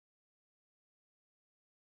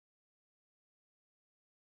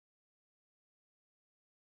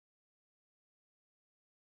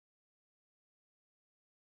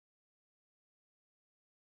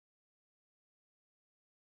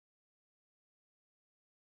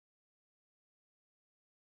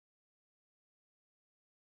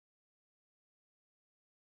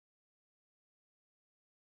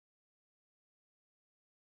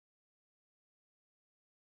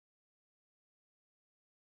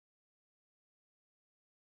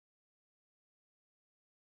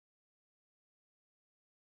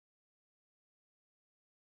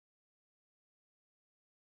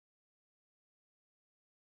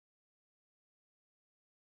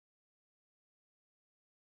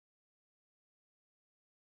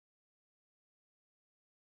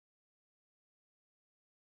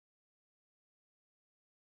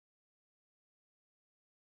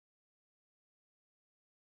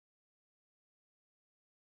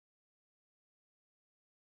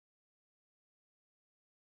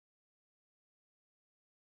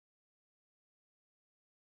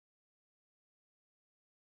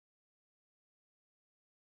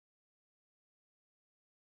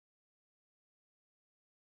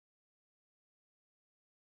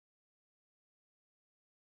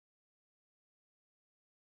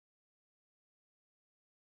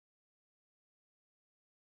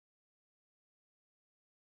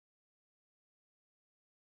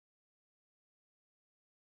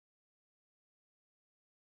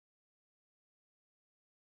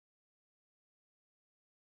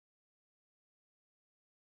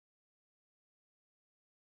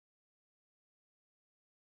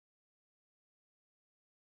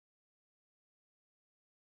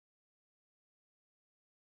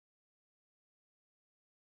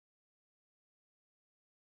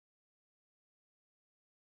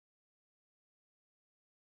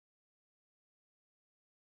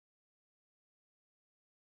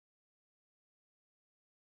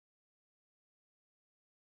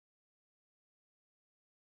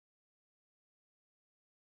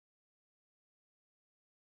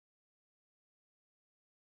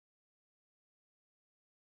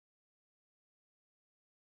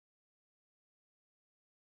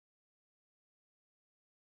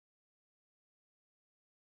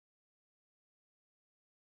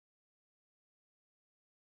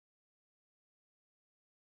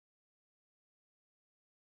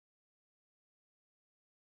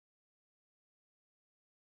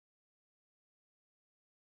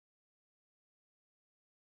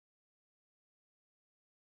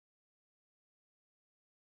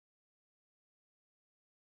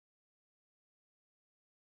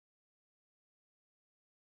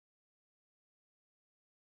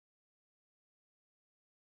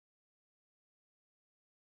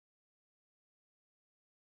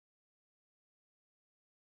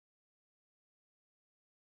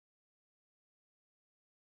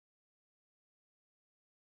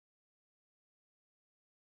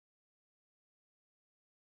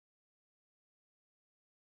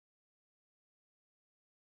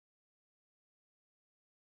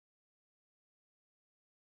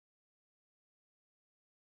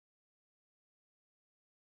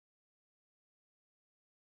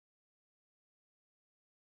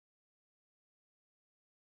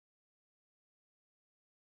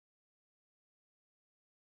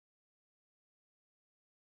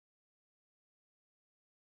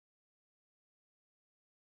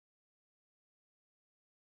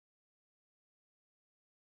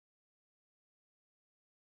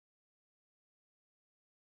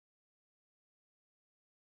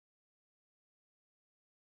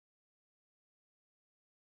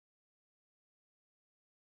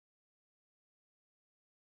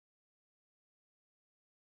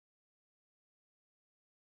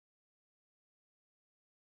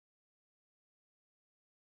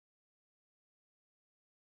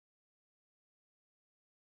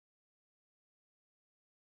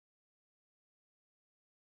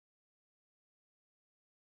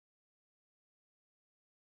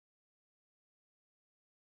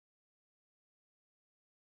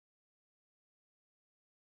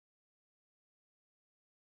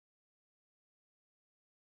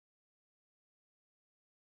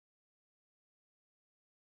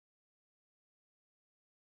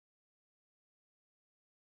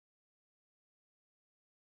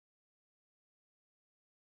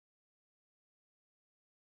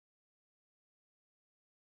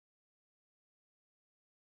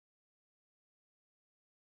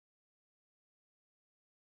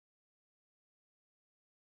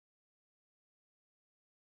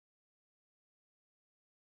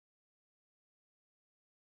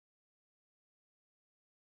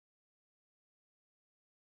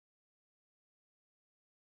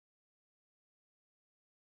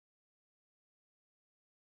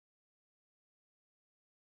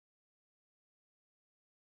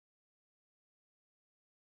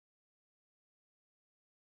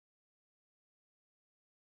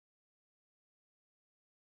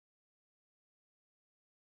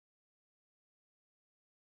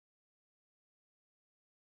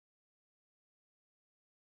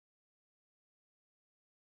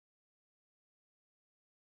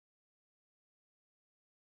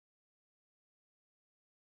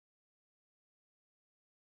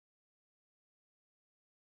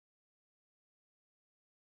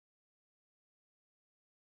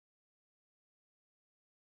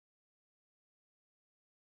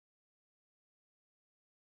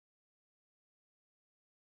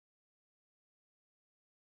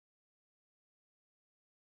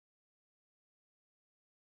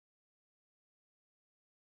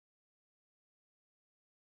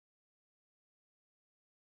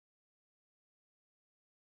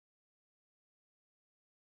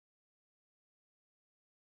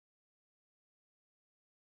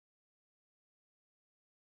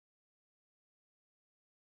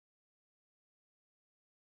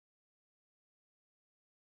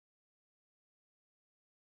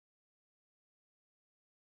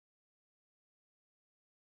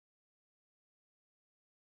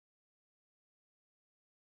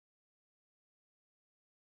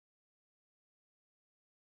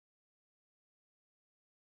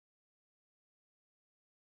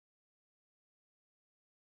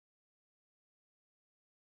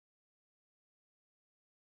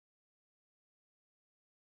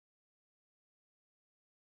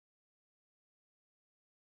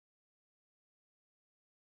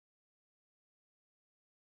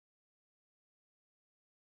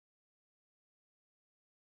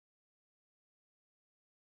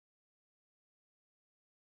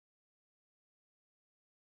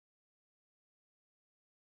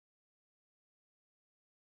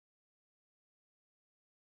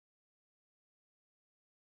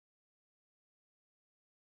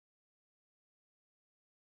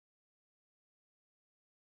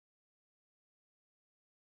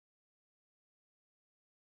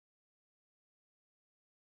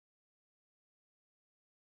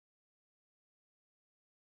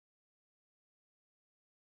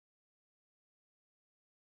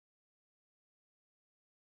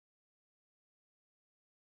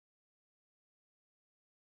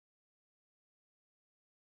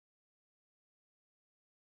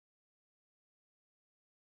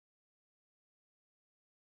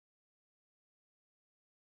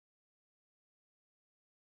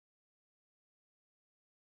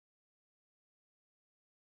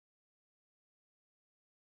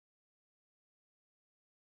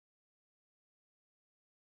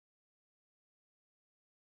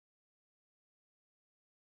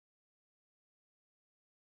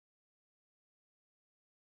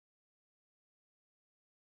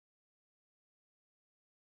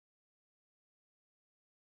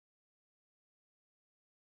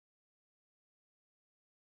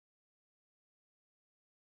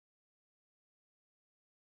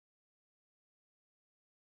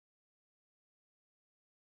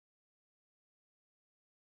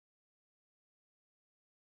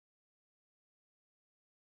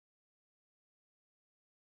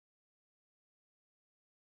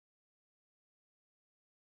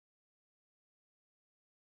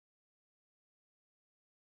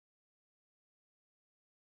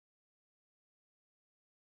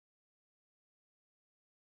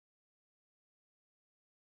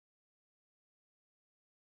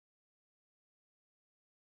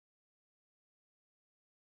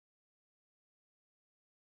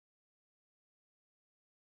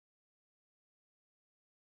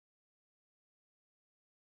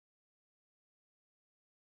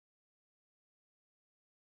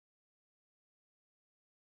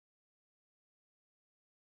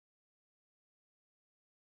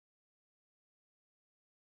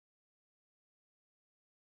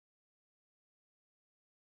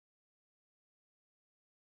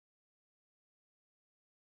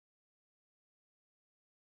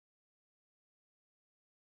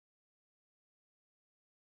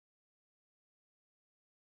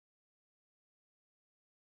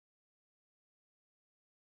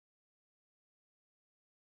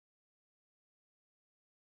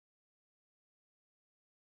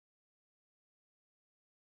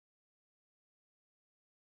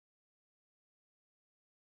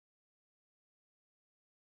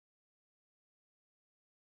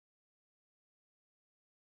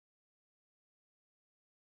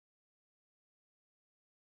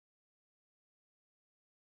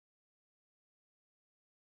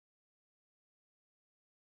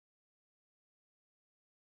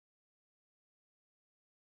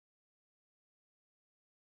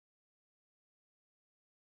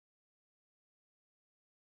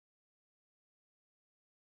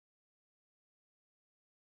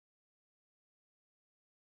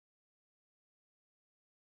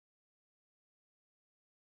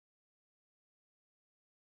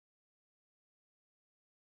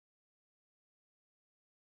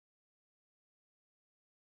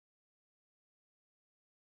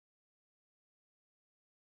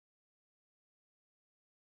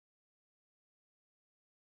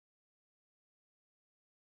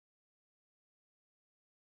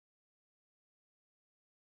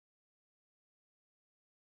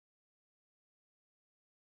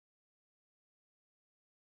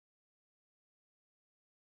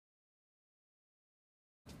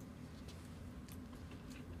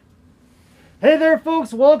Hey there,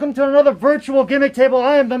 folks. Welcome to another virtual gimmick table.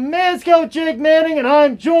 I am the Man Scout Jake Manning, and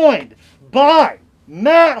I'm joined by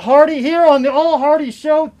Matt Hardy here on the All Hardy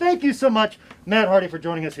Show. Thank you so much, Matt Hardy, for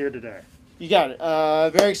joining us here today. You got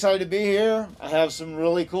it. Very excited to be here. I have some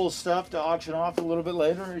really cool stuff to auction off a little bit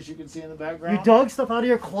later, as you can see in the background. You dug stuff out of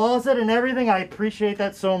your closet and everything. I appreciate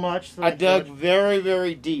that so much. I dug very,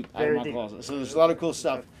 very deep out of my closet, so there's a lot of cool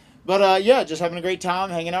stuff. But yeah, just having a great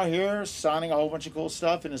time, hanging out here, signing a whole bunch of cool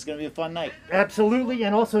stuff, and it's going to be a fun night. Absolutely,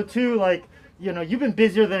 and also too, like, you know, you've been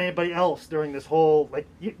busier than anybody else during this whole, like,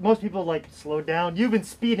 most people, like, slow down. You've been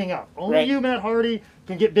speeding up. Only you, Matt Hardy,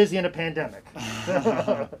 can get busy in a pandemic.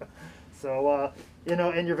 So, you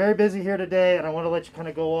know, and you're very busy here today, and I want to let you kind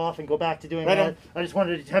of go off and go back to doing that. I just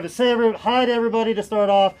wanted to have a say hi to everybody to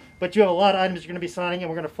start off, but you have a lot of items you're going to be signing, and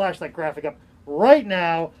we're going to flash that graphic up right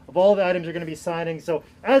now of all the items you're going to be signing. So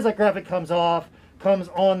as that graphic comes on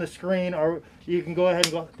the screen, or you can go ahead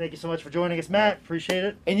and go. Thank you so much for joining us, Matt. Appreciate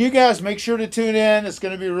it. And you guys make sure to tune in. It's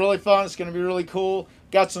going to be really fun. It's going to be really cool.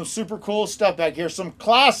 Got some super cool stuff back here. Some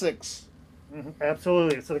classics.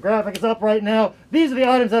 Absolutely. So the graphic is up right now. These are the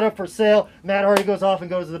items that are for sale. Matt Hardy goes off and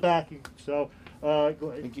goes to the back. So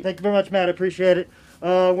thank you very much, Matt. I appreciate it.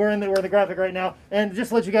 We're in the graphic right now, and just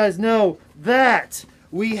to let you guys know that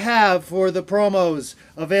we have, for the promos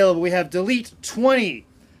available, we have Delete 20,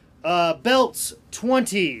 Belts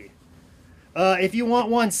 20. If you want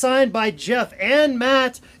one signed by Jeff and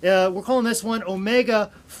Matt, we're calling this one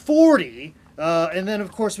Omega 40. And then,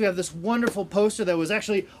 of course, we have this wonderful poster that was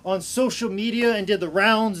actually on social media and did the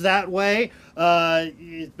rounds that way.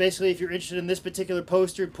 Basically, if you're interested in this particular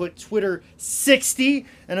poster, put Twitter 60.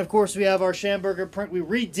 And, of course, we have our Schamberger print. We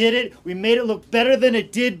redid it. We made it look better than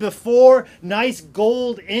it did before. Nice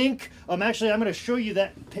gold ink. Actually, I'm going to show you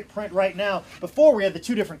that print right now. Before, we had the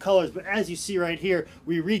two different colors. But as you see right here,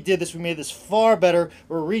 we redid this. We made this far better.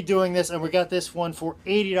 We're redoing this, and we got this one for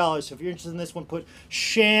 $80. So if you're interested in this one, put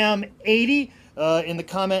Sham 80. In the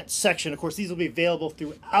comment section. Of course, these will be available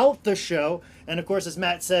throughout the show. And of course, as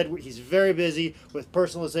Matt said, he's very busy with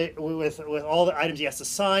personalization, with all the items he has to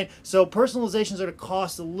sign. So personalizations are to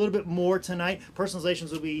cost a little bit more tonight.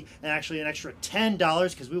 Personalizations will be actually an extra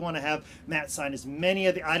 $10 because we want to have Matt sign as many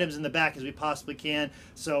of the items in the back as we possibly can.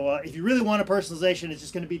 So if you really want a personalization, it's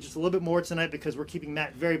just going to be just a little bit more tonight because we're keeping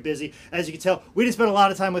Matt very busy. As you can tell, we didn't spend a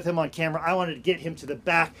lot of time with him on camera. I wanted to get him to the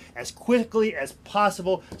back as quickly as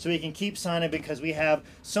possible so he can keep signing because we have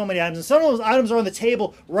so many items. And some of those items are on the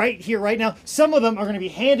table right here, right now. Some of them are going to be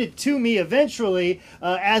handed to me eventually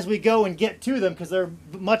as we go and get to them because they're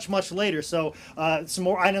much, much later. So some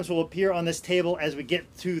more items will appear on this table as we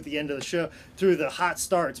get to the end of the show through the hot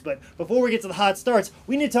starts. But before we get to the hot starts,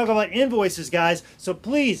 we need to talk about invoices, guys. So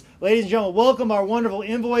please, ladies and gentlemen, welcome our wonderful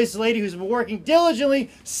invoice lady who's been working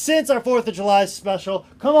diligently since our 4th of July special.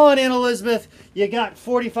 Come on in, Elizabeth. You got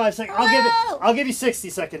 45 seconds. Hello. I'll give you 60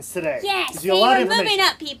 seconds today. Yes, we're moving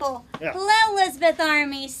up, people. Yeah. Hello, Elizabeth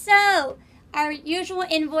Army. So, our usual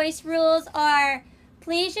invoice rules are,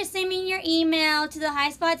 please just send me your email to the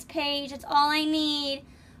Highspots page. That's all I need.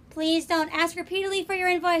 Please don't ask repeatedly for your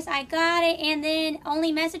invoice. I got it. And then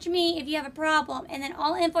only message me if you have a problem. And then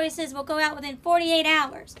all invoices will go out within 48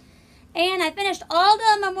 hours. And I finished all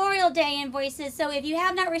the Memorial Day invoices. So if you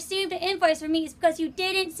have not received an invoice from me, it's because you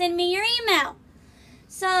didn't send me your email.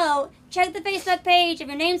 So check the Facebook page. If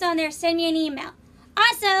your name's on there, send me an email.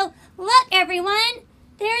 Also, look, everyone.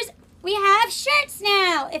 We have shirts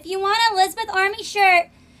now. If you want an Elizabeth Army shirt,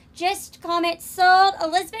 just comment sold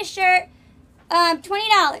Elizabeth shirt,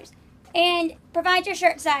 $20, and provide your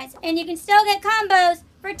shirt size. And you can still get combos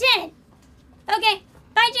for $10. Okay,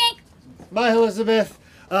 bye, Jake. Bye, Elizabeth.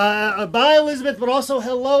 Bye, Elizabeth, but also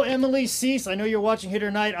hello, Emily Cease. I know you're watching here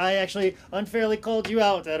tonight. I actually unfairly called you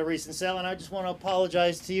out at a recent sale, and I just want to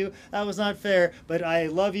apologize to you. That was not fair, but I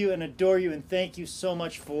love you and adore you, and thank you so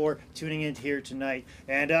much for tuning in here tonight.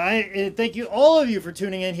 And I thank you, all of you, for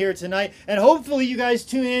tuning in here tonight, and hopefully you guys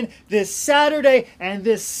tune in this Saturday and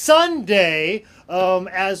this Sunday.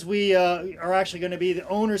 As we are actually going to be, the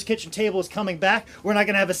owner's kitchen table is coming back. We're not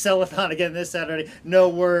going to have a sell-a-thon again this Saturday. No,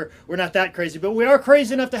 we're not that crazy, but we are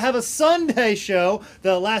crazy enough to have a Sunday show.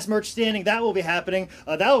 The last merch standing, that will be happening.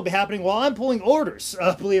 That will be happening while I'm pulling orders,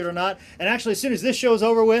 believe it or not. And actually, as soon as this show is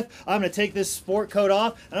over with, I'm going to take this sport coat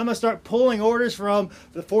off, and I'm going to start pulling orders from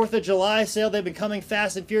the 4th of July sale. They've been coming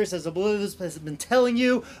fast and furious, as Elizabeth has been telling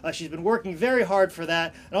you. She's been working very hard for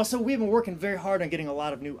that. And also, we've been working very hard on getting a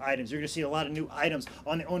lot of new items. You're going to see a lot of new items items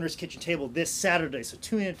on the owner's kitchen table this Saturday. So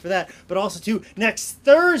tune in for that. But also, too, next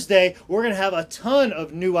Thursday, we're going to have a ton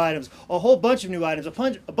of new items, a whole bunch of new items, a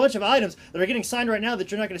bunch of items that are getting signed right now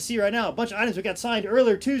that you're not going to see right now, a bunch of items we got signed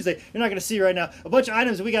earlier Tuesday you're not going to see right now, a bunch of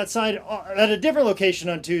items that we got signed at a different location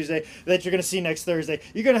on Tuesday that you're going to see next Thursday.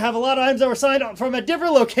 You're going to have a lot of items that were signed from a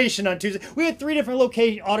different location on Tuesday. We had 3 different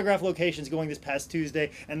autograph locations going this past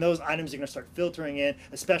Tuesday, and those items are going to start filtering in,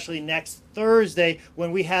 especially next Thursday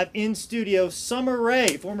when we have in studio Summer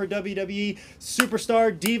Rae, former WWE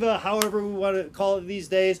superstar, diva, however we want to call it these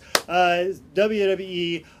days.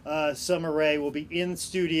 WWE Summer Rae will be in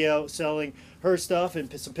studio selling her stuff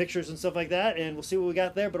and some pictures and stuff like that, and we'll see what we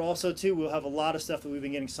got there. But also, too, we'll have a lot of stuff that we've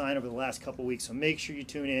been getting signed over the last couple weeks, so make sure you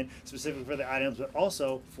tune in specifically for the items, but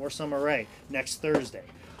also for Summer Rae next Thursday.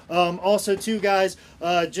 Also, too, guys,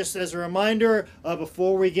 just as a reminder,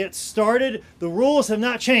 before we get started, the rules have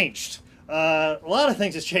not changed. A lot of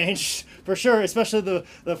things have changed, for sure, especially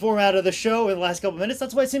the format of the show in the last couple minutes.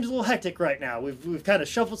 That's why it seems a little hectic right now. We've kind of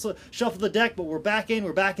shuffled the deck, but we're back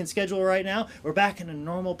in schedule right now. We're back in a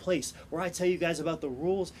normal place where I tell you guys about the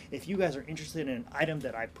rules. If you guys are interested in an item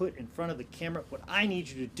that I put in front of the camera, what I need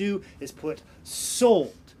you to do is put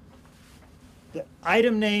sold, the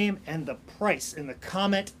item name, and the price in the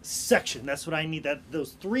comment section. That's what I need.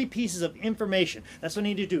 Those 3 pieces of information. That's what I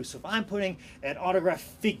need to do. So if I'm putting an autographed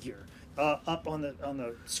figure up on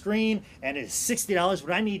the screen and it's $60,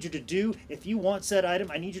 what I need you to do, if you want said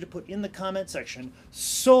item, I need you to put in the comment section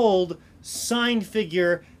sold signed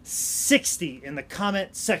figure 60 in the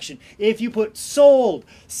comment section. If you put sold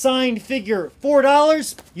signed figure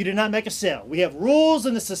 $4, you did not make a sale. We have rules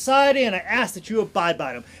in the society, and I ask that you abide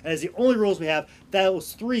by them. And as the only rules we have,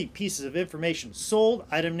 those 3 pieces of information: sold,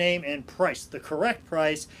 item name, and price, the correct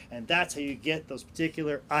price, and that's how you get those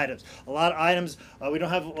particular items. A lot of items we don't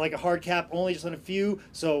have like a hard cap, only just on a few,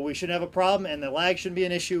 so we shouldn't have a problem, and the lag shouldn't be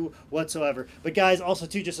an issue whatsoever. But guys, also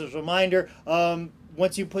too, just as a reminder,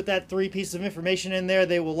 once you put that 3 pieces of information in there,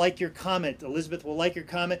 they will like your comment. Elizabeth will like your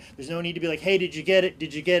comment. There's no need to be like, hey, did you get it?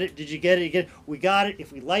 Did you get it? Did you get it? We got it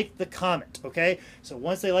if we like the comment, okay? So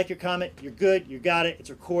once they like your comment, you're good. You got it. It's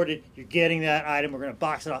recorded. You're getting that item. We're going to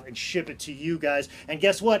box it off and ship it to you guys. And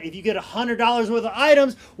guess what? If you get $100 worth of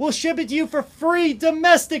items, we'll ship it to you for free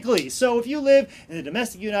domestically. So if you live in the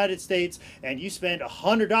domestic United States and you spend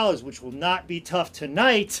 $100, which will not be tough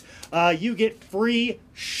tonight, you get free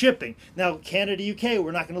shipping. Now, Canada, UK,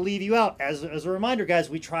 we're not going to leave you out. As a reminder, guys,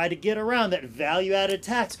 we try to get around that value-added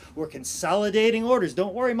tax. We're consolidating orders.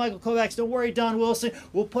 Don't worry, Michael Kovacs. Don't worry, Don Wilson.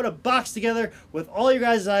 We'll put a box together with all your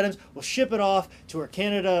guys' items. We'll ship it off to our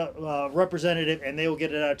Canada representative, and they will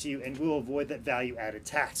get it out to you, and we will avoid that value-added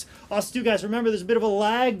tax. Also, too, guys, remember there's a bit of a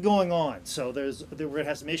lag going on, so we're going to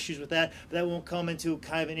have some issues with that, but that won't come into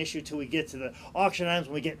kind of an issue until we get to the auction items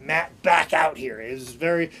when we get Matt back out here. It was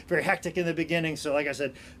very, very hectic in the beginning, so like I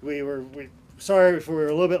said, we sorry if we were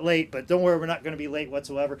a little bit late, but don't worry, we're not going to be late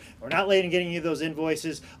whatsoever. We're not late in getting you those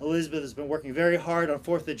invoices. Elizabeth has been working very hard on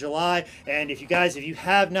 4th of July, and if you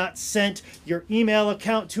have not sent your email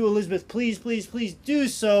account to Elizabeth, please, please, please do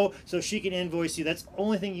so she can invoice you. That's the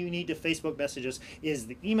only thing you need to Facebook message us is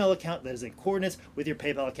the email account that is in coordinates with your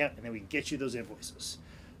PayPal account, and then we can get you those invoices.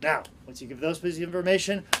 Now, once you give those pieces of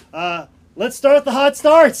information, let's start the hot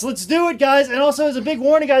starts. Let's do it, guys. And also, as a big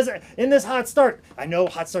warning, guys, in this hot start, I know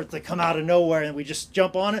hot starts that come out of nowhere and we just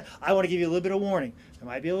jump on it. I want to give you a little bit of warning. There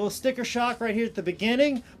might be a little sticker shock right here at the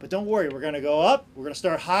beginning, but don't worry. We're going to go up. We're going to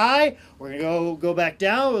start high. We're going to go back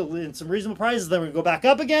down in some reasonable prices. Then we're going to go back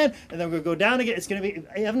up again, and then we're going to go down again. It's going to be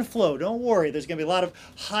ebb and flow. Don't worry. There's going to be a lot of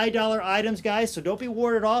high-dollar items, guys, so don't be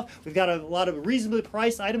warded off. We've got a lot of reasonably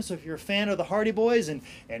priced items, so if you're a fan of the Hardy Boys and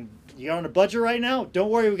you're on a budget right now, don't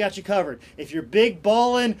worry, we got you covered. If you're big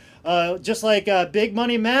ballin', just like Big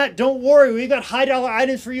Money Matt, don't worry, we've got high-dollar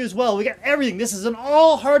items for you as well. We got everything. This is an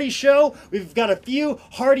all-Hardy show. We've got a few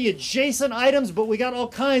Hardy adjacent items, but we got all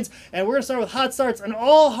kinds, and we're going to start with hot starts, an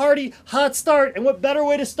all-Hardy hot start, and what better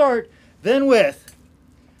way to start than with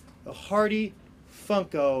the Hardy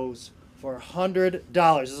Funkos for $100.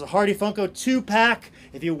 This is a Hardy Funko 2-pack.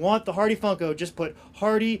 If you want the Hardy Funko, just put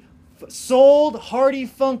sold Hardy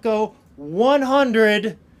Funko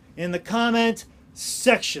 100 in the comment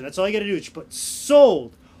section. That's all you got to do. Just put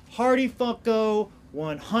sold Hardy Funko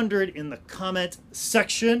 100 in the comment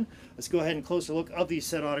section. Let's go ahead and closer look of these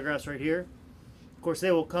set autographs right here. Of course, they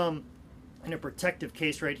will come in a protective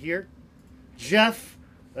case right here. Jeff,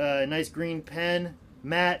 nice green pen.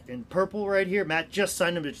 Matt in purple right here. Matt just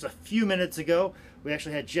signed them just a few minutes ago. We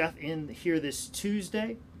actually had Jeff in here this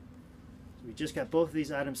Tuesday. We just got both of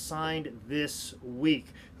these items signed this week.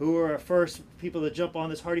 Who are our first people to jump on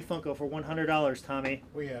this Hardy Funko for $100, Tommy?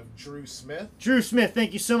 We have Drew Smith. Drew Smith,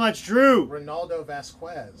 thank you so much, Drew. Ronaldo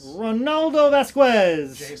Vasquez. Ronaldo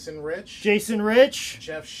Vasquez. Jason Rich. Jason Rich.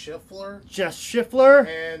 Jeff Schiffler. Jeff Schiffler.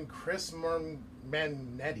 And Chris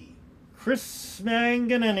Manetti. Chris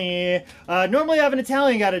Manganini. Normally I have an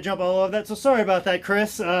Italian guy to jump all over that, so sorry about that,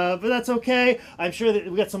 Chris. But that's okay. I'm sure that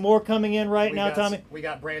we got some more coming in right now, Tommy. We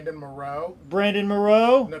got Brandon Moreau. Brandon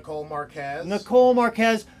Moreau. Nicole Marquez. Nicole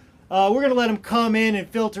Marquez. We're going to let them come in and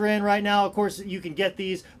filter in right now. Of course, you can get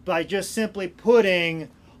these by just simply putting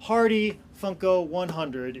Hardy Funko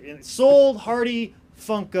 100 in. Sold Hardy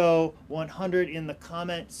Funko 100 in the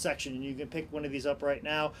comment section, and you can pick one of these up right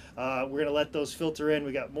now. We're going to let those filter in.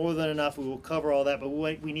 We got more than enough. We will cover all that, but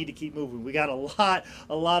we need to keep moving. We got a lot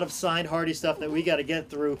of signed Hardy stuff that we got to get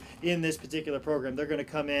through in this particular program. They're going to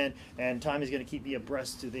come in, and Tommy's going to keep me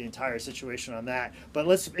abreast to the entire situation on that. But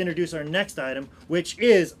let's introduce our next item, which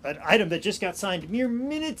is an item that just got signed mere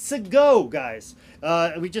minutes ago, guys.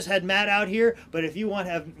 We just had Matt out here, but if you want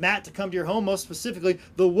to have Matt to come to your home, most specifically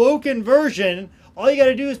the Woken version, all you got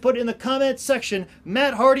to do is put in the comments section,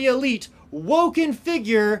 Matt Hardy Elite Woken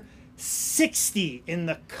Figure 60 in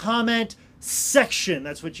the comment section.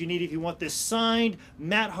 That's what you need if you want this signed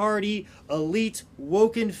Matt Hardy Elite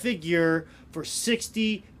Woken Figure for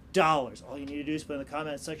 $60. All you need to do is put in the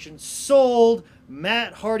comment section, sold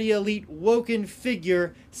Matt Hardy Elite Woken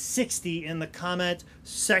Figure 60 in the comment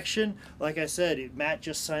section. Like I said, Matt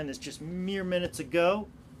just signed this just mere minutes ago.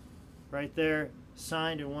 Right there.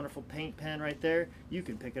 Signed in wonderful paint pen right there. You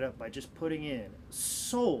can pick it up by just putting in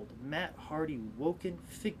sold Matt Hardy Woken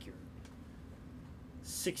Figure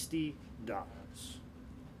 $60.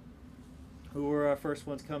 Who are our first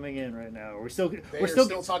ones coming in right now? We're still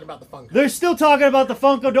talking about the Funko. They're still talking about the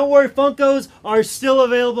Funko. Don't worry, Funkos are still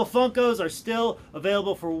available. Funkos are still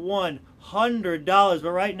available for $100.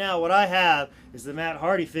 But right now, what I have is the Matt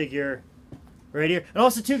Hardy figure right here. And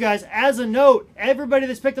also, too, guys, as a note, everybody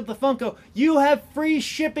that's picked up the Funko, you have free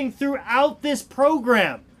shipping throughout this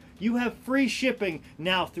program. You have free shipping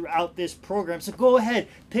now throughout this program. So go ahead,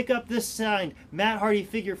 pick up this signed Matt Hardy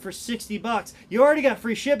figure for $60. You already got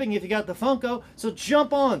free shipping if you got the Funko. So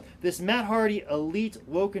jump on this Matt Hardy Elite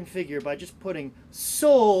Woken Figure by just putting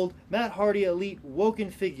sold Matt Hardy Elite Woken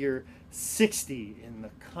Figure 60 in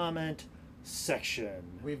the comment section.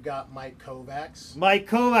 We've got Mike Kovacs. Mike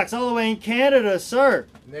Kovacs, all the way in Canada, sir.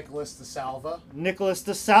 Nicholas DeSalva. Nicholas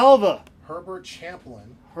DeSalva. Herbert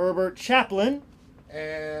Champlin. Herbert Chaplin.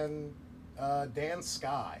 And Dan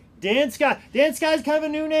Sky. Dan Sky. Dan Sky's kind of a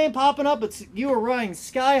new name popping up, but you are riding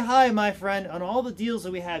sky high, my friend, on all the deals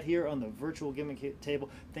that we have here on the virtual gimmick table.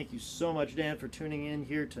 Thank you so much, Dan, for tuning in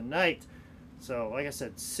here tonight. So, like I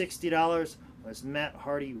said, $60. This Matt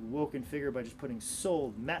Hardy Woken Figure by just putting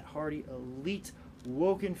sold Matt Hardy Elite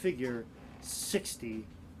Woken Figure $60.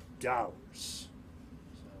 So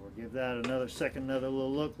we'll give that another second, another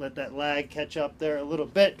little look. Let that lag catch up there a little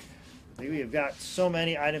bit. We have got so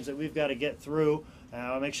many items that we've got to get through.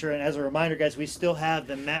 I'll make sure, and as a reminder, guys, we still have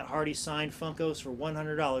the Matt Hardy signed Funkos for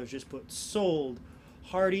 $100. Just put sold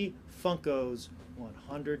Hardy Funkos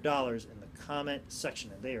 $100 in the comment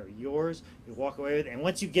section, and they are yours. You walk away with it, and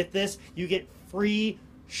once you get this, you get free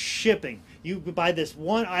shipping. You buy this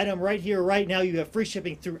one item right here, right now, you have free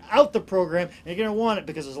shipping throughout the program, and you're going to want it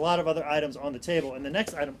because there's a lot of other items on the table. And the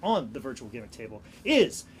next item on the virtual gimmick table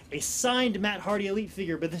is a signed Matt Hardy Elite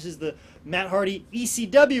figure, but this is the Matt Hardy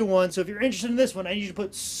ECW one. So if you're interested in this one, I need you to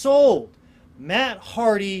put sold Matt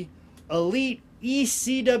Hardy Elite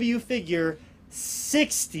ECW figure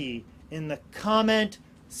 60 in the comment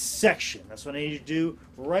section. That's what I need you to do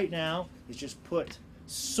right now, is just put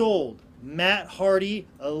sold Matt Hardy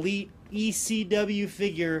Elite ECW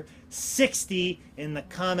figure 60 in the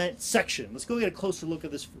comment section. Let's go get a closer look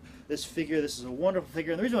at this figure. This is a wonderful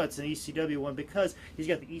figure, and the reason why it's an ECW one, because he's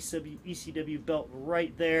got the ECW belt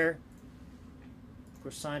right there. Of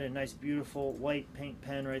course, signed in a nice, beautiful white paint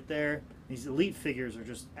pen right there. These Elite figures are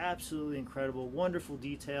just absolutely incredible. Wonderful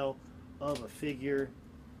detail of a figure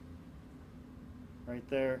right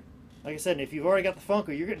there. Like I said, if you've already got the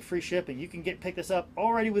Funko, you're getting free shipping. You can pick this up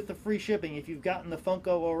already with the free shipping if you've gotten the Funko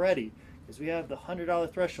already, because we have the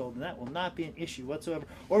 $100 threshold, and that will not be an issue whatsoever.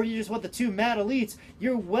 Or if you just want the two Matt Elites,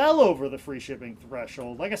 you're well over the free shipping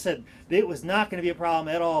threshold. Like I said, it was not going to be a problem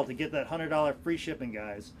at all to get that $100 free shipping,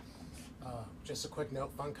 guys. Just a quick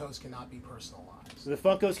note, Funkos cannot be personalized. So the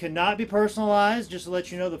Funkos cannot be personalized. Just to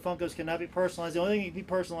let you know, the Funkos cannot be personalized. The only thing that can be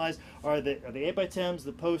personalized are the 8x10s,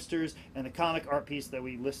 the posters, and the comic art piece that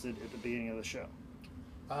we listed at the beginning of the show.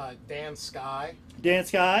 Dan Sky. Dan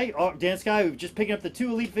Sky. Oh, Dan Sky, we've just picking up the 2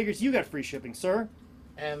 Elite figures. You got free shipping, sir.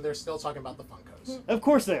 And they're still talking about the Funkos. Of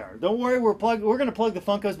course they are. Don't worry, we're going to plug the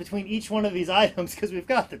Funkos between each one of these items because we've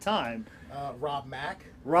got the time. Rob Mack.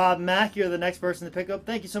 Rob Mack, you're the next person to pick up.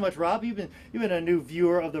 Thank you so much, Rob. You've been a new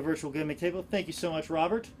viewer of the virtual gimmick table. Thank you so much,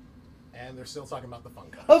 Robert. And they're still talking about the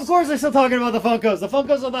Funkos. Of course they're still talking about the Funkos. The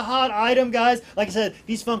Funkos are the hot item, guys. Like I said,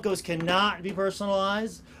 these Funkos cannot be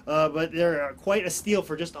personalized, but they're quite a steal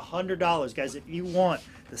for just $100, guys. If you want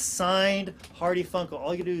the signed Hardy Funko,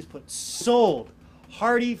 all you do is put sold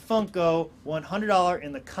Hardy Funko $100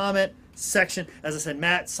 in the comment section. As I said,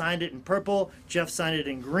 Matt signed it in purple, Jeff signed it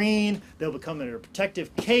in green. They'll become in a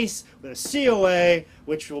protective case with a COA,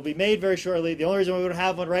 which will be made very shortly. The only reason we don't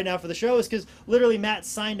have one right now for the show is because literally Matt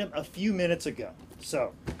signed them a few minutes ago.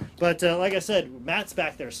 So, but like I said, Matt's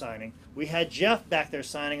back there signing. We had Jeff back there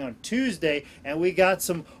signing on Tuesday, and we got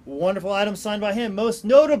some wonderful items signed by him. Most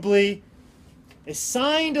notably, a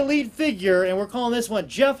signed Elite figure, and we're calling this one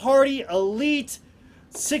Jeff Hardy Elite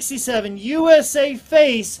 67 USA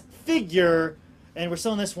Face figure, and we're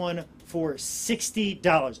selling this one for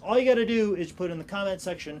 $60. All you got to do is put in the comment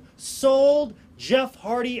section, sold Jeff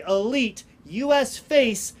Hardy Elite US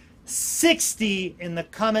Face 60 in the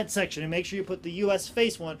comment section, and make sure you put the US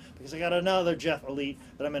Face one because I got another Jeff Elite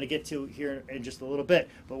that I'm going to get to here in just a little bit.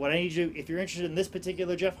 But what I need you, if you're interested in this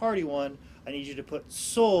particular Jeff Hardy one, I need you to put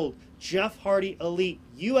sold Jeff Hardy Elite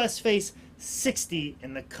US Face 60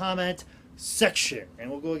 in the comment section, and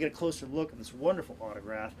we'll go get a closer look at this wonderful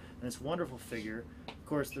autograph and this wonderful figure. Of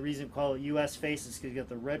course, the reason we call it US Face is because you got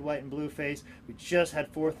the red, white, and blue face. We just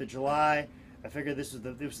had 4th of July. I figured this was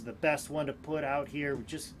the best one to put out here. We're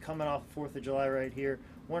just coming off 4th of July right here.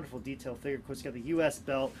 Wonderful detail figure. Of course, you got the US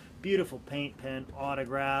belt, beautiful paint pen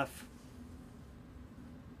autograph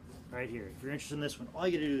right here. If you're interested in this one, all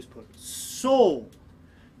you got to do is put sold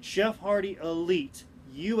Jeff Hardy Elite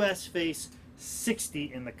US Face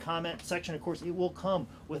 60 in the comment section. Of course, it will come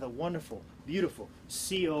with a wonderful, beautiful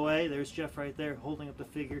COA. There's Jeff right there holding up the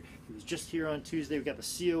figure. He was just here on Tuesday. We got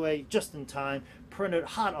the COA just in time, printed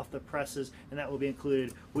hot off the presses, and that will be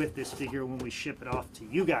included with this figure when we ship it off to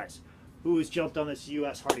you guys. Who has jumped on this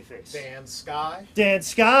US Hardy Face? Dan Sky. Dan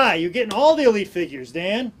Sky. You're getting all the Elite figures,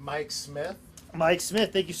 Dan. Mike Smith. Mike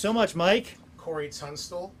Smith. Thank you so much, Mike. Corey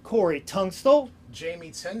Tunstall. Corey Tunstall.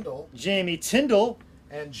 Jamie Tyndall. Jamie Tyndall.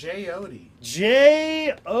 And Jay Odie.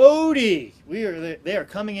 Jay Odie. They are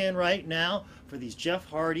coming in right now for these Jeff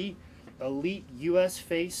Hardy Elite US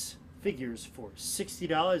Face figures for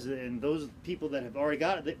 $60. And those people that have already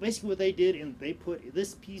got it, basically what they did, and they put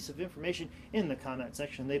this piece of information in the comment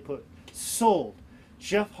section. They put sold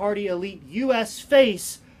Jeff Hardy Elite US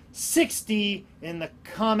Face 60 in the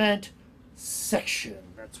comment section.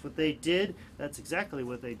 That's what they did. That's exactly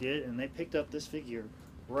what they did, and they picked up this figure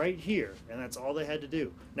right here, and that's all they had to do.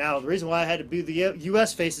 Now, the reason why I had to do the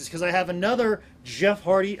US Face is because I have another Jeff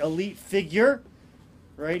Hardy Elite figure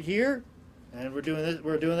right here, and we're doing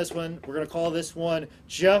this one. We're going to call this one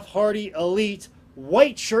Jeff Hardy Elite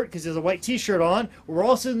white shirt because there's a white t-shirt on. We're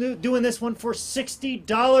also doing this one for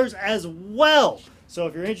 $60 as well. So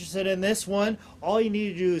if you're interested in this one, all you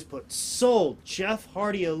need to do is put sold Jeff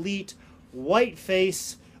Hardy Elite white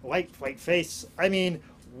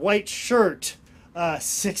shirt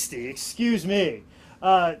 60. Excuse me,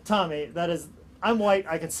 Tommy. I'm white.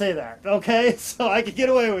 I can say that. Okay, so I can get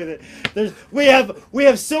away with it. We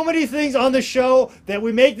have so many things on the show that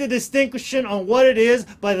we make the distinction on what it is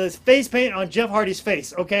by the face paint on Jeff Hardy's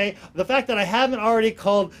face. Okay, the fact that I haven't already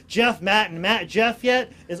called Jeff Matt and Matt Jeff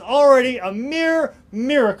yet is already a mere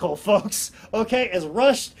miracle, folks. Okay, as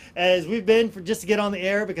rushed as we've been for just to get on the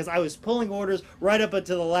air because I was pulling orders right up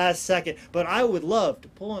until the last second. But I would love to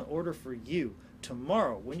pull an order for you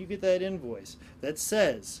tomorrow when you get that invoice that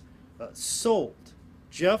says sold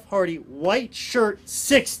Jeff Hardy white shirt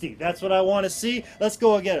 60. That's what I want to see. Let's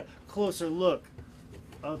go and get a closer look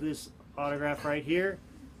of this autograph right here.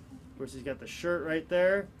 Of course, he's got the shirt right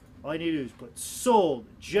there. All you need to do is put sold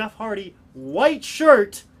Jeff Hardy white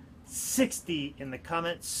shirt 60 in the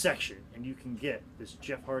comment section, and you can get this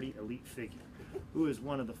Jeff Hardy Elite figure. Who is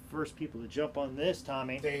one of the first people to jump on this,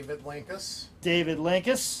 Tommy? David Linkus. David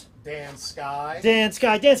Linkus. Dan Sky. Dan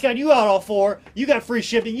Sky. Dan Sky, you got all 4. You got free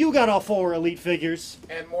shipping. You got all 4 Elite figures.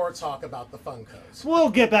 And more talk about the Funkos. We'll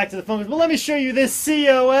get back to the Funkos, but let me show you this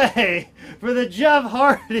COA for the Jeff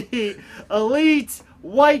Hardy Elite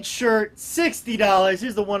white shirt, $60.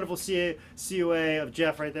 Here's the wonderful COA of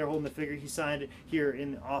Jeff right there holding the figure. He signed it here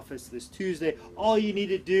in the office this Tuesday. All you need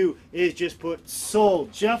to do is just put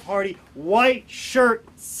sold Jeff Hardy white shirt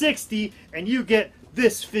 60 and you get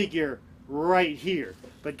this figure right here.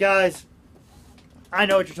 But guys, I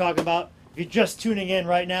know what you're talking about. If you're just tuning in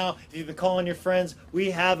right now, if you've been calling your friends,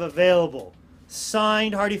 we have available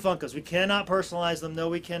signed Hardy Funkos. We cannot personalize them. No,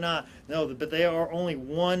 we cannot. No, but they are only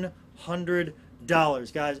 $100.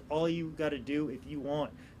 Guys, all you got to do if you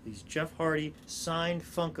want these Jeff Hardy signed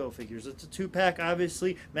Funko figures. It's a 2-pack,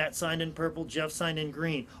 obviously. Matt signed in purple, Jeff signed in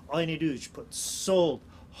green. All you need to do is just put sold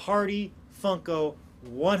Hardy Funko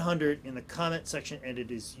 100 in the comment section, and it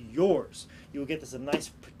is yours. You will get this a nice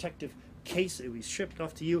protective case. It will be shipped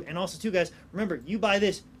off to you. And also, too, guys, remember, you buy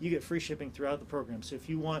this, you get free shipping throughout the program. So if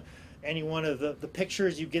you want any one of the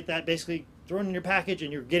pictures, you get that basically thrown in your package,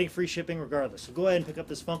 and you're getting free shipping regardless. So go ahead and pick up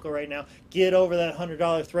this Funko right now. Get over that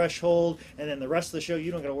 $100 threshold, and then the rest of the show,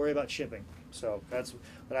 you don't got to worry about shipping. So that's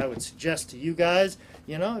what I would suggest to you guys.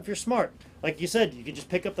 You know, if you're smart, like you said, you could just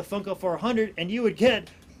pick up the Funko for $100, and you would get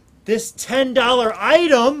this $10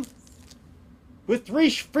 item with free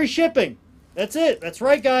shipping. That's it. That's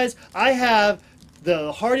right, guys. I have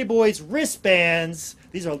the Hardy Boys wristbands.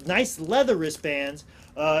 These are nice leather wristbands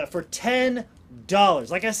for $10.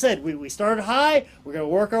 Like I said, we started high. We're going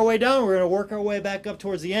to work our way down. We're going to work our way back up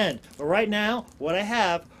towards the end. But right now, what I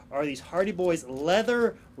have are these Hardy Boys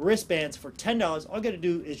leather wristbands for $10. All you got to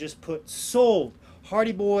do is just put sold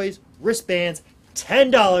Hardy Boys wristbands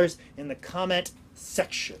 $10 in the comment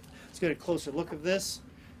section. Let's get a closer look of this.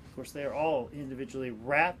 Of course, they are all individually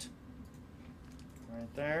wrapped.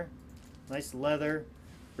 Right there. Nice leather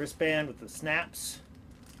wristband with the snaps.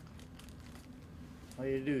 All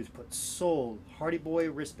you do is put sold Hardy Boy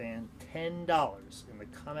wristband $10 in the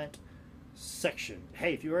comment section.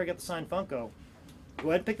 Hey, if you already got the signed Funko, go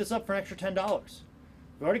ahead and pick this up for an extra $10.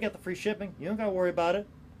 You already got the free shipping. You don't got to worry about it.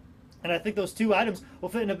 And I think those two items will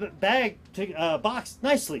fit in a box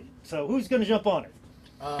nicely. So who's going to jump on it?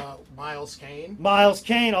 Miles Kane. Miles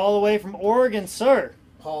Kane, all the way from Oregon, sir.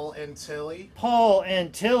 Paul and Tilly. Paul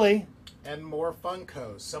and Tilly. And more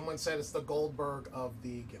Funkos. Someone said it's the Goldberg of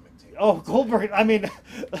the Gimmick table. Oh, Goldberg. I mean,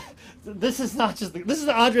 this is not just this is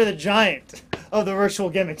the Andre the Giant of the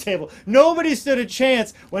virtual Gimmick table. Nobody stood a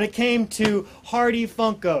chance when it came to Hardy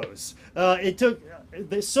Funkos. It took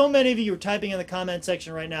so many of you are typing in the comment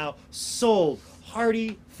section right now, sold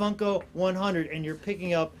Hardy Funko 100, and you're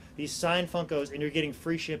picking up these signed Funkos, and you're getting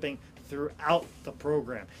free shipping throughout the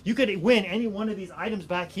program. You could win any one of these items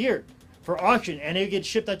back here for auction, and it gets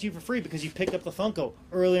shipped out to you for free because you picked up the Funko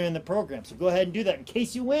earlier in the program. So go ahead and do that. In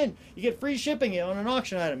case you win, you get free shipping on an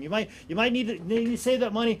auction item. You might need to save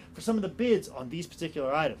that money for some of the bids on these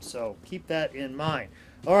particular items. So keep that in mind.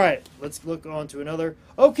 All right, let's look on to another.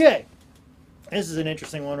 Okay, this is an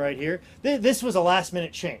interesting one right here. This was a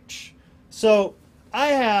last-minute change. So I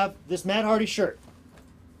have this Matt Hardy shirt.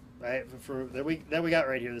 Right, that we got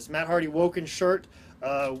right here. This Matt Hardy Woken shirt.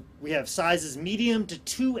 We have sizes medium to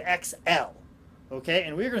 2XL. Okay,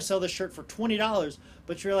 and we're going to sell this shirt for $20.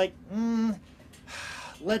 But you're like,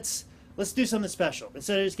 let's do something special.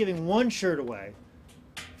 Instead of just giving one shirt away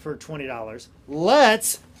for $20,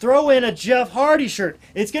 let's throw in a Jeff Hardy shirt.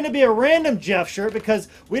 It's going to be a random Jeff shirt because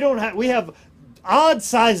we have odd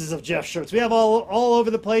sizes of Jeff shirts. We have all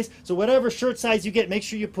over the place. So whatever shirt size you get, make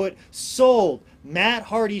sure you put sold Matt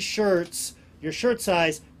Hardy shirts, your shirt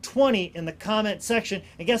size 20 in the comment section.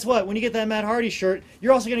 And guess what? When you get that Matt Hardy shirt,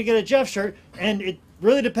 you're also going to get a Jeff shirt. And it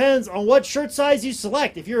really depends on what shirt size you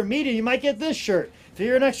select. If you're a medium, you might get this shirt. If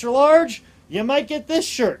you're an extra large, you might get this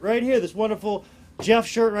shirt right here, this wonderful Jeff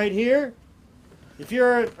shirt right here. If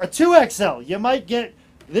you're a 2XL, you might get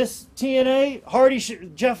this TNA Hardy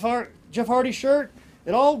Jeff Hardy shirt.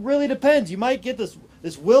 It all really depends. You might get this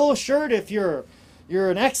Will shirt if you're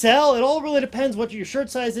an XL. It all really depends what your shirt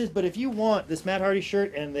size is. But if you want this Matt Hardy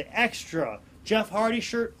shirt and the extra Jeff Hardy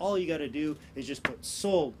shirt, all you got to do is just put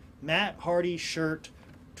sold Matt Hardy shirt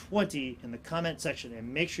 20 in the comment section,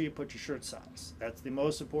 and make sure you put your shirt size. That's the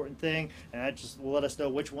most important thing, and that just will let us know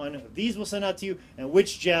which one of these we'll send out to you and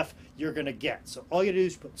which Jeff you're going to get. So all you got to do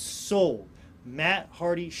is put sold Matt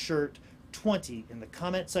Hardy shirt 20 in the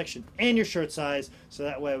comment section and your shirt size, so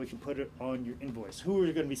that way we can put it on your invoice. Who are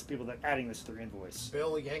going to be some people that are adding this to their invoice?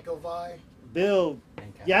 Bill Yankovi. Bill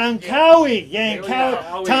Yankowie.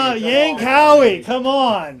 Tom Yankowie. Come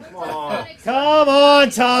on. Come on,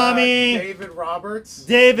 Tommy. David Roberts.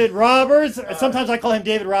 David Roberts. Sometimes I call him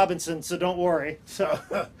David Robinson, so don't worry. So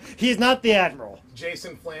he's not the Admiral.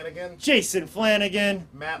 Jason Flanagan. Jason Flanagan.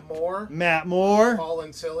 Matt Moore. Matt Moore. Paul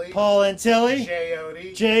and Tilly. Paul and Tilly. Jay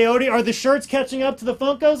Odie. Jay Odie. Are the shirts catching up to the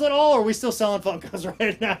Funkos at all, or are we still selling Funkos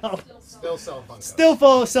right now? Still selling Funkos.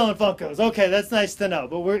 Still selling Funkos. Okay, that's nice to know.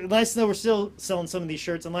 But nice to know we're still selling some of these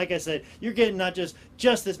shirts. And like I said, you're getting not just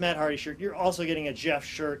this Matt Hardy shirt. You're also getting a Jeff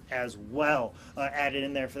shirt as well added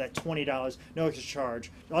in there for that $20. No extra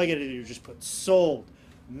charge. All you got to do is just put sold.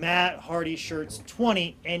 Matt Hardy shirts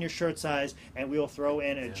 20 and your shirt size, and we'll throw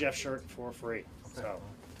in a Jeff shirt for free. So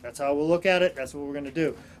that's how we'll look at it. That's what we're going to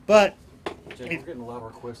do. But Jake, we're getting a lot of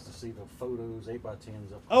requests to see the photos,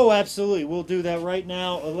 8x10s up. Oh, absolutely. We'll do that right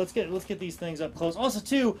now. Let's get these things up close. Also,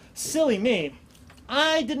 too, silly me,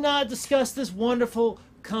 I did not discuss this wonderful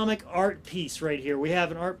comic art piece right here. We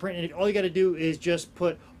have an art print, and all you got to do is just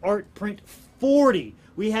put art print 40.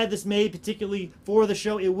 We had this made particularly for the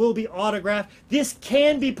show. It will be autographed. This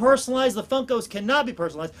can be personalized. The Funkos cannot be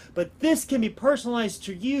personalized, but this can be personalized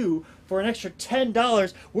to you for an extra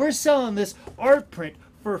 $10. We're selling this art print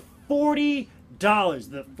for $40.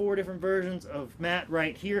 The 4 different versions of Matt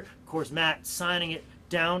right here. Of course, Matt signing it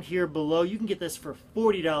down here below. You can get this for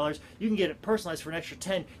 $40. You can get it personalized for an extra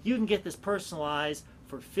 $10. You can get this personalized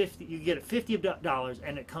for $50. You can get it $50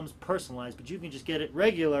 and it comes personalized, but you can just get it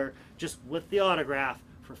regular, just with the autograph,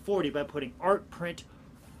 for $40 by putting art print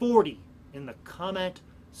 40 in the comment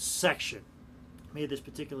section. I made this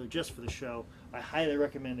particular just for the show. I highly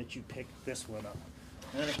recommend that you pick this one up.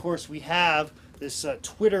 And then, of course, we have this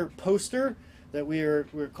Twitter poster that we're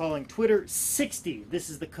calling Twitter 60. This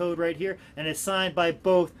is the code right here, and it's signed by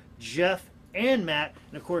both Jeff and Matt,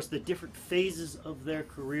 and of course the different phases of their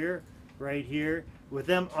career right here with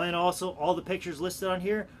them, and also all the pictures listed on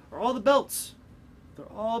here are all the belts. They're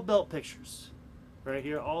all belt pictures right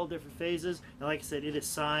here, all different phases, and like I said, it is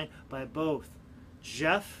signed by both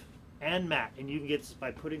Jeff and Matt, and you can get this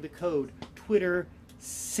by putting the code Twitter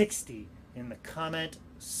 60 in the comment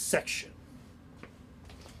section.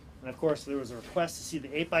 And of course, there was a request to see the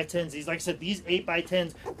 8x10s. These, like I said, these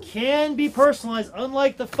 8x10s can be personalized,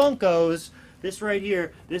 unlike the Funkos. This right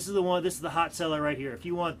here, this is the one, this is the hot seller right here. If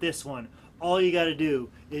you want this one, all you got to do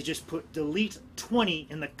is just put delete 20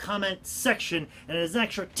 in the comment section, and it is an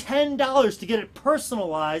extra $10 to get it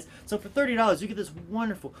personalized. So for $30, you get this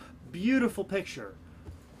wonderful, beautiful picture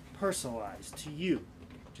personalized to you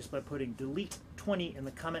just by putting delete 20 in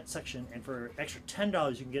the comment section, and for an extra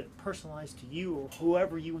 $10 you can get it personalized to you or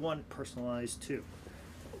whoever you want it personalized to.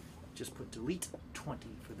 Just put delete 20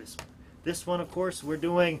 for this one. This one, of course, we're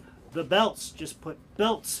doing the belts. Just put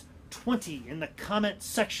belts 20 in the comment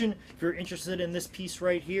section if you're interested in this piece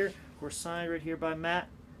right here. Of course, signed right here by Matt.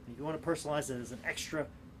 If you want to personalize it, it's an extra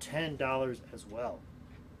 $10 as well.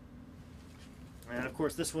 And of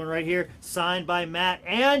course, this one right here, signed by Matt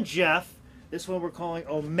and Jeff. This one we're calling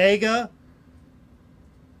Omega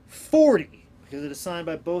 40 because it is signed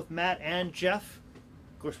by both Matt and Jeff.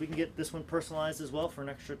 Of course, we can get this one personalized as well for an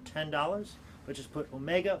extra $10. But just put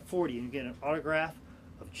Omega 40 and you get an autograph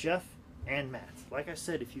of Jeff and Matt. Like I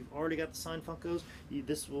said, if you've already got the signed Funkos,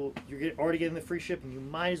 you're already getting the free shipping. You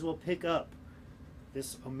might as well pick up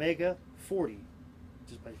this Omega 40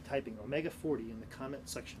 just by typing Omega 40 in the comment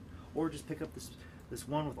section, or just pick up this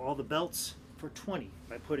one with all the belts for 20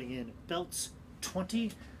 by putting in belts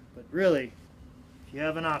 20. But really, if you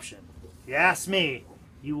have an option, if you ask me,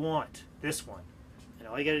 you want this one, and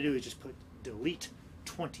all you got to do is just put delete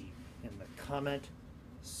 20 in the comment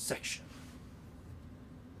section.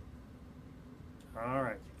 All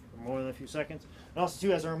right, for more than a few seconds. And also,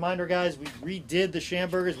 too, as a reminder, guys, we redid the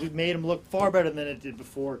Schamburgers. We've made them look far better than it did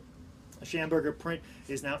before. The Schamburger print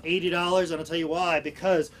is now $80, and I'll tell you why.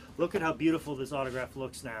 Because look at how beautiful this autograph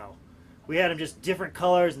looks now. We had them just different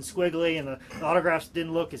colors and squiggly, and the autographs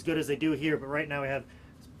didn't look as good as they do here. But right now we have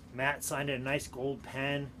Matt signed it in a nice gold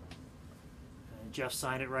pen, and Jeff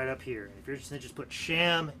signed it right up here. And if you're interested, just put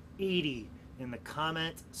Sham 80 in the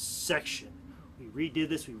comment section. We redid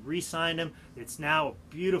this, we re-signed them. It's now a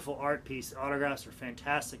beautiful art piece. The autographs are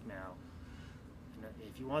fantastic now. And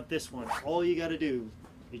if you want this one, all you got to do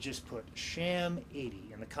is just put Sham 80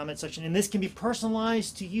 in the comment section, and this can be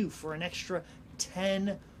personalized to you for an extra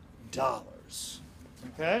 $10.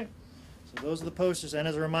 Okay? So those are the posters, and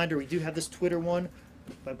as a reminder, we do have this Twitter one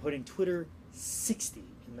by putting Twitter 60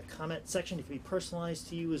 in the comment section. It can be personalized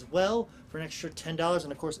to you as well for an extra $10,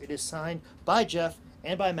 and of course it is signed by Jeff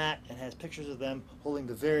and by Matt, and has pictures of them holding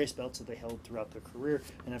the various belts that they held throughout their career.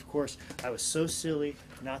 And of course, I was so silly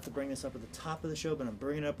not to bring this up at the top of the show, but I'm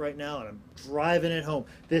bringing it up right now, and I'm driving it home.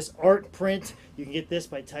 This art print, you can get this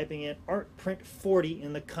by typing in art print 40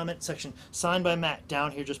 in the comment section, signed by Matt down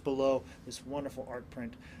here just below. This wonderful art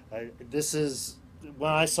print. This is, when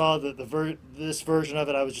I saw this version of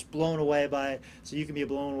it, I was just blown away by it. So you can be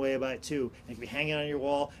blown away by it too. And it can be hanging on your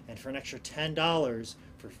wall, and for an extra $10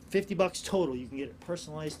 For $50 total, you can get it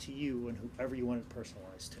personalized to you and whoever you want it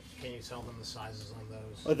personalized to. Can you tell them the sizes on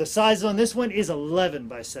those? The size on this one is 11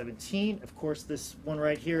 by 17. Of course, this one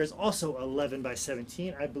right here is also 11 by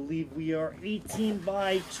 17. I believe we are 18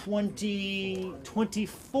 by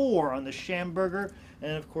 24 on the Schamburger.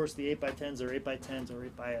 And of course, the 8 by 10s are 8 by 10s or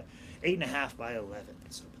 8.5 by 11.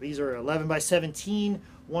 So these are 11 by 17.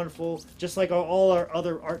 Wonderful. Just like all our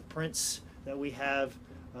other art prints that we have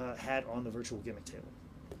had on the virtual gimmick table.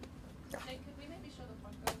 Hey, could we maybe show the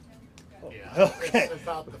Funko again? Yeah. Okay. It's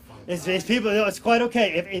about the fun. It's people. It's quite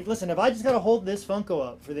okay. Listen, if I just gotta hold this Funko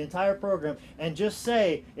up for the entire program and just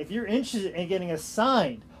say, if you're interested in getting a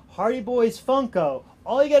signed Hardy Boys Funko,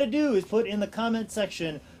 all you gotta do is put in the comment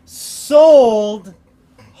section, "Sold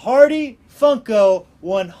Hardy Funko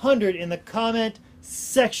 100" in the comment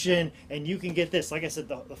section, and you can get this. Like I said,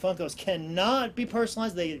 the Funkos cannot be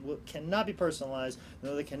personalized. They cannot be personalized.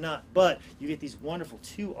 No, they cannot. But you get these wonderful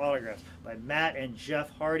 2 autographs by Matt and Jeff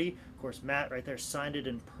Hardy. Of course, Matt right there signed it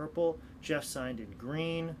in purple. Jeff signed in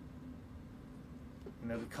green. And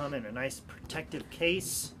they would come in a nice protective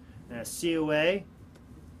case and a COA. And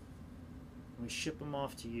we ship them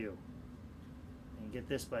off to you. And you get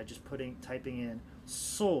this by just typing in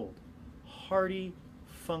 "Sold Hardy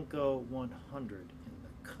Funko 100" in the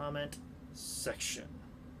comment section.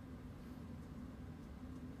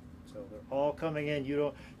 So they're all coming in.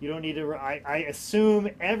 You don't need to. I assume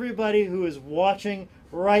everybody who is watching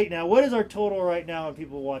right now. What is our total right now on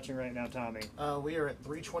people watching right now, Tommy? We are at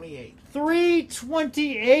 328.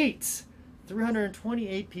 328.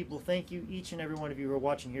 328 people. Thank you, each and every one of you who are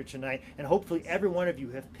watching here tonight, and hopefully every one of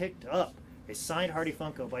you have picked up a signed Hardy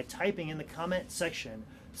Funko by typing in the comment section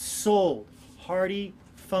 "Sold Hardy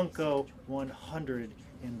Funko 100"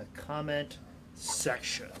 in the comment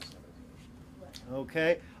section.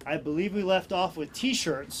 Okay, I believe we left off with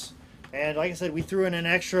t-shirts, and like I said, we threw in an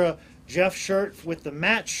extra Jeff shirt with the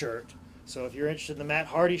Matt shirt. So if you're interested in the Matt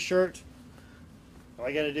Hardy shirt, all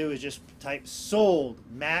I got to do is just type "Sold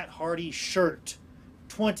Matt Hardy Shirt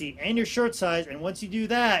 20" and your shirt size, and once you do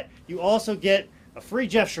that, you also get a free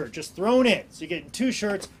Jeff shirt just thrown in. So you're getting 2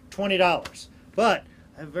 shirts, $20. But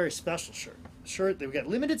I have a very special shirt. A shirt that we got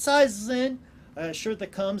limited sizes in. A shirt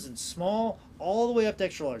that comes in small all the way up to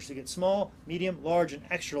extra large. So you get small, medium, large, and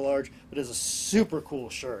extra large. But it's a super cool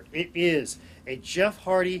shirt. It is a Jeff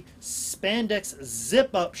Hardy spandex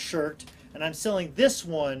zip-up shirt, and I'm selling this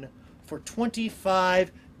one for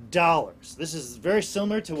 $25. This is very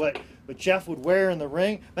similar to what Jeff would wear in the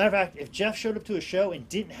ring. Matter of fact, if Jeff showed up to a show and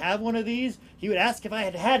didn't have one of these, he would ask if I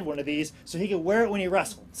had had one of these so he could wear it when he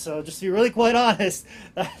wrestled. So just to be really quite honest,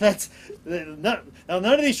 none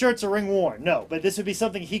of these shirts are ring worn. No, but this would be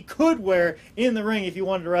something he could wear in the ring if he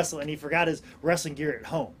wanted to wrestle and he forgot his wrestling gear at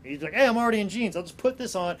home. He's like, "Hey, I'm already in jeans. I'll just put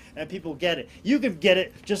this on and people get it." You can get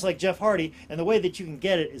it just like Jeff Hardy, and the way that you can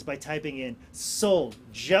get it is by typing in "Sold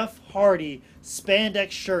Jeff Hardy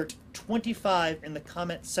Spandex Shirt 25" in the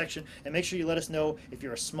comment section, and make sure you let us know if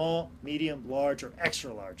you're a small, medium, large, or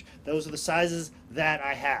extra large. Those are the sizes that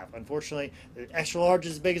I have. Unfortunately, the extra large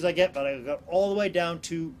is as big as I get, but I got all the way down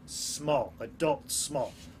to small, adult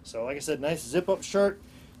small. So like I said, nice zip-up shirt.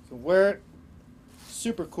 You can wear it.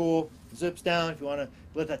 Super cool. Zips down. If you want to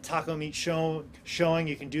let that taco meat showing,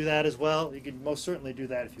 you can do that as well. You can most certainly do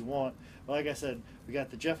that if you want. But like I said, we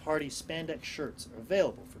got the Jeff Hardy spandex shirts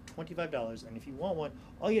available for $25, and if you want one,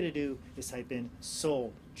 all you got to do is type in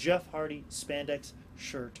 "Sold Jeff Hardy Spandex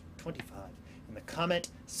Shirt 25" in the comment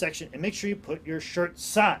section, and make sure you put your shirt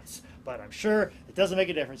size. But I'm sure it doesn't make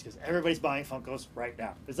a difference because everybody's buying Funkos right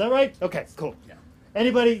now. Is that right? Okay, cool. Yeah.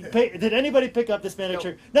 Did anybody pick up this spandex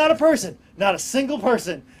shirt? Not a person. Not a single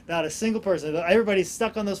person. Not a single person. Everybody's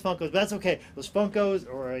stuck on those Funkos, but that's okay. Those Funkos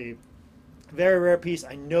are a very rare piece.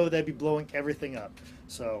 I know they'd be blowing everything up.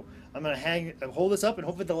 So I'm going to hold this up, and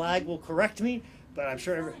hopefully the lag will correct me, but I'm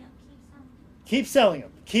sure keep selling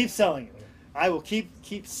them. Keep selling them. I will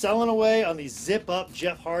keep selling away on these zip-up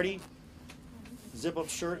Jeff Hardy zip-up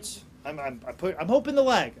shirts. I'm hoping the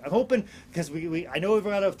lag. I'm hoping because I know we've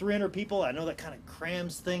got 300 people. I know that kind of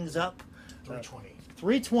crams things up. 320.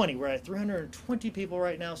 320. We're at 320 people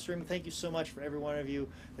right now streaming. Thank you so much for every one of you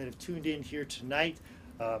that have tuned in here tonight.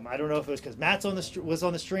 I don't know if it was because Matt was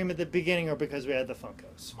on the stream at the beginning or because we had the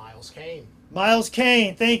Funkos. Miles Kane. Miles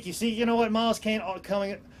Kane, thank you. See, you know what? Miles Kane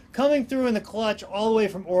coming through in the clutch all the way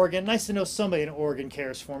from Oregon. Nice to know somebody in Oregon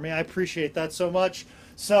cares for me. I appreciate that so much.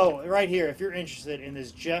 So, right here, if you're interested in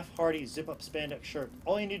this Jeff Hardy zip-up spandex shirt,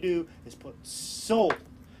 all you need to do is put "Sold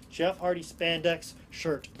Jeff Hardy Spandex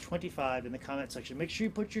Shirt 25" in the comment section. Make sure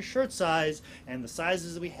you put your shirt size, and the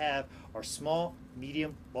sizes that we have are small,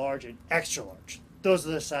 medium, large, and extra large. Those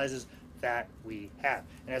are the sizes that we have.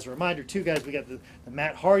 And as a reminder, too, guys, we got the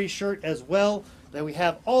Matt Hardy shirt as well that we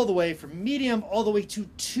have all the way from medium all the way to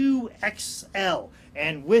 2XL.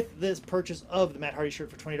 And with this purchase of the Matt Hardy shirt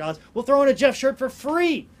for $20, we'll throw in a Jeff shirt for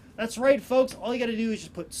free. That's right, folks. All you got to do is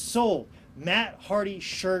just put sold Matt Hardy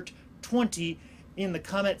shirt 20 in the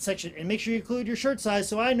comment section, and make sure you include your shirt size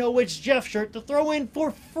so I know which Jeff shirt to throw in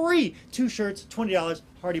for free. 2 shirts, $20,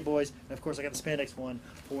 Hardy Boys, and of course I got the spandex one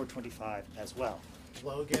for $25 as well.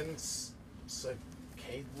 Logan's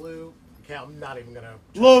Cade Blue. Okay, I'm not even gonna.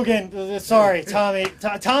 Logan, sorry, Tommy.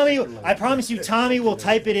 Tommy, I promise you, Tommy will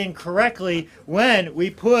type it in correctly when we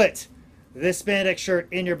put this spandex shirt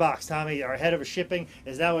in your box. Tommy, our head of shipping,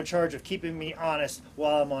 is now in charge of keeping me honest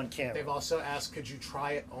while I'm on camera. They've also asked, could you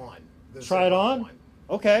try it on? Try it on?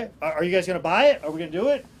 Okay. Are you guys going to buy it? Are we going to do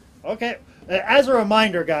it? Okay. As a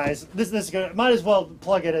reminder, guys, this is gonna, might as well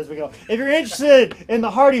plug it as we go. If you're interested in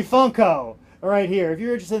the Hardy Funko right here, if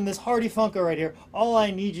you're interested in this Hardy Funko right here, all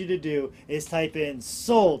I need you to do is type in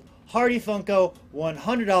sold Hardy Funko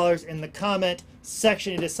 $100 in the comment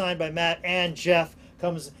section. It is signed by Matt and Jeff.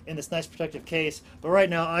 Comes in this nice protective case. But right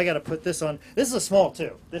now, I got to put this on. This is a small,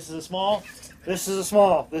 too. This is a small. This is a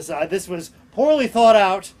small. This was poorly thought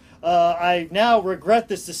out. I now regret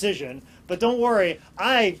this decision, but don't worry,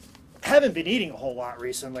 I haven't been eating a whole lot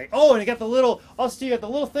recently. Oh, and you got the little, also you got the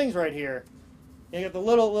little things right here. You got the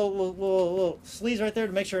little sleeves right there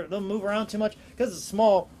to make sure it doesn't move around too much, because it's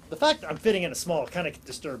small. The fact that I'm fitting in a small kind of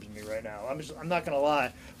disturbs me right now. I'm not going to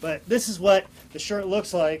lie, but this is what the shirt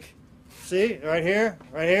looks like. See, right here,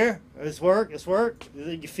 this work.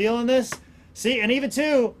 You feeling this? See, and even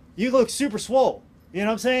too, you look super swole. You know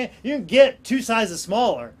what I'm saying? You can get 2 sizes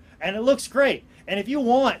smaller, and it looks great. And if you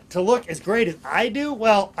want to look as great as I do,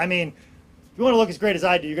 well, I mean, if you want to look as great as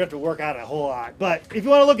I do, you're going to have to work out a whole lot. But if you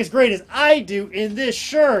want to look as great as I do in this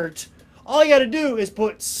shirt, all you got to do is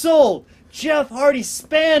put sold Jeff Hardy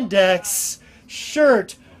spandex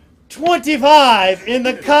shirt 25 in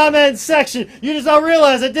the comment section. You just don't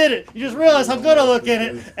realize I did it. You just realize how good I look in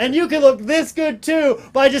it. And you can look this good too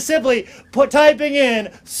by just simply typing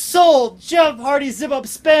in sold Jeff Hardy zip up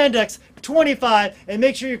spandex 25, and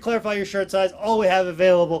make sure you clarify your shirt size. All we have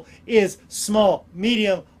available is small,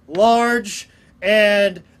 medium, large,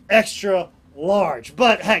 and extra large.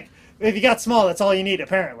 But heck, if you got small, that's all you need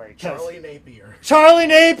apparently. Charlie Napier. Charlie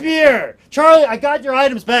Napier! Charlie, I got your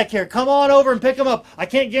items back here. Come on over and pick them up. I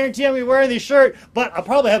can't guarantee I'm going to be wearing these shirt, but I'll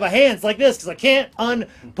probably have my hands like this because I can't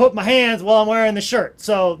unput my hands while I'm wearing the shirt.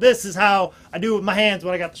 So this is how I do with my hands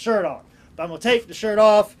when I got the shirt on. But I'm going to take the shirt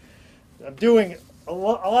off. I'm doing a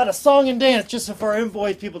lot of song and dance just for our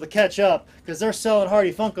invoice people to catch up, because they're selling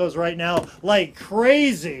Hardy Funkos right now like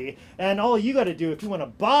crazy. And all you got to do if you want to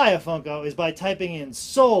buy a Funko is by typing in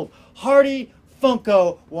sold Hardy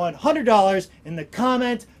Funko $100 in the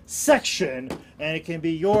comment section, and it can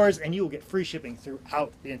be yours, and you will get free shipping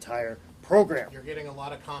throughout the entire program. You're getting a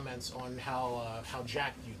lot of comments on how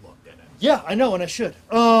jacked you looked in it. Yeah, I know, and I should.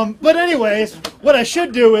 But anyways, what I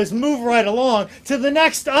should do is move right along to the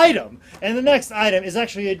next item. And the next item is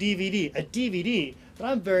actually a DVD that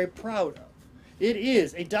I'm very proud of. It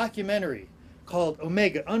is a documentary called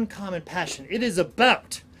Omega, Uncommon Passion. It is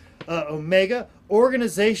about Omega,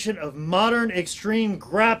 Organization of Modern Extreme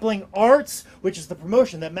Grappling Arts, which is the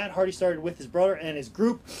promotion that Matt Hardy started with his brother and his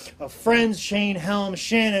group of friends, Shane Helm,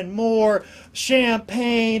 Shannon Moore,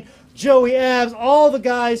 Champagne, Joey Abs, all the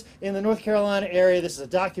guys in the North Carolina area. This is a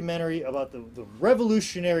documentary about the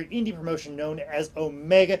revolutionary indie promotion known as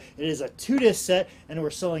Omega. It is a 2-disc set, and we're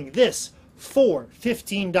selling this for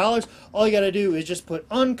 $15. All you got to do is just put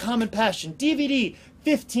Uncommon Passion DVD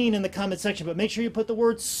 15 in the comment section, but make sure you put the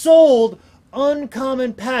word sold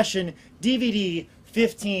Uncommon Passion DVD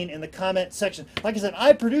 15 in the comment section. Like I said,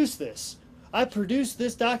 I produced this. I produced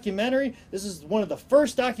this documentary. This is one of the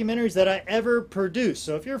first documentaries that I ever produced.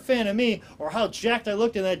 So if you're a fan of me or how jacked I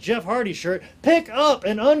looked in that Jeff Hardy shirt, pick up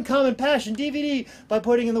an Uncommon Passion DVD by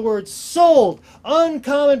putting in the word sold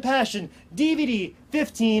Uncommon Passion DVD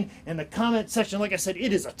 15 in the comment section. Like I said,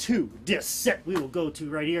 it is a 2-disc set we will go to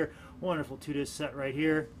right here. Wonderful 2-disc set right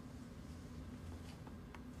here.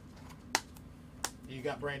 You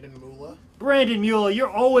got Brandon Mula. Brandon Mula, you're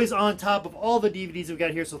always on top of all the DVDs we've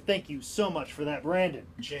got here, so thank you so much for that, Brandon.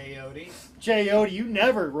 Jay Odie. Jay Odie, you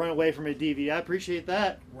never run away from a DVD. I appreciate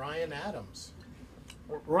that. Ryan Adams.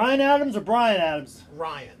 Ryan Adams or Brian Adams?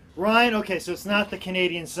 Ryan. Ryan, okay, so it's not the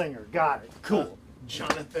Canadian singer. Got it. Cool.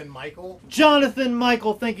 Jonathan Michael. Jonathan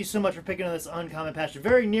Michael, thank you so much for picking on this Uncommon Passion.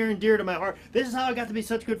 Very near and dear to my heart. This is how I got to be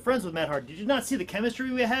such good friends with Matt Hardy. Did you not see the chemistry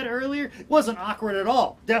we had earlier? It wasn't awkward at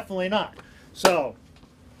all. Definitely not. So...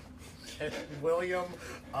 William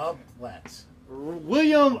Ublett.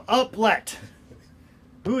 William Uplet.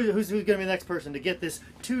 Who's going to be the next person to get this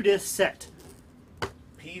 2-disc set?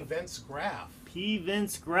 P. Vince Graff. P.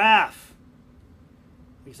 Vince Graff.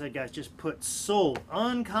 Like I said, guys, just put sold.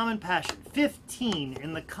 Uncommon Passion. 15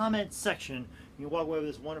 in the comment section. You can walk away with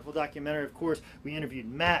this wonderful documentary. Of course, we interviewed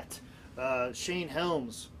Matt, Shane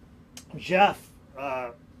Helms, Jeff.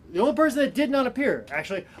 The only person that did not appear,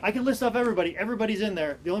 actually, I can list off everybody. Everybody's in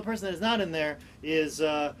there. The only person that is not in there is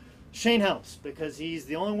Shane Helms, because he's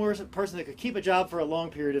the only person that could keep a job for a long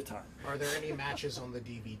period of time. Are there any matches on the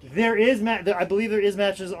DVD? There is, I believe there is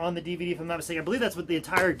matches on the DVD, if I'm not mistaken. I believe that's what the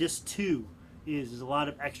entire disc 2 is a lot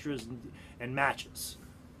of extras and matches.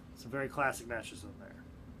 Some very classic matches on there.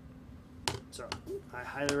 So, I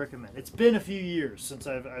highly recommend. It's been a few years since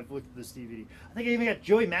I've looked at this DVD. I think I even got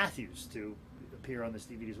Joey Matthews to appear on this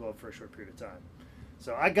DVD as well for a short period of time.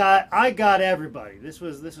 So I got everybody. This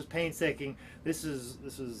was painstaking. This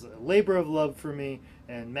was a labor of love for me,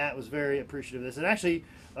 and Matt was very appreciative of this. And actually,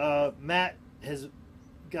 Matt has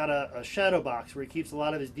got a shadow box where he keeps a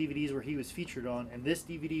lot of his DVDs where he was featured on, and this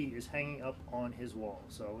DVD is hanging up on his wall.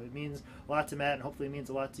 So it means a lot to Matt, and hopefully it means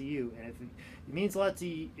a lot to you. And if it means a lot to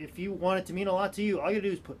you, if you want it to mean a lot to you, all you gotta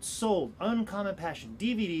do is put sold Uncommon Passion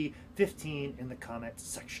DVD 15 in the comment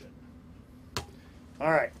section. All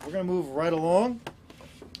right, we're gonna move right along.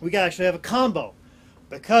 We actually have a combo,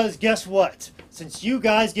 because guess what? Since you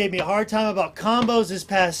guys gave me a hard time about combos this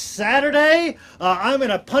past Saturday, I'm going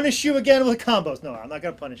to punish you again with combos. No, I'm not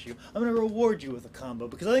going to punish you. I'm going to reward you with a combo,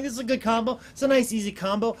 because I think this is a good combo. It's a nice, easy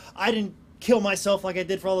combo. I didn't kill myself like I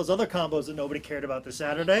did for all those other combos that nobody cared about this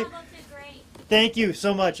Saturday. Combos did great. Thank you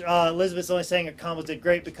so much. Elizabeth's only saying a combo did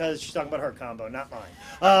great because she's talking about her combo, not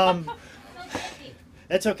mine.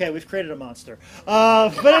 It's okay. We've created a monster.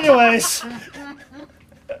 But anyways...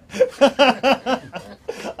 I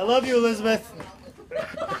love you, Elizabeth.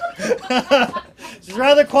 She's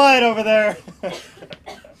rather quiet over there.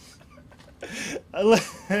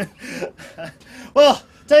 Well,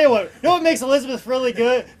 tell you what. You know what makes Elizabeth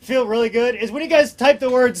feel really good is when you guys type the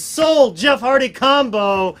word "sold Jeff Hardy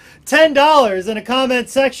combo" $10 in a comment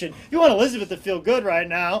section. If you want Elizabeth to feel good right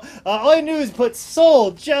now, all you do is put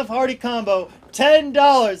 "sold Jeff Hardy combo"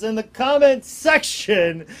 $10 in the comment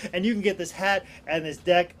section, and you can get this hat and this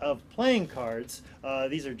deck of playing cards.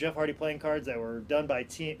 These are Jeff Hardy playing cards that were done by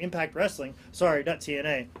Impact Wrestling. Sorry, not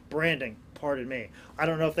TNA. Branding. Pardon me. I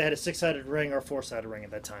don't know if they had a 6-sided ring or a 4-sided ring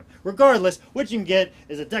at that time. Regardless, what you can get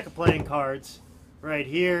is a deck of playing cards right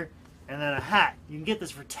here, and then a hat. You can get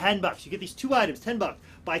this for $10. You get these 2 items, $10,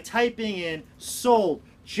 by typing in "sold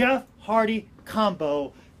Jeff Hardy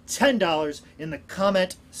combo" $10 in the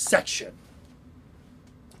comment section.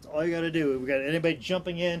 All you got to do. We got anybody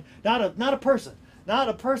jumping in. Not a person. Not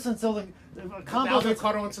a person. So the now they've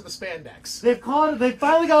caught on to the spandex. They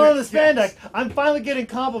finally got on the spandex. Yes. I'm finally getting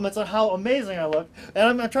compliments on how amazing I look,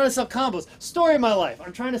 and I'm trying to sell combos. Story of my life.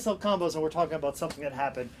 I'm trying to sell combos, and we're talking about something that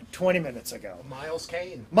happened 20 minutes ago. Miles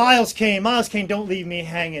Kane. Miles Kane, don't leave me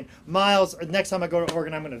hanging. Miles, next time I go to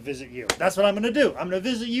Oregon, I'm going to visit you. That's what I'm going to do. I'm going to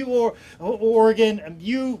visit you, or Oregon,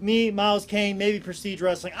 you, me, Miles Kane, maybe Prestige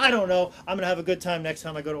Wrestling. I don't know. I'm going to have a good time next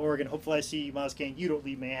time I go to Oregon. Hopefully I see you, Miles Kane. You don't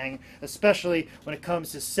leave me hanging, especially when it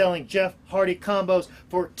comes to selling Jeff Hardy combos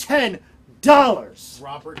for $10.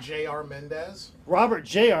 Robert J.R. Mendez. Robert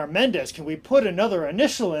J.R. Mendez. Can we put another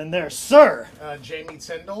initial in there, sir? Jamie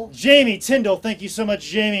Tyndall. Jamie Tyndall. Thank you so much,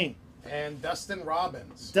 Jamie. And Dustin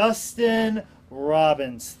Robbins. Dustin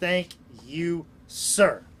Robbins. Thank you,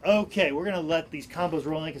 sir. Okay, we're going to let these combos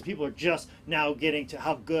roll in because people are just now getting to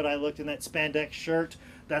how good I looked in that spandex shirt.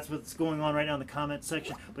 That's what's going on right now in the comment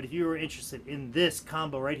section. But if you were interested in this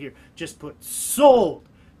combo right here, just put "sold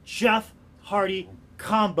Jeff Hardy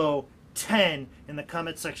combo 10 in the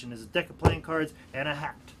comment section. There's a deck of playing cards and a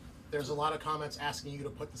hat. There's a lot of comments asking you to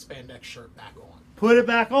put the spandex shirt back on. Put it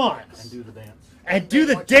back on. And do the dance. And do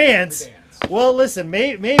the dance. Well, listen,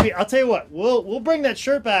 maybe I'll tell you what. We'll bring that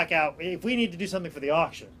shirt back out if we need to do something for the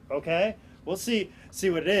auction. Okay, we'll see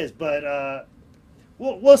what it is, but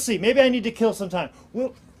we'll see. Maybe I need to kill some time.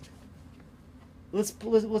 Let's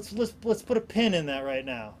put a pin in that right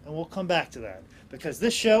now, and we'll come back to that because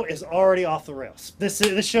this show is already off the rails.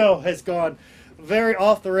 This show has gone very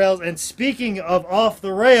off the rails. And speaking of off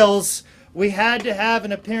the rails, we had to have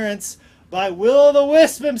an appearance by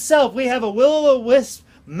Will-O-the-Wisp himself. We have a Will-O-the-Wisp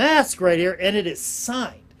mask right here, and it is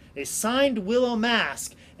signed. A signed Willow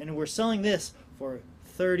mask, and we're selling this for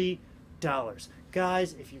 $30.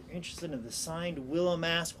 Guys, if you're interested in the signed Willow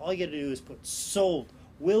mask, all you got to do is put "sold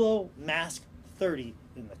Willow mask 30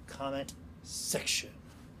 in the comment section.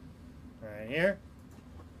 Right here.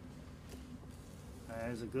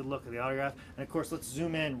 There's a good look at the autograph. And of course, let's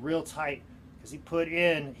zoom in real tight because he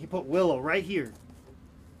put Willow right here.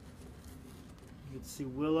 You can see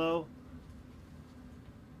Willow.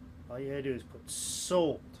 All you gotta do is put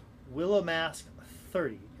sold Willow mask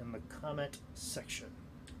 30 in the comment section.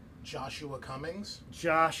 Joshua Cummings.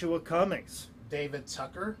 Joshua Cummings. David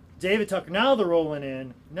Tucker. David Tucker. Now they're rolling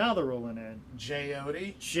in. Jay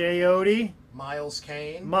Odie. Jay Odie. Miles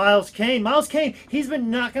Kane. Miles Kane. Miles Kane. He's been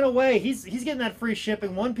knocking away. He's getting that free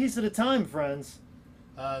shipping one piece at a time, friends.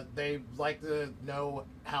 They like to know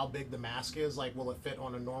how big the mask is. Like, will it fit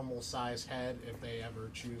on a normal size head if they ever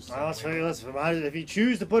choose to? I'll show you. Listen, if you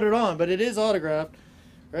choose to put it on, but it is autographed,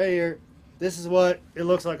 right here. This is what it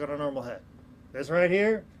looks like on a normal head. This right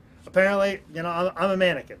here. Apparently, you know, I'm a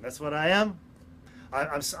mannequin. That's what I am.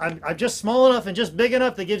 I'm just small enough and just big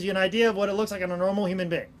enough that gives you an idea of what it looks like on a normal human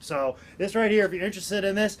being. So this right here, if you're interested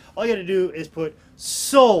in this, all you got to do is put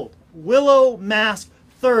sold Willow mask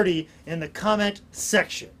 30 in the comment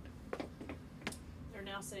section. They're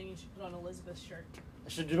now saying you should put on Elizabeth's shirt. I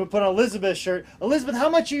should put on Elizabeth's shirt. Elizabeth, how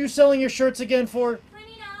much are you selling your shirts again for?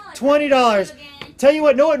 $20. $20. Tell you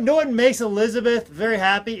what, no one makes Elizabeth very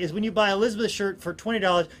happy is when you buy Elizabeth's shirt for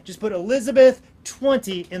 $20. Just put Elizabeth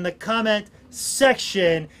 20 in the comment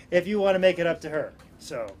section if you want to make it up to her.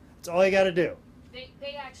 So that's all you got to do. They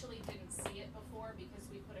actually didn't see it before because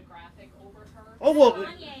we put a graphic over her. Oh well.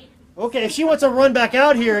 Okay, if she wants to run back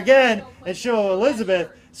out here again and show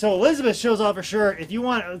Elizabeth, so Elizabeth shows off her shirt. If you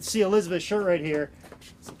want to see Elizabeth's shirt right here,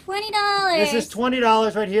 $20. this is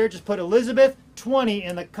 $20 right here. Just put Elizabeth 20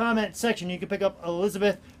 in the comment section. You can pick up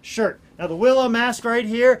Elizabeth shirt. Now the Willow mask right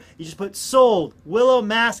here, you just put sold Willow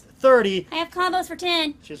mask 30. I have combos for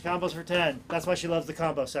 10. She has combos for 10. That's why she loves the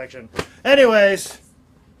combo section. Anyways,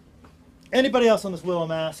 anybody else on this Willow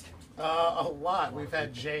mask? A lot. We've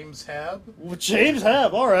had James Hebb. Well, James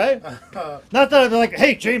Hebb, all right. Not that they're like,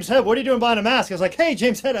 hey, James Hebb, what are you doing buying a mask? I was like, hey,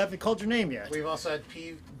 James Hebb, I haven't called your name yet. We've also had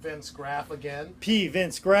P. Vince Graff again. P.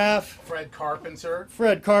 Vince Graff. Fred Carpenter.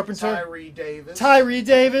 Tyree Davis.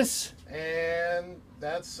 Davis. And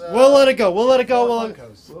that's... we'll let it go.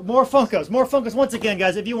 More Funkos. More Funkos. Once again,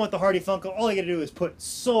 guys, if you want the Hardy Funko, all you got to do is put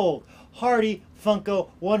sold Hardy Funko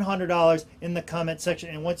 $100 in the comment section.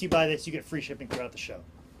 And once you buy this, you get free shipping throughout the show.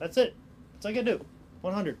 That's it. That's all you got to do.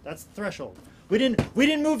 100. That's the threshold. We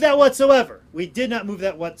didn't move that whatsoever. We did not move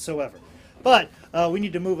that whatsoever. But we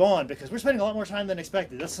need to move on because we're spending a lot more time than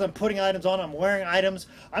expected. This is I'm putting items on. I'm wearing items.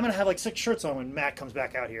 I'm gonna have like 6 shirts on when Matt comes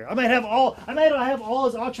back out here. I might have all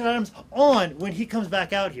his auction items on when he comes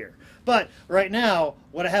back out here. But right now,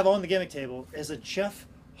 what I have on the gimmick table is a Jeff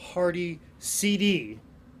Hardy CD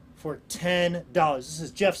for $10. This is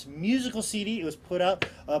Jeff's musical CD. It was put out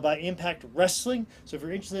by Impact Wrestling. So if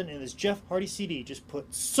you're interested in this Jeff Hardy CD, just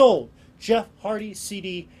put sold Jeff Hardy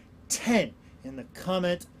CD 10 in the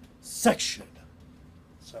comment section.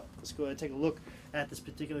 So let's go ahead and take a look at this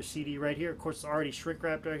particular CD right here. Of course, it's already shrink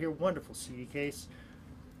wrapped right here. Wonderful CD case.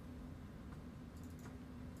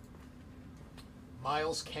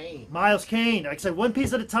 Miles Kane. Miles Kane. Like I said, one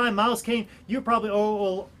piece at a time. Miles Kane, you probably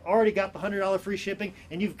already got the $100 free shipping,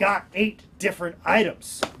 and you've got 8 different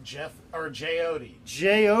items. Jay Odie.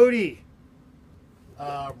 Jay Odie.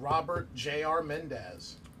 Robert J.R.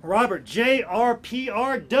 Mendez. Robert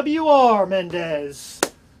J.R.P.R.W.R. Mendez.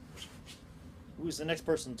 Who's the next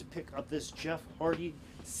person to pick up this Jeff Hardy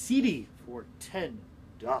CD for $10?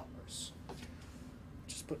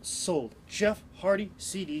 Just put sold Jeff Hardy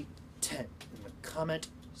CD 10 in the comment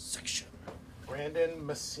section. Brandon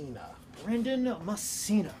Messina.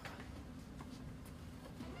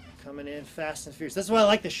 Coming in fast and furious. That's why I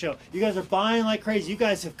like this show. You guys are buying like crazy. You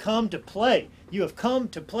guys have come to play. You have come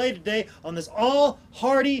to play today on this all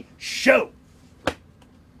Hardy show.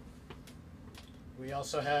 We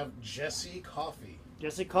also have Jesse Coffey.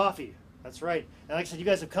 Jesse Coffey. That's right. And like I said, you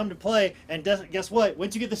guys have come to play. And guess what?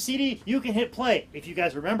 Once you get the CD, you can hit play. If you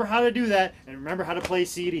guys remember how to do that and remember how to play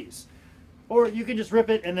CDs. Or you can just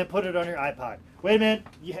rip it and then put it on your iPod. Wait a minute.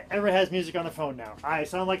 Everyone has music on their phone now. I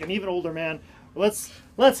sound like an even older man. Let's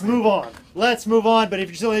move on. Let's move on. But if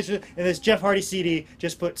you're still interested in this Jeff Hardy CD,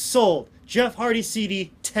 just put sold Jeff Hardy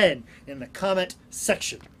CD 10 in the comment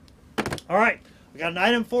section. All right. We got an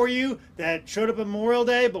item for you that showed up on Memorial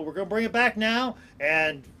Day, but we're going to bring it back now.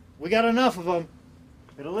 And we got enough of them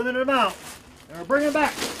in a limited amount. And we're bringing it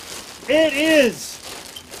back. It is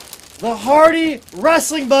the Hardy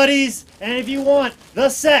Wrestling Buddies. And if you want the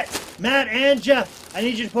set, Matt and Jeff, I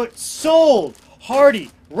need you to put sold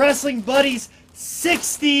Hardy Wrestling Buddies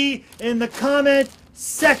 60 in the comment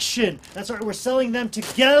section. That's right, we're selling them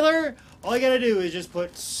together. All you gotta do is just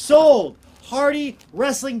put sold Hardy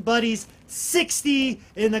Wrestling Buddies 60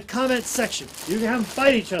 in the comment section. You can have them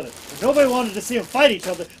fight each other. But nobody wanted to see them fight each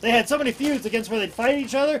other. They had so many feuds against where they'd fight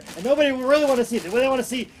each other, and nobody really wanted to see it. What they want to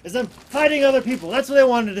see is them fighting other people. That's what they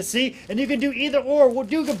wanted to see. And you can do either or.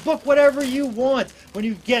 You can book whatever you want when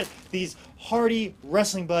you get these Hardy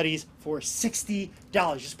Wrestling Buddies for $60.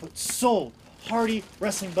 Just put sold Hardy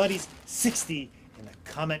Wrestling Buddies 60 in the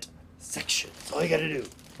comment section. That's all you got to do.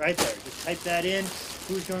 Right there. Just type that in.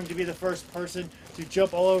 Who's going to be the first person to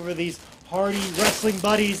jump all over these Hardy Wrestling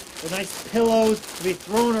Buddies? The nice pillows to be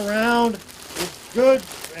thrown around. It's good.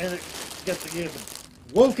 And you got the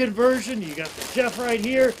Woken version. You got the Jeff right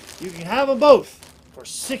here. You can have them both for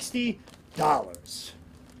 $60.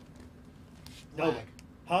 No.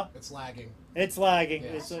 Huh? It's lagging. It's lagging.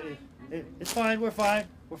 Yeah. It's fine. We're fine.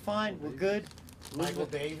 We're fine. We're good. Michael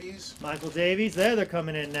Davies. Michael Davies. There, they're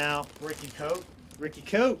coming in now. Ricky Cote. Ricky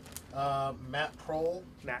Cote. Matt Prohl.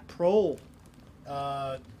 Matt Prohl.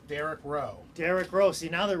 Derek Rowe. Derek Rowe. See,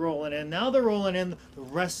 now they're rolling in. Now they're rolling in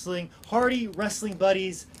the Hardy Wrestling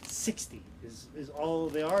Buddies 60 is all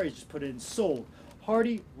they are. You just put in sold.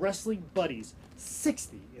 Hardy Wrestling Buddies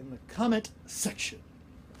 60 in the comment section.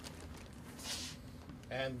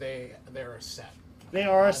 And they're a set. They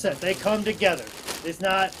are a set. They come together. It's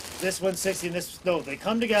not this one's 60 and this. No, they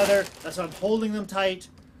come together. That's why I'm holding them tight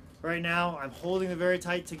right now. I'm holding them very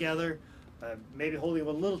tight together. Maybe holding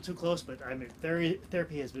them a little too close, but I mean,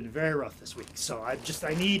 therapy has been very rough this week. So I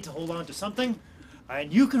need to hold on to something,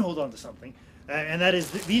 and you can hold on to something, and that is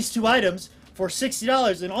these two items for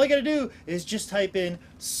 $60. And all you got to do is just type in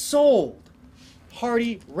sold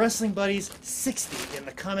Hardy Wrestling Buddies 60 in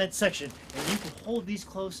the comment section, and you can hold these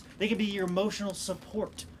close. They can be your emotional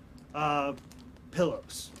support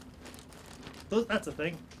pillows. That's a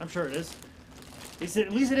thing. I'm sure it is.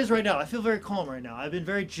 At least it is right now. I feel very calm right now. I've been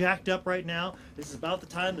very jacked up right now. This is about the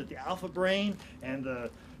time that the Alpha Brain and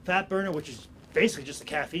the Fat Burner, which is basically just a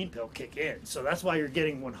caffeine pill, kick in. So that's why you're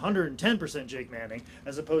getting 110% Jake Manning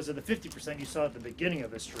as opposed to the 50% you saw at the beginning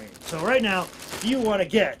of the stream. So right now, if you want to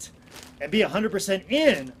get and be 100%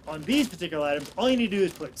 in on these particular items, all you need to do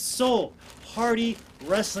is put sold Hardy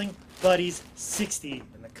Wrestling Buddies 60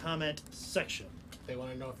 in the comment section. They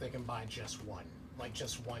want to know if they can buy just one. Like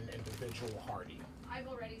just one individual Hardy. I've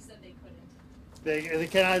already said they couldn't. They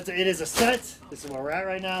cannot. It is a set. This is where we're at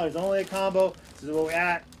right now. It's only a combo. This is where we're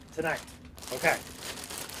at tonight. Okay.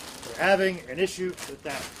 We're having an issue with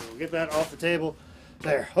that. So we'll get that off the table.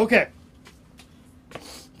 There. Okay. You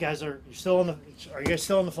guys are you still on the? Are you guys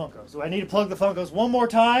still on the Funkos? Do I need to plug the Funkos one more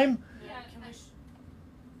time? Yeah, can I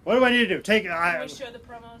What do I need to do? can we show the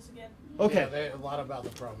promos again? Okay. Yeah, a lot about the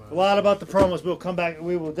promos. A lot about the promos. We'll come back.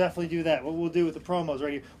 We will definitely do that. What we'll do with the promos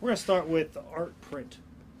right here. We're going to start with the art print.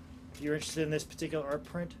 If you're interested in this particular art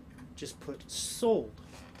print, just put sold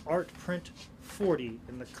art print 40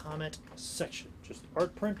 in the comment section. Just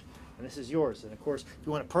art print, and this is yours. And of course, if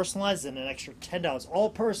you want to personalize, then an extra $10.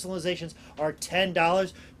 All personalizations are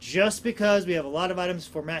 $10 just because we have a lot of items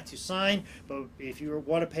for Matt to sign. But if you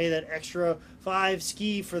want to pay that extra $5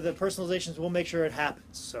 ski for the personalizations, we'll make sure it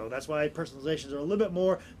happens. So that's why personalizations are a little bit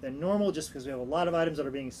more than normal, just because we have a lot of items that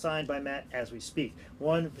are being signed by Matt as we speak.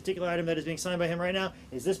 One particular item that is being signed by him right now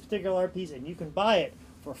is this particular art piece, and you can buy it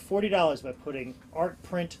for $40 by putting art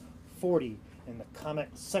print 40 in the comment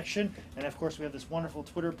section. And of course, we have this wonderful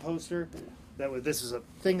Twitter poster this is a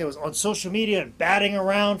thing that was on social media and batting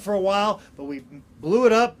around for a while, but we blew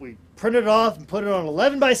it up, we printed it off and put it on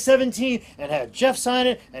 11 by 17 and had Jeff sign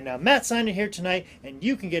it, and now Matt signed it here tonight, and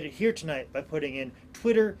you can get it here tonight by putting in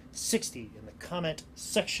Twitter 60 in the comment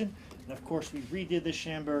section. And of course, we redid this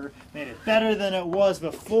Schamberger, made it better than it was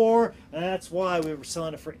before, and that's why we were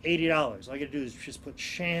selling it for $80. All you gotta do is just put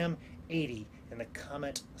Sham 80 in the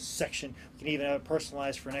comment section. We can even have it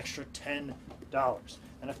personalized for an extra $10.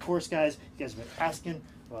 And of course, guys, you guys have been asking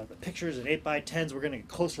about the pictures and 8x10s. We're going to get a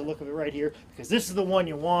closer look of it right here because this is the one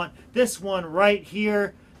you want. This one right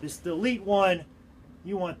here, this delete one.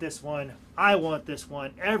 You want this one. I want this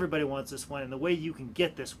one. Everybody wants this one. And the way you can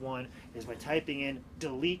get this one is by typing in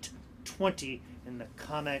delete 20 in the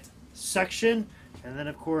comment section. And then,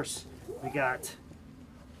 of course, we got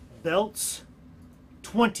belts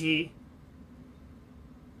 20.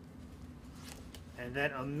 And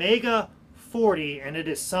then Omega 40, and it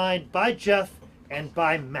is signed by Jeff and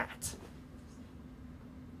by Matt.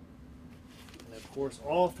 And of course,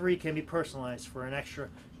 all three can be personalized for an extra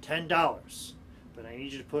 $10. But I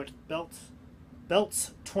need you to put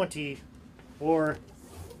belts 20 or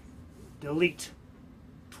delete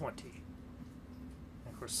 20.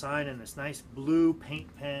 And of course, sign in this nice blue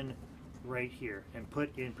paint pen right here, and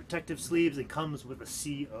put in protective sleeves. It comes with a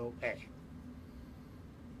COA.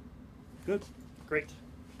 Good. Great.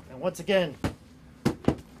 And once again,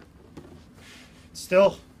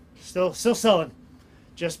 still selling.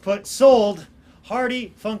 Just put sold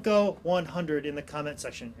Hardy Funko 100 in the comment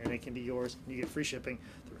section, and it can be yours. You get free shipping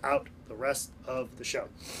throughout the rest of the show.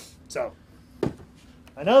 So,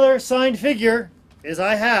 another signed figure is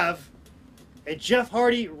I have a Jeff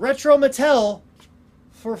Hardy Retro Mattel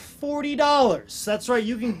for $40. That's right,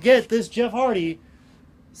 you can get this Jeff Hardy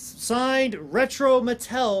signed Retro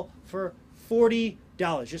Mattel for $40.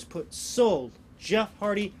 Just put sold Jeff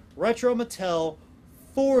Hardy Retro Mattel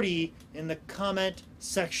 40 in the comment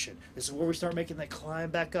section. This is where we start making that climb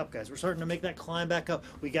back up, guys. We're starting to make that climb back up.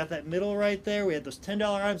 We got that middle right there. We had those $10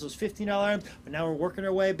 items, those $15 items, but now we're working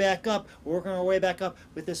our way back up. We're working our way back up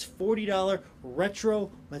with this $40 Retro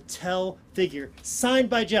Mattel figure signed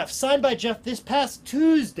by Jeff. Signed by Jeff this past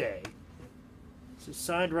Tuesday. This is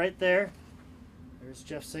signed right there. There's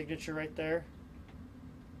Jeff's signature right there.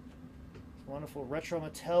 Wonderful Retro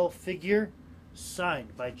Mattel figure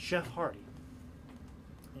signed by Jeff Hardy.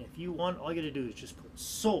 And if you want, all you got to do is just put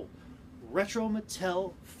sold Retro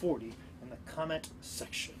Mattel 40 in the comment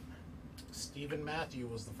section. Stephen Matthew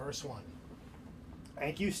was the first one.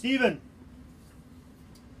 Thank you, Stephen.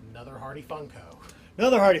 Another Hardy Funko.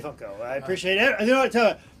 Another Hardy Funko. I appreciate it. You know what? Tell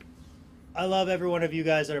you, I love every one of you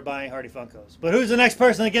guys that are buying Hardy Funkos. But who's the next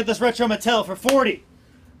person to get this Retro Mattel for 40?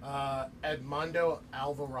 Edmundo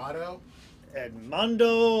Alvarado.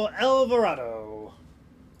 Edmundo Alvarado.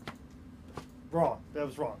 Wrong. That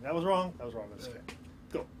was wrong. That was wrong. That was wrong. That's okay.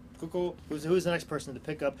 Go. Cool. Who's the next person to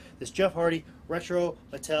pick up this Jeff Hardy Retro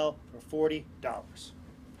Mattel for $40?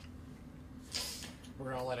 We're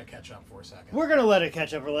going to let it catch up for a second. We're going to let it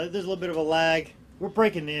catch up. There's a little bit of a lag. We're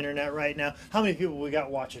breaking the internet right now. How many people we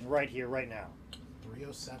got watching right here, right now?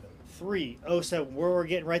 307. 307. We're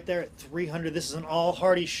getting right there at 300. This is an all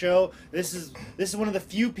Hardy show. This is one of the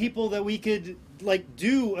few people that we could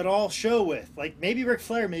do an all show with. Like maybe Ric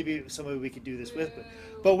Flair, maybe somebody we could do this with.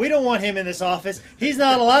 But we don't want him in this office. He's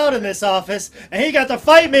not allowed in this office, and he got to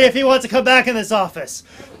fight me if he wants to come back in this office.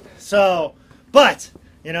 So, but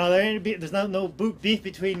you know, there's no beef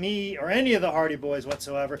between me or any of the Hardy Boys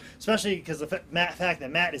whatsoever, especially because the fact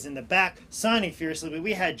that Matt is in the back signing furiously. But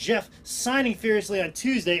we had Jeff signing furiously on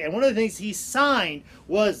Tuesday, and one of the things he signed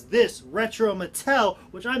was this Retro Mattel,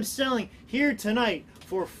 which I'm selling here tonight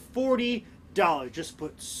for $40. Just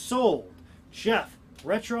put sold Jeff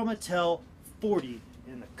Retro Mattel 40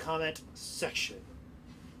 in the comment section.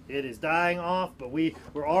 It is dying off, but we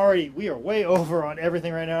are way over on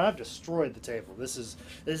everything right now. I've destroyed the table. This is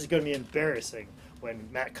going to be embarrassing when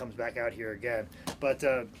Matt comes back out here again. But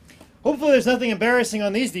hopefully there's nothing embarrassing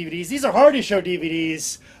on these DVDs. These are Hardy Show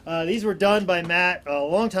DVDs. These were done by Matt a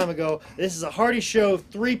long time ago. This is a Hardy Show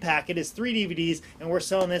 3-pack. It is 3 DVDs, and we're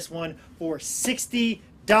selling this one for $60.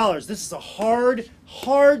 This is a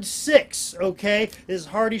hard 6, okay? This is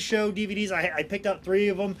Hardy Show DVDs. I picked out 3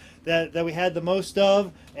 of them that we had the most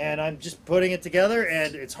of, and I'm just putting it together,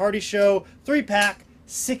 and it's Hardy Show 3-pack,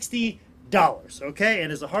 $60, okay?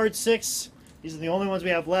 And it's a hard 6. These are the only ones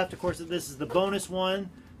we have left. Of course, this is the bonus one.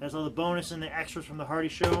 There's all the bonus and the extras from the Hardy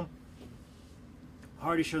Show.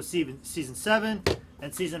 Hardy Show Season 7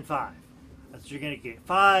 and Season 5. That's what you're going to get.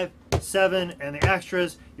 5, 7, and the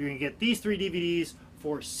extras. You're going to get these 3 DVDs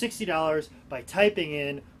for $60 by typing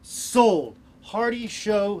in sold Hardy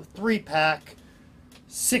Show 3-pack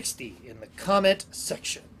 60 in the comment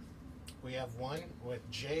section. We have one with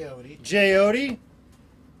J. Odie. J. Odie,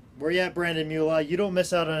 where you at, Brandon Mula? You don't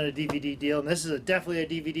miss out on a DVD deal, and this is definitely a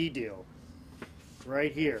DVD deal.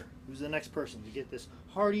 Right here. Who's the next person to get this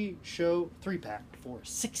Hardy Show 3-pack for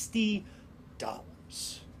 $60?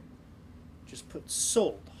 Just put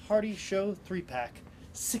sold Hardy Show 3-pack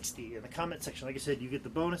 60 in the comment section. Like I said, you get the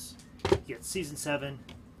bonus, you get Season 7,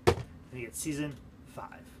 and you get Season 5.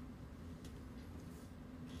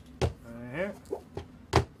 Right here.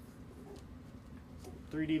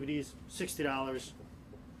 3 DVDs, $60.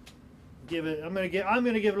 I'm gonna give it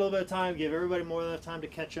a little bit of time, give everybody more than enough time to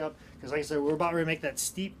catch up. Because like I said, we're about ready to make that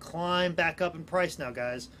steep climb back up in price now,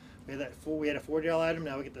 guys. We had a $40 item,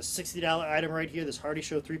 now we get the $60 item right here, this Hardy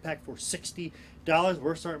Show 3-pack for $60.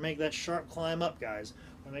 We're starting to make that sharp climb up, guys.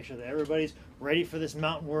 I want to make sure that everybody's ready for this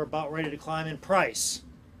mountain we're about ready to climb in price.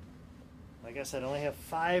 Like I said, I only have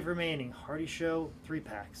 5 remaining Hardy Show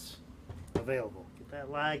 3-packs available. Get that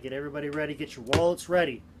lag, get everybody ready, get your wallets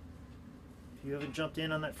ready. If you haven't jumped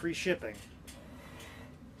in on that free shipping,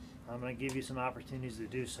 I'm going to give you some opportunities to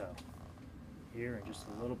do so here in just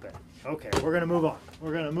a little bit. Okay, we're going to move on.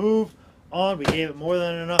 We're going to move on. We gave it more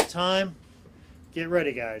than enough time. Get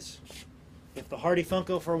ready, guys. If the Hardy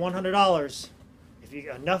Funko for $100, if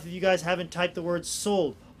enough of you guys haven't typed the word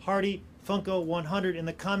sold Hardy Funko 100 in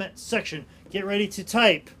the comment section. Get ready to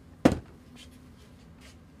type.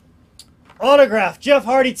 Autograph Jeff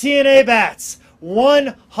Hardy TNA bats.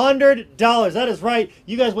 $100. That is right.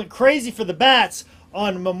 You guys went crazy for the bats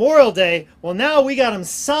on Memorial Day. Well, now we got them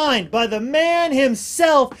signed by the man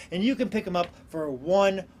himself, and you can pick them up for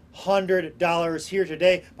 $100 here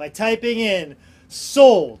today by typing in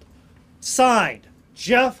sold, signed,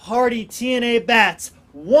 Jeff Hardy TNA bats,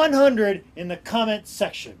 100 in the comment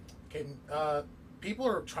section. People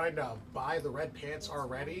are trying to buy the red pants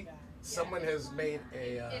already. Someone has made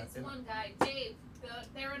a... it's one guy, Dave.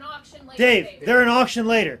 They're in auction later. Dave, they're in auction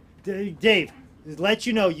later. Dave, let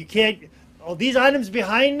you know, you can't... Oh, these items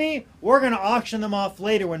behind me, we're going to auction them off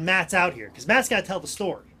later when Matt's out here. Because Matt's got to tell the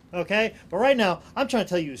story, okay? But right now, I'm trying to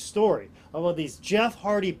tell you a story about these Jeff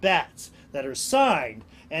Hardy bats that are signed.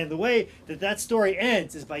 And the way that that story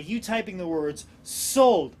ends is by you typing the words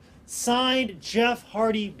sold, signed Jeff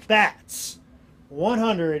Hardy bats,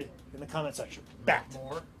 100 in the comment section. Bat.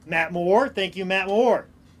 Matt Moore. Thank you, Matt Moore.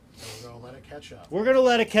 We're going to let it catch up. We're going to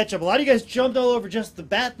let it catch up. A lot of you guys jumped all over just the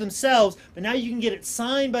bat themselves, but now you can get it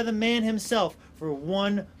signed by the man himself for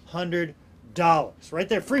 $100. Right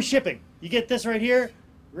there. Free shipping. You get this right here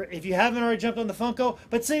if you haven't already jumped on the Funko.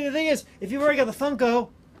 But see, the thing is, if you've already got the Funko,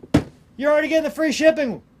 you're already getting the free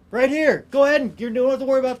shipping right here. Go ahead and you don't have to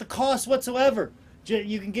worry about the cost whatsoever.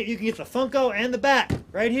 You can get the Funko and the bat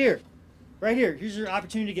right here. Right here. Here's your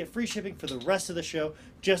opportunity to get free shipping for the rest of the show.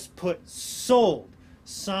 Just put sold,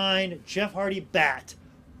 signed Jeff Hardy bat,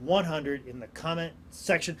 100 in the comment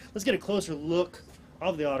section. Let's get a closer look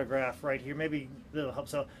of the autograph right here. Maybe that'll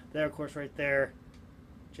help out. There, of course, right there.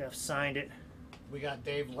 Jeff signed it. We got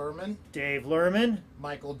Dave Lerman. Dave Lerman.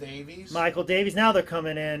 Michael Davies. Michael Davies. Now they're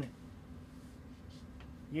coming in.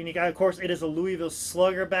 Unique eye, of course, it is a Louisville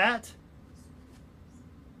Slugger bat.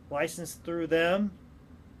 Licensed through them.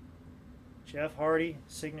 Jeff Hardy,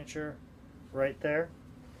 signature right there.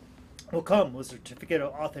 Will come with a certificate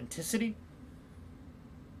of authenticity.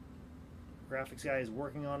 Graphics guy is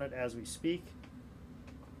working on it as we speak.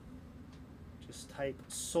 Just type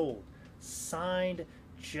sold. Signed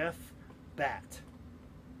Jeff bat.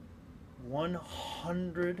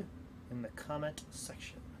 100 in the comment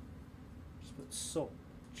section. Just put sold.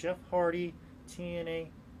 Jeff Hardy TNA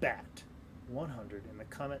bat. 100 in the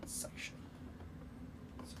comment section.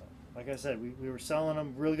 So, like I said, we were selling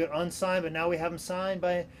them really good unsigned, but now we have them signed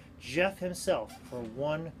by Jeff himself for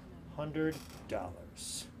 $100. Give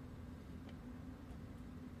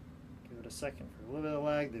it a second for a little bit of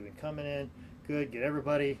lag. They've been coming in. Good. Get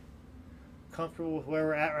everybody comfortable with where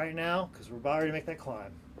we're at right now, because we're about ready to make that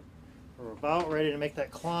climb. We're about ready to make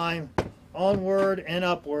that climb onward and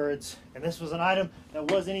upwards. And this was an item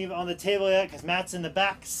that wasn't even on the table yet because Matt's in the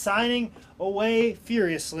back signing away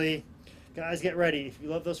furiously. Guys, get ready. If you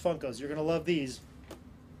love those Funkos, you're going to love these.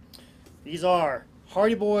 These are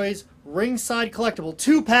Hardy Boys Ringside Collectible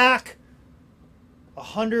 2-pack,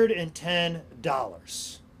 $110.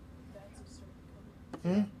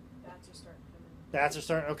 Bats are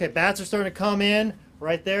starting. Okay, bats are starting to come in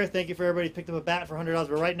right there. Thank you for everybody who picked up a bat for $100.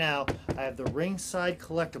 But right now, I have the Ringside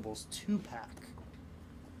Collectibles 2-pack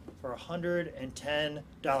for $110.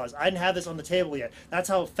 I didn't have this on the table yet. That's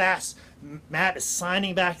how fast Matt is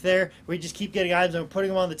signing back there. We just keep getting items and putting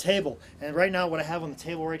them on the table. And right now, what I have on the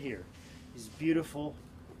table right here is beautiful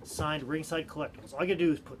signed Ringside Collectibles. All I gotta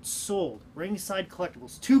do is put sold Ringside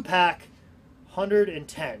Collectibles 2-pack,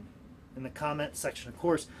 $110 in the comment section. Of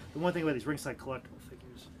course, the one thing about these Ringside Collectible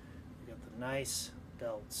figures, you got the nice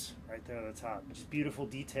belts right there at the top. Just beautiful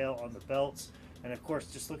detail on the belts. And of course,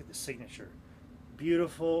 just look at the signature.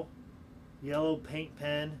 Beautiful yellow paint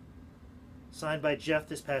pen. Signed by Jeff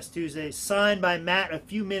this past Tuesday. Signed by Matt a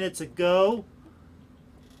few minutes ago.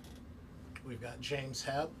 We've got James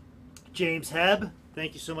Hebb. James Hebb,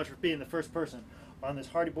 thank you so much for being the first person on this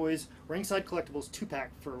Hardy Boys Ringside Collectibles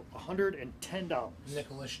 2-pack for $110.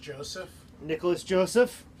 Nicholas Joseph. Nicholas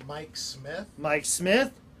Joseph. Mike Smith. Mike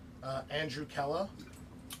Smith. Andrew Kella.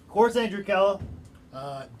 Of course, Andrew Kella.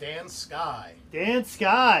 Dan Sky. Dan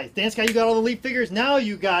Sky. Dan Sky, you got all the Elite figures. Now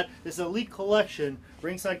you got this Elite Collection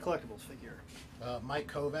Ringside Collectibles figure.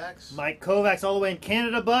 Mike Kovacs. Mike Kovacs, all the way in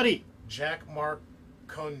Canada, buddy. Jack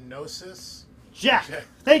Marconosis. Jack.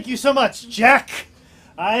 Thank you so much, Jack.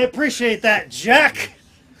 I appreciate that, Jack.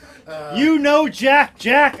 You know Jack.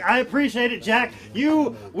 Jack, I appreciate it, Jack.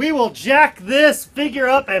 We will jack this figure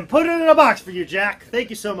up and put it in a box for you, Jack. Thank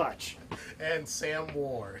you so much. And Sam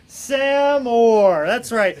Ward. Sam Ward.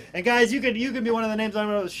 That's right. And guys, you can be one of the names I'm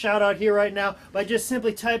going to shout out here right now by just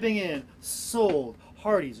simply typing in sold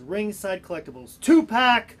Hardy's Ringside Collectibles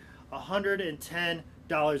 2-pack, $110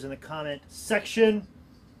 in the comment section.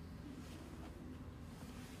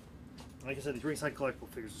 Like I said, these ringside collectible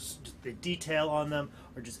figures, just the detail on them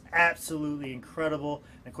are just absolutely incredible.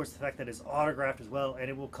 And of course, the fact that it's autographed as well, and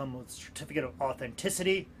it will come with a certificate of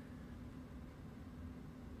authenticity.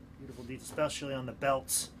 Beautiful details, especially on the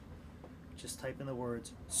belts. Just type in the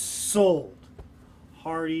words "sold."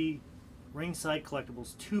 Hardy ringside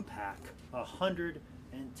collectibles 2-pack, $110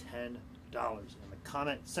 in the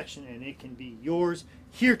comment section, and it can be yours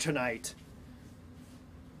here tonight.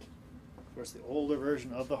 Of course, the older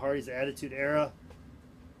version of the Hardy's Attitude Era,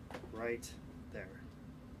 right there.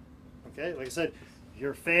 Okay, like I said, if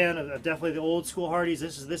you're a fan of definitely the old school Hardys,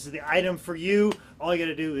 this is the item for you. All you got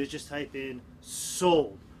to do is just type in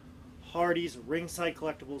 "sold." Hardy's ringside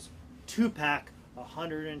collectibles 2-pack,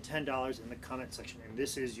 $110 in the comment section, and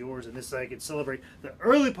this is yours. And this is how you can celebrate the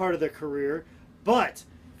early part of their career. But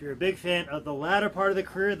if you're a big fan of the latter part of the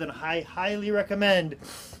career, then I highly recommend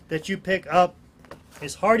that you pick up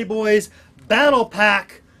his Hardy Boys Battle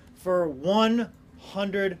Pack for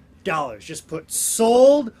 $100. Just put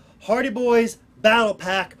 "sold Hardy Boys Battle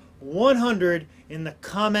Pack 100 in the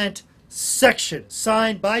comment section.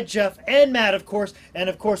 Signed by Jeff and Matt, of course. And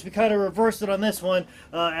of course, we kind of reversed it on this one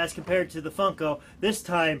as compared to the Funko. This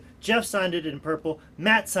time, Jeff signed it in purple,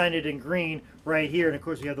 Matt signed it in green right here. And of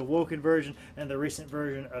course, we have the Woken version and the recent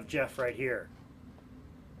version of Jeff right here.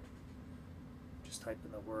 Just type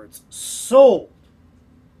in the words "sold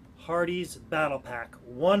Hardy's Battle Pack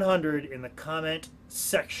 100 in the comment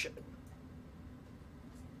section.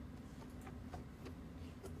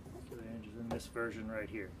 In this version right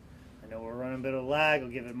here. I know we're running a bit of lag. I'll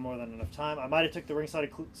give it more than enough time. I might have took the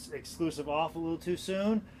ringside exclusive off a little too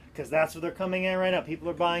soon because that's what they're coming in right now. People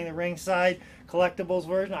are buying the ringside collectibles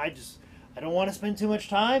version. I don't want to spend too much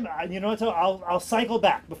time. You know what? I'll cycle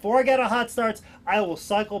back. Before I get a hot starts, I will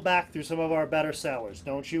cycle back through some of our better sellers.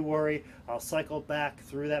 Don't you worry. I'll cycle back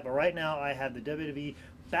through that. But right now, I have the WWE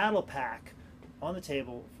Battle Pack on the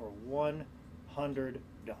table for $100.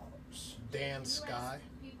 Dan Sky.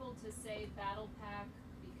 People to say Battle Pack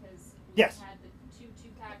because we yes. had the two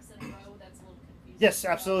packs in a row. That's a little confusing. Yes,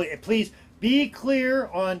 absolutely. And please be clear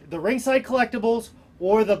on the ringside collectibles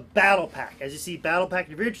or the Battle Pack. As you see, Battle Pack,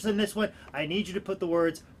 if you're interested in this one, I need you to put the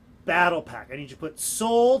words Battle Pack. I need you to put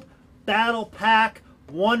 "sold Battle Pack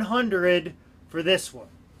 100 for this one.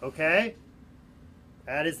 Okay?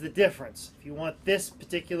 That is the difference. If you want this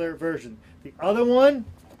particular version. The other one,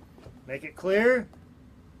 make it clear,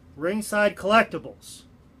 ringside collectibles.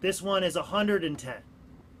 This one is 110.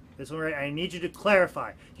 This one, right? I need you to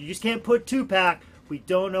clarify. You just can't put 2-pack. We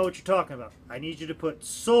don't know what you're talking about. I need you to put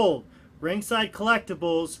 "sold ringside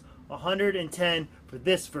collectibles 110 for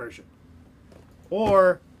this version."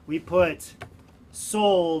 Or we put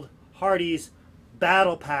 "sold Hardy's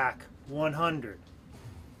Battle Pack 100.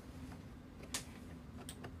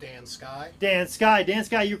 Dan Sky. Dan Sky. Dan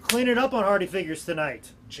Sky, you're cleaning up on Hardy figures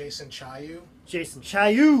tonight. Jason Chayu. Jason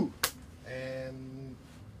Chayu. And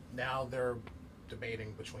now they're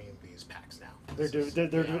debating between these packs now.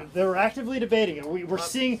 They're actively debating it. We're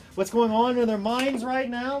seeing what's going on in their minds right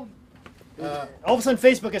now. All of a sudden,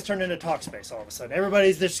 Facebook has turned into talk space. All of a sudden,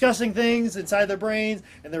 everybody's discussing things inside their brains,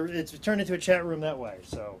 and it's turned into a chat room that way.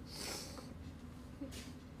 So,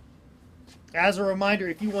 as a reminder,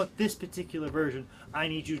 if you want this particular version, I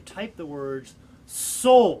need you to type the words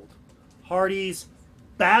 "sold Hardy's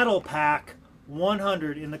Battle Pack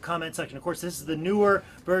 100 in the comment section. Of course, this is the newer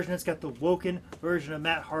version. It's got the Woken version of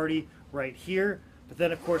Matt Hardy right here. But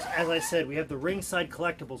then, of course, as I said, we have the ringside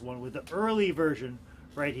collectibles one with the early version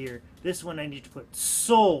right here. This one I need to put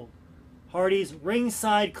 "sold Hardy's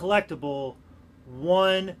ringside collectible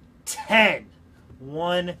 110.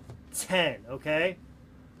 110, okay?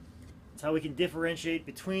 That's how we can differentiate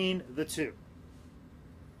between the two.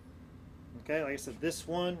 Okay, like I said, this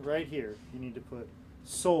one right here, you need to put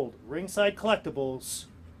 "sold ringside collectibles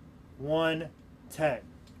 110.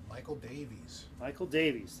 Michael Davies. Michael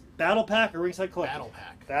Davies. Battle Pack or ringside collectible? Battle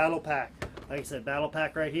Pack. Battle Pack. Like I said, Battle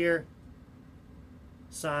Pack right here.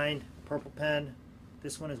 Signed, purple pen.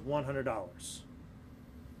 This one is $100.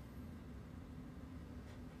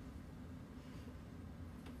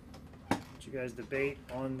 Let you guys debate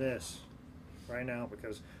on this right now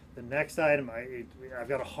because the next item, I've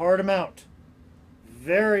got a hard amount.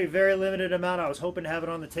 Very, very limited amount. I was hoping to have it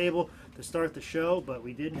on the table to start the show, but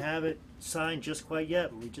we didn't have it signed just quite yet.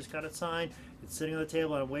 But we just got it signed. It's sitting on the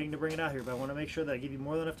table, and I'm waiting to bring it out here. But I want to make sure that I give you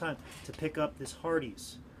more than enough time to pick up this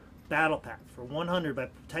Hardy's Battle Pack for 100 by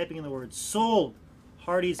typing in the word "sold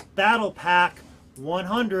Hardy's Battle Pack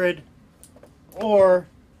 100" or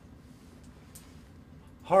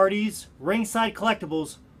Hardy's Ringside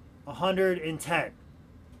Collectibles 110.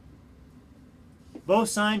 Both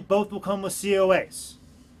signed, both will come with COAs.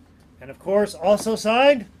 And of course, also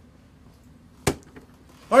signed,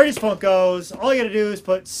 Hardy's Funkos. All you gotta do is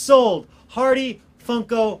put sold Hardy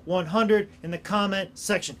Funko 100 in the comment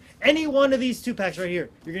section. Any one of these 2-packs right here,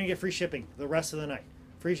 you're gonna get free shipping the rest of the night.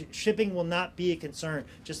 Free shipping will not be a concern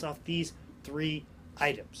just off these 3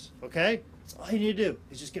 items. Okay? That's all you need to do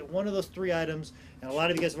is just get one of those 3 items. And a lot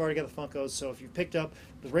of you guys have already got the Funkos, so if you picked up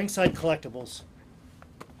the Ringside Collectibles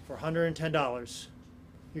for $110,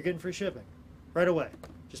 you're getting free shipping right away.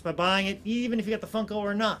 Just by buying it, even if you got the Funko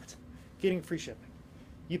or not, getting free shipping.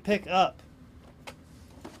 You pick up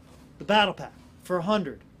the Battle Pack for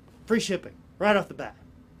 100, free shipping right off the bat.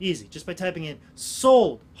 Easy, just by typing in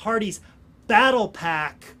sold Hardy's Battle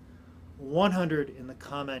Pack 100 in the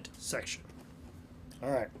comment section.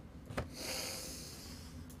 All right.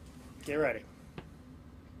 Get ready.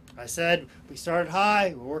 I said we started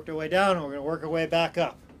high, we worked our way down, and we're going to work our way back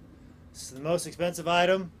up. This is the most expensive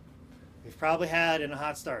item we've probably had in a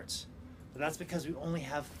Hot Starts. But that's because we only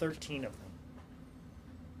have 13 of them.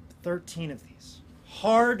 13 of these.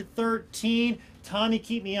 Hard 13. Tommy,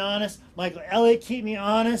 keep me honest. Michael Elliott, keep me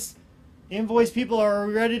honest. Invoice people, are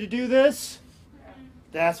we ready to do this?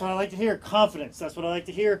 That's what I like to hear. Confidence. That's what I like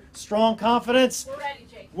to hear. Strong confidence. We're ready,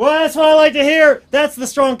 Jake. Well, that's what I like to hear. That's the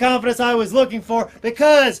strong confidence I was looking for,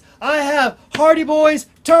 because I have Hardy Boys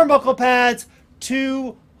turnbuckle pads,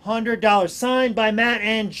 $200, signed by Matt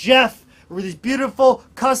and Jeff. With these beautiful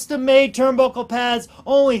custom-made turnbuckle pads,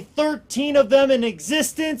 only 13 of them in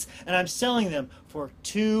existence, and I'm selling them for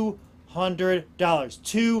 $200.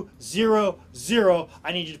 200.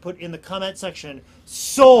 I need you to put in the comment section,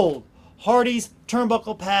 sold Hardy's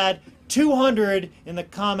turnbuckle pad 200 in the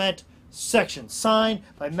comment section. Signed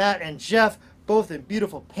by Matt and Jeff, both in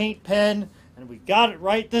beautiful paint pen. And we got it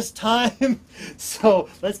right this time. So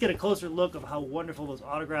let's get a closer look of how wonderful those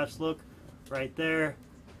autographs look right there.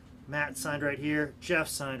 Matt signed right here. Jeff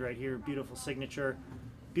signed right here. Beautiful signature.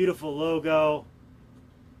 Beautiful logo.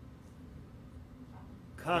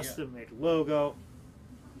 Custom made logo.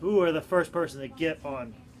 Who are the first person to get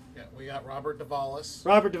on? Yeah, we got Robert Duvall.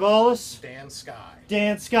 Robert Duvall. Dan Sky.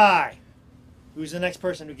 Dan Sky. Who's the next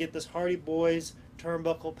person to get this Hardy Boys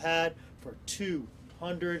turnbuckle pad for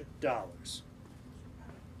 $200?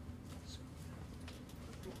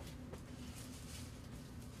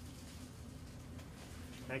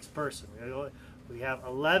 Next person. We have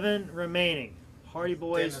 11 remaining. Hardy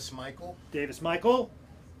Boys. Davis Michael. Davis Michael.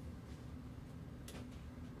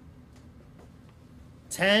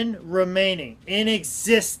 10 remaining in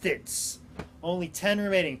existence. Only 10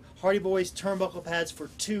 remaining. Hardy Boys turnbuckle pads for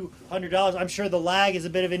 $200. I'm sure the lag is a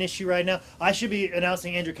bit of an issue right now. I should be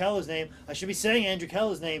announcing Andrew Keller's name. I should be saying Andrew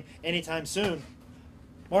Keller's name anytime soon.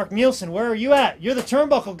 Mark Nielsen, where are you at? You're the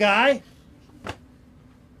turnbuckle guy.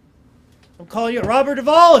 I'm calling you. Robert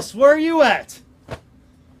Duvall, where are you at?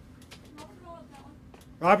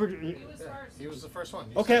 Robert. He was the first one.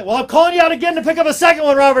 Okay, well, I'm calling you out again to pick up a second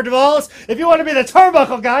one, Robert Duvall. If you want to be the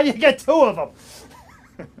turnbuckle guy, you get 2 of them.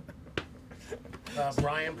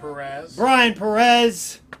 Brian Perez. Brian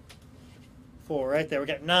Perez. 4 right there. We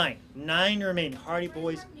got 9. 9 remaining. Hardy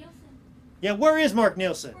Boys. Yeah, where is Mark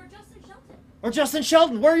Nielsen? Or Justin Shelton. Or Justin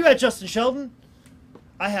Sheldon. Where are you at, Justin Sheldon?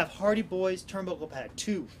 I have Hardy Boys turnbuckle pad.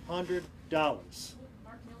 $200.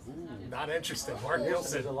 Not interested. Mark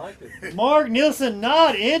Nielsen. Mark Nielsen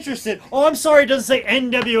not interested. Oh, I'm sorry, it doesn't say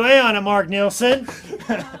NWA on it, Mark Nielsen.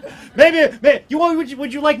 maybe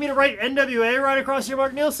would you like me to write NWA right across here,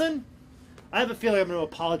 Mark Nielsen? I have a feeling I'm going to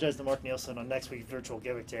apologize to Mark Nielsen on next week's virtual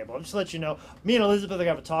gimmick table. I'm just going to let you know, me and Elizabeth are going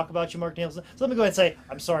to have a talk about you, Mark Nielsen. So let me go ahead and say,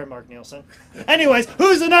 I'm sorry, Mark Nielsen. Anyways,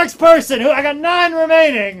 who's the next person? I got 9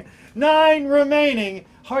 remaining. 9 remaining.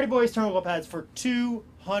 Hardy Boys turnbuckle pads for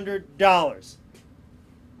 $200.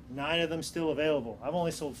 9 of them still available. I've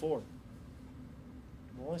only sold 4.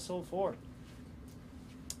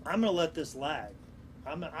 I'm going to let this lag.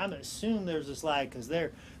 I'm going to assume there's this lag because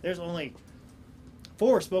there's only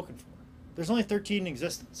 4 spoken for. There's only 13 in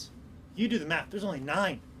existence. You do the math. There's only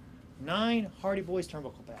 9. 9 Hardy Boys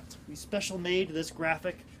turnbuckle pads. We special made this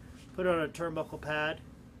graphic, put it on a turnbuckle pad.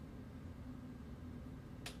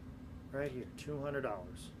 Right here, $200.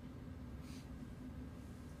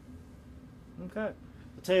 Okay.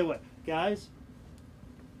 I'll tell you what, guys,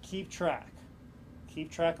 keep track. Keep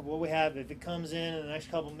track of what we have. If it comes in the next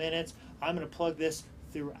couple minutes, I'm going to plug this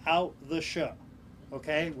throughout the show.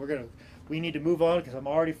 Okay? We need to move on because I'm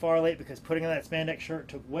already far late because putting on that spandex shirt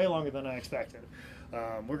took way longer than I expected.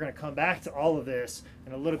 We're going to come back to all of this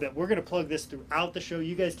in a little bit. We're going to plug this throughout the show.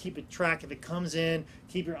 You guys keep it track. If it comes in,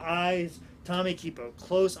 keep your eyes. Tommy, keep a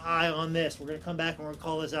close eye on this. We're going to come back and we're going to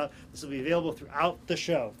call this out. This will be available throughout the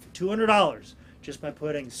show for $200 just by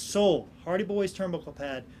putting sold Hardy Boys turnbuckle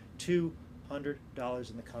pad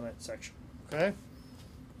 $200 in the comment section. Okay?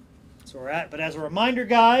 So we're at. But as a reminder,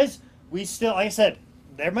 guys, we still, like I said,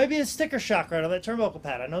 there might be a sticker shock right on that turnbuckle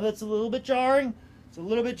pad. I know that's a little bit jarring. It's a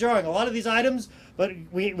little bit jarring. A lot of these items, but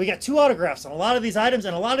we got 2 autographs on a lot of these items,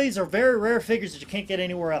 and a lot of these are very rare figures that you can't get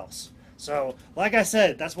anywhere else. So, like I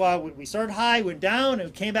said, that's why we started high, went down,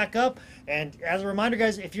 and came back up. And as a reminder,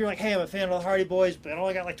 guys, if you're like, hey, I'm a fan of the Hardy Boys, but I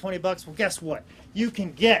only got like 20 bucks, well, guess what? You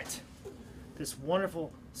can get this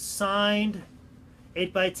wonderful signed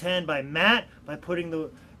 8x10 by Matt by putting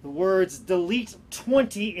the words delete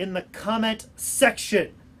 20 in the comment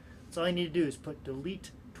section. That's all you need to do is put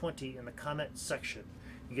delete 20 in the comment section.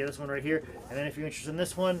 You get this one right here. And then if you're interested in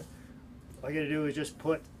this one, all you got to do is just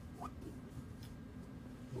put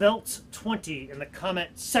Belts 20 in the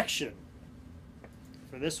comment section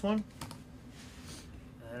for this one.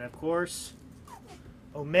 And of course,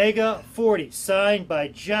 Omega 40 signed by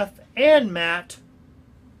Jeff and Matt.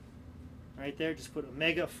 Right there, just put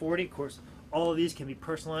Omega 40. Of course, all of these can be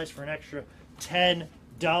personalized for an extra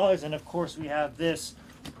 $10. And of course, we have this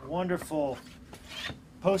wonderful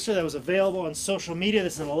poster that was available on social media.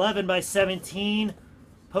 This is an 11x17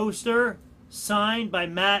 poster signed by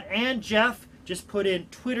Matt and Jeff. Just put in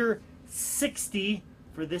Twitter 60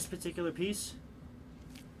 for this particular piece.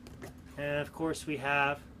 And of course we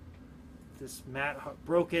have this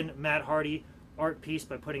broken Matt Hardy art piece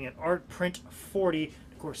by putting in art print 40.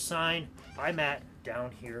 Of course signed by Matt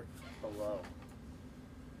down here below.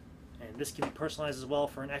 And this can be personalized as well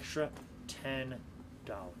for an extra $10.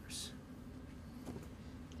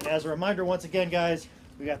 As a reminder, once again, guys,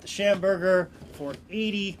 we got the Schamberger for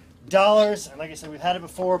 $80. And like I said, we've had it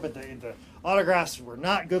before, but the autographs were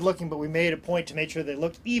not good looking, but we made a point to make sure they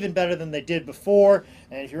looked even better than they did before.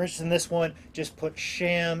 And if you're interested in this one, just put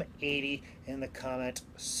Sham 80 in the comment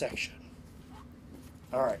section.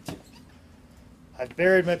 All right. I've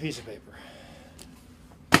buried my piece of paper.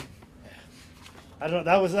 I don't know.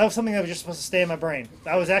 That was something that was just supposed to stay in my brain.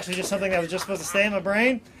 That was actually just something that was just supposed to stay in my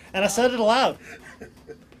brain, and I said it aloud.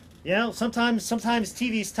 You know, sometimes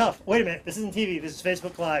TV's tough. Wait a minute, this isn't TV. This is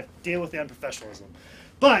Facebook Live. Deal with the unprofessionalism.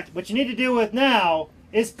 But what you need to deal with now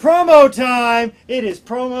is promo time. It is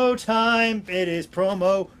promo time. It is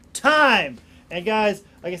promo time. And guys,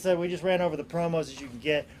 like I said, we just ran over the promos that you can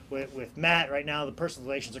get with Matt right now. The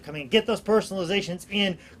personalizations are coming in. Get those personalizations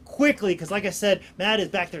in quickly because, like I said, Matt is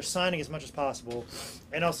back there signing as much as possible.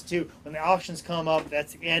 And also, too, when the auctions come up,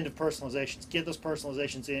 that's the end of personalizations. Get those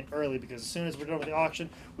personalizations in early because as soon as we're done with the auction,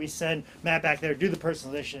 we send Matt back there to do the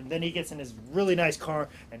personalization. Then he gets in his really nice car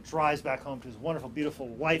and drives back home to his wonderful, beautiful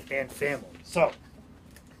wife and family. So,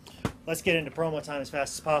 let's get into promo time as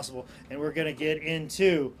fast as possible. And we're going to get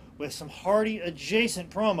into with some Hardy adjacent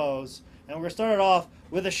promos. And we're going to start it off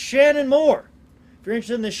with a Shannon Moore. If you're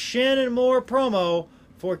interested in the Shannon Moore promo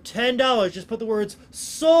for $10, just put the words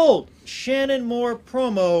sold Shannon Moore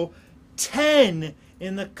promo 10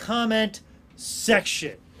 in the comment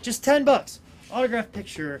section. Just $10. Autograph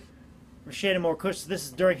picture for Shannon Moore. Of course, this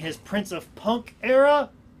is during his Prince of Punk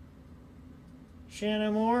era.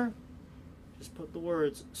 Shannon Moore. Just put the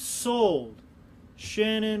words sold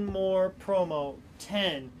Shannon Moore promo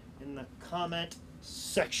 10 in the comment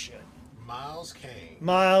section. Miles Kane.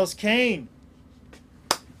 Miles Kane.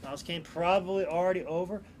 Miles Kane probably already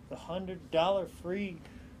over the $100 free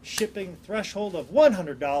shipping threshold of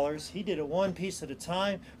 $100. He did it one piece at a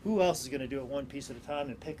time. Who else is going to do it one piece at a time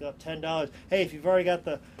and pick up $10? Hey, if you've already got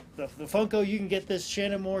the Funko, you can get this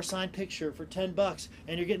Shannon Moore signed picture for $10,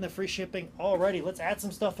 and you're getting the free shipping already. Let's add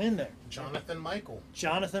some stuff in there. Jonathan Michael.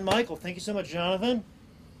 Jonathan Michael. Thank you so much, Jonathan.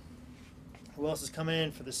 Who else is coming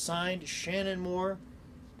in for the signed Shannon Moore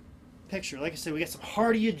picture? Like I said, we got some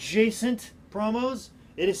Hardy adjacent promos.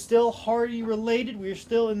 It is still Hardy related. We are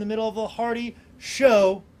still in the middle of a Hardy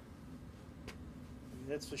show.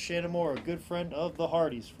 That's for Shannon Moore, a good friend of the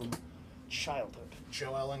Hardys from childhood.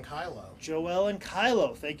 Joel and Kylo. Joel and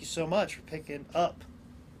Kylo, thank you so much for picking up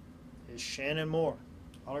his Shannon Moore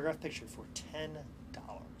autograph picture for $10.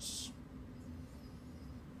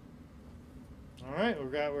 All right, we're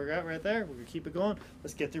got right there. We're gonna keep it going.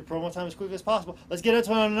 Let's get through promo time as quickly as possible. Let's get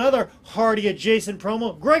into another Hardy adjacent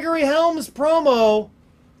promo. Gregory Helms promo,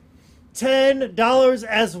 $10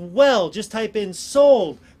 as well. Just type in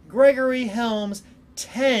sold Gregory Helms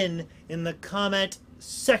 10 in the comment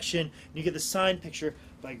section. And you get the signed picture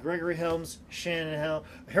by Gregory Helms,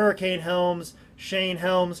 Hurricane Helms, Shane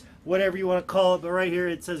Helms, whatever you want to call it. But right here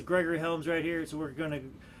it says Gregory Helms right here, so we're going to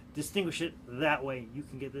distinguish it that way. You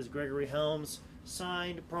can get this Gregory Helms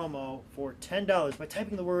signed promo for $10 by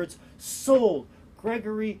typing the words sold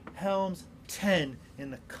Gregory Helms 10 in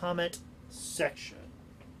the comment section.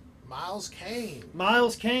 Miles Kane.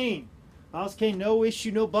 Miles Kane. Miles Kane, no issue,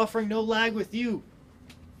 no buffering, no lag with you.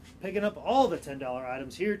 Picking up all the $10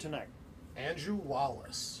 items here tonight. Andrew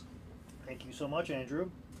Wallace. Thank you so much, Andrew.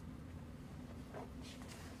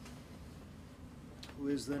 Who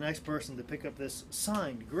is the next person to pick up this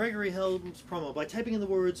signed Gregory Helms promo by typing in the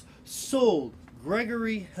words "sold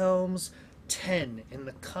Gregory Helms 10" in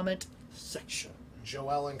the comment section.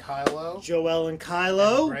 Joel and Kylo. Joel and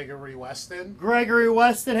Kylo. And Gregory Weston. Gregory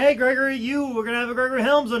Weston. Hey, Gregory, we're going to have a Gregory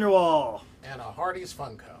Helms on your wall. And a Hardy's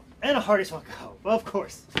Funko. And a Hardy's Funko, of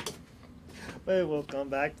course. But we'll come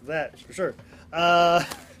back to that for sure.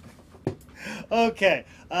 Okay,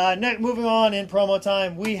 moving on in promo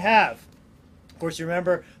time, we have, of course, you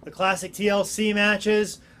remember the classic TLC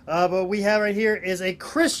matches, but what we have right here is a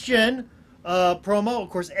Christian promo. Of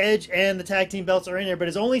course, Edge and the tag team belts are in here, but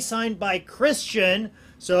it's only signed by Christian.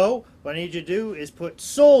 So what I need you to do is put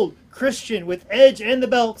 "sold Christian" with Edge and the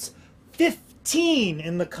belts 15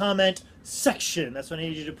 in the comment section. That's what I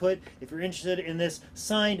need you to put if you're interested in this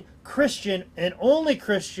signed Christian and only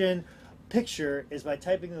Christian picture, is by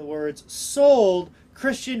typing the words "sold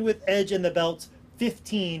Christian with Edge and the belts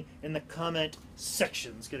 15 in the comment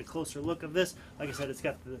section. Let's get a closer look of this. Like I said, it's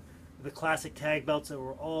got the classic tag belts that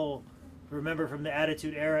we're all remember from the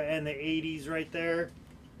Attitude Era and the 80s right there,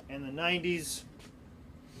 and the 90s.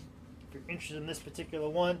 If you're interested in this particular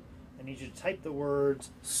one, I need you to type the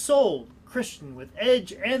words "sold Christian with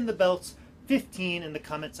Edge and the belts 15 in the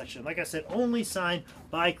comment section. Like I said, only signed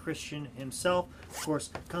by Christian himself. Of course,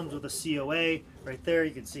 comes with a COA right there.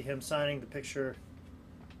 You can see him signing the picture.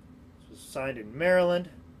 This was signed in Maryland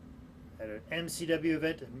at an MCW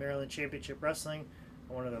event at Maryland Championship Wrestling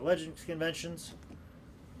on one of their Legends conventions.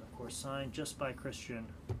 Of course, signed just by Christian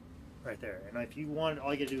right there. And if you want,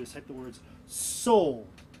 all you gotta do is type the words "sold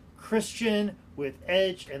Christian with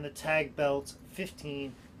Edge and the tag belts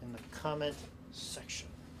 15 in the comment section.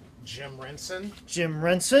 Jim Renson. Jim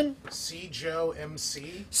Renson. C. Joe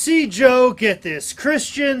MC. C. Joe, get this.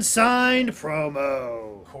 Christian signed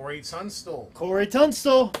promo. Corey Tunstall. Corey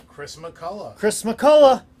Tunstall. Chris McCullough. Chris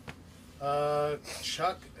McCullough.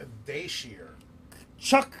 Chuck Dacier.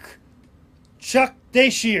 Chuck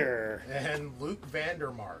Dacier. And Luke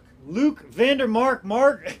Vandermark. Luke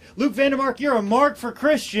Vandermark, you're a mark for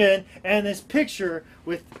Christian. And this picture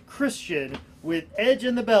with Christian with Edge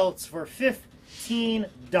and the belts for $15.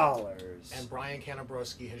 And Brian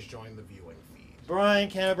Kanabrowski has joined the viewing feed. Brian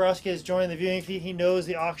Kanabrowski has joined the viewing feed. He knows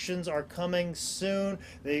the auctions are coming soon.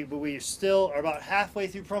 But we still are about halfway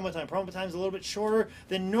through promo time. Promo time is a little bit shorter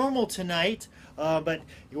than normal tonight. But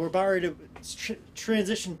we're about ready to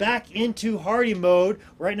transition back into Hardy mode.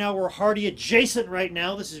 Right now we're Hardy adjacent right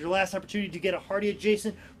now. This is your last opportunity to get a Hardy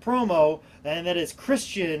adjacent promo. And that is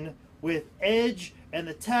Christian with Edge and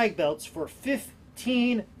the tag belts for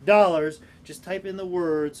 $15. Just type in the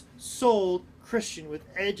words "sold Christian with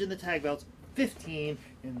Edge and the tag belts 15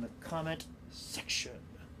 in the comment section.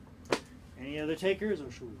 Any other takers, or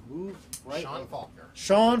should we move right? Sean Faulkner.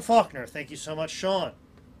 Sean Faulkner. Thank you so much, Sean.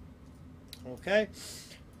 Okay.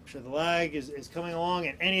 I'm sure the lag is coming along,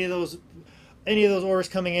 and any of those orders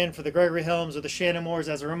coming in for the Gregory Helms or the Shannon Moores.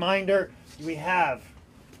 As a reminder, we have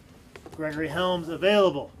Gregory Helms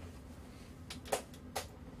available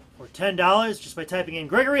for $10 just by typing in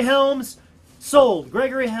Gregory Helms. Sold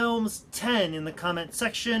Gregory Helms 10 in the comment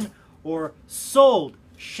section, or sold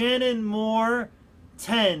Shannon Moore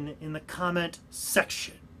 10 in the comment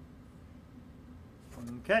section.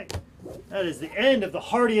 Okay, that is the end of the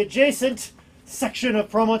Hardy adjacent section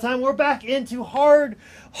of promo time. We're back into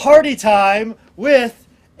Hardy time with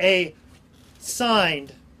a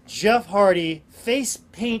signed Jeff Hardy face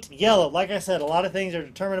paint yellow. Like I said, a lot of things are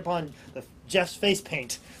determined upon Jeff's face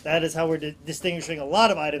paint. That is how we're distinguishing a lot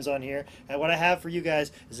of items on here. And what I have for you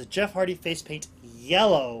guys is a Jeff Hardy face paint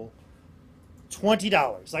yellow,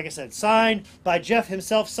 $20. Like I said, signed by Jeff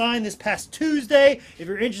himself, signed this past Tuesday. If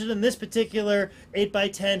you're interested in this particular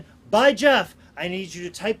 8x10 by Jeff, I need you to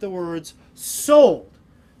type the words "sold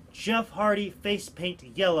Jeff Hardy face paint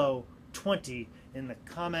yellow 20 in the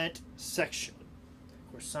comment section."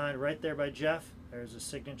 We're signed right there by Jeff. There's a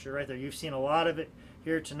signature right there. You've seen a lot of it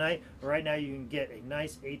here tonight. Right now you can get a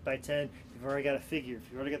nice 8x10. If you've already got a figure, if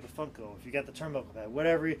you've already got the Funko, if you got the turnbuckle pad,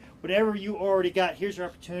 whatever you already got, here's your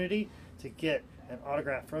opportunity to get an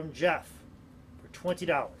autograph from Jeff for $20.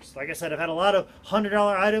 Like I said, I've had a lot of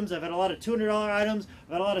 $100 items, I've had a lot of $200 items,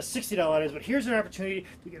 I've had a lot of $60 items, but here's an opportunity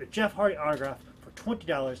to get a Jeff Hardy autograph for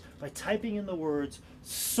 $20 by typing in the words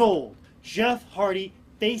 "sold Jeff Hardy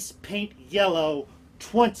face paint yellow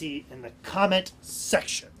 20 in the comment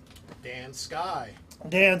section. Dan Sky.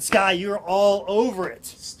 Dan Sky, you're all over it.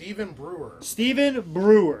 Stephen Brewer. Stephen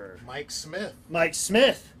Brewer. Mike Smith. Mike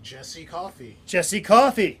Smith. Jesse Coffey. Jesse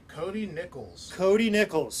Coffey. Cody Nichols. Cody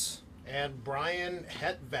Nichols. And Brian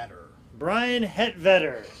Hetvetter. Brian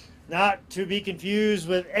Hetvetter. Not to be confused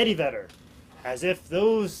with Eddie Vedder. As if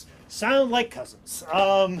those sound like cousins.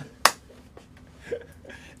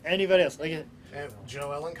 Anybody else? Like it? And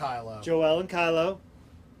Joel and Kylo. Joel and Kylo.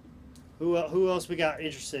 Who else we got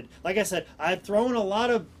interested? Like I said, I've thrown a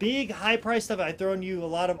lot of big, high-priced stuff. I've thrown you a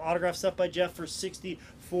lot of autograph stuff by Jeff for $60,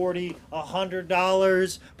 $40,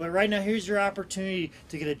 $100. But right now, here's your opportunity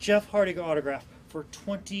to get a Jeff Hardy autograph for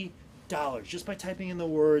 $20 just by typing in the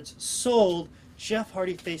words "sold Jeff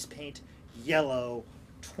Hardy face paint yellow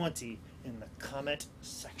 20" in the comment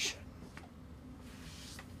section.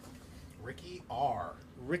 Ricky R.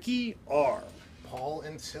 Ricky R. Paul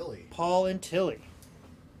and Tilly. Paul and Tilly.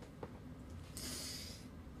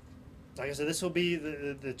 Like I said, this will be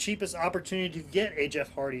the cheapest opportunity to get a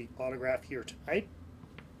Jeff Hardy autograph here tonight.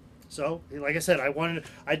 So, like I said, I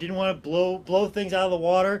didn't want to blow things out of the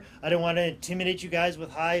water. I didn't want to intimidate you guys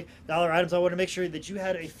with high dollar items. I wanted to make sure that you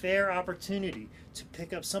had a fair opportunity to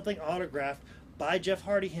pick up something autographed by Jeff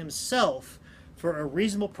Hardy himself for a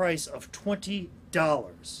reasonable price of $20.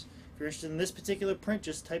 If you're interested in this particular print,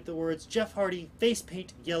 just type the words Jeff Hardy face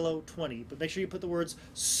paint yellow 20. But make sure you put the words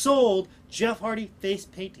 "sold Jeff Hardy face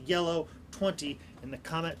paint yellow 20" in the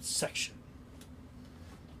comment section.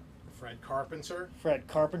 Fred Carpenter. Fred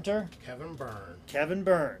Carpenter. Kevin Byrne. Kevin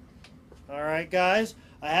Byrne. All right, guys.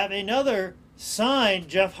 I have another signed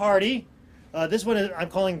Jeff Hardy. This one I'm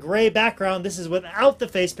calling gray background. This is without the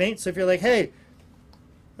face paint. So if you're like, hey,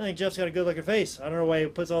 I think Jeff's got a good looking face. I don't know why he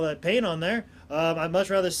puts all that paint on there. I'd much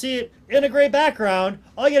rather see it in a gray background.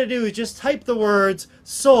 All you got to do is just type the words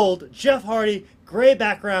 "sold Jeff Hardy gray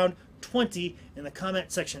background 20" in the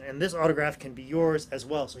comment section, and this autograph can be yours as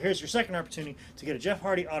well. So here's your second opportunity to get a Jeff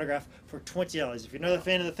Hardy autograph for $20. If you're another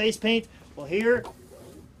fan of the face paint, well, here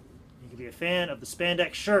you can be a fan of the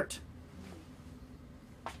spandex shirt.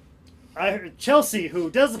 I heard Chelsea, who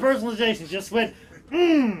does the personalization, just went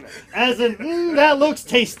as in that looks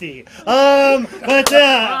tasty. But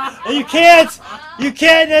you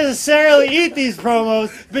can't necessarily eat these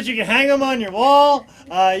promos, but you can hang them on your wall.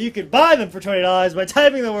 You could buy them for $20 by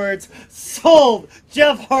typing the words "sold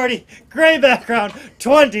Jeff Hardy gray background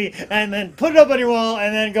 20" and then put it up on your wall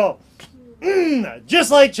and then go just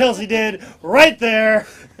like Chelsea did right there.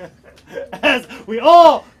 As we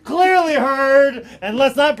all clearly heard, and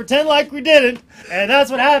let's not pretend like we didn't. And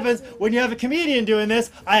that's what happens when you have a comedian doing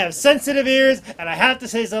this. I have sensitive ears, and I have to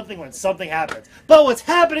say something when something happens. But what's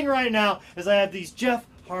happening right now is I have these Jeff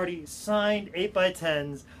Hardy signed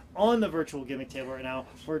 8x10s on the virtual gimmick table right now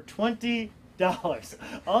for $20.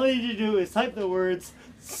 All you need to do is type the words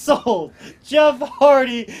 "sold Jeff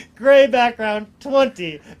Hardy gray background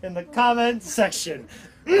 20" in the comment section.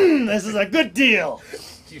 This is a good deal.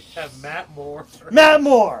 You have Matt Moore. Matt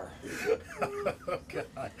Moore. Oh,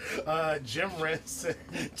 God. Jim Rensick.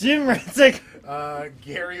 Jim Rensick.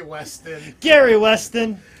 Gary Weston. Gary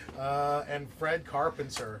Weston. And Fred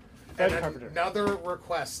Carpenter. Fred and Carpenter. Another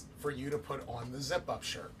request for you to put on the zip-up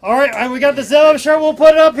shirt. All right, we got the zip-up shirt. We'll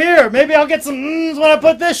put it up here. Maybe I'll get some when I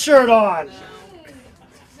put this shirt on. No.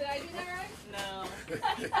 Did I do that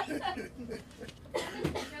right? No.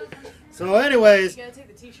 So, anyways. You gotta take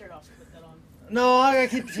the t-shirt off to put that on. No, I gotta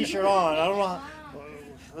keep the t-shirt on. I don't know.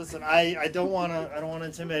 Listen, I don't wanna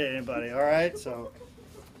intimidate anybody. All right, so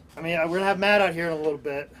I mean we're gonna have Matt out here in a little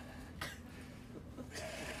bit.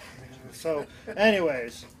 So,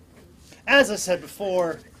 anyways, as I said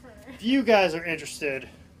before, if you guys are interested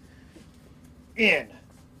in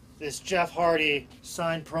this Jeff Hardy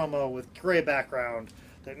signed promo with gray background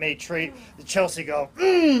that made Chelsea go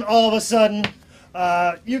all of a sudden,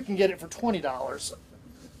 you can get it for $20.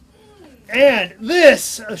 And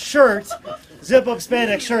this shirt, zip-up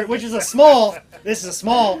spandex shirt, which is a small, this is a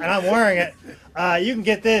small, and I'm wearing it. You can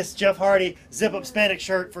get this Jeff Hardy zip-up spandex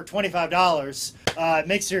shirt for $25.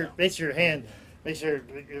 Makes your hand, let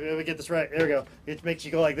me get this right. There we go. It makes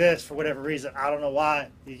you go like this for whatever reason. I don't know why.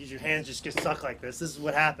 Your hands just get stuck like this. This is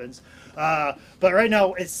what happens. But right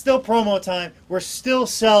now, it's still promo time. We're still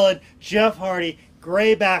selling Jeff Hardy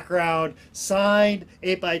gray background signed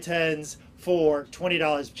 8x10s for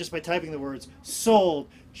 $20 just by typing the words "sold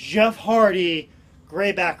Jeff Hardy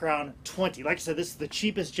gray background 20." Like I said, this is the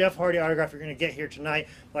cheapest Jeff Hardy autograph you're going to get here tonight.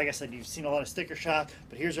 Like I said, you've seen a lot of sticker shop,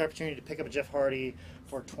 but here's your opportunity to pick up a Jeff Hardy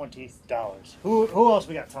for $20. Who else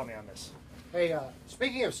we got? Tell me on this. Hey,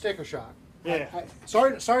 speaking of sticker shock, Yeah.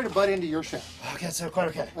 sorry to butt into your show. Okay, so quite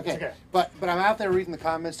okay. Okay. It's okay. But I'm out there reading the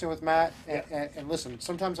comments too with Matt, and listen,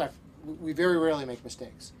 sometimes we very rarely make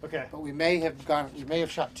mistakes. Okay. But we may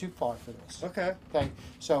have shot too far for this. Okay. Okay.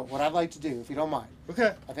 So what I'd like to do, if you don't mind.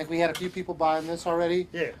 Okay. I think we had a few people buying this already.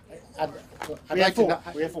 Yeah. I'd We like had four. to.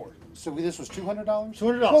 We had four. So this was $200.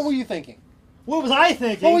 $200. What were you thinking? What was I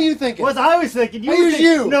thinking? What were you thinking? What was I was thinking? It was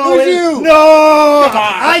you. No, It was you. No!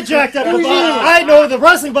 I jacked up It the was budget. you. I know the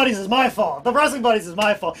Wrestling Buddies is my fault. The Wrestling Buddies is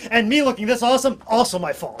my fault. And me looking this awesome, also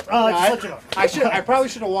my fault. Just let you know. I probably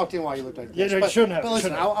should have walked in while you looked like this. Yeah, no, you shouldn't have. But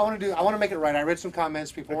listen, Shouldn't have. I want to make it right. I read some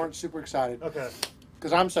comments. People weren't super excited. Okay.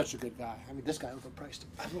 Because I'm such a good guy. I mean, this guy overpriced it.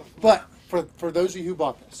 But for those of you who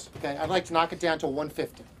bought this, okay, I'd like to knock it down to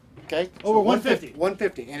 150. Okay. Over 150.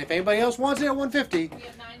 150. And if anybody else wants it at 150, We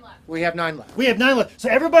have 9 left. we have 9 left. We have 9 left. So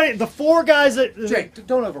everybody, the 4 guys that... Jake,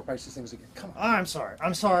 don't overprice these things again. Come on.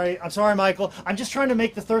 I'm sorry, Michael. I'm just trying to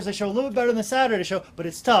make the Thursday show a little bit better than the Saturday show, but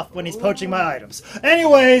it's tough when he's poaching my items.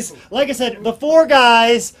 Anyways, like I said, the 4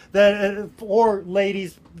 guys, the 4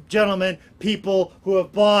 ladies, gentlemen, people who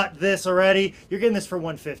have bought this already, you're getting this for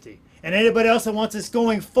 150. And anybody else that wants this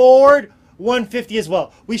going forward, 150 as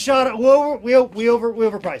well. We shot it. We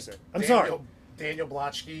overpriced it. I'm sorry. Daniel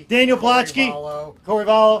Blochke. Daniel Blochke. Corey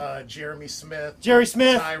Vallow. Jeremy Smith. Jerry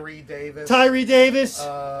Smith. Tyree Davis. Tyree Davis.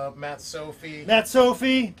 Matt Sophie. Matt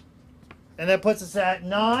Sophie. And that puts us at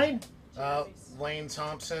 9. Lane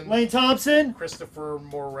Thompson. Lane Thompson. Christopher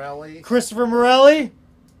Morelli. Christopher Morelli.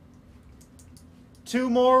 2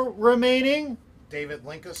 more remaining. David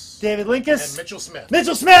Linkus. David Linkus. And Mitchell Smith.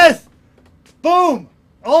 Mitchell Smith. Boom.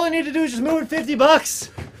 All I need to do is just move it $50.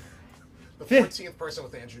 The 14th person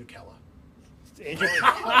with Andrew Kella.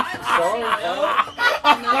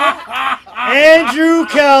 Andrew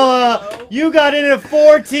Kella, you got in at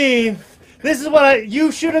 14th. This is what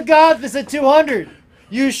you should have got this at 200.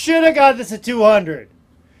 You should have got this at 200.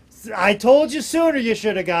 I told you sooner you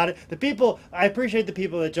should have got it. The people, I appreciate the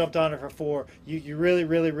people that jumped on it for 4. You really,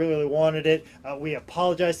 really, really wanted it. We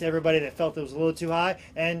apologize to everybody that felt it was a little too high.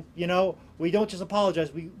 And, you know, we don't just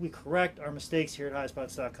apologize. We correct our mistakes here at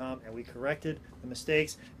highspots.com. And we corrected the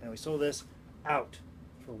mistakes. And we sold this out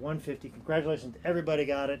for 150. Congratulations to everybody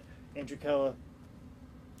got it. Andrew Kella,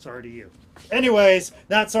 sorry to you. Anyways,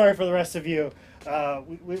 not sorry for the rest of you. What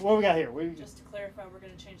we got here? Just to clarify, we're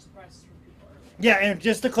going to change the prices for people earlier. Yeah, and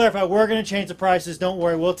just to clarify, we're going to change the prices. Don't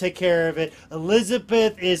worry, we'll take care of it.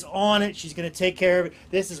 Elizabeth is on it. She's going to take care of it.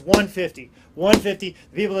 This is 150. 150.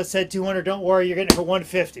 The people that said 200, don't worry, you're getting it for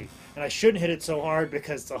 150. And I shouldn't hit it so hard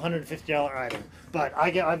because it's a $150 item. But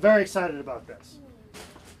I'm very excited about this.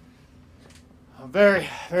 I'm very,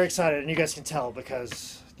 very excited, and you guys can tell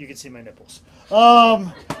because you can see my nipples.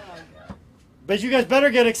 But you guys better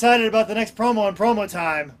get excited about the next promo on promo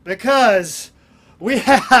time because we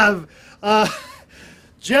have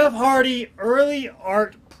Jeff Hardy early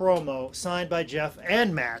art promo signed by Jeff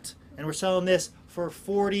and Matt, and we're selling this for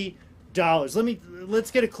 $40. Let's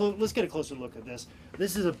get a closer look at this.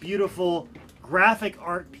 This is a beautiful graphic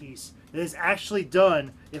art piece that is actually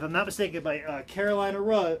done, if I'm not mistaken, by Caroline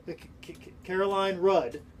Rudd.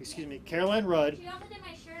 Excuse me, Caroline Rudd. She also did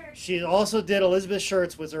my shirt. She also did Elizabeth's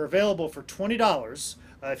shirts, which are available for $20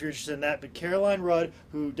 if you're interested in that. But Caroline Rudd,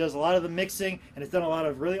 who does a lot of the mixing and has done a lot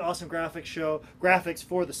of really awesome graphics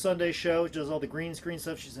for the Sunday show, she does all the green screen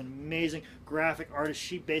stuff. She's an amazing graphic artist.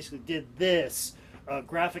 She basically did this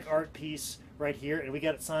graphic art piece right here, and we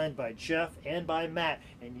got it signed by Jeff and by Matt,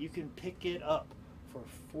 and you can pick it up for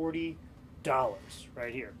 $40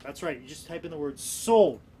 right here. That's right. You just type in the word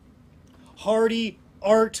sold. Hardy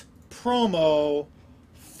Art Promo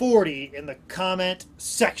 40 in the comment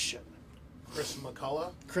section. Chris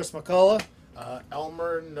McCullough.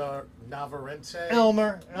 Elmer Navarrete.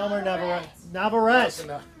 Navarrete. No, it's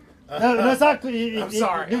not. I'm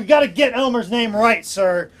sorry. You got to get Elmer's name right,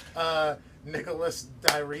 sir. Nicholas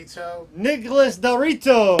Dirito.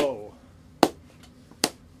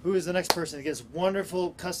 Who is the next person that gets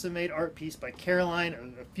wonderful custom-made art piece by Caroline,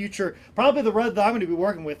 a future, probably the Red that I'm going to be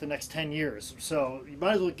working with the next 10 years. So you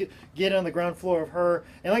might as well get on the ground floor of her.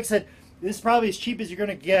 And like I said, this is probably as cheap as you're going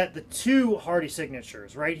to get the 2 Hardy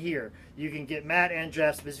signatures right here. You can get Matt and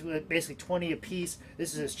Jeff's, basically 20 a piece.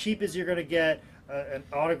 This is as cheap as you're going to get an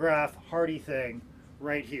autograph Hardy thing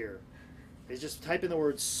right here. It's just type in the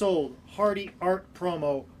word sold, Hardy Art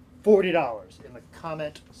Promo, $40 in the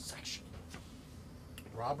comment section.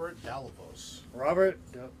 Robert Dalavos. Robert.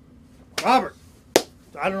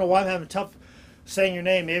 I don't know why I'm having tough saying your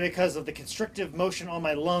name. Maybe because of the constrictive motion on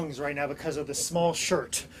my lungs right now because of the small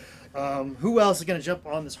shirt. Who else is going to jump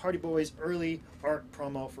on this Hardy Boys early art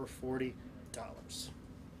promo for $40?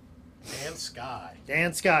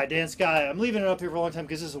 Dan Sky. I'm leaving it up here for a long time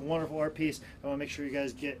because this is a wonderful art piece. I want to make sure you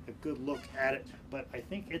guys get a good look at it. But I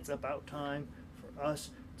think it's about time for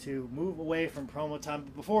us to move away from promo time.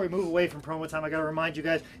 But before we move away from promo time, I got to remind you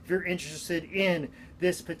guys, if you're interested in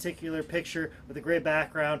this particular picture with a gray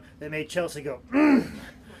background that made Chelsea go,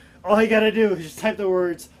 all you got to do is just type the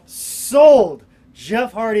words sold.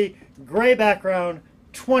 Jeff Hardy, gray background,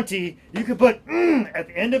 20. You can put at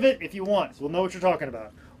the end of it if you want. So we'll know what you're talking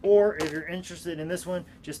about. Or if you're interested in this one,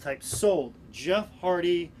 just type sold. Jeff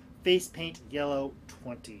Hardy, face paint yellow,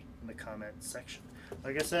 20 in the comment section.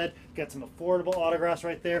 Like I said, got some affordable autographs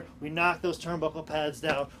right there. We knocked those turnbuckle pads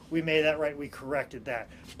down. We made that right. We corrected that.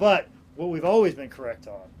 But what we've always been correct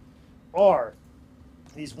on are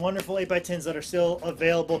these wonderful 8x10s that are still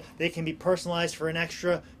available. They can be personalized for an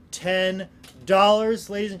extra $10,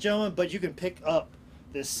 ladies and gentlemen. But you can pick up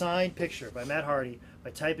this signed picture by Matt Hardy by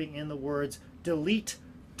typing in the words delete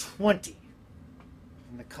 20.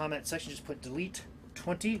 In the comment section, just put delete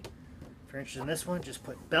 20. If you're interested in this one, just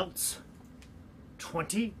put belts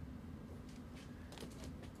 20.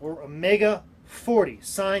 Or Omega 40,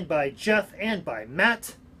 signed by Jeff and by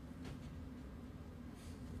Matt.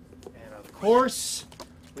 And of course,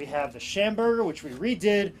 we have the Shamburger, which we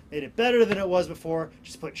redid, made it better than it was before.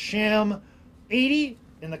 Just put Sham 80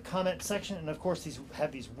 in the comment section. And of course, these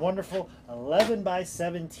have these wonderful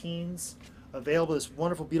 11x17s available. This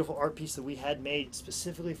wonderful, beautiful art piece that we had made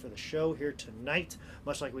specifically for the show here tonight,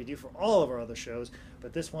 much like we do for all of our other shows.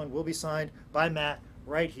 But this one will be signed by Matt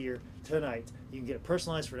right here tonight. You can get it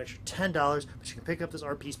personalized for an extra $10, but you can pick up this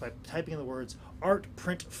art piece by typing in the words art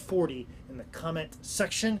print 40 in the comment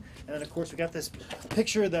section. And then of course we got this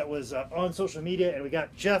picture that was on social media, and we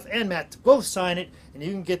got Jeff and Matt to both sign it, and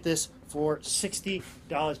you can get this for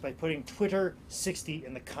 $60 by putting Twitter 60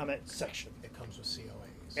 in the comment section. It comes with COAs.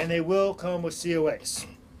 And they will come with COAs.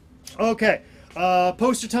 Okay.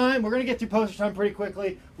 Poster time. We're going to get through poster time pretty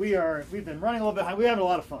quickly. We've been running a little bit high. We're having a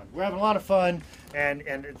lot of fun. And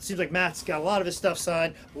it seems like Matt's got a lot of his stuff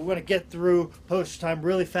signed. But we're going to get through poster time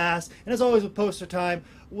really fast. And as always with poster time,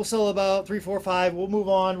 we'll sell about 3, 4, 5. We'll move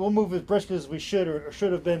on. We'll move as brisk as we should or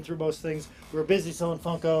should have been through most things. We were busy selling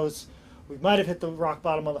Funkos. We might have hit the rock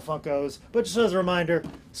bottom on the Funkos. But just as a reminder,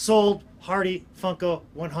 sold Hardy Funko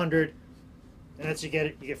 100. And that's you get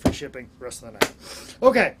it. You get free shipping the rest of the night.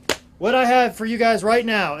 Okay. What I have for you guys right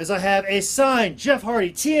now is I have a signed Jeff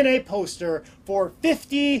Hardy TNA poster for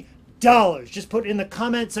 $50. Just put in the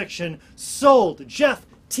comment section, sold Jeff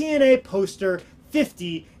TNA poster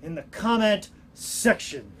 50 in the comment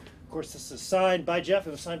section. Of course, this is signed by Jeff. It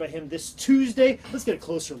was signed by him this Tuesday. Let's get a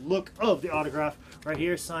closer look of the autograph right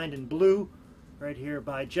here, signed in blue, right here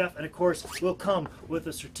by Jeff. And of course, will come with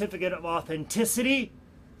a certificate of authenticity.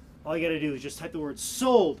 All you got to do is just type the word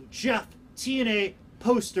sold Jeff TNA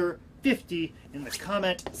poster 50 in the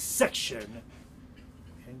comment section,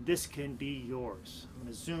 and this can be yours. I'm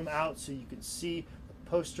going to zoom out so you can see the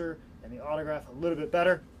poster and the autograph a little bit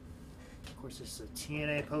better. Of course, this is a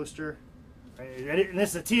TNA poster, right? And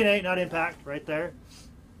this is a TNA, not Impact, right there.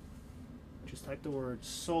 Just type the word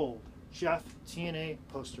sold Jeff TNA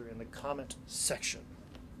poster in the comment section.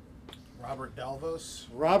 Robert Delvos.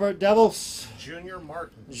 Robert Devils. Junior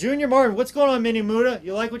Martin. Junior Martin. What's going on, Mini Muda?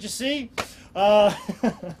 You like what you see? I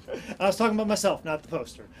was talking about myself, not the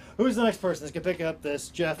poster. Who's the next person that's going to pick up this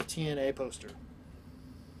Jeff TNA poster?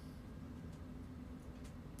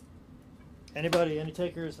 Anybody? Any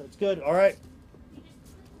takers? That's good. All right.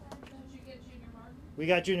 Don't you get Junior Martin? We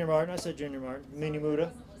got Junior Martin. I said Junior Martin. Mini Muda.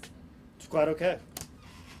 Wasn't listening. It's quite okay.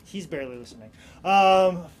 He's barely listening.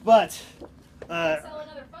 But... Sell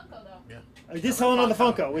another Funko though. Yeah. we did sell another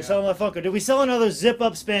Funko. We sell another Funko. Did we sell another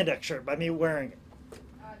zip-up spandex shirt by me wearing it?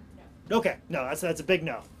 No. Okay, no, that's a big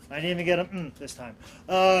no. I didn't even get a this time.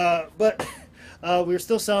 But we were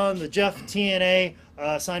still selling the Jeff TNA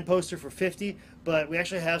signed poster for $50. But we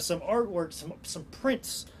actually have some artwork, some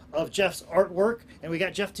prints of Jeff's artwork, and we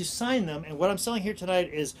got Jeff to sign them. And what I'm selling here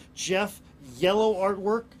tonight is Jeff yellow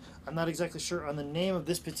artwork. I'm not exactly sure on the name of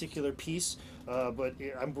this particular piece, but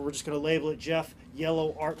we're just going to label it Jeff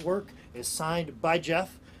yellow artwork. It's signed by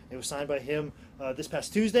Jeff. It was signed by him this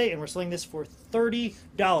past Tuesday, and we're selling this for $30.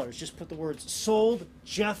 Just put the words sold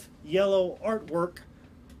Jeff yellow artwork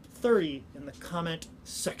 30 in the comment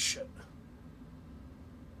section.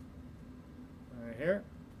 Right here.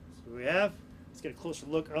 That's what we have. Let's get a closer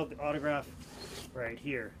look of the autograph right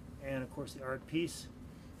here. And of course the art piece.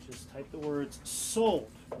 Just type the words sold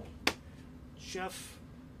Jeff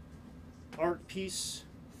art piece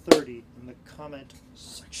 30 in the comment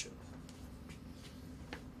section.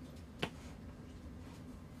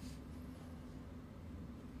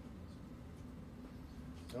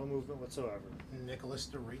 No movement whatsoever. Nicholas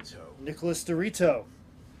Dorito. Nicholas Dorito.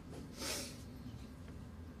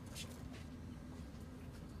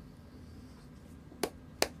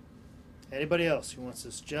 Anybody else who wants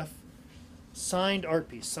this Jeff signed art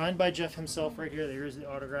piece, signed by Jeff himself right here. Here's the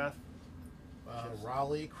autograph.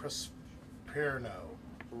 Raleigh Crisperno.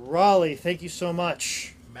 Raleigh, thank you so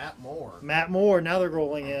much. Matt Moore. Matt Moore, now they're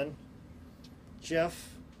rolling in.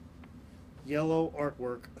 Jeff, yellow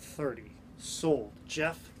artwork 30. Sold.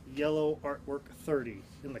 Jeff, yellow artwork 30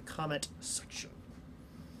 in the comment section.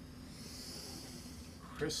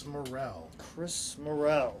 Chris Morrell. Chris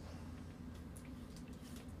Morrell.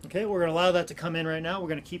 Okay, we're going to allow that to come in right now. We're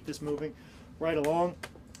going to keep this moving right along.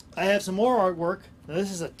 I have some more artwork. Now,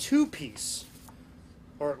 this is a two-piece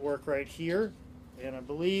artwork right here. And I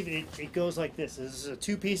believe it goes like this. This is a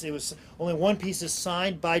two-piece. It was only one piece is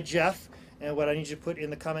signed by Jeff. And what I need you to put in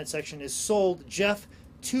the comment section is sold Jeff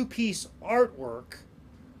two-piece artwork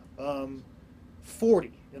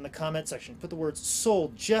 40 in the comment section. Put the words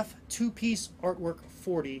sold Jeff two-piece artwork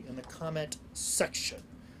 40 in the comment section.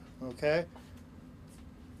 Okay?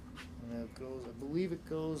 And it goes, I believe it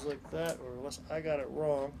goes like that, or unless I got it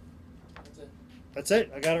wrong. That's it. That's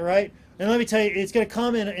it. I got it right. And let me tell you, it's going to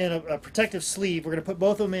come in a protective sleeve. We're going to put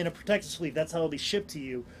both of them in a protective sleeve. That's how it'll be shipped to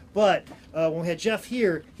you. But when we had Jeff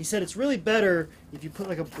here, he said it's really better if you put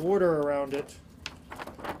like a border around it.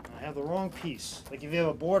 I have the wrong piece. Like if you have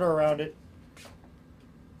a border around it,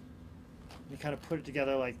 you kind of put it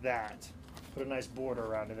together like that. Put a nice border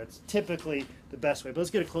around it. That's typically the best way. But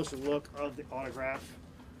let's get a closer look of the autograph.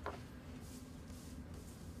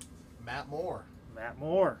 Matt Moore. Matt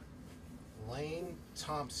Moore. Lane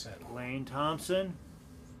Thompson. Lane Thompson.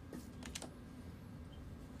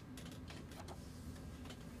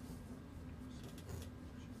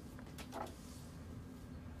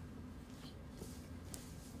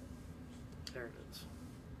 There it is.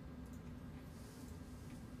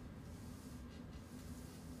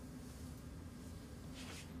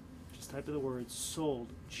 Just type in the words sold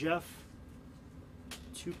Jeff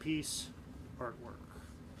two-piece artwork.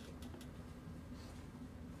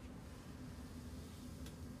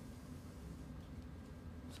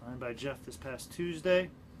 Signed by Jeff this past Tuesday.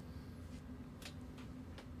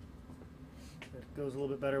 It goes a little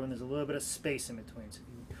bit better when there's a little bit of space in between. So if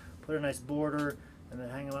you put a nice border and then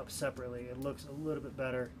hang them up separately, it looks a little bit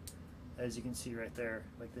better, as you can see right there.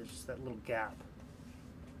 Like there's just that little gap.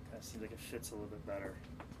 Kind of seems like it fits a little bit better.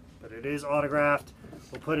 But it is autographed.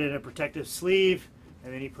 We'll put it in a protective sleeve,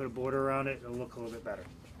 and then you put a border around it. It'll look a little bit better.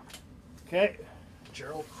 Okay.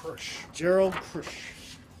 Gerald Krush. Gerald Krush.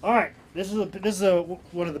 All right, this is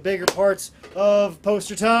one of the bigger parts of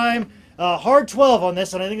poster time. Hard 12 on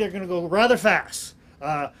this, and I think they're going to go rather fast.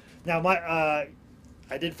 Now, I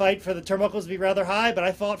did fight for the turnbuckles to be rather high, but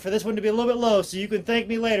I fought for this one to be a little bit low, so you can thank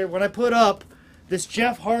me later when I put up this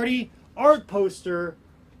Jeff Hardy art poster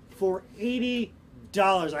for $80.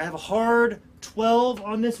 I have a hard 12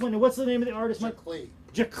 on this one. And what's the name of the artist, Mike? Jaclee.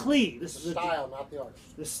 Jaclee. This is The style, not the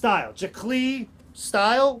artist. the style. Jaclee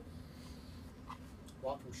style.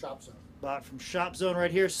 Bought from Shop Zone. Bought from Shop Zone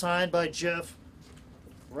right here, signed by Jeff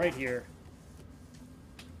right here.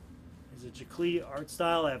 Is a Jaclee art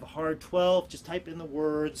style. I have a hard 12. Just type in the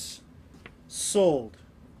words sold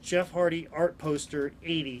Jeff Hardy art poster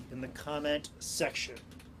 80 in the comment section.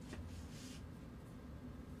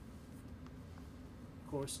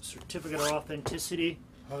 Of course, certificate of authenticity.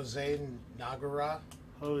 Jose Nagara.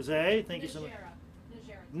 Jose, thank you so much.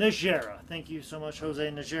 Najera. Thank you so much, Jose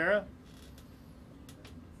Najera.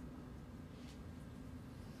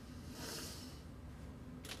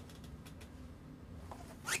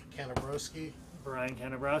 Kanabrowski. Brian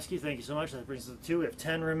Kanabrowski, thank you so much. That brings us to 2. We have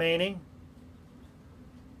 10 remaining.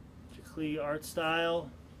 Jaclee art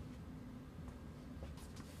style.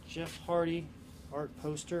 Jeff Hardy art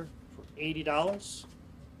poster for $80.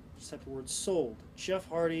 Just type the word sold. Jeff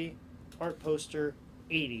Hardy art poster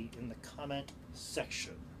 80 in the comment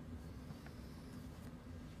section.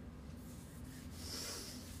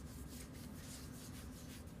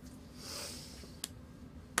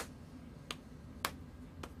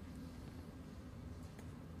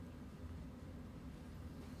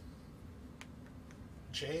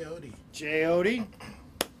 Jay Odie. Jay Odie.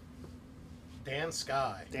 Dan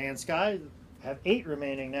Sky. Dan Sky. Have 8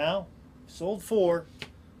 remaining now. Sold 4.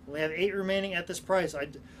 Only have 8 remaining at this price.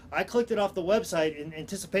 I clicked it off the website in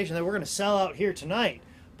anticipation that we're going to sell out here tonight.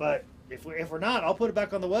 But if we're not, I'll put it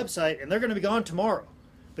back on the website, and they're going to be gone tomorrow.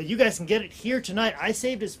 But you guys can get it here tonight. I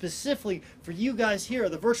saved it specifically for you guys here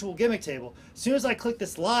at the virtual gimmick table. As soon as I click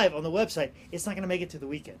this live on the website, it's not going to make it to the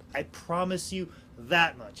weekend. I promise you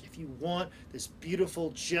that much. If you want this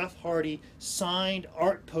beautiful Jeff Hardy signed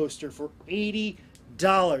art poster for $80,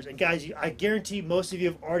 and guys, I guarantee most of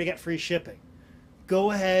you have already got free shipping.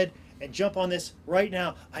 Go ahead and jump on this right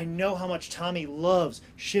now. I know how much Tommy loves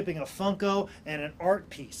shipping a Funko and an art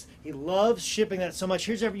piece. He loves shipping that so much.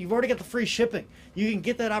 You've already got the free shipping. You can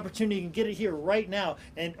get that opportunity. You can get it here right now.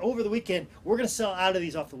 And over the weekend, we're going to sell out of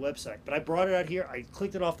these off the website. But I brought it out here. I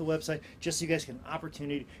clicked it off the website just so you guys get an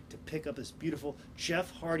opportunity to pick up this beautiful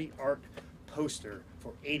Jeff Hardy art poster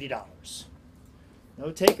for $80. No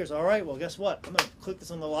takers. All right, well, guess what? I'm going to click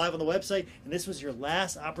this on the live on the website, and this was your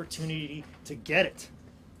last opportunity to get it.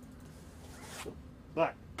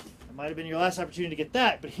 But it might have been your last opportunity to get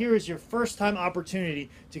that, but here is your first time opportunity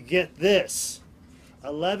to get this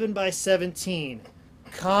 11 by 17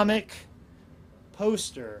 comic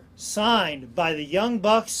poster signed by the Young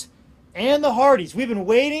Bucks and the Hardys. We've been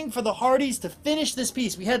waiting for the Hardys to finish this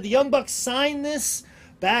piece. We had the Young Bucks sign this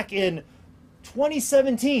back in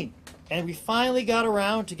 2017. And we finally got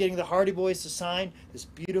around to getting the Hardy Boys to sign this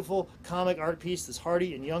beautiful comic art piece, this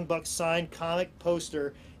Hardy and Young Bucks signed comic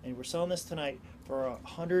poster. And we're selling this tonight for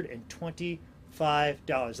 $125.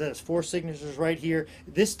 That is 4 signatures right here.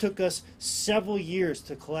 This took us several years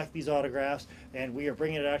to collect these autographs, and we are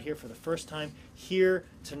bringing it out here for the first time here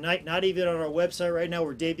tonight. Not even on our website right now.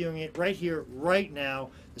 We're debuting it right here, right now.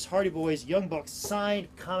 This Hardy Boys Young Bucks signed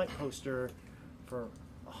comic poster for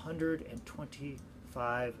 $125.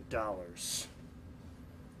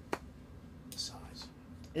 Size.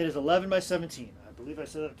 It is 11 by 17. I believe I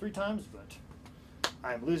said that 3 times, but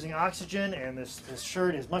I'm losing oxygen, and this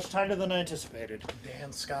shirt is much tighter than I anticipated.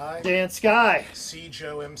 Dan Sky. Dan Sky. C.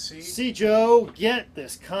 Joe MC. C. Joe, get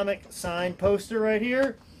this comic signed poster right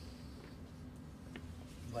here.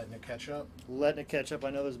 Letting it catch up. Letting it catch up.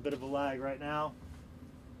 I know there's a bit of a lag right now.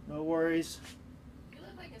 No worries. You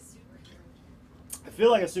look like a superhero. I feel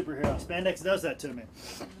like a superhero. Spandex does that to me.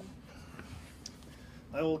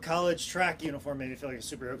 My old college track uniform made me feel like a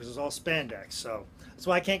superhero because it was all spandex. So that's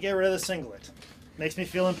why I can't get rid of the singlet. Makes me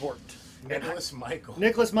feel important. Nicholas Michael.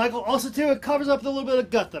 Nicholas Michael. Also, too, it covers up the little bit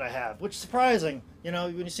of gut that I have, which is surprising. You know,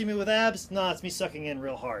 when you see me with abs, no, it's me sucking in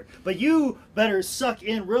real hard. But you better suck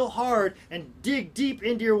in real hard and dig deep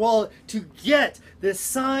into your wallet to get this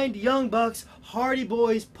signed Young Bucks Hardy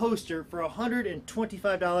Boys poster for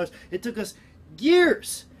 $125. It took us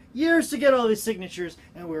years to get all these signatures,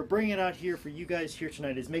 and we're bringing it out here for you guys here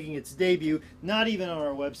tonight. It's making its debut, not even on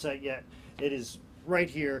our website yet. It is right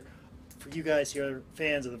here for you guys here,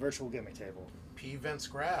 fans of the virtual gimmick table. P. Vince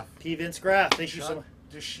Graff. P. Vince Graff, thank you so much.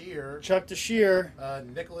 DeShear. Chuck DeShear.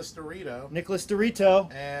 Nicholas Dorito. Nicholas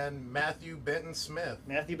Dorito. And Matthew Benton Smith.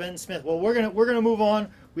 Matthew Benton Smith. Well, we're gonna move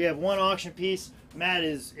on. We have one auction piece. Matt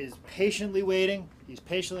is patiently waiting. He's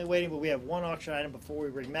patiently waiting, but we have one auction item before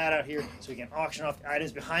we bring Matt out here so we can auction off the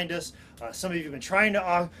items behind us. Some of you have been trying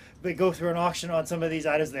to go through an auction on some of these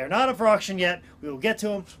items. They're not up for auction yet. We will get to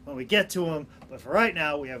them when we get to them. But for right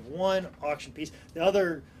now, we have one auction piece. The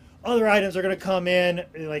other items are going to come in.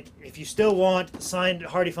 Like, if you still want signed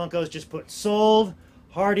Hardy Funkos, just put sold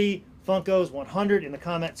Hardy Funkos 100 in the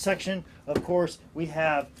comment section. Of course, we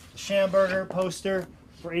have the Shamburger poster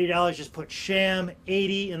for $80. Just put Sham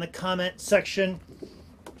 80 in the comment section.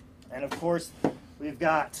 And of course, we've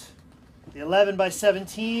got the 11 by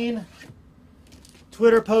 17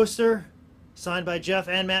 Twitter poster signed by Jeff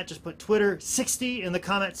and Matt. Just put Twitter 60 in the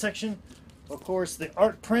comment section. Of course, the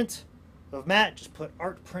art print of Matt. Just put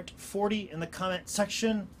art print 40 in the comment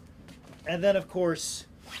section. And then, of course,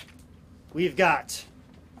 we've got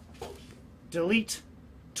delete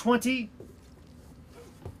 20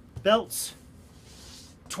 belts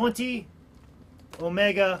 20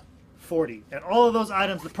 Omega 40. And all of those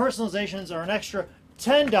items, the personalizations are an extra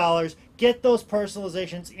 $10. Get those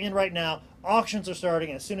personalizations in right now. Auctions are starting,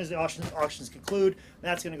 and as soon as the auctions conclude,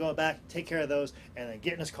 Matt's going to go back, take care of those, and then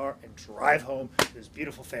get in his car and drive home to his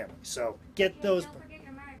beautiful family. So get those. Don't forget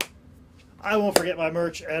your merch. I won't forget my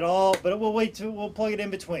merch at all, but we'll plug it in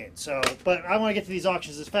between. So, but I want to get to these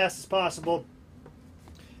auctions as fast as possible,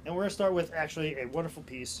 and we're going to start with actually a wonderful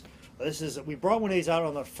piece. We brought one of these out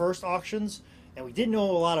on the first auctions, and we didn't know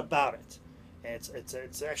a lot about it. And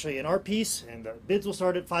it's actually an art piece, and the bids will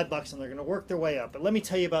start at $5, and they're going to work their way up. But let me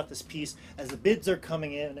tell you about this piece as the bids are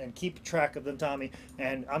coming in, and keep track of them, Tommy.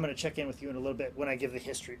 And I'm going to check in with you in a little bit when I give the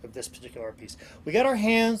history of this particular art piece. We got our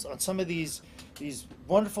hands on some of these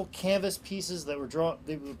wonderful canvas pieces that were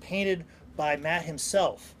painted by Matt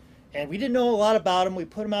himself, and we didn't know a lot about them. We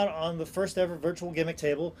put them out on the first ever virtual gimmick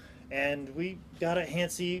table, and we got a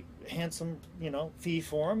handsome, fee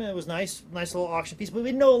for them. It was nice little auction piece, but we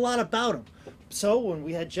didn't know a lot about them. So when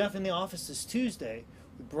we had Jeff in the office this Tuesday,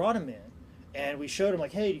 we brought him in, and we showed him,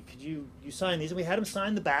 like, hey, could you sign these? And we had him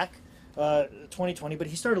sign the back, 2020, but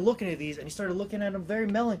he started looking at these, and he started looking at them very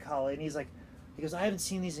melancholy, and he's like, He goes, I haven't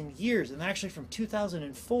seen these in years, and they're actually from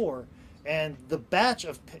 2004. And the batch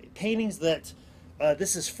of paintings that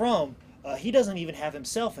this is from, he doesn't even have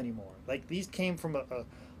himself anymore. Like, these came from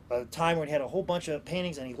a time when he had a whole bunch of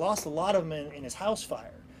paintings, and he lost a lot of them in his house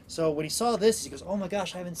fire. So when he saw this, he goes, oh my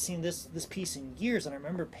gosh, I haven't seen this piece in years, and I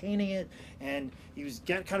remember painting it, and he was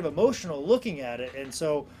getting kind of emotional looking at it. And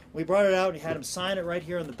so we brought it out, and he had him sign it right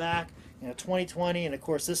here on the back, 2020. And of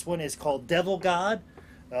course, this one is called Devil God.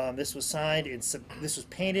 This was this was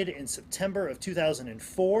painted in September of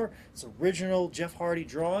 2004. It's original Jeff Hardy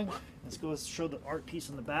drawing. Let's go show the art piece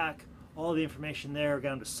on the back. All the information there.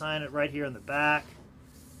 Got him to sign it right here on the back.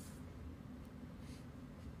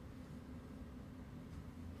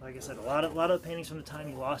 Like I said, a lot of paintings from the time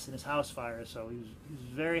he lost in his house fire. So he was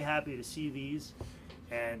very happy to see these,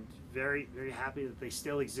 and very, very happy that they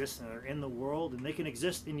still exist and are in the world, and they can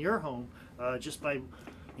exist in your home just by,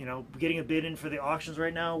 getting a bid in for the auctions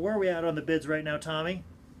right now. Where are we at on the bids right now, Tommy?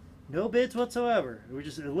 No bids whatsoever. We're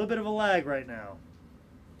just a little bit of a lag right now.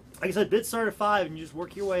 Like I said, bids start at 5, and you just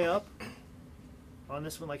work your way up. On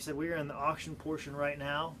this one, like I said, we are in the auction portion right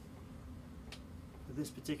now for this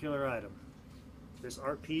particular item. This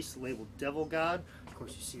art piece labeled Devil God. Of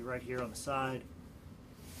course, you see right here on the side.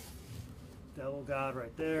 Devil God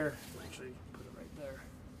right there. Actually, put it right there.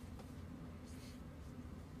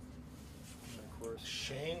 And of course,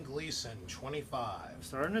 Shane Gleason, 25.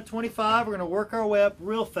 starting at 25, we're going to work our way up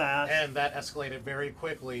real fast. And that escalated very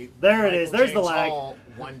quickly. There it is. There's the James lag. Hall,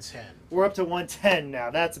 110. We're up to 110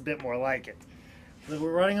 now. That's a bit more like it. So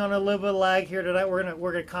we're running on a little bit of lag here tonight.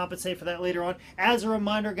 We're gonna compensate for that later on. As a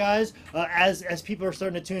reminder, guys, as people are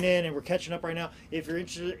starting to tune in and we're catching up right now, if you're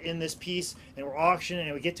interested in this piece and we're auctioning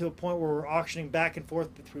and we get to a point where we're auctioning back and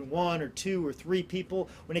forth between 1 or 2 or 3 people,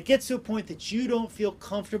 when it gets to a point that you don't feel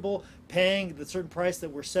comfortable paying the certain price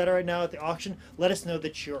that we're set right now at the auction, let us know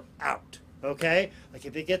that you're out. Okay? Like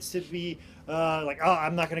if it gets to be like, oh,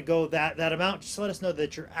 I'm not going to go that amount, just let us know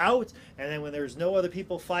that you're out. And then when there's no other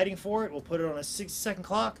people fighting for it, we'll put it on a 60-second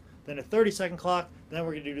clock, then a 30-second clock, then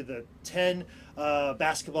we're going to do the 10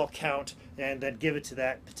 basketball count, and then give it to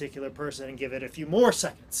that particular person and give it a few more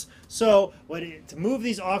seconds. So to move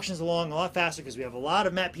these auctions along a lot faster, because we have a lot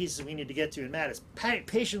of Matt pieces we need to get to, and Matt is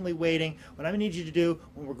patiently waiting. What I need you to do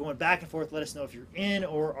when we're going back and forth, let us know if you're in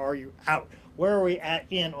or are you out. Where are we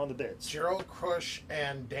in on the bids? Gerald Crush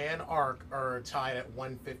and Dan Ark are tied at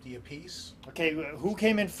 150 apiece. Okay, who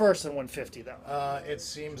came in first in 150 though? It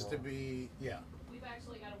seems to be, yeah. We've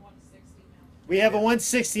actually got a 160 now. We have a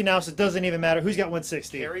 160 now, so it doesn't even matter. Who's got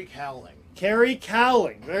 160? Carrie Cowling. Carrie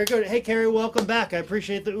Cowling. Very good. Hey, Carrie, welcome back. I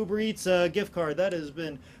appreciate the Uber Eats gift card. That has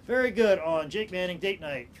been very good on Jake Manning date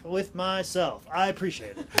night with myself. I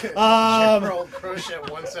appreciate it. Gerald Crush at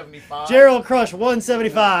 175. Gerald Crush,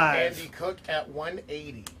 175. Andy Cook at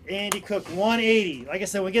 180. Andy Cook, 180. Like I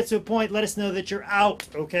said, when we get to a point, let us know that you're out,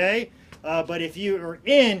 okay? But if you are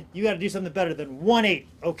in, you got to do something better than 180,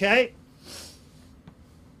 okay?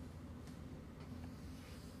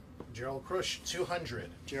 Gerald Crush, 200.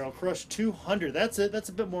 Gerald Crush, 200. That's it. That's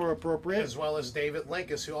a bit more appropriate. As well as David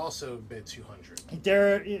Linkus, who also bid 200.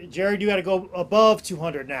 Jared, you got to go above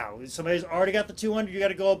 200 now. Somebody's already got the 200. You got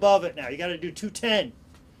to go above it now. You got to do 210.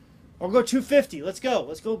 Or go 250. Let's go.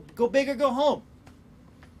 Let's go big or go home.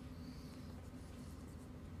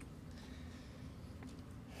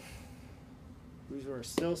 We are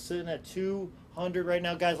still sitting at 200 right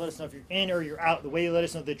now. Guys, let us know if you're in or you're out. The way you let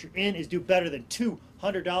us know that you're in is do better than $200.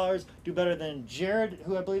 Do better than Jared,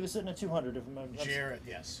 who I believe is sitting at 200. Jared,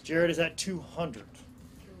 yes. Jared is at 200.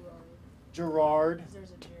 Gerard. Gerard.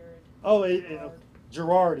 There's a Jared. Oh,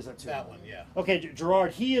 Gerard is at 200. That one, yeah. Okay,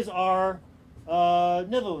 Gerard, he is our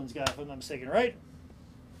Netherlands guy, if I'm not mistaken, right?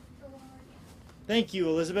 Thank you,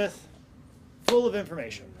 Elizabeth. Full of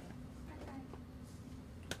information.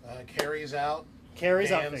 Carrie's out. Carrie's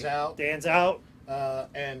Dan's out. Dan's out.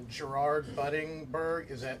 And Gerard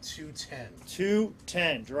Buddingberg is at 210.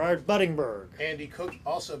 210. Gerard Buddingberg. Andy Cook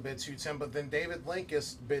also bid 210, but then David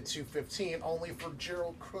Linkus bid 215, only for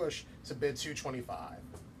Gerald Crush to bid 225.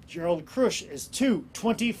 Gerald Crush is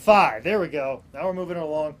 225. There we go. Now we're moving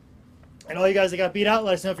along. And all you guys that got beat out,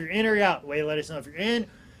 let us know if you're in or you're out. The way you let us know if you're in,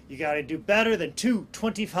 you got to do better than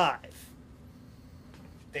 225.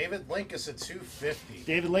 David Linkus at 250.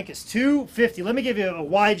 David Linkus, 250. Let me give you a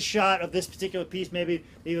wide shot of this particular piece. Maybe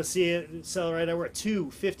you'll see it sell right now. We're at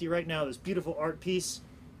 250 right now. This beautiful art piece.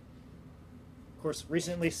 Of course,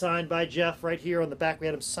 recently signed by Jeff right here on the back. We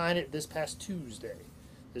had him sign it this past Tuesday.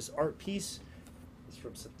 This art piece is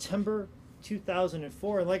from September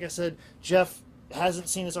 2004. And like I said, Jeff hasn't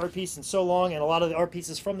seen this art piece in so long, and a lot of the art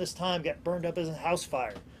pieces from this time got burned up as a house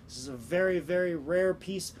fire. This is a very, very rare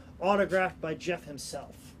piece autographed by Jeff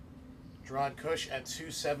himself. Gerard Cush at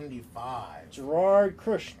 275. Gerard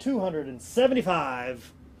Cush,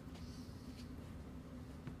 275.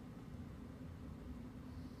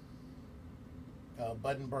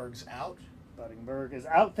 Buddenberg's out. Buddenberg is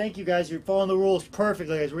out. Thank you, guys. You're following the rules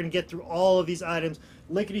perfectly, guys. We're going to get through all of these items.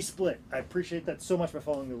 Lickety split. I appreciate that so much for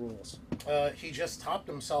following the rules. He just topped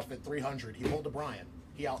himself at 300. He pulled a Bryant.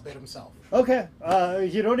 He outbid himself. Okay.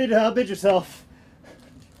 You don't need to outbid yourself.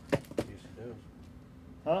 Yes, he does.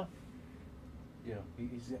 Huh? Yeah,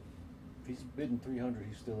 if he's bidding 300,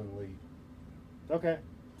 he's still in the lead. Okay.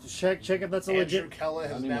 Just check if that's a legit. Andrew Kella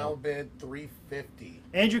has now bid 350.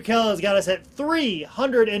 Andrew Kella has got us at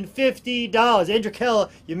 $350. Andrew Kella,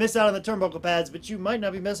 you missed out on the turnbuckle pads, but you might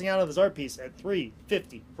not be missing out on this art piece at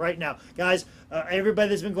 $350 right now. Guys, everybody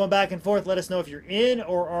that's been going back and forth, let us know if you're in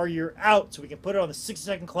or are you out so we can put it on the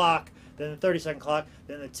 60-second clock, then the 30-second clock,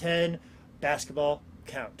 then the 10 basketball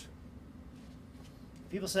count.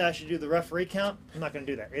 People say I should do the referee count. I'm not going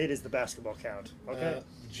to do that. It is the basketball count. Okay?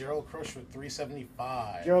 Gerald Crush with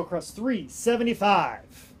 375. Gerald Crush,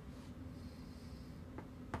 375.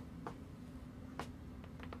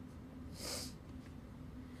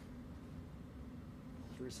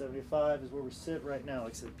 $375 is where we sit right now.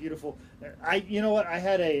 Like I said, beautiful. You know what?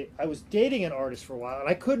 I was dating an artist for a while, and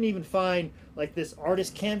I couldn't even find like this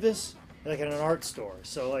artist canvas like in an art store.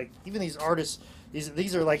 So like even these artists,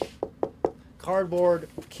 these are like cardboard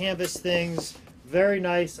canvas things. Very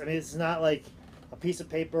nice. I mean, it's not like a piece of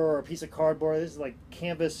paper or a piece of cardboard. This is like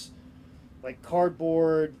canvas, like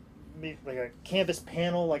cardboard, like a canvas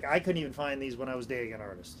panel. Like I couldn't even find these when I was dating an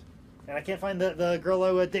artist. And I can't find the girl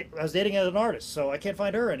I was dating as an artist, so I can't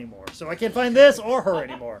find her anymore. So I can't find this or her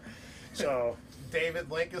anymore. So David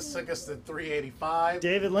Linkus took us to 385.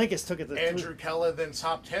 David Linkus took it to Andrew Kella then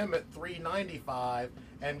topped him at 395,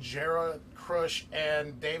 and Gerard Crush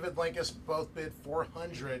and David Linkus both bid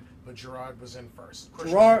 400, but Gerard was in first.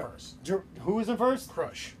 Crush was in first. Who was in first?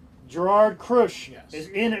 Crush. Gerard Crush is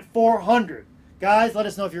in at 400. Guys, let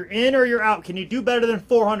us know if you're in or you're out. Can you do better than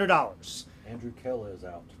 $400? Andrew Kella is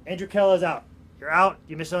out. Andrew Kella is out. You're out.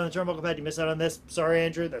 You missed out on the turnbuckle pad. You missed out on this. Sorry,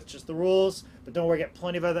 Andrew. That's just the rules. But don't worry, get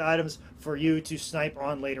plenty of other items for you to snipe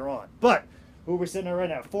on later on. But who are we sitting at right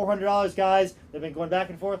now? $400, guys. They've been going back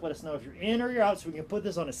and forth. Let us know if you're in or you're out so we can put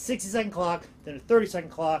this on a 60-second clock, then a 30-second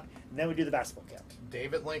clock, and then we do the basketball count.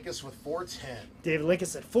 David Linkus with 410. David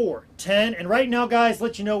Linkus at 410. And right now, guys,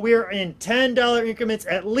 let you know we're in $10 increments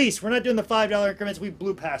at least. We're not doing the $5 increments. We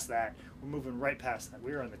blew past that. We're moving right past that.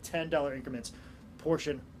 We're on the $10 increments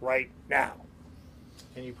portion right now.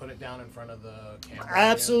 Can you put it down in front of the camera?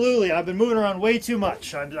 Absolutely. Again? I've been moving around way too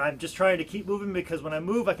much. I'm just trying to keep moving because when I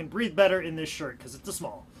move, I can breathe better in this shirt because it's a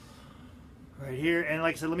small. Right here. And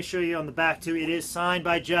like I said, let me show you on the back, too. It is signed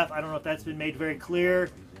by Jeff. I don't know if that's been made very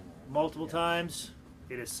clear multiple times.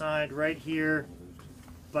 It is signed right here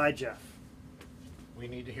by Jeff. We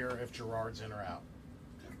need to hear if Gerard's in or out.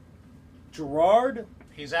 Gerard?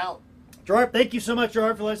 He's out. Gerard, thank you so much,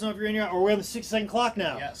 Gerard, for letting us know if you're in here. Or we're on the 6-second clock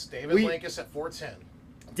now. Yes, David Linkus at 410.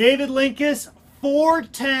 David Linkus,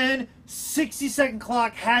 410, 60-second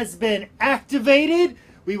clock has been activated.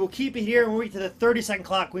 We will keep it here and when we get to the 30-second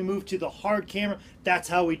clock. We move to the hard camera. That's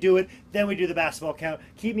how we do it. Then we do the basketball count.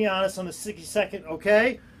 Keep me honest on the 60-second,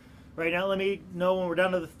 okay? Right now, let me know when we're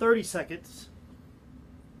down to the 30 seconds.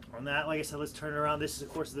 On that, like I said, let's turn it around. This is,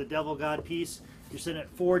 of course, the Devil God piece. You're sitting at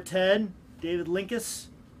 410, David Linkus.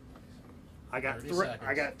 I got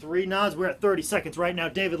three nods. We're at 30 seconds right now.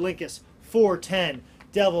 David Linkus, 410,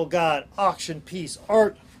 Devil God auction piece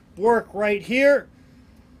artwork right here.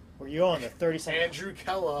 Where you on the 30 seconds? Andrew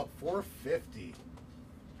Kella, 450.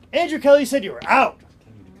 Andrew Kelly, you said you were out.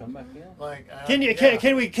 Can you come back in?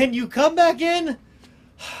 Can you come back in?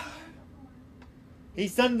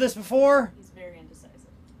 He's done this before. He's very indecisive.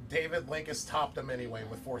 David Linkus topped him anyway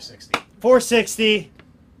with 460. 460.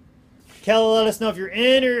 Kella, let us know if you're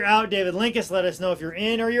in or you're out. David Linkus, let us know if you're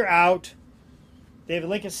in or you're out. David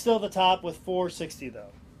Linkus still at the top with 460 though.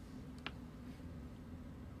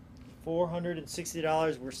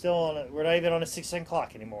 $460. We're still on. We're not even on a 6-second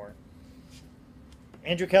clock anymore.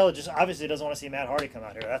 Andrew Kella just obviously doesn't want to see Matt Hardy come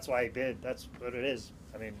out here. That's why he bid. That's what it is.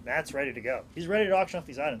 I mean, Matt's ready to go. He's ready to auction off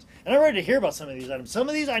these items, and I'm ready to hear about some of these items. Some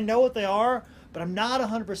of these I know what they are, but I'm not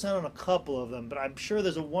 100% on a couple of them. But I'm sure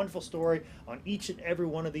there's a wonderful story on each and every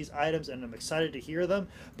one of these items, and I'm excited to hear them.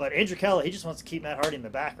 But Andrew Kella, he just wants to keep Matt Hardy in the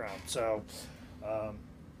background, so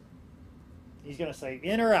he's gonna say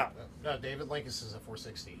in or out. No, David Linkus is at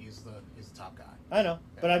 460. He's the top guy. I know,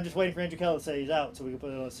 but I'm just waiting for Andrew Kella to say he's out, so we can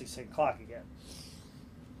put it on a 6-second clock again.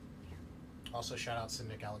 Also, shout out to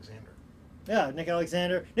Nick Alexander. Yeah, Nick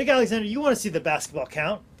Alexander. Nick Alexander, you want to see the basketball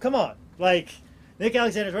count? Come on. Like, Nick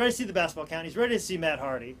Alexander's ready to see the basketball count. He's ready to see Matt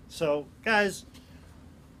Hardy. So, guys.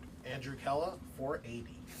 Andrew Kella,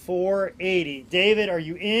 480. 480. David, are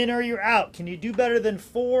you in or you're out? Can you do better than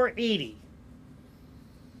 480?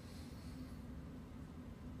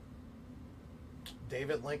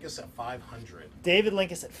 David Linkus at 500. David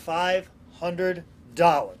Linkus at $500.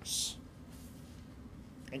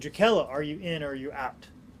 Andrew Kella, are you in or are you out?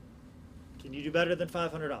 Can you do better than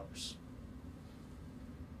 $500?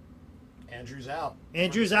 Andrew's out.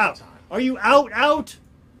 Andrew's out. Are you out?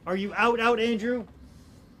 Are you out, Andrew?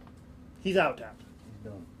 He's out. He's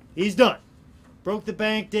done. He's done. Broke the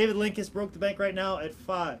bank. David Linkus broke the bank right now at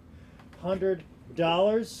 $500.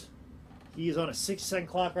 He is on a 6-second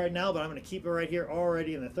clock right now, but I'm going to keep it right here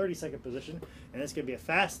already in the 30-second position, and it's going to be a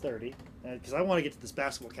fast 30 because I want to get to this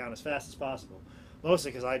basketball count as fast as possible.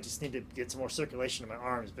 Mostly because I just need to get some more circulation in my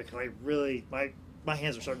arms because I really my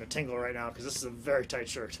hands are starting to tingle right now because this is a very tight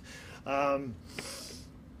shirt. 30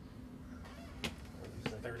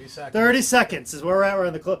 seconds. 30 seconds is where we're at. We're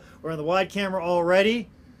in the wide camera already.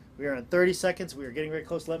 We are in 30 seconds. We are getting very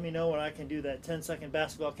close. Let me know when I can do that 10-second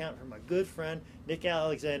basketball count for my good friend Nick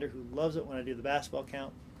Alexander, who loves it when I do the basketball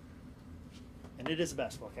count. And it is a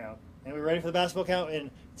basketball count. And we're ready for the basketball count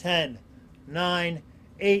in 10, 9,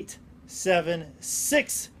 8, 7,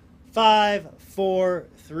 6, 5, 4,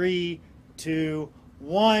 3, 2,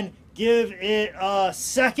 1. Give it a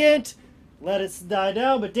second. Let it die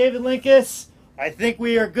down. But David Linkus, I think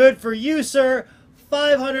we are good for you, sir.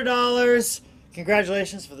 $500.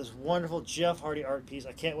 Congratulations for this wonderful Jeff Hardy art piece.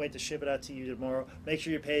 I can't wait to ship it out to you tomorrow. Make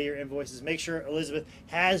sure you pay your invoices. Make sure Elizabeth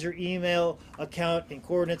has your email account and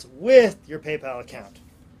coordinates with your PayPal account.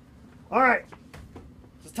 All right.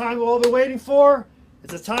 It's the time we've all been waiting for.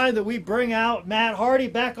 It's the time that we bring out Matt Hardy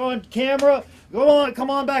back on camera. Come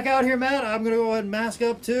on back out here, Matt. I'm going to go ahead and mask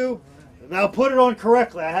up too. Now put it on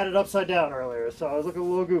correctly. I had it upside down earlier, so I was looking a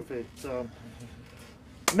little goofy. So,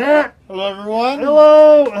 Matt. Hello, everyone.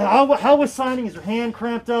 Hello. How was signing? Is your hand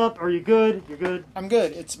cramped up? Are you good? You're good? I'm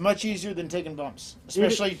good. It's much easier than taking bumps,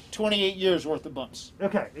 especially 28 years worth of bumps.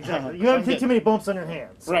 Okay, exactly. You haven't taken too many bumps on your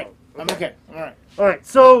hands. So. Right. I'm okay. All right. All right.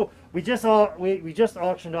 So we just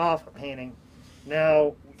auctioned off a painting.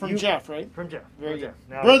 Now from Jeff, right? From Jeff. Very good.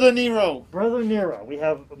 Now, Brother Nero. Brother Nero. We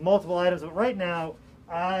have multiple items, but right now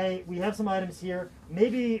we have some items here.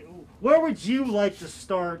 Maybe where would you like to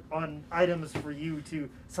start on items for you to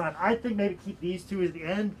sign? I think maybe keep these two at the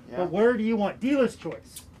end. Yeah. But where do you want? Dealer's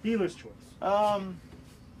choice. Dealer's choice.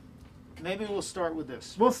 Maybe we'll start with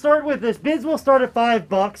this. We'll start with this. Bids will start at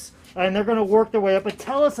 $5, and they're going to work their way up. But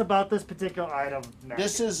tell us about this particular item now.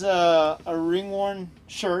 This is a ring-worn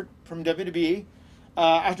shirt from WWE.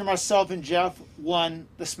 After myself and Jeff won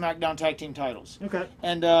the SmackDown Tag Team titles. Okay.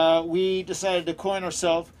 And we decided to coin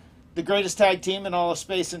ourselves the greatest tag team in all of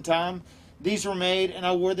space and time. These were made, and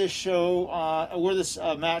I wore this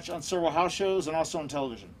match on several house shows and also on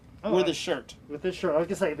television. With this shirt. With this shirt. I was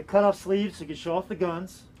going to say, the cut-off sleeves so you can show off the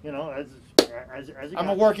guns, you know, as you I'm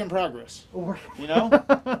a work in progress. You know?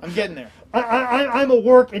 I'm getting there. I'm a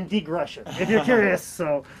work in digression, if you're curious.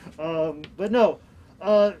 So, but no,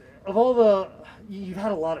 of all the... You've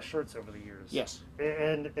had a lot of shirts over the years. Yes.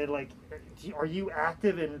 And like, are you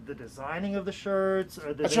active in the designing of the shirts? Or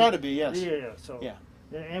I try to be, yes. Yeah. So, yeah.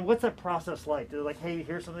 And what's that process like? They're like, hey,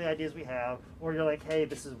 here's some of the ideas we have. Or you're like, hey,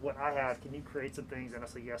 this is what I have. Can you create some things? And I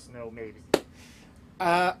say, yes, no, maybe.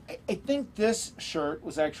 I think this shirt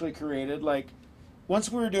was actually created, like,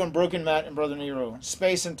 once we were doing Broken Matt and Brother Nero,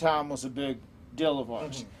 space and time was a big deal of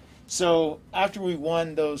ours. Mm-hmm. So after we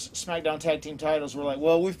won those SmackDown Tag Team titles, we're like,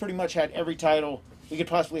 well, we've pretty much had every title we could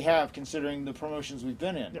possibly have considering the promotions we've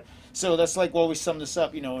been in. Yeah. So that's like, well, we sum this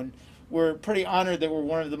up, you know, and we're pretty honored that we're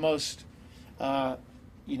one of the most,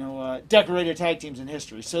 decorated tag teams in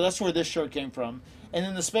history. So that's where this shirt came from. And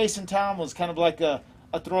then the space and time was kind of like a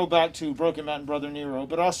throwback to Broken Matt and Brother Nero,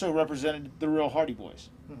 but also represented the real Hardy Boys.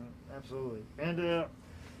 Mm-hmm. Absolutely. And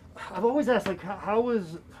I've always asked, like,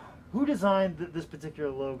 who designed this particular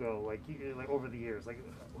logo, like over the years? Like,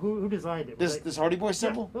 who designed it? This Hardy Boy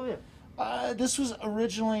symbol? Yeah. Oh, yeah. This was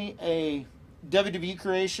originally a WWE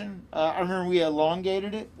creation. I remember we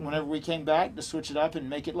elongated it whenever we came back to switch it up and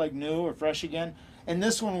make it like new or fresh again. And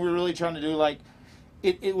this one we're really trying to do like,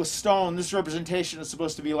 it was stone. This representation is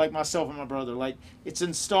supposed to be like myself and my brother. Like, it's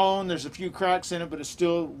in stone, there's a few cracks in it, but it's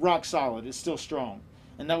still rock solid. It's still strong.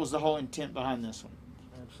 And that was the whole intent behind this one.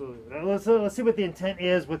 Absolutely. Now let's see what the intent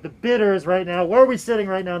is with the bidders right now. Where are we sitting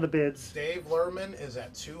right now in the bids? Dave Lerman is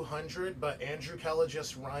at 200, but Andrew Keller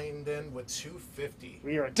just reined in with 250.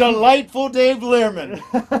 We are at Delightful Dave Lehrman.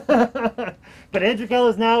 But Andrew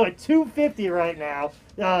Keller's now at 250 right now.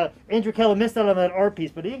 Andrew Keller missed out on that art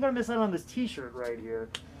piece, but he ain't gonna miss out on this T-shirt right here.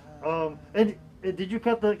 And did you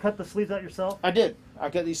cut the sleeves out yourself? I did. I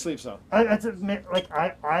cut these sleeves off.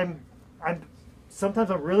 I'm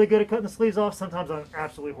sometimes I'm really good at cutting the sleeves off. Sometimes I'm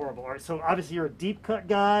absolutely horrible. All right, so obviously you're a deep cut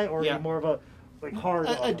guy, or Yeah. you're more of a hard.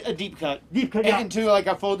 A deep cut. Deep cut. Yeah. And two, like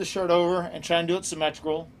I fold the shirt over and try and do it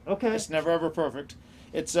symmetrical. Okay. It's never ever perfect.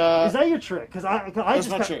 It's Is that your trick? Because I That's just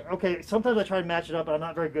my cut- trick. Okay, sometimes I try to match it up, but I'm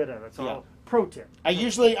not very good at it. So Yeah. pro tip. I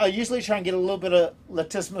usually try and get a little bit of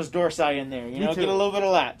latissimus dorsi in there. You Me know, too. get a little bit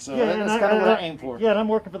of that. So and that's kind of what I aim for. Yeah, and I'm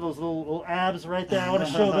working for those little abs right there. I want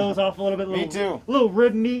to show those off a little bit. Me too. Little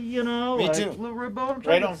rib meat, you know. Me like, too. Little rib bone. I'm Right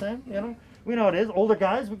trying to on. get the same, you know. We know how it is. Older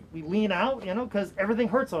guys, we lean out, you know, because everything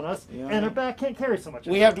hurts on us, Yeah. and our back can't carry so much.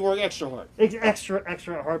 We have to work extra hard.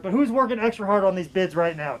 Extra hard. But who's working extra hard on these bids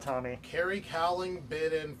right now, Tommy? Carrie Cowling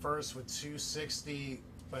bid in first with 260,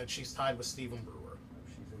 but she's tied with Stephen Brewer.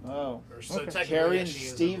 Oh, So Okay. technically, Carrie yeah, and she is in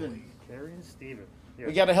the Steven. lead. Carrie and Steven. Yeah.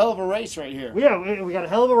 We got a hell of a race right here. Yeah, we got a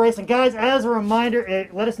hell of a race. And guys, as a reminder,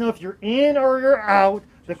 let us know if you're in or you're out.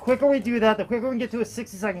 The quicker we do that, the quicker we can get to a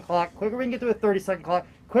 60-second clock, quicker we can get to a 30-second clock,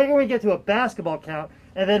 quicker we can get to a basketball count,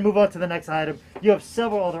 and then move on to the next item. You have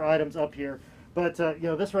several other items up here. But,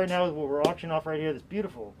 this right now is what we're auctioning off right here. This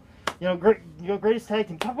beautiful, greatest tag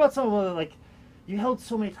team. Talk about some of the, you held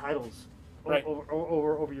so many titles Right.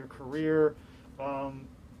 over your career.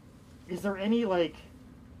 Is there any,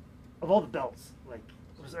 of all the belts,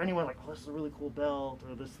 was there anyone oh, this is a really cool belt,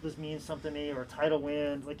 or this means something to me, or a title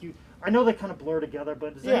win? I know they kind of blur together,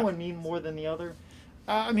 but does Yeah. anyone mean more than the other?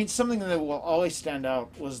 Something that will always stand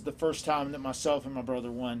out was the first time that myself and my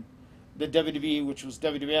brother won the WWE, which was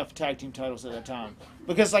WWF tag team titles at that time.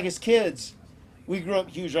 Because, as kids, we grew up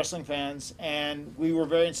huge wrestling fans, and we were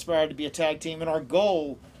very inspired to be a tag team, and our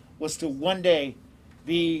goal was to one day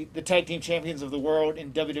be the tag team champions of the world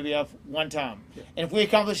in WWF one time. Yeah. And if we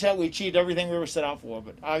accomplished that, we achieved everything we were set out for.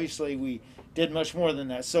 But obviously, we did much more than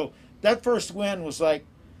that. So that first win was the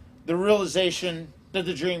realization that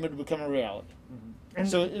the dream would become a reality. And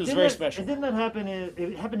so it was very special. And didn't that happen?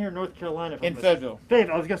 It happened here in North Carolina. In Fayetteville.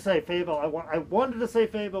 Fayetteville. I was going to say Fayetteville. I wanted to say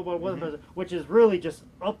Fayetteville, but it wasn't. Which is really just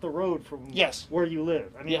up the road from where you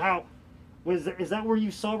live. Yeah. Is that where you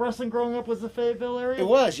saw wrestling growing up? Was the Fayetteville area? It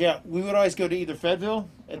was, yeah. We would always go to either Fayetteville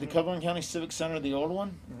at the Cumberland County Civic Center, the old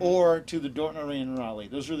one, or to the Dorton Arena in Raleigh.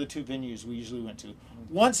 Those were the two venues we usually went to.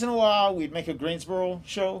 Once in a while, we'd make a Greensboro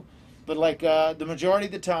show, but the majority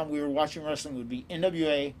of the time we were watching wrestling would be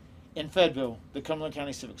NWA in Fayetteville, the Cumberland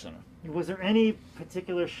County Civic Center. Was there any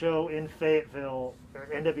particular show in Fayetteville or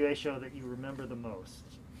NWA show that you remember the most?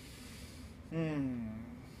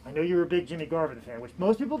 I know you're a big Jimmy Garvin fan, which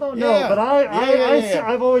most people don't know, but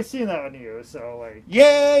I've always seen that on you. So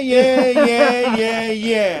yeah.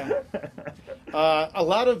 A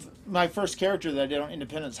lot of my first character that I did on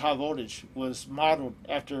Independence, High Voltage, was modeled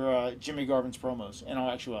after Jimmy Garvin's promos. In all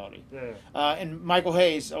actuality, and Michael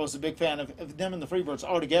Hayes, I was a big fan of them and the Freebirds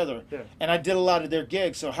all together, and I did a lot of their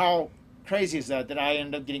gigs. So how crazy is that I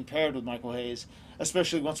ended up getting paired with Michael Hayes,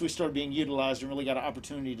 especially once we started being utilized and really got an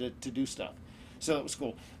opportunity to do stuff. So that was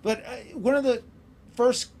cool. But one of the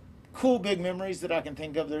first cool big memories that I can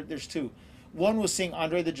think of, there's two. One was seeing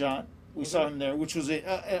Andre the Giant. We saw him there, which was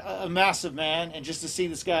a massive man, and just to see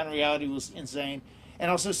this guy in reality was insane. And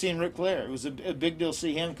also seeing Ric Flair. It was a big deal to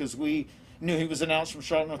see him because we knew he was announced from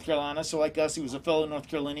Charlotte, North Carolina. So like us, he was a fellow North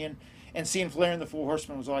Carolinian. And seeing Flair in the Four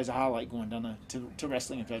Horsemen was always a highlight going down to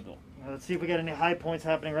wrestling in Fayetteville. Let's see if we got any high points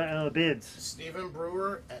happening right now in the bids. Stephen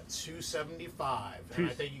Brewer at 275, and I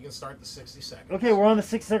think you can start the 60 seconds. Okay, we're on the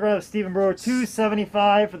 60-second round of Stephen Brewer,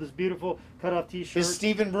 275 for this beautiful cutoff T-shirt. Is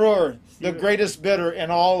Stephen Brewer the greatest bidder in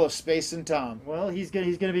all of space and time? Well, he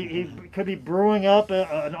could be brewing up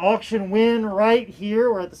an auction win right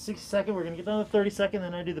here. We're at the 60-second. We're gonna get down to the 30-second,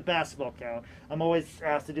 then I do the basketball count. I'm always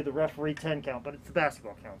asked to do the referee 10 count, but it's the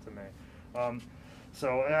basketball count to me.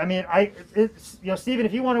 So, Steven,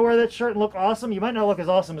 if you want to wear that shirt and look awesome, you might not look as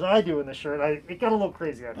awesome as I do in this shirt. It got a little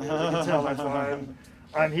crazy out here. You can tell that's why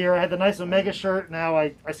I'm here. I had the nice Omega shirt. Now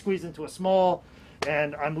I squeezed into a small,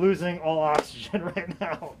 and I'm losing all oxygen right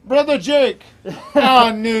now. Brother Jake,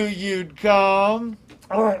 I knew you'd come.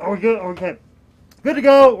 All right, are we good? Okay. Good to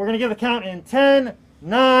go. We're going to give a count in 10,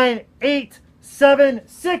 9, 8, 7,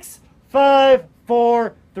 6, 5,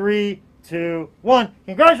 4, 3, 2, 1.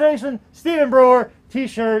 Congratulations, Stephen Brewer.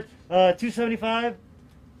 T-shirt, $275.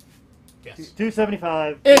 Yes.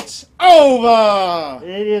 275. It's over.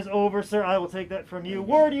 It is over, sir. I will take that from you.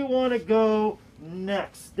 Where do you want to go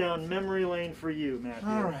next? Down memory lane for you, Matthew.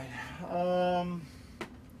 All right.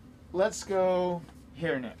 Let's go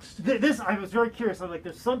here next. This, I was very curious. I'm like,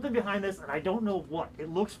 there's something behind this, and I don't know what. It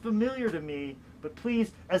looks familiar to me, but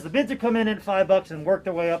please, as the bids are coming in at $5 and work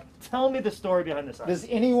their way up, tell me the story behind this item. Does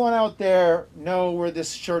anyone out there know where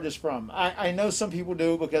this shirt is from? I know some people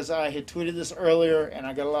do because I had tweeted this earlier and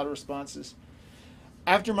I got a lot of responses.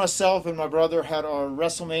 After myself and my brother had our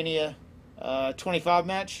WrestleMania 25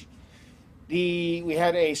 match, we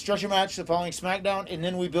had a stretcher match the following SmackDown, and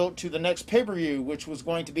then we built to the next pay-per-view, which was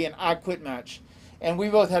going to be an I Quit match. And we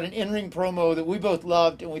both had an in-ring promo that we both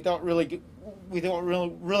loved and we thought really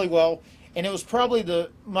well. And it was probably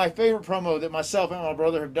my favorite promo that myself and my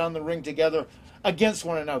brother have done in the ring together against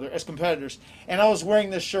one another as competitors. And I was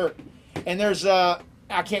wearing this shirt. And there's, I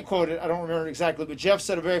can't quote it, I don't remember it exactly, but Jeff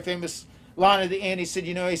said a very famous line at the end. He said,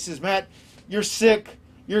 he says, Matt, you're sick,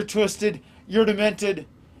 you're twisted, you're demented,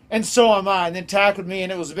 and so am I. And then tackled me,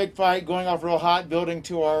 and it was a big fight going off real hot, building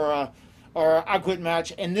to our I Quit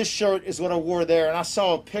match. And this shirt is what I wore there. And I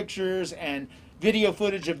saw pictures and video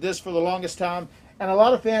footage of this for the longest time. And a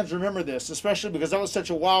lot of fans remember this, especially because that was such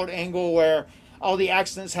a wild angle where all the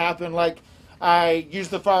accidents happened. Like, I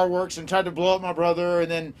used the fireworks and tried to blow up my brother,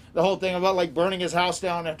 and then the whole thing about, like, burning his house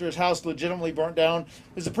down after his house legitimately burnt down.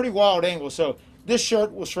 It was a pretty wild angle. So this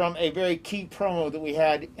shirt was from a very key promo that we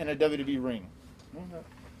had in a WWE ring.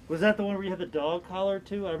 Was that the one where you had the dog collar,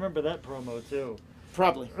 too? I remember that promo, too.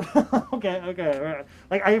 Probably. Okay. All right.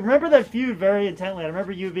 Like, I remember that feud very intently. I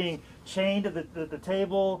remember you being chained to the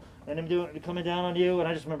table and him coming down on you, and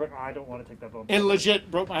I just remember, I don't want to take that bump. It legit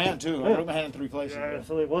broke my hand, too. I broke my hand in 3 places. Yeah,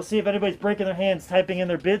 absolutely. We'll see if anybody's breaking their hands typing in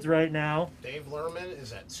their bids right now. Dave Lerman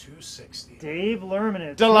is at 260. Dave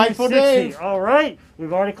Lerman is Delightful 260. Dave. All right.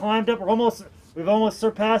 We've already climbed up. We've almost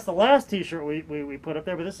surpassed the last T-shirt we put up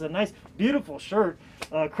there, but this is a nice, beautiful shirt.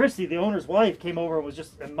 Christy, the owner's wife, came over and was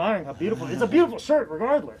just admiring how beautiful. It's a beautiful shirt,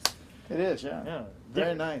 regardless. It is, yeah. Yeah.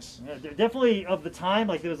 Very nice. Yeah, definitely of the time,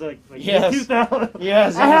 like it was like yes. 2000.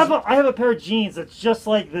 Yes. I have a pair of jeans that's just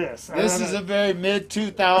like this. This is a very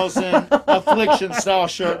mid-2000 Affliction style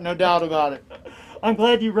shirt, no doubt about it. I'm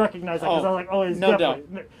glad you recognize that because I'm like, oh, it's no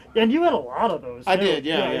definitely. doubt. And you had a lot of those. I too. did,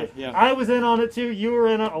 yeah. I was in on it too. You were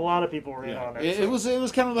in it. A lot of people were in on it. It was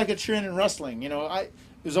kind of like a trend in wrestling, It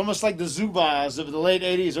was almost like the Zubaz of the late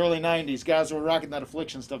 '80s, early '90s. Guys were rocking that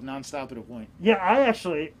Affliction stuff nonstop at a point. Yeah,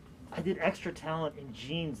 I did extra talent in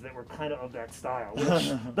jeans that were kind of that style.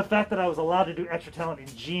 Which the fact that I was allowed to do extra talent in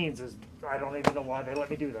jeans is, I don't even know why they let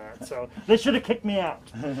me do that. So they should have kicked me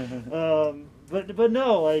out. But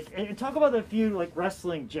no, like, and talk about that feud, like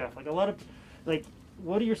wrestling, Jeff. Like a lot of, like,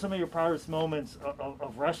 what are some of your proudest moments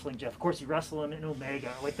of wrestling, Jeff? Of course, you wrestled him in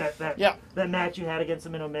Omega. Like that match you had against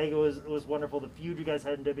him in Omega was wonderful. The feud you guys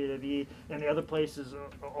had in WWE and the other places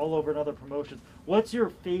all over in other promotions. What's your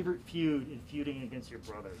favorite feud in feuding against your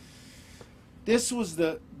brother? This was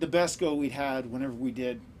the best go we'd had whenever we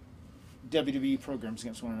did WWE programs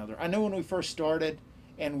against one another. I know when we first started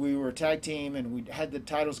and we were a tag team and we had the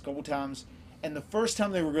titles a couple times, and the first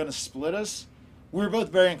time they were going to split us, we were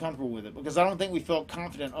both very uncomfortable with it because I don't think we felt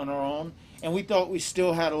confident on our own, and we thought we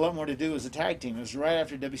still had a lot more to do as a tag team. It was right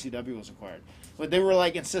after WCW was acquired. But they were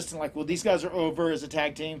like insistent, like, well, these guys are over as a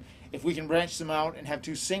tag team. If we can branch them out and have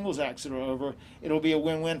 2 singles acts that are over, it'll be a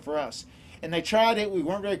win-win for us. And they tried it. We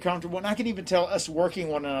weren't very comfortable. And I could even tell us working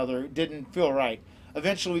one another didn't feel right.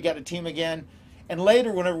 Eventually, we got a team again. And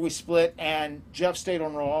later, whenever we split and Jeff stayed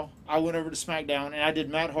on Raw, I went over to SmackDown and I did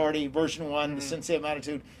Matt Hardy, version 1, the Sensei of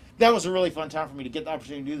Attitude. That was a really fun time for me to get the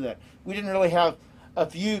opportunity to do that. We didn't really have a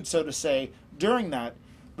feud, so to say, during that.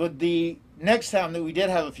 But the next time that we did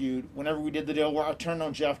have a feud, whenever we did the deal where I turned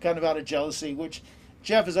on Jeff, kind of out of jealousy, which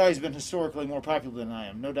Jeff has always been historically more popular than I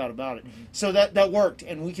am, no doubt about it. Mm-hmm. So that worked,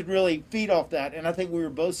 and we could really feed off that. And I think we were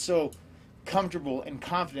both so comfortable and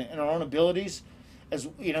confident in our own abilities, as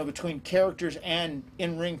between characters and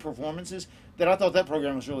in-ring performances, that I thought that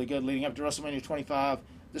program was really good leading up to WrestleMania 25,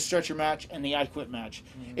 the stretcher match, and the I Quit match.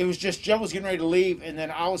 Mm-hmm. It was just Jeff was getting ready to leave, and then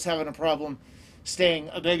I was having a problem staying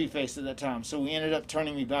a babyface at that time, so we ended up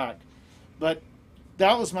turning me back. But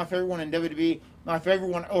that was my favorite one in WWE. My favorite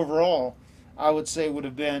one overall, I would say, would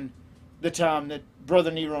have been the time that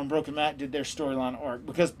Brother Nero and Broken Matt did their storyline arc.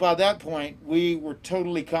 Because by that point, we were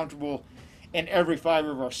totally comfortable in every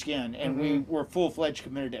fiber of our skin, and we were full-fledged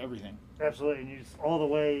committed to everything. Absolutely, and you just all the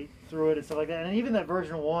way through it and stuff like that. And even that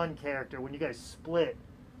version 1 character, when you guys split,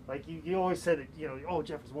 like you always said that, you know, oh,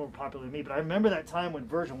 Jeff was more popular than me, but I remember that time when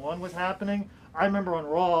version 1 was happening. I remember on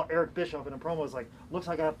Raw, Eric Bischoff in a promo was like, looks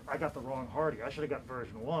like I got the wrong Hardy. I should have got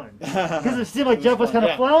version 1. Because it seemed like Jeff was kind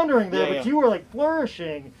of floundering there, but you were like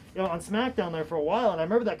flourishing, you know, on SmackDown there for a while, and I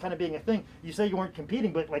remember that kind of being a thing. You say you weren't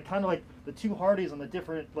competing, but like kind of like the two Hardys on the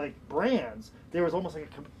different like brands, there was almost like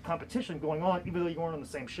a competition going on, even though you weren't on the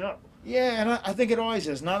same show. Yeah, and I think it always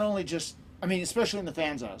is. Not only just, I mean, especially in the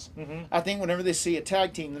fans' eyes. I think whenever they see a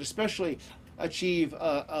tag team that especially achieve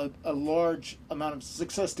a large amount of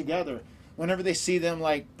success together, whenever they see them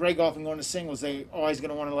like break off and go into singles, they always going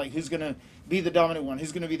to want to like, who's going to be the dominant one?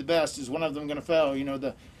 Who's going to be the best? Is one of them going to fail? You know,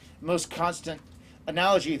 the most constant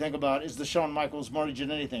analogy you think about is the Shawn Michaels, Marty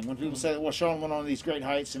Jannetty thing. When people say, well, Shawn went on these great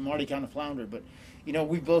heights and Marty kind of floundered, but you know,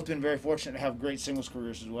 we've both been very fortunate to have great singles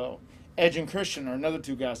careers as well. Edge and Christian are another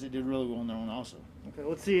two guys that did really well on their own also. Okay,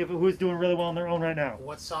 let's see who's doing really well on their own right now.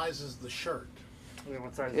 What size is the shirt? Okay,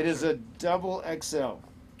 what size It is a double XL.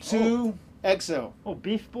 2XL. Oh,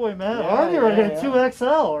 Beef Boy, man. Yeah, Already right here,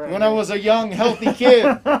 2XL. Right when I was a young, healthy kid.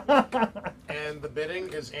 And the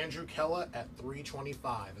bidding is Andrew Kella at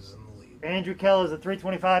 325 is in the lead. Andrew Kell is at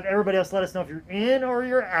 325. Everybody else, let us know if you're in or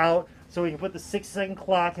you're out, so we can put the 6-second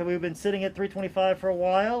clock. Have we been sitting at 325 for a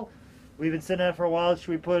while? We've been sitting at it for a while. Should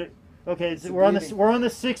we put it? Okay, so we're on the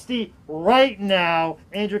 60 right now.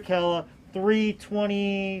 Andrew Kella,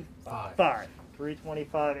 325.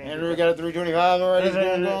 325. Andrew got a 325 already.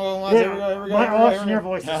 My auctioneer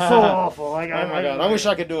voice is so awful. Oh my God! I wish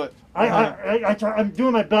I could do it. I'm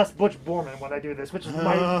doing my best Butch Borman when I do this, which is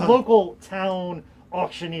my local town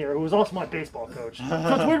auctioneer, who was also my baseball coach. So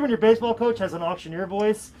it's weird when your baseball coach has an auctioneer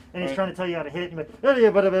voice and he's trying to tell you how to hit. And that's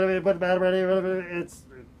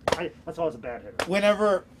always a bad hitter.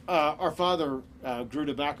 Whenever our father grew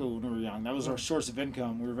tobacco when we were young, that was our source of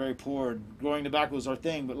income. We were very poor, and growing tobacco was our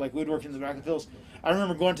thing. But like we'd work in the tobacco fields. I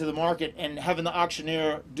remember going to the market and having the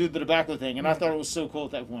auctioneer do the tobacco thing, and I thought it was so cool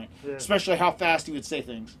at that point, especially how fast he would say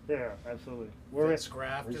things. Yeah, absolutely. Vince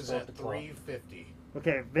Graft is at 350.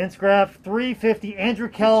 Okay, Vince Graff, 350. Andrew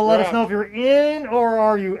Kell, let us know if you're in or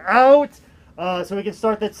are you out, so we can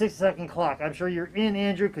start that 6-second clock. I'm sure you're in,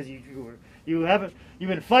 Andrew, because you've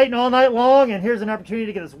been fighting all night long, and here's an opportunity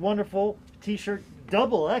to get this wonderful T-shirt,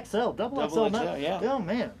 double XL, double XL. Yeah. Oh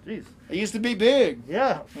man, jeez. It used to be big.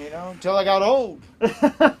 Yeah. You know, until I got old. Yeah,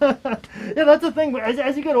 that's the thing.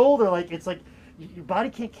 As you get older, like it's like your body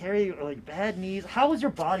can't carry like bad knees. How is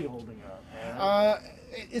your body holding up, man?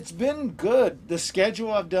 It's been good. The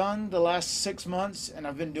schedule I've done the last 6 months, and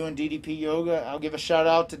I've been doing DDP yoga. I'll give a shout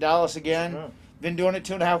out to Dallas again. Sure. Been doing it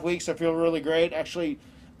 2.5 weeks. I feel really great. Actually,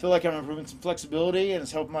 feel like I'm improving some flexibility, and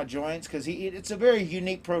it's helping my joints because it's a very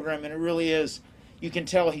unique program, and it really is. You can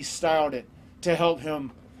tell he styled it to help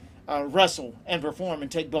him wrestle and perform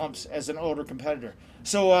and take bumps as an older competitor.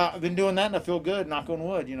 So I've been doing that, and I feel good. Knock on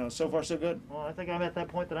wood. You know, so far so good. Well, I think I'm at that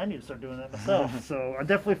point that I need to start doing that myself. So I'm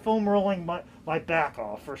definitely foam rolling my back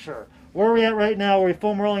off for sure. Where are we at right now? Are we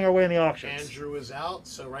foam rolling our way in the auctions? Andrew is out,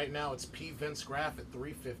 so right now it's P. Vince Graff at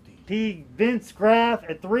 350. P. Vince Graff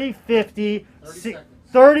at 350. 30 seconds.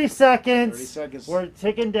 30 seconds. 30 seconds. We're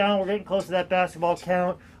ticking down. We're getting close to that basketball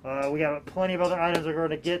count. We got plenty of other items we're going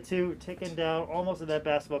to get to. Ticking down, almost to that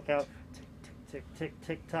basketball count. Tick, tick, tick,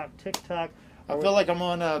 tick, tock, tick, tock. I feel like I'm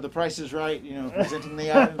on The Price is Right, you know, presenting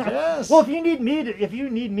the items. Yes. Well, if you need me to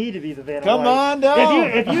be the Vanna Come White, on down.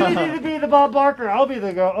 If you need me to be the Bob Barker, I'll be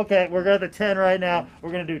the girl. Okay, we're going to 10 right now.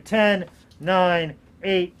 We're going to do 10, 9,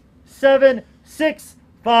 8, 7, 6,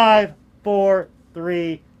 5, 4,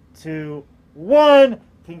 3, 2, 1.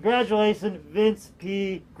 Congratulations, Vince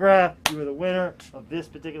P. Graff. You are the winner of this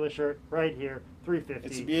particular shirt right here, 350.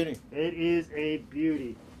 It's a beauty. It is a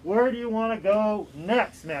beauty. Where do you want to go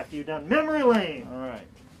next, Matthew? Down memory lane. All right.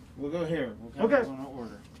 We'll go here. We'll go in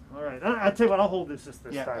order. All right. I'll tell you what. I'll hold this time.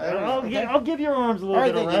 Okay. I'll give your arms a little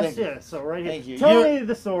bit of rest. Yeah. So right here. Thank you. Tell me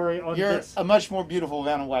the story on You're this. a much more beautiful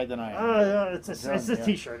Vanna White than I am. It's this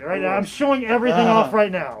T-shirt right now. I'm showing everything off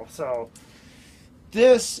right now. So.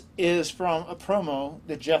 This is from a promo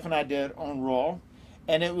that Jeff and I did on Raw,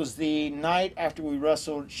 and it was the night after we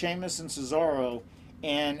wrestled Sheamus and Cesaro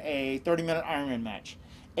in a 30-minute Iron Man match.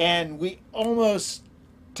 And we almost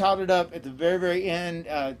tied it up at the very, very end.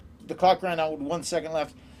 The clock ran out with 1 second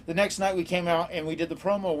left. The next night we came out and we did the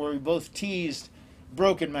promo where we both teased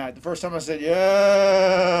Broken Matt. The first time I said,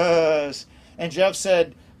 yes. And Jeff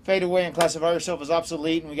said, fade away and classify yourself as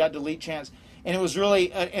obsolete, and we got delete chance. And it was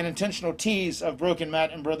really an intentional tease of Broken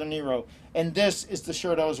Matt and Brother Nero. And this is the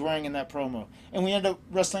shirt I was wearing in that promo. And we ended up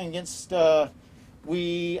wrestling against, I don't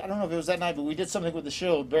know if it was that night, but we did something with the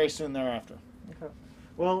Shield very soon thereafter. Okay.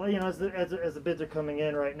 Well, you know, as the bids are coming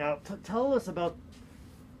in right now, tell us about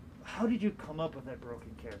how did you come up with that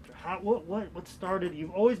broken character? What started?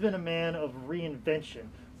 You've always been a man of reinvention,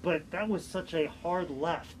 but that was such a hard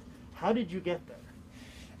left. How did you get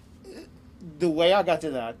there? The way I got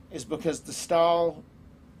to that is because the style,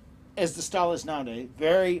 as the style is nowadays,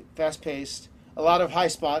 very fast-paced, a lot of high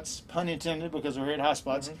spots, pun intended, because we're here at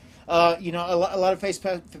Highspots. You know, a lot of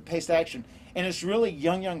fast-paced action, and it's really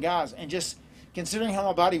young guys. And just considering how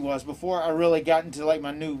my body was before I really got into like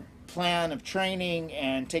my new plan of training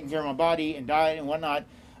and taking care of my body and diet and whatnot,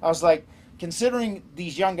 I was like, considering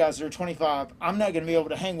these young guys that are 25, I'm not going to be able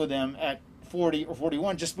to hang with them at 40 or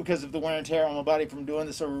 41 just because of the wear and tear on my body from doing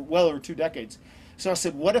this over well over 2 decades. So I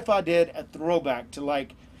said, what if I did a throwback to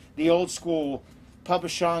like the old school Papa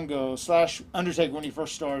Shango / Undertaker when he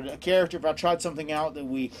first started, a character, if I tried something out that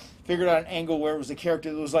we figured out an angle where it was a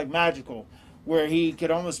character that was like magical, where he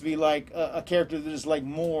could almost be like a character that is like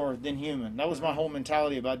more than human. That was my whole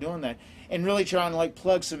mentality about doing that, and really trying to like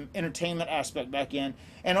plug some entertainment aspect back in,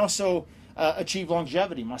 and also achieve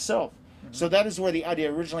longevity myself. So that is where the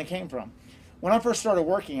idea originally came from. When I first started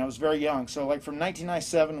working, I was very young. So like from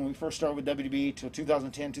 1997, when we first started with WDB, till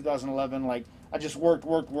 2010, 2011, like I just worked,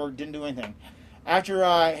 didn't do anything. After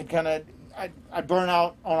I had I burned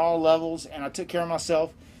out on all levels, and I took care of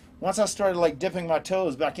myself. Once I started like dipping my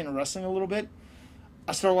toes back into wrestling a little bit,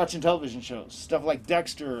 I started watching television shows, stuff like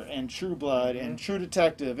Dexter and True Blood and True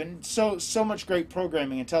Detective, and so much great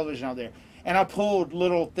programming and television out there. And I pulled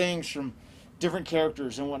little things from different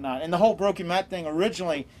characters and whatnot. And the whole Broken Matt thing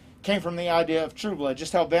originally came from the idea of True Blood,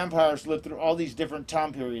 just how vampires live through all these different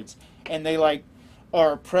time periods, and they like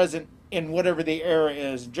are present in whatever the era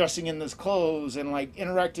is, dressing in those clothes and like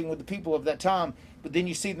interacting with the people of that time. But then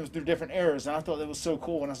you see them through different eras, and I thought that was so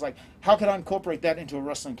cool. And I was like, how could I incorporate that into a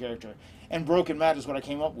wrestling character? And Broken Matt is what I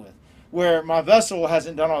came up with, where my vessel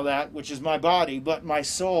hasn't done all that, which is my body, but my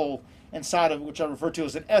soul inside of it, which I refer to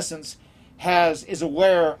as an essence, is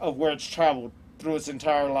aware of where it's traveled through its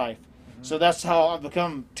entire life. So that's how I've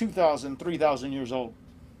become 2,000, 3,000 years old.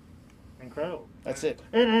 Incredible. That's it.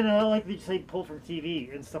 And I like that you say pull from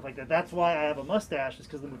TV and stuff like that. That's why I have a mustache, is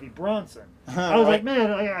because of the movie Bronson. I was like,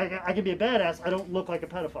 man, I can be a badass. I don't look like a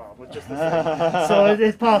pedophile with just this thing. So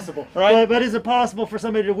it's possible. Right. But is it possible for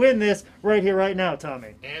somebody to win this right here, right now,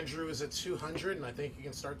 Tommy? Andrew is at 200, and I think you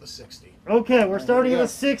can start the 60. Okay, we're starting at the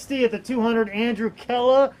 60. At the 200, Andrew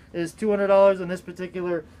Kella is $200 in this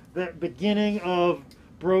particular the beginning of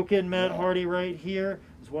Broken Matt Hardy right here.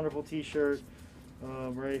 This wonderful T-shirt.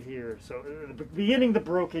 Right here. So, beginning the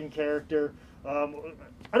broken character.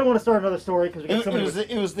 I don't want to start another story because we got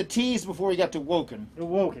it was the tease before we got to Woken.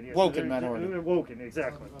 Woken, yes. Woken Matt Hardy. Woken,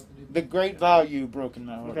 exactly. The great value Broken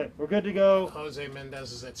Matt Hardy. Okay, we're good to go. Jose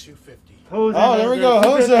Mendez is at 250. There we go,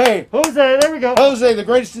 Jose. Jose, there we go. Jose, the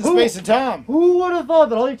greatest in space and time. Who would have thought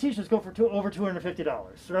that all your T-shirts go for over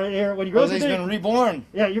 $250 right here? When you go Jose's been reborn.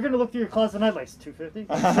 Yeah, you're gonna look through your closet tonight like $250.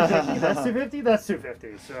 That's $250. That's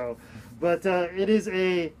 $250. So, but it is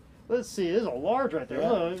a. Let's see, it is a large right there. Yeah.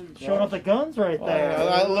 Look, showing off the guns right there.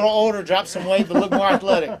 A little older, drop some weight, but look more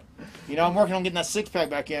athletic. You know, I'm working on getting that six-pack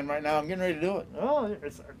back in right now. I'm getting ready to do it. Oh,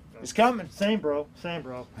 it's coming. Same, bro.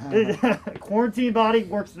 Quarantine body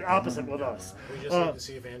works the opposite with us. We just need to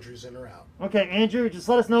see if Andrew's in or out. Okay, Andrew, just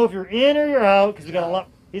let us know if you're in or you're out, because we got a lot.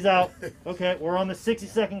 He's out. Okay, we're on the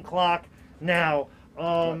 60-second clock now.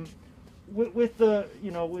 With the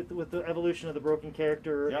with the evolution of the broken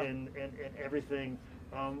character and everything.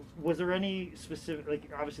 Was there any specific,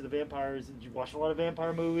 like obviously the vampires? Did you watch a lot of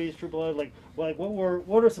vampire movies, True Blood? Like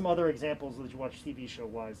what are some other examples that you watch TV show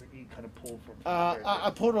wise that you kind of pulled from?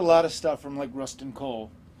 I pulled a lot of stuff from like Rustin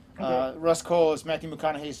Cole. Okay. Russ Cole is Matthew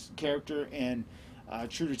McConaughey's character in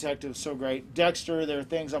True Detective, so great. Dexter, there are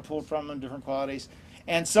things I pulled from him, different qualities,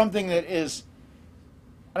 and something that is,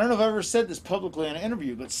 I don't know if I've ever said this publicly in an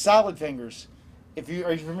interview, but Salad Fingers.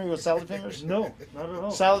 Are you familiar with Salad Fingers? No, not at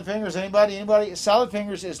all. Salad Fingers, anybody? Salad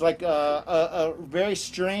Fingers is like a very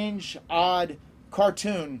strange, odd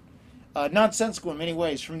cartoon, nonsensical in many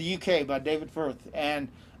ways, from the UK by David Firth. And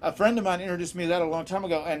a friend of mine introduced me to that a long time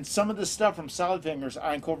ago, and some of the stuff from Salad Fingers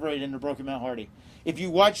I incorporated into Broken Matt Hardy. If you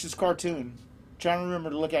watch this cartoon, try to remember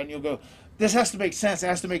to look at it, and you'll go, this has to make sense,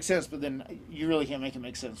 but then you really can't make it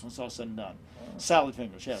make sense when it's all said and done. Salad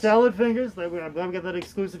Fingers, yes. Salad Fingers. I'm glad we got that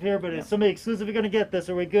exclusive here, but is somebody exclusive going to get this?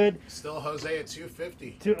 Are we good? Still Jose at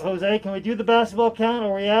 250. Jose, can we do the basketball count?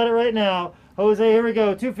 Are we at it right now? Jose, here we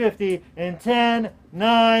go. 250 in 10,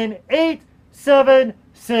 9, 8, 7,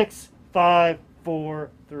 6, 5, 4,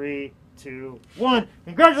 3, 2, 1.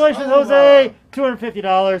 Congratulations, Oh, Jose! wow.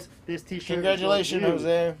 $250. This T-shirt. Congratulations,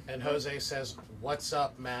 Jose. And Jose says, "What's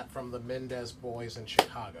up, Matt?" from the Mendez boys in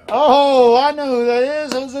Chicago. Oh, I know who that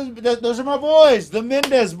is. Those are my boys, the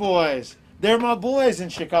Mendez boys. They're my boys in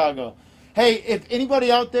Chicago. Hey, if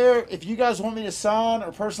anybody out there, if you guys want me to sign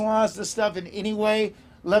or personalize this stuff in any way,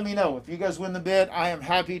 let me know. If you guys win the bid, I am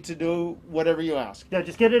happy to do whatever you ask. Yeah,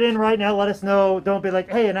 just get it in right now. Let us know. Don't be like,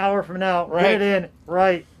 hey, an hour from now. Right. Get it in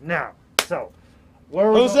right now. So, where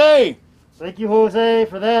are we Jose! Thank you, Jose,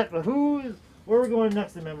 for that. But where are we going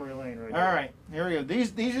next in memory lane right now? All right, here we go.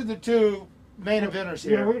 These are the two main eventers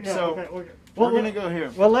here. Okay. We're going to go here.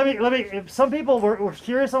 Well, let me. If some people were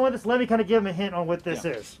curious on what this, let me kind of give them a hint on what this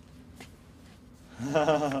is.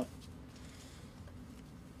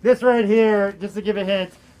 This right here, just to give a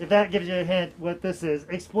hint, if that gives you a hint what this is,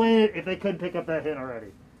 explain it if they couldn't pick up that hint already.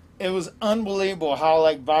 It was unbelievable how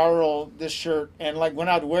like viral this shirt, and like when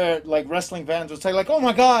I'd wear it, like wrestling fans would say like, "Oh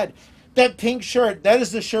my God, that pink shirt, that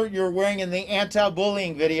is the shirt you were wearing in the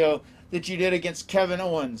anti-bullying video that you did against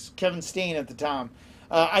Kevin Steen at the time."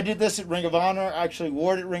 I did this at Ring of Honor. I actually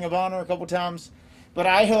wore it at Ring of Honor a couple times. But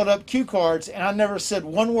I held up cue cards, and I never said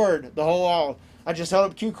one word the whole while. I just held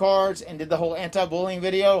up cue cards and did the whole anti-bullying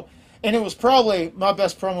video. And it was probably my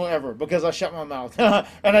best promo ever because I shut my mouth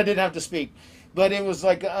and I didn't have to speak. But it was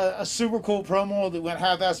like a super cool promo that went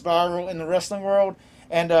half-ass viral in the wrestling world.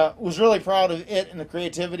 And was really proud of it and the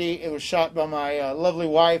creativity. It was shot by my lovely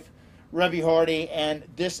wife, Rebby Hardy. And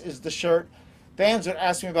this is the shirt. Fans would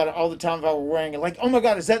ask me about it all the time if I were wearing it. Like, oh my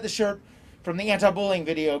God, is that the shirt from the anti-bullying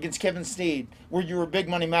video against Kevin Steen where you were Big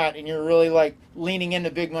Money Matt and you're really like leaning into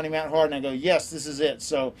Big Money Matt hard? And I go, yes, this is it.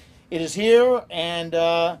 So it is here, and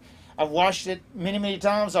I've watched it many, many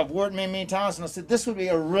times. I've worn it many, many times, and I said this would be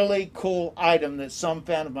a really cool item that some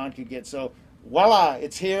fan of mine could get. So voila,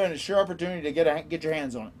 it's here, and it's your opportunity to get your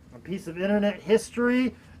hands on it. A piece of internet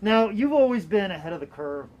history. Now, you've always been ahead of the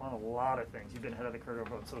curve on a lot of things. You've been ahead of the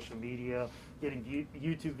curve on social media, getting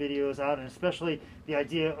YouTube videos out, and especially the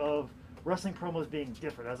idea of wrestling promos being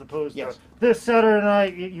different as opposed to this Saturday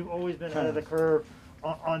night. You've always been ahead of the curve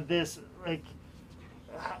on this. Like,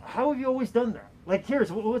 how have you always done that? Like,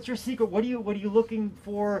 what's your secret? What are you looking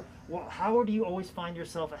for? Well, how do you always find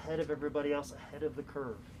yourself ahead of everybody else, ahead of the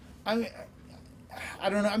curve? I mean, I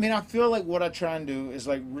don't know. I mean, I feel like what I try and do is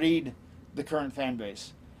like read the current fan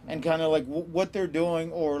base and kind of like what they're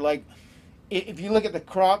doing, or like if you look at the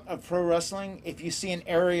crop of pro wrestling, if you see an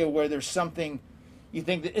area where there's something you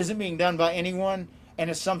think that isn't being done by anyone, and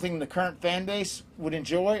it's something the current fan base would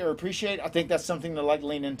enjoy or appreciate, I think that's something to like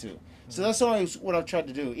lean into. So that's always what I've tried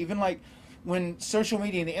to do. Even like when social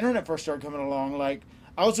media and the internet first started coming along, like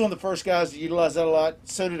I was one of the first guys to utilize that a lot.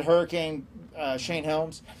 So did Hurricane Shane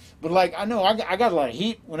Helms. But like I know I got a lot of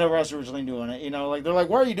heat whenever I was originally doing it. You know, like they're like,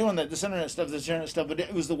 "Why are you doing that? This internet stuff." But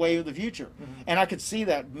it was the way of the future, and I could see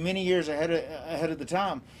that many years ahead of the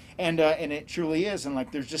time, and it truly is. And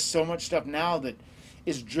like, there's just so much stuff now that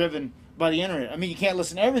is driven by the internet. I mean, you can't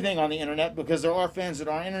listen to everything on the internet because there are fans that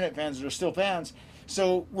aren't internet fans that are still fans.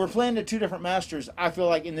 So we're playing to two different masters. I feel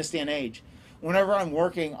like in this day and age, whenever I'm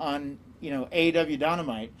working on AEW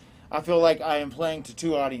Dynamite, I feel like I am playing to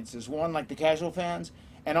two audiences. One, like the casual fans,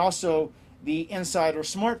 and also the inside or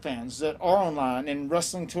smart fans that are online and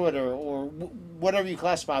wrestling Twitter or whatever you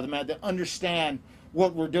classify them at, that understand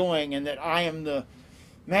what we're doing, and that I am the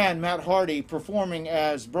man, Matt Hardy, performing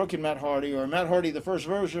as Broken Matt Hardy, or Matt Hardy the first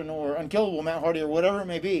version, or Unkillable Matt Hardy, or whatever it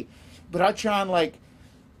may be. But I try and like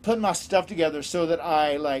put my stuff together so that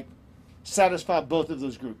I like satisfy both of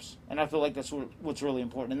those groups, and I feel like that's what's really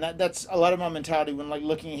important. And that's a lot of my mentality when like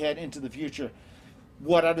looking ahead into the future.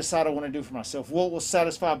 What I decide I want to do for myself, what will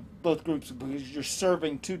satisfy both groups, because you're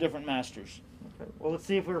serving two different masters. Okay. Well, let's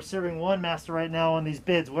see if we're serving one master right now on these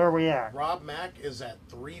bids. Where are we at? Rob Mack is at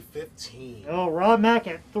 315. Oh, Rob Mack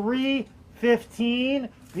at 315.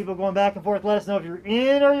 People going back and forth. Let us know if you're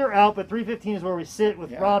in or you're out. But 315 is where we sit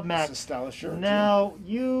with Rob Mack. It's a stylish shirt. Now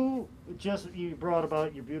you brought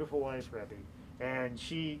about your beautiful wife, Rebby, and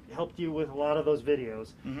she helped you with a lot of those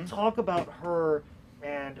videos. Mm-hmm. Talk about her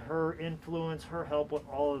and her influence, her help with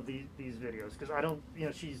all of these videos,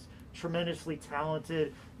 because she's tremendously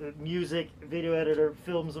talented, music, video editor,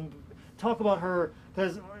 films them. Talk about her,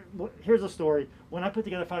 because here's a story. When I put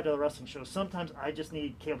together $5 wrestling shows, sometimes I just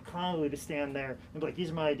need Caleb Connolly to stand there and be like, these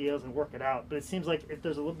are my ideas, and work it out. But it seems like if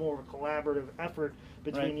there's a little more of a collaborative effort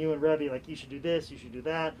between you and Rebby, like, you should do this, you should do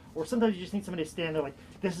that, or sometimes you just need somebody to stand there like,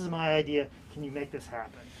 this is my idea, can you make this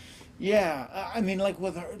happen? Yeah, I mean, like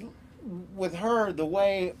with her, the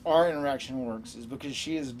way our interaction works is because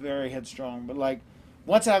she is very headstrong. But like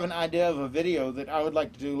once I have an idea of a video that I would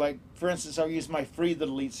like to do, like, for instance, I'll use my Free the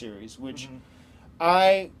Delete series, which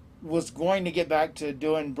I was going to get back to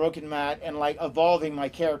doing Broken Matt and, like, evolving my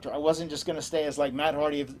character. I wasn't just going to stay as, like, Matt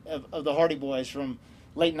Hardy of the Hardy Boys from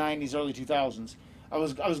late 90s, early 2000s. I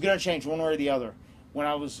was going to change one way or the other when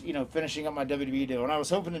I was, finishing up my WWE deal. And I was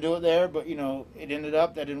hoping to do it there, but, it ended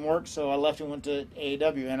up that didn't work, so I left and went to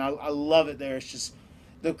AEW. And I love it there. It's just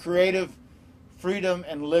the creative freedom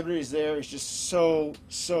and liberties there is just so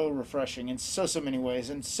refreshing in so many ways,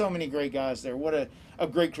 and so many great guys there. What a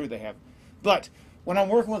great crew they have. But when I'm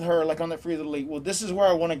working with her, like on that Free the Elite, well, this is where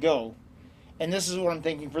I want to go, and this is what I'm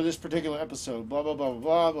thinking for this particular episode, blah, blah, blah,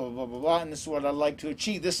 blah, blah, blah, blah, blah, and this is what I'd like to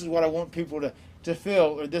achieve. This is what I want people to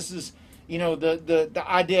feel, or this is, the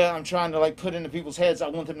idea I'm trying to, like, put into people's heads. I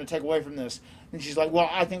want them to take away from this. And she's like, well,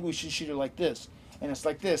 I think we should shoot it like this. And it's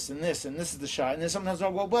like this, and this is the shot. And then sometimes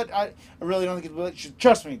I'll go, but I really don't think it's,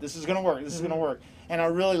 trust me, this is going to work. This is going to work. And I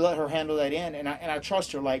really let her handle that in, and I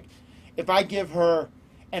trust her. Like, if I give her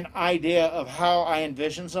an idea of how I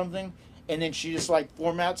envision something, and then she just, like,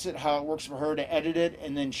 formats it, how it works for her to edit it,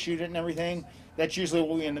 and then shoot it and everything, that's usually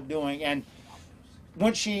what we end up doing. And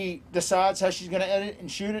once she decides how she's going to edit and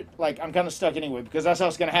shoot it, like, I'm kind of stuck anyway, because that's how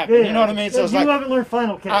it's going to happen. Yeah, you know what I mean? So it's you like, haven't learned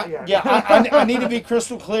Final Cut yet. Yeah, I need to be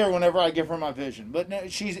crystal clear whenever I give her my vision. But no,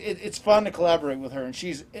 it's fun to collaborate with her, and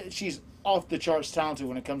she's off the charts talented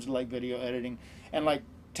when it comes to, like, video editing and, like,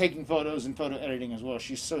 taking photos and photo editing as well.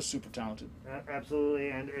 She's so super talented.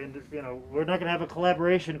 Absolutely, and we're not going to have a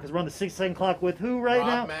collaboration because we're on the 6-second clock with who right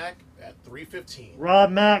now? Rob Mack at 3:15. Rob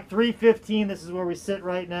Mack, 3:15. This is where we sit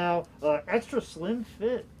right now. Extra slim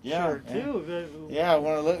fit shirt too. Yeah, I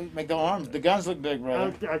want to make the arms. The guns look big,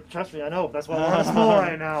 brother. Trust me, I know. That's why I'm on small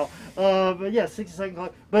right now. But yeah, 60-second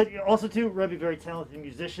clock. But also too, Rebby, very talented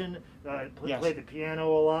musician. Played the piano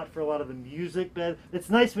a lot for a lot of the music. But it's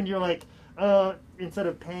nice when you're like, instead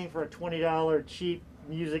of paying for a $20 cheap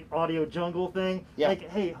music audio jungle thing, like,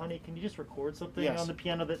 hey, honey, can you just record something on the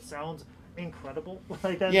piano that sounds incredible?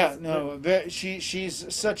 Like that. Yeah, no,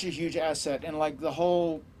 she's such a huge asset, and, like, the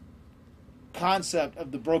whole concept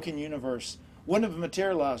of the broken universe wouldn't have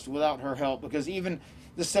materialized without her help, because even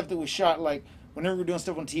the stuff that we shot, like, whenever we're doing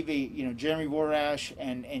stuff on TV, Jeremy Borash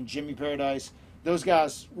and Jimmy Paradise, those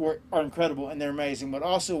guys are incredible and they're amazing. But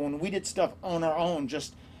also when we did stuff on our own,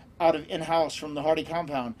 just out of in-house from the Hardy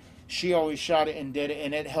compound, she always shot it and did it,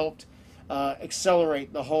 and it helped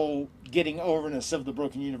accelerate the whole getting overness of the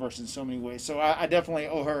broken universe in so many ways. So I definitely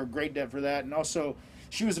owe her a great debt for that. And also,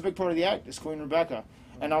 she was a big part of the act as Queen Rebecca.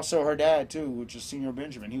 And also her dad, too, which is Senior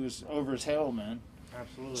Benjamin. He was over as hell, man.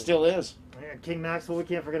 Absolutely. Still is. And King Maxwell, we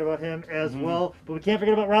can't forget about him as well. But we can't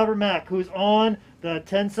forget about Robert Mack, who's on the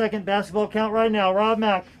 10-second basketball count right now. Rob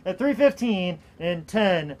Mack at 3:15 in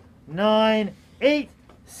 10, 9, 8,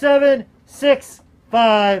 7, 6,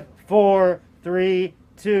 5, 4, 3,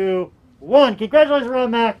 2, 1. Congratulations, Rob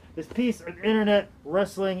Mack. This piece of internet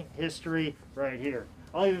wrestling history right here.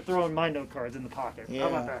 I'll even throw in my note cards in the pocket. Yeah. How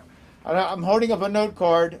about that? I'm holding up a note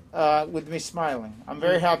card with me smiling. I'm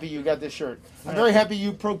very happy you got this shirt. I'm very happy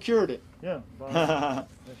you procured it. Yeah. Well,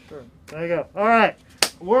 sure. There you go. All right.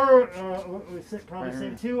 We sit probably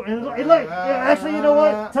same two. And actually, you know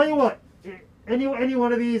what? Tell you what. Any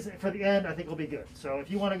one of these for the end, I think will be good. So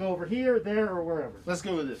if you want to go over here, there, or wherever. Let's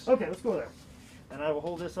go with this. Okay, let's go there. And I will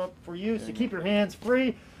hold this up for you, so keep your hands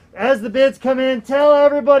free. As the bids come in, tell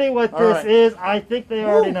everybody what this is. I think they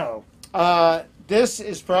already know. This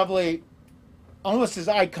is probably almost as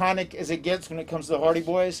iconic as it gets when it comes to the Hardy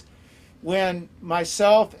Boys. When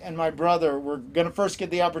myself and my brother were going to first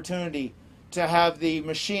get the opportunity to have the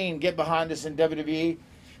Machine get behind us in WWE,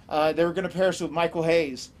 they were going to pair us with Michael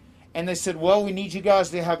Hayes. And they said, well, we need you guys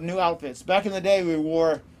to have new outfits. Back in the day, we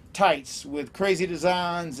wore tights with crazy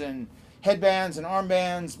designs and headbands and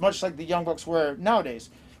armbands, much like the Young Bucks wear nowadays.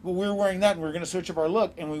 But we were wearing that, and we were going to switch up our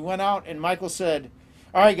look. And we went out, and Michael said,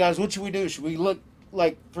 all right, guys, what should we do? Should we look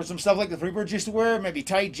like for some stuff like the Freebirds used to wear? Maybe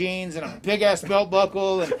tight jeans and a big-ass belt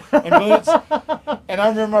buckle and boots. And I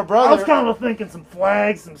remember my brother... I was kind of thinking some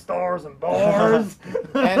flags, some stars, and bars.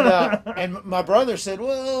 and my brother said,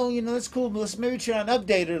 well, that's cool, but let's maybe try and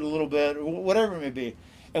update it a little bit, or whatever it may be.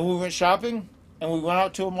 And we went shopping, and we went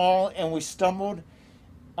out to a mall, and we stumbled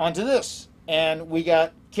onto this. And we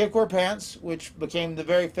got kickwear pants, which became the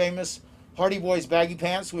very famous Hardy Boys baggy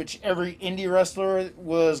pants, which every indie wrestler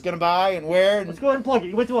was going to buy and wear. Let's go ahead and plug it.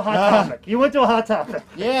 You went to a hot topic.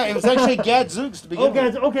 Yeah, it was actually Gadzooks to begin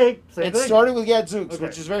with. Okay. It started with Gadzooks,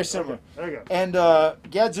 which is very similar. Okay. There you go. And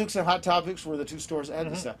Gadzooks and Hot Topics were the two stores that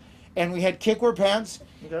had this stuff. And we had kickwear pants,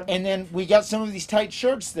 and then we got some of these tight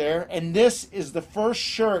shirts there, and this is the first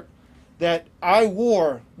shirt that I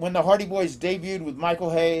wore when the Hardy Boys debuted with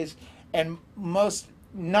Michael Hayes, and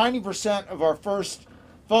 90% of our first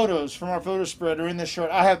photos from our photo spread are in this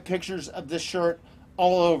shirt. I have pictures of this shirt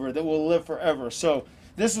all over that will live forever. So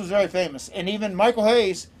this was very famous. And even Michael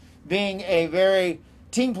Hayes, being a very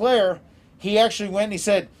team player, he actually went and he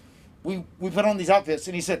said, we put on these outfits,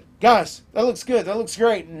 and he said, guys, that looks good, that looks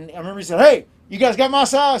great. And I remember he said, hey, you guys got my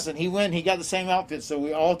size. And he got the same outfit. So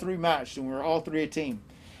we all three matched, and we were all three a team.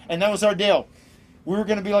 And that was our deal. We were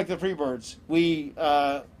going to be like the Freebirds. We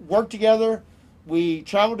worked together, we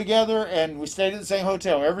traveled together, and we stayed at the same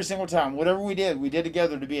hotel every single time. Whatever we did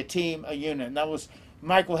together to be a team, a unit. And that was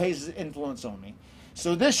Michael Hayes' influence on me.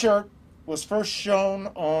 So this shirt was first shown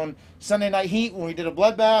on Sunday Night Heat when we did a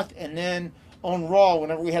bloodbath, and then on Raw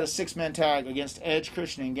whenever we had a 6-man tag against Edge,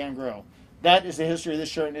 Christian, and Gangrel. That is the history of this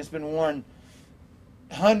shirt, and it's been worn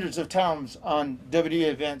hundreds of times on WWE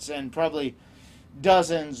events, and probably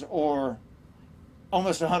dozens or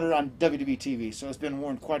almost 100 on WWE TV. So it's been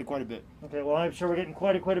worn quite a bit. Okay, well, I'm sure we're getting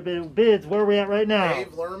quite a bit of bids. Where are we at right now?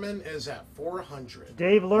 Dave Lerman is at 400.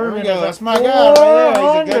 Dave Lerman is That's at my guy right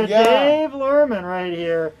there. He's a good guy. Dave Lerman right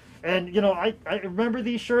here. And, you know, I remember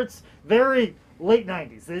these shirts very late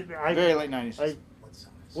 90s. Very late 90s.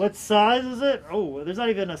 What size is it? Oh, there's not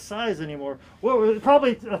even a size anymore. Well,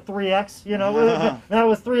 probably a 3X, you know. That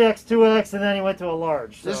was 3X, 2X, and then he went to a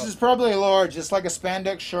large. So. This is probably a large. It's like a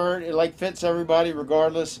spandex shirt. It like fits everybody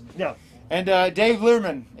regardless. Yeah. And Dave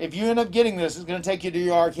Lerman, if you end up getting this, it's going to take you to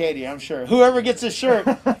your Arcadia, I'm sure. Whoever gets this shirt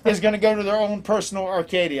is going to go to their own personal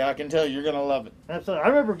Arcadia. I can tell you, you're going to love it. Absolutely. I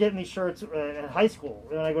remember getting these shirts in high school.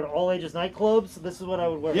 When I go to all ages nightclubs, this is what I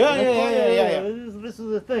would wear. Yeah. This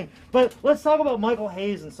is the thing. But let's talk about Michael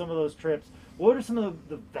Hayes and some of those trips. What are some of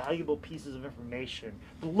the valuable pieces of information,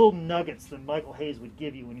 the little nuggets that Michael Hayes would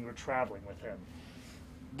give you when you were traveling with him?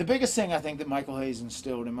 The biggest thing I think that Michael Hayes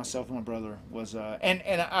instilled in myself and my brother was, and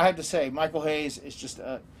I have to say, Michael Hayes is just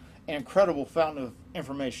an incredible fountain of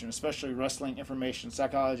information, especially wrestling information,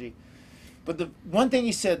 psychology. But the one thing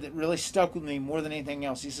he said that really stuck with me more than anything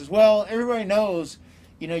else, he says, well, everybody knows,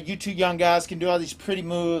 you know, you two young guys can do all these pretty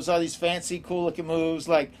moves, all these fancy, cool-looking moves,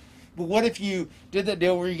 like, but what if you did that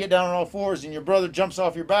deal where you get down on all fours and your brother jumps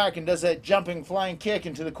off your back and does that jumping, flying kick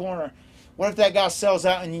into the corner? What if that guy sells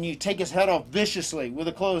out and then you take his head off viciously with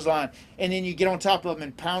a clothesline and then you get on top of him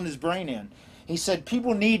and pound his brain in? He said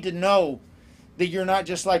people need to know that you're not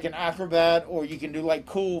just like an acrobat or you can do like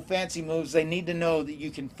cool fancy moves. They need to know that you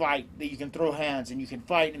can fight, that you can throw hands and you can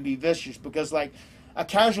fight and be vicious, because like a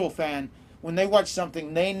casual fan, when they watch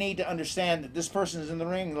something, they need to understand that this person is in the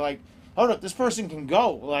ring like, hold up, this person can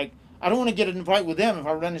go. Like, I don't want to get in a fight with them if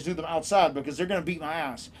I run into them outside, because they're going to beat my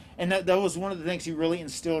ass. And that was one of the things he really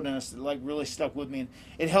instilled in us that like really stuck with me, and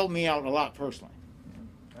it helped me out a lot personally.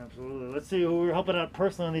 Absolutely. Let's see who we're helping out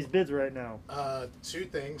personally on these bids right now. Two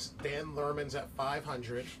things. Dan Lerman's at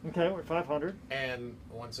 500. Okay, we're at 500. And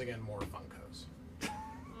once again, more Funkos.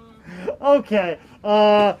 Okay.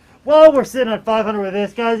 Well, we're sitting on 500 with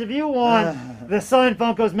this, guys. If you want the signed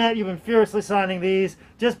Funkos, Matt, you've been furiously signing these.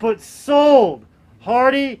 Just put sold.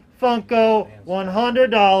 Hardy Funko,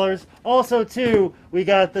 $100. Also, too, we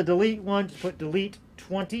got the delete one. Just put delete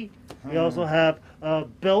 20. We also have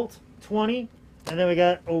built 20. And then we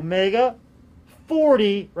got Omega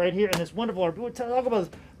 40 right here. And this wonderful art. Talk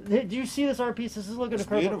about this. Do you see this art piece? This is looking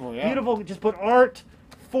incredible. Beautiful, yeah. Beautiful. Just put art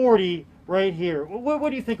 40 right here.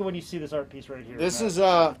 What do you think of when you see this art piece right here? This is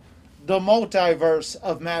the multiverse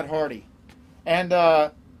of Matt Hardy.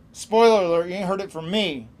 And spoiler alert, you ain't heard it from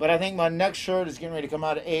me, but I think my next shirt is getting ready to come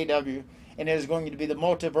out of AEW, and it is going to be the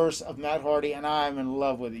multiverse of Matt Hardy, and I'm in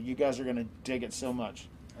love with it. You guys are going to dig it so much.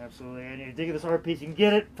 Absolutely. And you dig this art piece, you can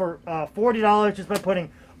get it for $40 just by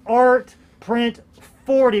putting art print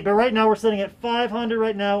 40. But right now we're sitting at 500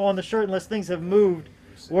 right now on the shirt, unless things have moved.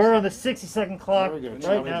 We're on the 60-second clock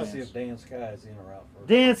right now. See if Dan Sky is in or out first.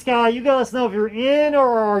 Dan Sky, you got to let us know if you're in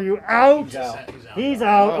or are you out? He's out. He's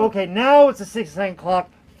out. Okay, now it's a 60-second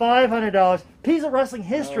clock. $500. Piece of wrestling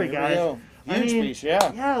history, guys. Huge piece,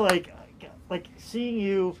 yeah. Yeah, like seeing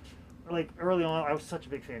you, like early on, I was such a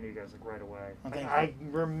big fan of you guys, like right away. I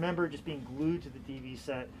remember just being glued to the TV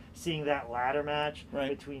set, seeing that ladder match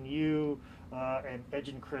between you and Edge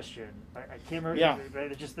and Christian. I can't remember. Yeah.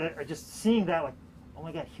 Just seeing that, like, oh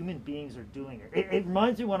my God, human beings are doing it. It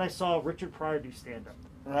reminds me when I saw Richard Pryor do stand-up.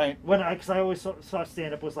 Right. Because I always saw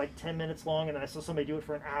stand-up was like 10 minutes long, and then I saw somebody do it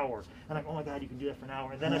for an hour. And I'm like, oh my God, you can do that for an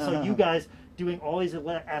hour. And then I saw you guys doing all these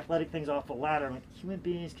athletic things off the ladder. I'm like, human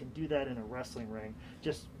beings can do that in a wrestling ring.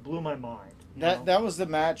 Just blew my mind. That was the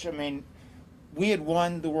match. I mean, we had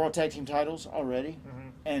won the World Tag Team titles already. Mm-hmm.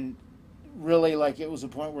 And really like it was a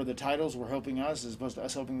point where the titles were helping us as opposed to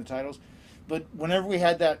us helping the titles. But whenever we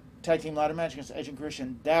had that tag team ladder match against Edge and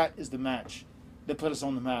Christian, that is the match that put us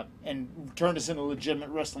on the map and turned us into legitimate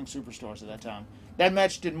wrestling superstars at that time. That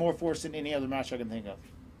match did more for us than any other match I can think of.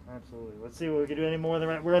 Absolutely. Let's see what we can do any more than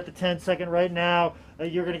that. We're at the 10-second right now.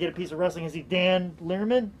 You're going to get a piece of wrestling. Is he Dan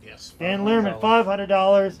Learman? Yes. Dan Learman,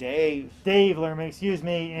 $500. Dave. Dave Learman, excuse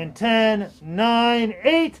me. In 10, 9,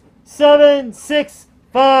 8, 7, 6,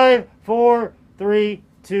 5, 4, 3,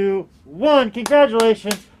 2, 1.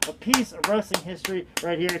 Congratulations. A piece of wrestling history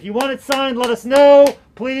right here. If you want it signed, let us know.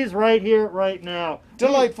 Please, right here, right now.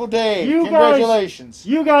 Delightful Dave. Congratulations.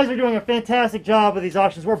 You guys are doing a fantastic job with these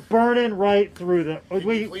auctions. We're burning right through them.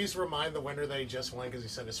 Please remind the winner that he just won because he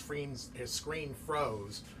said his screen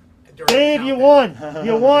froze. Dave, you won.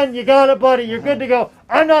 You won. You got it, buddy. You're good to go.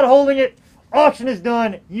 I'm not holding it. Auction is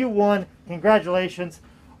done. You won. Congratulations.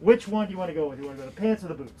 Which one do you want to go with? Do you want to go with the pants or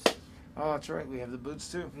the boots? Oh, that's right. We have the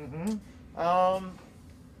boots, too. Mm-hmm.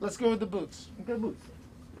 Let's go with the boots. Okay, boots.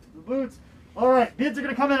 The boots. All right, bids are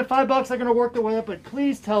going to come in at $5. They're going to work their way up, but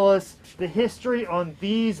please tell us the history on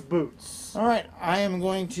these boots. All right, I am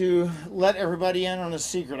going to let everybody in on a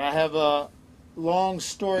secret. I have a long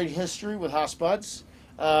storied history with Highspots.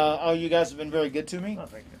 All you guys have been very good to me. Oh,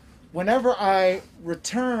 thank you. Whenever I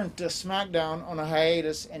returned to SmackDown on a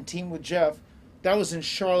hiatus and teamed with Jeff, that was in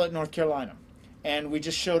Charlotte, North Carolina. And we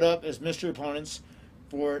just showed up as mystery opponents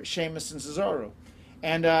for Sheamus and Cesaro.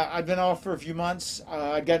 And I'd been off for a few months.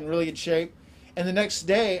 I'd gotten really good shape. And the next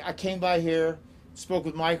day, I came by here, spoke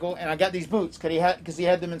with Michael, and I got these boots because he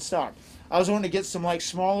had them in stock. I was wanting to get some like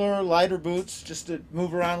smaller, lighter boots just to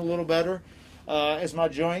move around a little better as my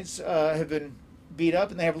joints have been beat up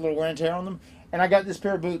and they have a little wear and tear on them. And I got this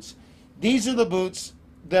pair of boots. These are the boots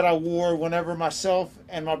that I wore whenever myself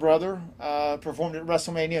and my brother performed at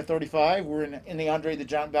WrestleMania 35. We're in the Andre the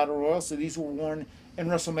Giant Battle Royal, so these were worn in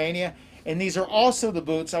WrestleMania. And these are also the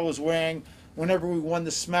boots I was wearing whenever we won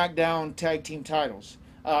the SmackDown Tag Team titles.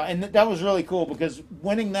 And that was really cool because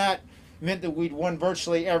winning that meant that we'd won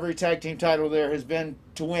virtually every Tag Team title there has been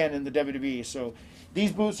to win in the WWE. So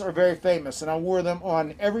these boots are very famous, and I wore them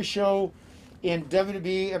on every show in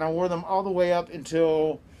WWE, and I wore them all the way up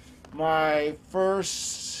until my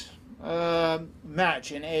first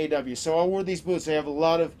match in AEW. So I wore these boots. They have a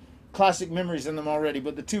lot of classic memories in them already,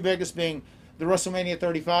 but the two biggest being the WrestleMania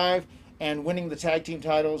 35 and winning the tag team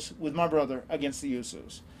titles with my brother against the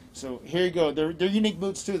Usos. So here you go. They're unique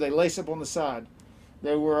boots too. They lace up on the side.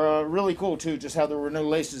 They were really cool too, just how there were no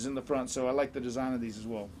laces in the front. So I like the design of these as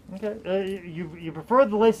well. Okay. You prefer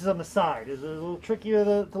the laces on the side. Is it a little trickier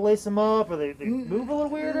to lace them up, or they move a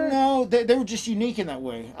little weirder? No, they were just unique in that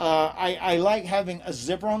way. I like having a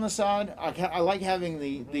zipper on the side. I like having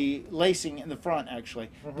the lacing in the front,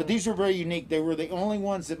 actually. But these were very unique. They were the only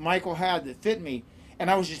ones that Michael had that fit me. And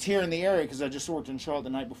I was just here in the area because I just worked in Charlotte the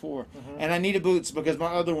night before. And I needed boots because my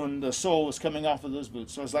other one, the sole, was coming off of those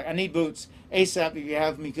boots. So I was like, I need boots ASAP. If you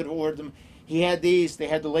have them, you could have ordered them. He had these. They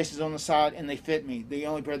had the laces on the side, and they fit me. The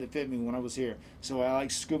only pair that fit me when I was here. So I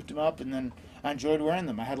scooped them up, and then I enjoyed wearing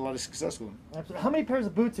them. I had a lot of success with them. Absolutely. How many pairs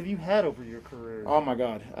of boots have you had over your career? Oh, my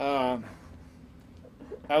God.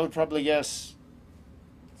 I would probably guess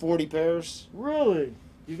 40 pairs. Really?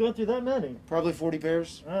 You've gone through that many? Probably 40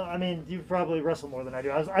 pairs. I mean, you've probably wrestled more than I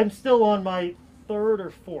do. I'm still on my third or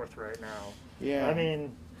fourth right now. Yeah. I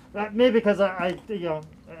mean, maybe because I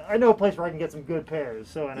know a place where I can get some good pairs.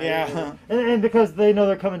 So and because they know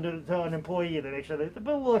they're coming to an employee, they make sure they put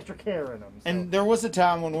a little extra care in them. So. And there was a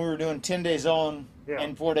time when we were doing 10 days on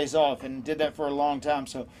and 4 days off, and did that for a long time.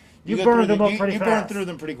 So you burned them up pretty fast. You burned through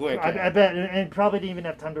them pretty quick. I bet, and probably didn't even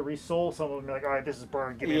have time to resole some of them. You're like, all right, this is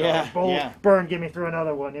burned. Give me another bolt. Burn, give me through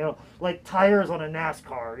another one. You know, like tires on a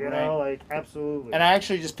NASCAR. You know, like absolutely. And I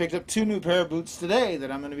actually just picked up 2 new pair of boots today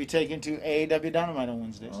that I'm going to be taking to AEW Dynamite on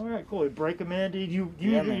Wednesdays. All right, cool. You break them in.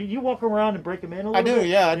 You walk around and break them in a little bit? I do.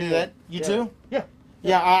 Yeah, I do that. You too? Yeah.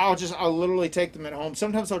 Yeah, I'll literally take them at home.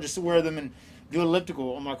 Sometimes I'll just wear them and do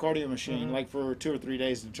elliptical on my cardio machine, like for 2 or 3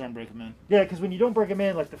 days to try and break them in. Yeah, because when you don't break them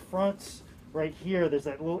in, like the fronts. Right here, there's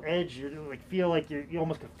that little edge. You feel like you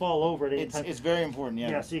almost could fall over at any time. It's very important, yeah.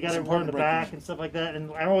 Yeah, so you got to burn the back and stuff like that.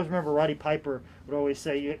 And I always remember Roddy Piper would always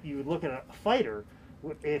say you would look at a fighter,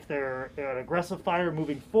 if they're an aggressive fighter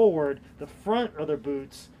moving forward, the front of their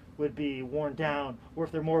boots would be worn down, or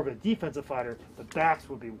if they're more of a defensive fighter, the backs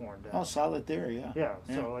would be worn down. Oh, solid theory, yeah. Yeah,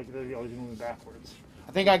 so like they'd always be moving backwards.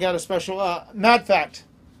 I think I got a special Matt fact.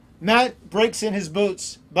 Matt breaks in his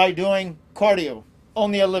boots by doing cardio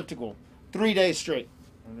on the elliptical. 3 days straight.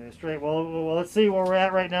 Straight. Well, let's see where we're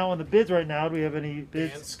at right now on the bids right now. Do we have any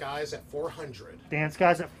bids? Dan Sky's at 400. Dan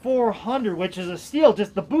Sky's at 400, which is a steal.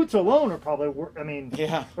 Just the boots alone are probably worth. I mean,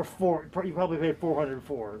 Yeah. or four. You probably paid 400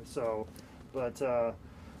 for. So, but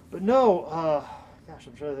no. Gosh,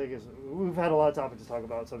 I'm trying to think. We've had a lot of topics to talk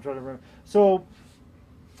about, so I'm trying to remember. So,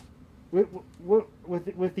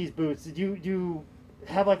 with these boots, did you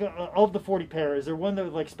have like of the 40 pair? Is there one that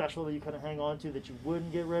was like special that you kind of hang on to that you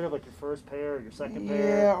wouldn't get rid of, like your first pair or your second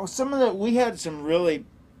pair? Yeah, well, some of the we had some really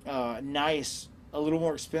nice, a little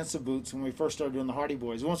more expensive boots when we first started doing the Hardy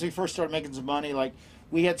Boys. Once we first started making some money, like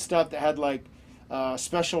we had stuff that had like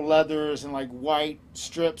special leathers and like white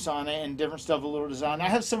strips on it and different stuff, a little design. I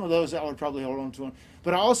have some of those that I would probably hold on to them.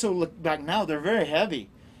 But I also look back now; they're very heavy,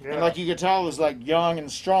 and like you could tell, I was like young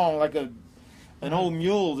and strong, like an old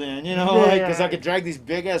mule then, you know, because I could drag these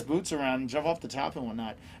big ass boots around and jump off the top and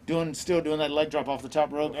whatnot. Still doing that leg drop off the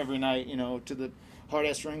top rope every night, you know, to the hard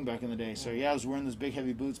ass ring back in the day. So yeah, I was wearing those big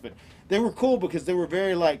heavy boots, but they were cool because they were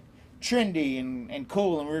very like trendy and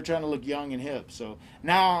cool, and we were trying to look young and hip. So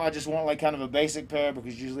now I just want like kind of a basic pair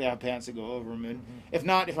because usually I have pants that go over them, and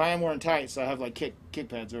if I am wearing tights, I have like kick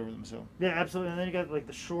pads over them. So yeah, absolutely. And then you got like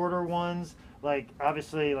the shorter ones. Like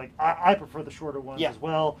obviously, like I prefer the shorter ones as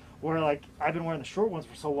well. Where like I've been wearing the short ones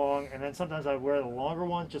for so long, and then sometimes I wear the longer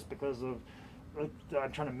ones just because of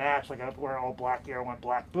I'm trying to match. Like I wear all black gear, I want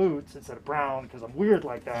black boots instead of brown because I'm weird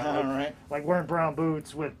like that. All right. Like wearing brown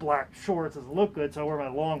boots with black shorts doesn't look good, so I wear my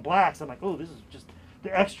long blacks. I'm like, oh, this is just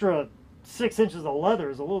the extra 6 inches of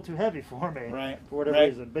leather is a little too heavy for me, for whatever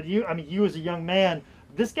reason. But you as a young man,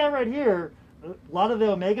 this guy right here. A lot of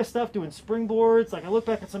the Omega stuff, doing springboards. Like I look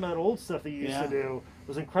back at some of that old stuff that you used to do. It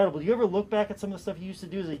was incredible. Do you ever look back at some of the stuff you used to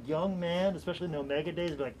do as a young man, especially in the Omega days,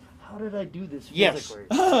 and be like, how did I do this physically?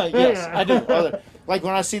 Yes, I do. Like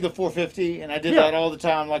when I see the 450, and I did that all the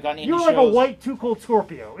time, like on indie shows. You were like a white Too Cold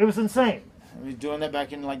Scorpio. It was insane. I was doing that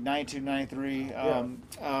back in like 92, 93.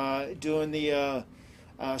 Doing the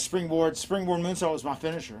springboard moonsault was my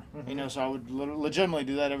finisher. You know, so I would legitimately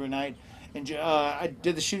do that every night. And I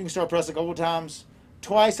did the shooting star press a couple times.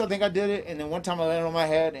 Twice I think I did it, and then one time I landed on my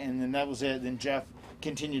head, and then that was it. Then Jeff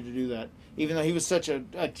continued to do that. Even though he was such a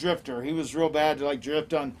drifter. He was real bad to like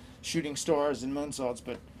drift on shooting stars and moonsaults.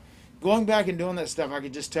 But going back and doing that stuff, I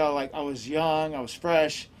could just tell like I was young, I was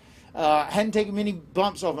fresh. I hadn't taken many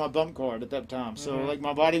bumps off my bump guard at that time. So like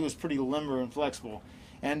my body was pretty limber and flexible.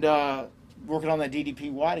 And working on that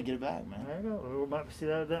DDPY to get it back, man. There you go. We might see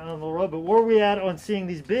that down the road. But where are we at on seeing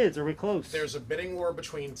these bids? Are we close? There's a bidding war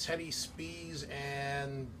between Teddy Spees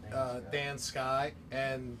and Dan Sky,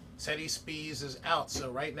 and Teddy Spees is out. So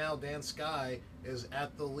right now, Dan Sky is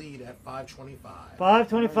at the lead at 525.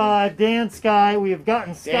 525, Dan Sky. We have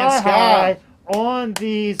gotten sky high on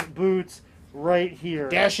these boots right here.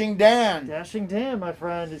 Dashing Dan. Dashing Dan, my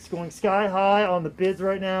friend. It's going sky high on the bids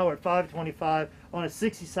right now at 525 on a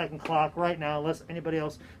 60-second clock right now, unless anybody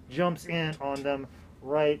else jumps in on them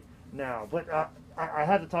right now. But I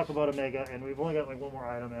had to talk about Omega, and we've only got like one more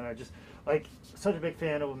item, and I just like such a big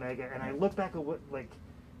fan of Omega, and I look back at what like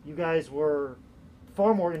you guys were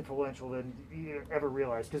far more influential than you ever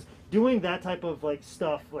realized, because doing that type of like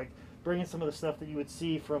stuff, like bringing some of the stuff that you would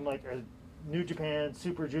see from like a New Japan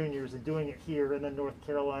Super Juniors and doing it here in the North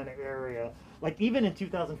Carolina area. Like even in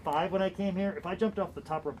 2005 when I came here, if I jumped off the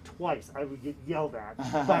top rope twice, I would get yelled at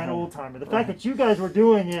by an old timer. The fact that you guys were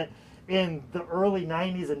doing it in the early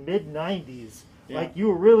 90s and mid 90s, like you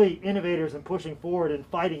were really innovators and pushing forward and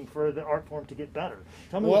fighting for the art form to get better.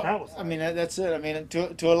 Tell me what that was like. I mean, that's it. I mean,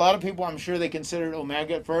 to a lot of people, I'm sure they considered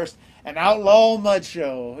Omega at first an outlaw mud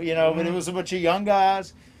show, you know, but it was a bunch of young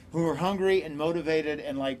guys who were hungry and motivated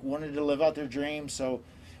and like wanted to live out their dreams. So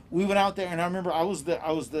we went out there, and I remember I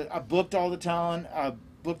booked all the talent, I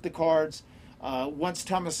booked the cards. Once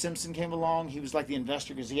Thomas Simpson came along, he was like the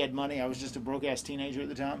investor because he had money. I was just a broke ass teenager at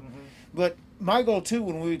the time. But my goal too,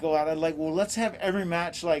 when we would go out, I'd like, well, let's have every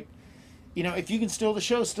match like, you know, if you can steal the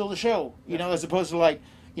show, steal the show. You know, as opposed to like,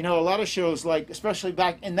 you know, a lot of shows, like, especially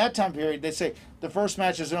back in that time period, they say the first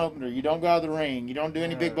match is an opener. You don't go out of the ring. You don't do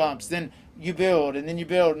any big bumps. Then you build, and then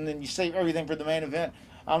you save everything for the main event.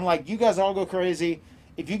 I'm like, you guys all go crazy.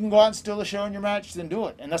 If you can go out and steal the show in your match, then do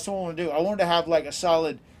it. And that's what I want to do. I wanted to have, like, a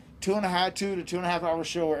solid 2 to 2.5 hour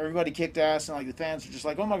show where everybody kicked ass and, like, the fans were just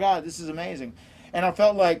like, oh, my God, this is amazing. And I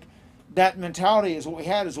felt like that mentality is what we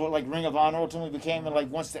had, is what, like, Ring of Honor ultimately became. And,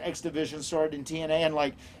 like, once the X Division started in TNA, and,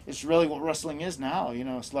 like, it's really what wrestling is now. You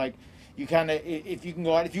know, it's like you kind of, if you can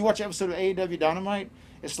go out, if you watch an episode of AEW Dynamite,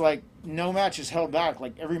 it's like no match is held back.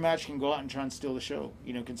 Like every match can go out and try and steal the show,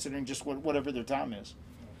 you know, considering just whatever their time is.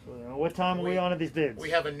 So, what time are we on at these bids? We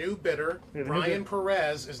have a new bidder. We have a new Brian bidder.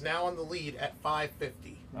 Perez is now on the lead at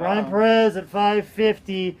 550. Brian Perez at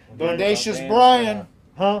 550. Bodacious Dan Brian. Sky.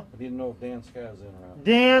 Huh? I didn't know if Dan Sky's in or out.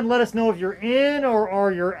 Dan, let us know if you're in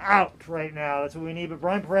or you're out right now. That's what we need. But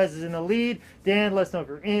Brian Perez is in the lead. Dan, let us know if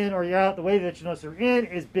you're in or you're out. The way that you know if you're in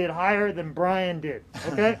is bid higher than Brian did.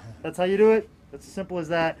 Okay? That's how you do it. That's as simple as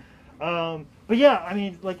that. But yeah, I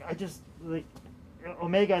mean,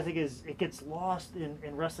 Omega, I think, it gets lost in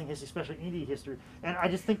wrestling history, especially indie history. And I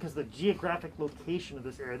just think because the geographic location of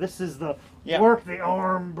this area, this is the work the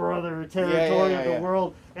arm brother territory of the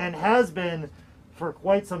world, and has been for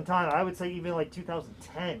quite some time. I would say even like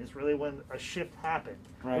 2010 is really when a shift happened,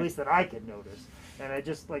 at least that I could notice. And I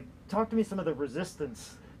just talk to me some of the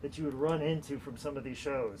resistance that you would run into from some of these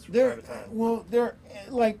shows from time to time. They're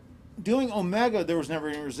like doing Omega. There was never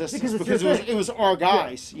any resistance Because it was our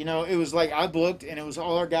guys. You know, it was like I booked, and it was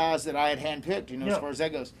all our guys that I had handpicked. You know, as far as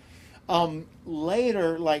that goes.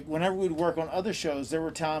 Later, like whenever we'd work on other shows, there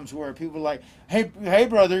were times where people were like, "Hey,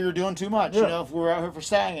 brother, you're doing too much." You know, if we're out here for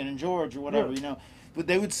Sagan and George or whatever, you know. But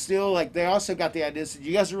they would still they also got the idea that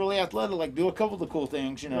you guys are really athletic. Like, do a couple of the cool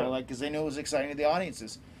things, you know, because they knew it was exciting to the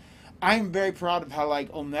audiences. I'm very proud of how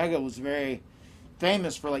Omega was very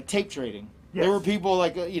famous for tape trading. Yes. There were people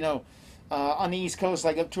on the East Coast,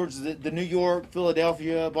 up towards the New York,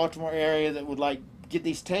 Philadelphia, Baltimore area that would get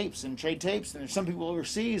these tapes and trade tapes. And there's some people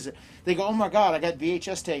overseas that they go, "Oh my God, I got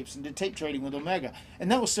VHS tapes and did tape trading with Omega," and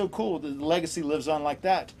that was so cool. The legacy lives on like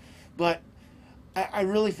that. But I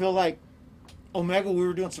really feel like Omega, we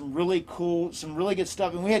were doing some really cool, some really good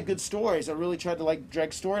stuff, and we had good stories. I really tried to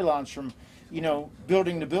drag storylines from,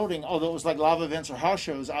 building to building. Although it was live events or house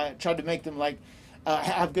shows, I tried to make them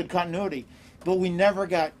have good continuity. But we never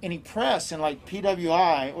got any press in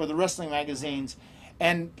PWI or the wrestling magazines,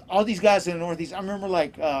 and all these guys in the Northeast. I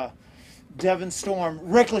remember Devin Storm,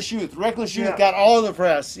 Reckless Youth got all the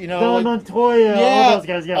press. Don Montoya, all those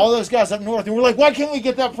guys, all those guys up north, and we're like, why can't we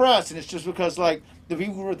get that press? And it's just because the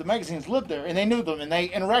people who wrote the magazines lived there, and they knew them, and they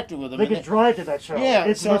interacted with them. They could drive to that show. Yeah,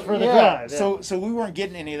 it's much further drive. So we weren't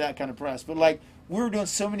getting any of that kind of press, but we were doing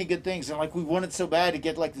so many good things, and we wanted so bad to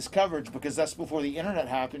get this coverage because that's before the internet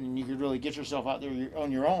happened, and you could really get yourself out there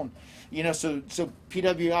on your own. So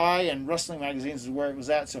PWI and wrestling magazines is where it was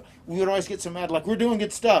at. So we would always get so mad, we're doing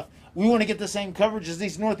good stuff. We want to get the same coverage as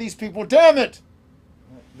these Northeast people. Damn it!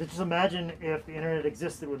 But just imagine if the internet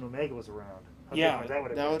existed when Omega was around. That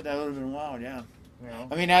would have been wild. Yeah.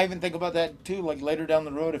 I mean, I even think about that too. Later down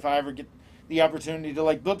the road, if I ever get the opportunity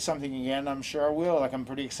to book something again, I'm sure I will. I'm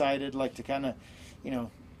pretty excited, to kind of,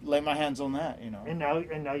 lay my hands on that. And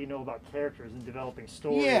now you know about characters and developing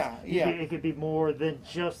stories. Yeah. It could be more than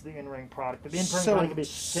just the in-ring product. The in-ring product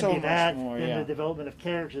can be that, and the development of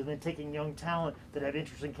characters, and then taking young talent that have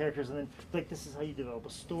interesting characters, and then this is how you develop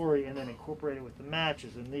a story, and then incorporate it with the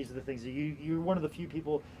matches. And these are the things that you're one of the few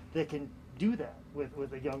people that can do that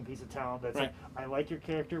with a young piece of talent. That's I like your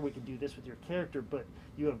character. We can do this with your character, but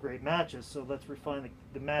you have great matches. So let's refine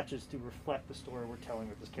the matches to reflect the story we're telling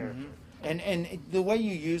with this character. Mm-hmm. And the way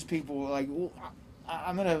you use people,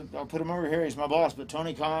 I'll put him over here. He's my boss, but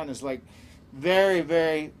Tony Khan is very,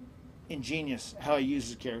 very ingenious how he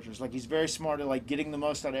uses characters. He's very smart at getting the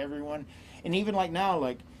most out of everyone. And even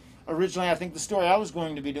now, originally I think the story I was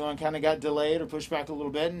going to be doing kind of got delayed or pushed back a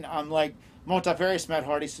little bit, and I'm multifarious Matt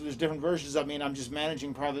Hardy, so there's different versions of me, and I'm just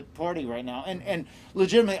managing Private Party right now. And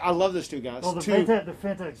legitimately, I love those two guys. Well, they're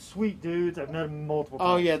fantastic, sweet dudes. I've met them multiple times.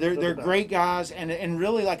 Oh, yeah, they're great guys, and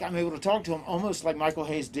really, I'm able to talk to them almost like Michael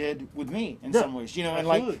Hayes did with me in some ways. And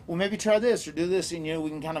well, maybe try this or do this, and, we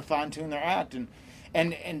can kind of fine-tune their act.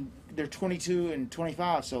 And they're 22 and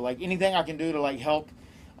 25, so, anything I can do to, help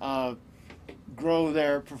grow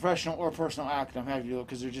their professional or personal act, I'm happy to do it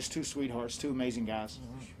because they're just two sweethearts, two amazing guys.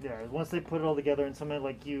 Mm-hmm. Yeah, once they put it all together and somebody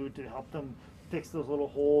like you to help them fix those little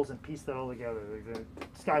holes and piece that all together, the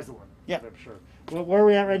sky's the limit. Yeah, I'm sure. Well, where are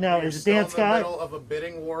we at right now? Is it Dan Sky? We're in the middle of a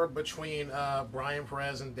bidding war between Brian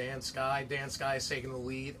Perez and Dan Sky. Dan Sky is taking the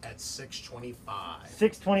lead at 625.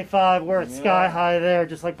 625. We're at Sky High there,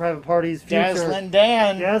 just like Private Party's future.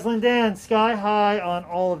 Dazzling Dan, Sky High on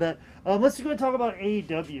all of that. Let's go and talk about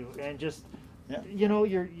AEW and just.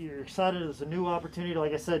 You're excited. It's a new opportunity.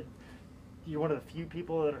 Like I said, you're one of the few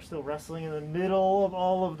people that are still wrestling in the middle of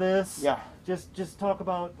all of this. Yeah. Just talk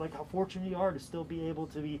about how fortunate you are to still be able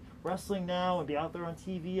to be wrestling now and be out there on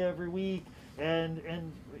TV every week, and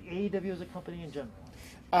AEW as a company in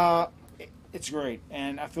general. It's great,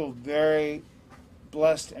 and I feel very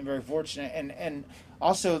blessed and very fortunate, and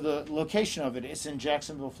also the location of it. It's in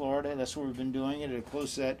Jacksonville, Florida. That's where we've been doing it at a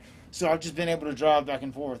close set. So I've just been able to drive back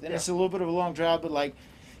and forth. And it's a little bit of a long drive, but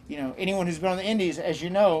you know, anyone who's been on the Indies, as you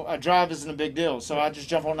know, a drive isn't a big deal. So I just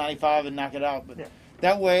jump on 95 and knock it out. But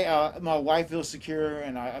that way, my wife feels secure,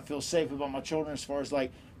 and I feel safe about my children as far as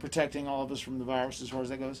like protecting all of us from the virus as far as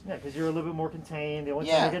that goes. Yeah, because you're a little bit more contained. The only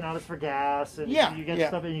thing you're getting out is for gas, and you get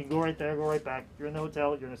stuff, and you go right there, go right back. You're in the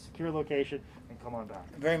hotel, you're in a secure location, and come on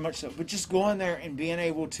back. Very much so. But just going there and being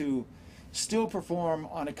able to still perform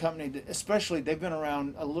on a company that, especially, they've been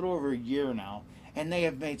around a little over a year now, and they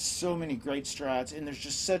have made so many great strides, and there's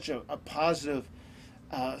just such a positive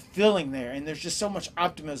feeling there, and there's just so much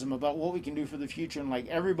optimism about what we can do for the future, and like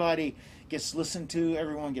everybody gets listened to,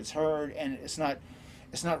 everyone gets heard, and it's not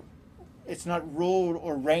ruled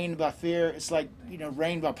or reigned by fear. It's like, you know,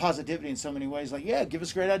 reigned by positivity in so many ways. Like, yeah, give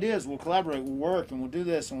us great ideas, we'll collaborate, we'll work, and we'll do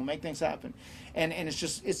this, and we'll make things happen. And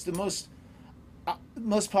it's the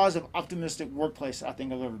most positive, optimistic workplace I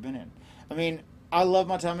think I've ever been in. I mean, I love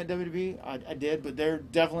my time at WWE. I did, but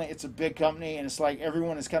it's a big company, and it's like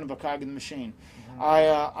everyone is kind of a cog in the machine.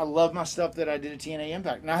 I love my stuff that I did at TNA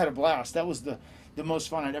Impact, and I had a blast. That was the most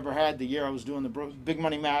fun I'd ever had the year I was doing the big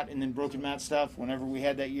money mat and then broken mat stuff. Whenever we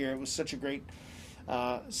had that year, it was such a great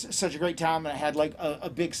time, and I had like a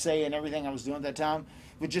big say in everything I was doing at that time.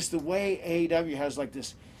 But just the way AEW has like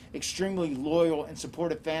this extremely loyal and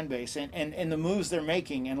supportive fan base, and the moves they're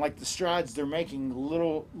making, and like the strides they're making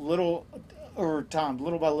little over time,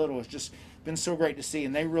 little by little, it's just been so great to see,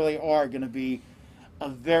 and they really are going to be a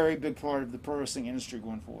very big part of the pro wrestling industry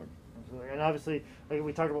going forward. Absolutely. And obviously, like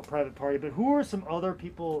we talked about Private Party, but who are some other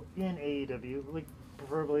people in AEW, like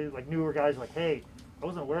preferably like newer guys, like, hey, I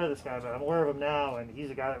wasn't aware of this guy, but I'm aware of him now, and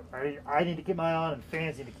he's a guy that I need to keep my eye on, and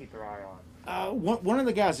fans need to keep their eye on. One of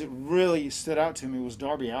the guys that really stood out to me was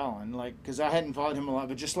Darby Allin, like, because I hadn't followed him a lot,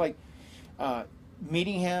 but just like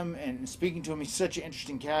meeting him and speaking to him, he's such an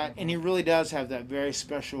interesting cat, and he really does have that very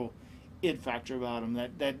special it factor about him,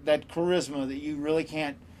 that charisma that you really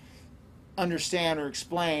can't understand or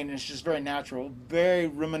explain. It's just very natural, very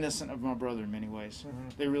reminiscent of my brother in many ways.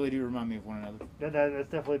 They really do remind me of one another.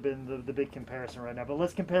 That's definitely been the big comparison right now. But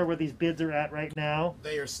let's compare where these bids are at right now.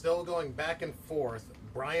 They are still going back and forth.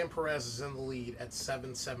 Brian Perez is in the lead at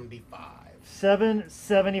 $775.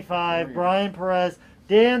 $775. Brian Perez.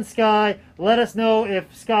 Dan Sky, let us know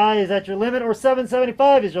if Sky is at your limit or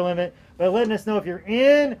 $775 is your limit, by letting us know if you're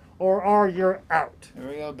in or are you're out. There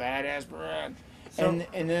we go, badass Brad. So,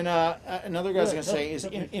 and then another guy I was gonna say is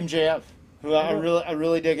MJF, who I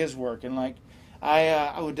really dig his work, and like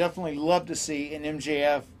I would definitely love to see an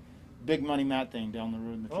MJF big money mat thing down the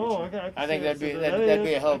road in the future. Oh, okay. I think that'd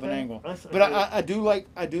be a hell of an angle. But I do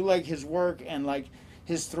like his work, and like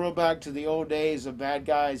his throwback to the old days of bad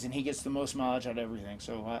guys, and he gets the most mileage out of everything.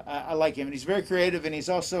 So I like him, and he's very creative, and he's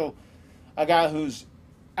also a guy who's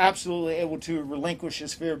absolutely able to relinquish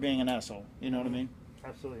his fear of being an asshole. You know what I mean?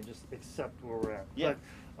 Absolutely, just accept where we're at. Yeah.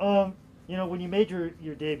 But, you know, when you made your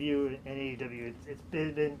debut in AEW, it's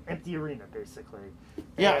been an empty arena, basically.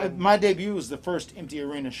 Yeah, and, my debut was the first empty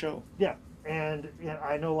arena show. Yeah, and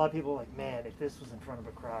I know a lot of people are like, man, if this was in front of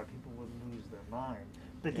a crowd, people would lose their mind.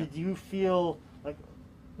 But did you feel like,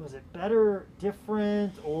 was it better,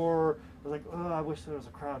 different, or was like, oh, I wish there was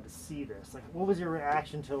a crowd to see this? Like, what was your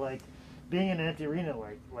reaction to like being in an empty arena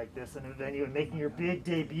like this in a venue and making your big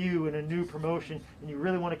debut in a new promotion, and you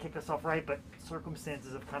really want to kick us off right, but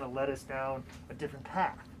circumstances have kind of led us down a different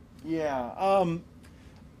path? Yeah,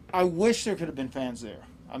 I wish there could have been fans there.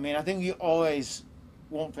 I mean, I think we always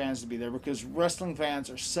want fans to be there because wrestling fans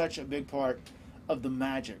are such a big part of the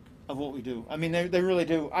magic of what we do. I mean, they really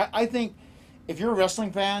do. I think if you're a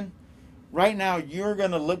wrestling fan, right now you're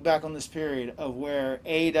going to look back on this period of where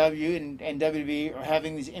AEW and WWE are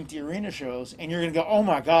having these empty arena shows, and you're going to go, oh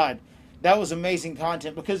my God, that was amazing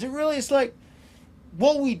content, because it really is like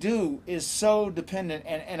what we do is so dependent,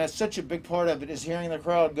 and it's such a big part of it is hearing the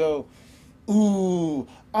crowd go, ooh,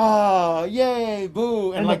 ah, yay,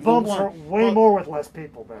 boo, and like the bumps are way more with less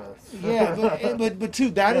people there. Yeah, but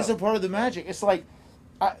too, that is a part of the magic. It's like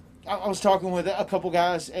I was talking with a couple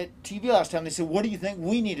guys at TV last time. They said, what do you think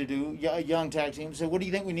we need to do? A young tag team said, what do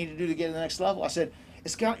you think we need to do to get to the next level? I said,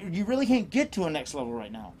 you really can't get to a next level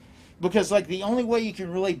right now. Because like the only way you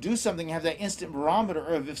can really do something and have that instant barometer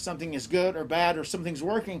of if something is good or bad or something's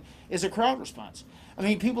working is a crowd response. I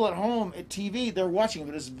mean, people at home at TV, they're watching it,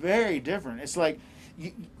 but it's very different. It's like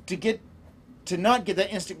to not get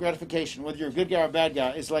that instant gratification, whether you're a good guy or a bad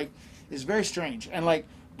guy, is very strange. And like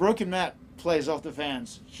Broken Matt plays off the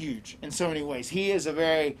fans huge in so many ways. He is a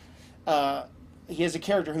very he is a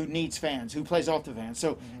character who needs fans, who plays off the fans.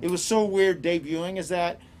 So it was so weird debuting as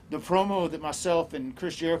that. The promo that myself and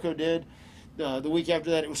Chris Jericho did the week after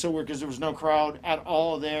that, it was so weird because there was no crowd at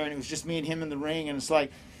all there, and it was just me and him in the ring, and it's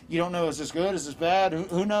like you don't know, is this good, is this bad,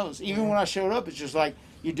 who knows? Even when I showed up, it's just like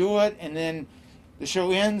you do it and then the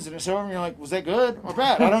show ends and it's over and you're like, was that good or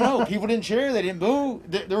bad? I don't know. People didn't cheer, they didn't boo,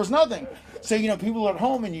 there was nothing. So, people are at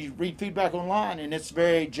home and you read feedback online and it's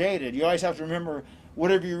very jaded. You always have to remember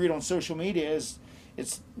whatever you read on social media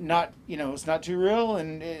it's not, it's not too real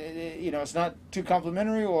and, it's not too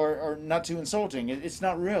complimentary or not too insulting. It's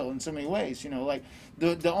not real in so many ways, like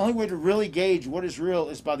the only way to really gauge what is real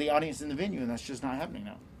is by the audience in the venue, and that's just not happening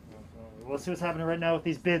now. We'll see what's happening right now with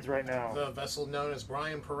these bids right now. The vessel known as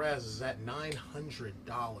Brian Perez is at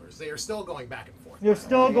 $900. They are still going back and forth. You're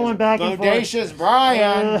still going back and forth. Bodacious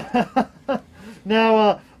Brian!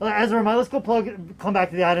 Now, as a reminder, let's come back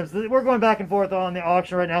to the items. We're going back and forth on the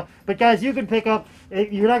auction right now. But guys, you can pick up,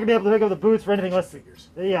 you're not going to be able to pick up the boots for anything less than,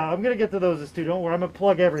 yeah, I'm going to get to those too. Don't worry, I'm going to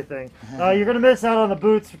plug everything. You're going to miss out on the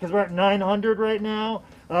boots because we're at $900 right now.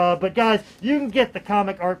 But guys, you can get the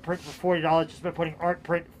comic art print for $40 just by putting art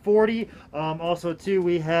print 40. Also, too,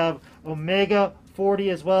 we have Omega 40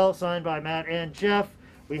 as well, signed by Matt and Jeff.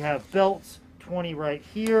 We have belts 20 right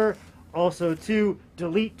here. Also, too,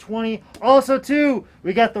 delete 20. Also, too,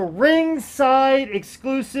 we got the ringside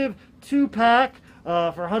exclusive 2-pack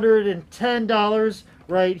for $110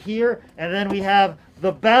 right here. And then we have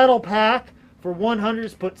the battle pack for $100.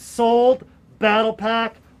 Just put sold battle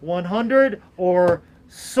pack 100 or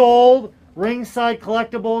sold ringside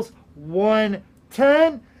collectibles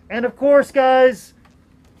 110. And of course, guys,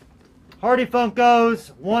 Hardy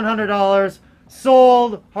Funkos $100.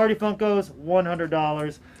 Sold Hardy Funkos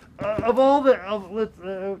 $100. Of all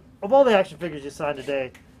the action figures you signed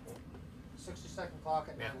today, 60-second clock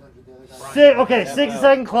at 900. Okay,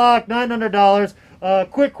 60-second clock,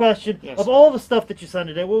 $900. Quick question: yes. Of all the stuff that you signed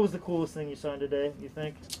today, what was the coolest thing you signed today? You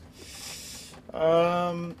think? There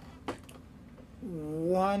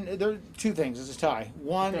are two things. It's a tie.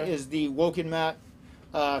 One is the Woken Matt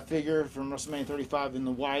figure from WrestleMania 35 in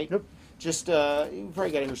the white. Yep. Just you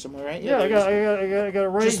probably got it here somewhere, right? Yeah, I got it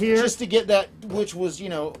right here. Just to get that, which was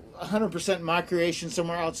 100% my creation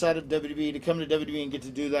somewhere outside of WWE, to come to WWE and get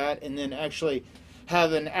to do that, and then actually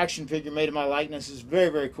have an action figure made in my likeness is very,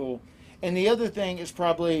 very cool. And the other thing is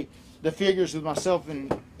probably the figures with myself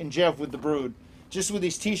and Jeff with the Brood. Just with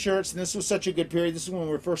these T-shirts, and this was such a good period. This is when we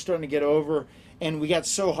were first starting to get over, and we got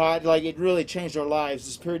so hot, like it really changed our lives,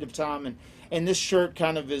 this period of time. And this shirt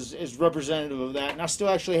kind of is representative of that. And I still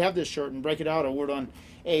actually have this shirt and break it out. I wore it on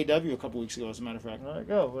AEW a couple weeks ago, as a matter of fact. There you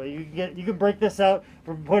go. Well, you can break this out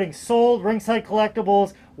from putting sold ringside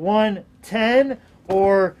collectibles 110,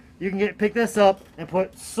 or you can pick this up and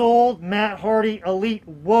put sold Matt Hardy Elite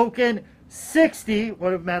Woken 60,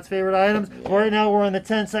 one of Matt's favorite items. Right now we're on the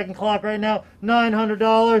 10-second clock right now.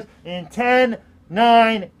 $900 in 10,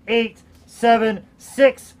 9, 8, 7,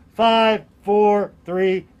 6, 5, 4,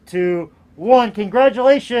 3, 2, 1.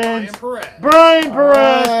 Congratulations, Brian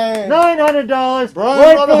Perez. $900.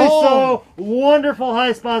 Rightfully so. Wonderful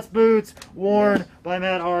Highspots boots worn by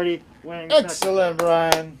Matt Hardy. Excellent,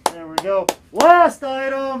 Brian. There we go. Last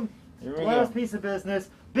item. Last piece of business.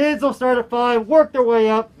 Bids will start at 5, work their way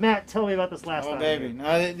up. Matt, tell me about this last item. Oh, baby.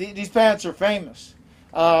 Now, these pants are famous.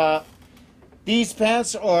 These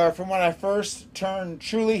pants are from when I first turned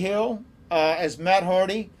truly heel as Matt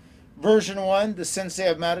Hardy. Version 1, the Sensei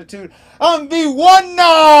of Mattitude. I'm the one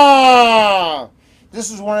now! This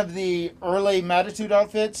is one of the early Mattitude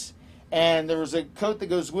outfits, and there was a coat that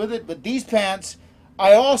goes with it. But these pants,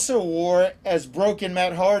 I also wore as Broken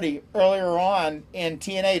Matt Hardy earlier on in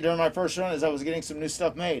TNA during my first run as I was getting some new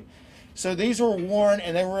stuff made. So these were worn,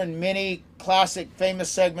 and they were in many classic famous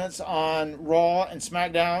segments on Raw and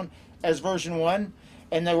SmackDown as version 1.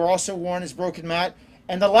 And they were also worn as Broken Matt.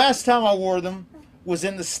 And the last time I wore them was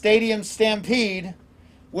in the Stadium Stampede,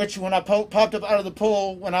 which when I popped up out of the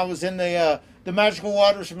pool, when I was in the magical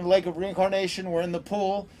waters from the Lake of Reincarnation, were in the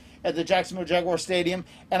pool at the Jacksonville Jaguar Stadium,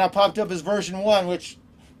 and I popped up as version 1, which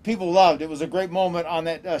people loved. It was a great moment on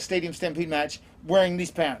that Stadium Stampede match wearing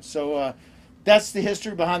these pants. So that's the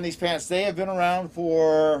history behind these pants. They have been around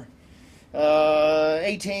for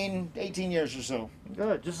 18 years or so.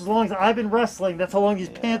 Good. Just as long as I've been wrestling, that's how long these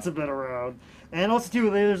pants have been around. And also, too,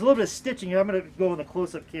 there's a little bit of stitching here. I'm going to go in the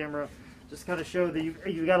close-up camera, just kind of show that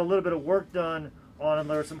you got a little bit of work done on them.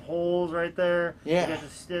 There are some holes right there. Yeah. You got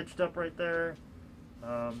it stitched up right there.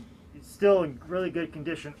 It's still in really good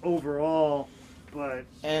condition overall, but...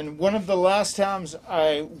 And one of the last times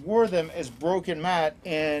I wore them as Broken Matt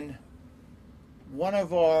in one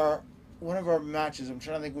of our matches. I'm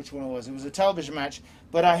trying to think which one it was. It was a television match,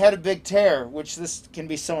 but I had a big tear, which this can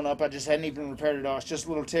be sewn up. I just hadn't even repaired it all. It's just a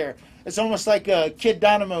little tear. It's almost like Kid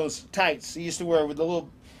Dynamo's tights he used to wear with the little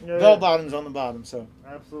bell bottoms on the bottom. So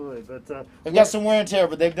absolutely, but they've got some wear and tear,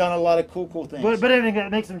 but they've done a lot of cool things. But I think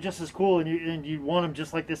that makes them just as cool, and you want them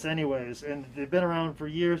just like this anyways. And they've been around for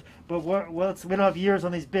years. But we don't have years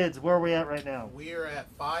on these bids. Where are we at right now? We are at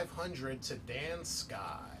 500 to Dan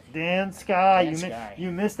Sky. Dan Sky,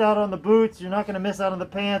 you missed out on the boots. You're not going to miss out on the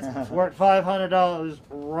pants. We're at $500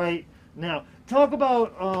 right now. Talk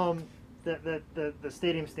about the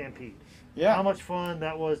Stadium Stampede. Yeah. How much fun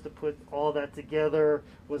that was to put all that together.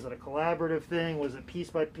 Was it a collaborative thing? Was it piece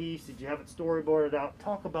by piece? Did you have it storyboarded out?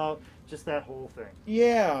 Talk about just that whole thing.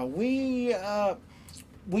 Yeah, we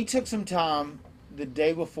took some time the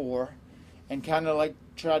day before and kind of like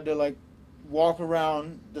tried to like walk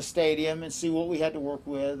around the stadium and see what we had to work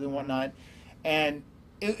with and whatnot. And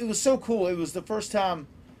it was so cool. It was the first time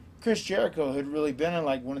Chris Jericho had really been in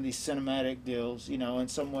like one of these cinematic deals, you know, in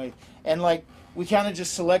some way. And like we kind of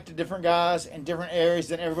just selected different guys in different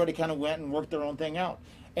areas, and everybody kind of went and worked their own thing out.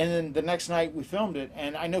 And then the next night we filmed it.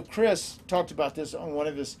 And I know Chris talked about this on one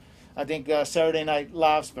of his, I think, Saturday Night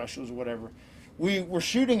Live specials or whatever. We were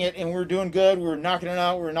shooting it and we were doing good. We were knocking it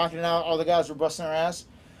out. All the guys were busting our ass.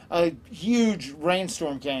 A huge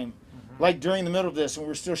rainstorm came, like during the middle of this, and we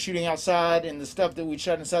were still shooting outside, and the stuff that we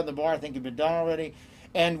shot inside the bar I think had been done already.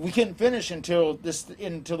 And we couldn't finish until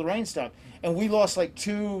the rain stopped. And we lost like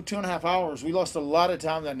 2.5 hours. We lost a lot of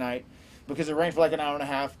time that night because it rained for like an hour and a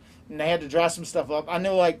half, and they had to dry some stuff up. I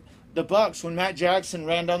know like the Bucks, when Matt Jackson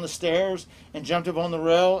ran down the stairs and jumped up on the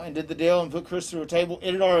rail and did the deal and put Chris through a table,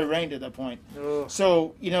 it had already rained at that point. Ugh.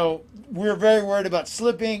 So, you know, we were very worried about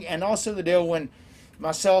slipping, and also the deal when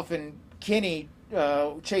myself and Kenny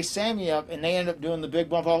chased Sammy up and they ended up doing the big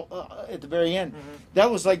bump at the very end. That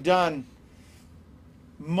was like done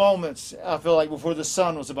moments, I feel like, before the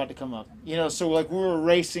sun was about to come up. You know, so like we were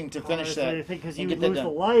racing to finish that. Because and you get that lose the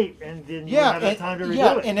done. light, and then you have that time to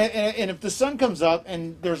redo it. And if the sun comes up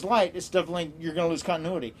and there's light, it's definitely, you're going to lose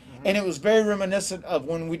continuity. And it was very reminiscent of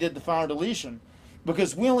when we did the final deletion,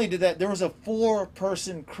 because we only did that. There was a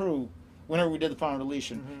 4-person crew whenever we did the final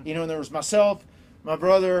deletion. You know, and there was myself, my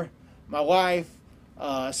brother, my wife,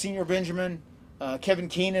 Senior Benjamin, Kevin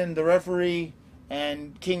Keenan, the referee,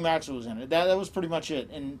 and King Maxwell was in it. That was pretty much it.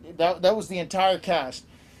 And that was the entire cast.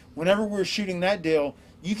 Whenever we were shooting that deal,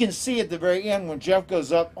 you can see at the very end when Jeff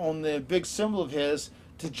goes up on the big symbol of his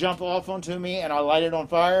to jump off onto me and I light it on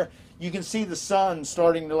fire, you can see the sun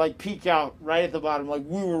starting to like peek out right at the bottom. Like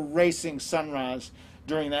we were racing sunrise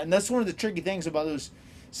during that. And that's one of the tricky things about those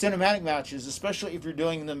cinematic matches, especially if you're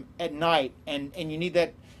doing them at night and you need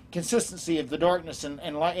that consistency of the darkness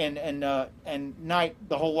and light and night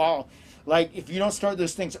the whole while. Like if you don't start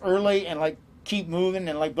those things early and like keep moving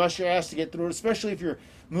and like bust your ass to get through it, especially if you're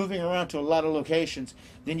moving around to a lot of locations,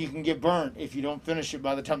 then you can get burnt if you don't finish it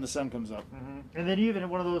by the time the sun comes up. And then you even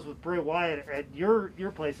had one of those with Bray Wyatt at your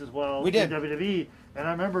place as well. We did. WWE, and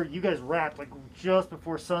I remember you guys wrapped like just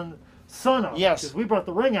before sun up. Yes. Because we brought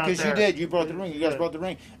the ring out there. Because you did. You brought the ring. You guys brought the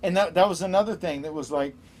ring. And that was another thing that was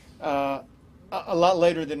like a lot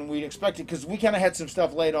later than we expected, because we kind of had some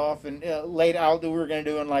stuff laid off and laid out that we were going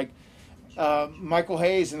to do, and like Michael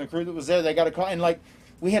Hayes and the crew that was there, they got a call, and like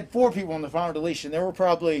we had 4 people on the final deletion. There were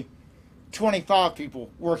probably 25 people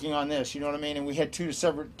working on this, you know what I mean? And we had 2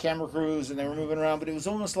 separate camera crews, and they were moving around, but it was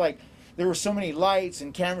almost like there were so many lights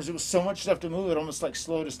and cameras, there was so much stuff to move, it almost like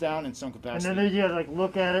slowed us down in some capacity. And then you had to like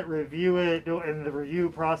look at it, review it, do and the review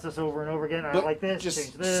process over and over again. I like this, just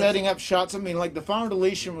change this. setting up shots. I mean, like the final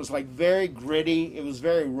deletion was like very gritty. It was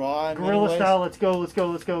very raw. In Guerrilla many ways. style. Let's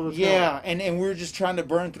go. Yeah, and we were just trying to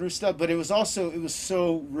burn through stuff, but it was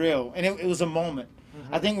so real, and it was a moment.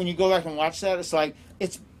 I think when you go back and watch that, it's like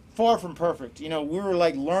it's far from perfect. You know, we were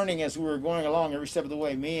like learning as we were going along every step of the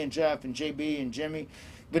way. Me and Jeff and JB and Jimmy.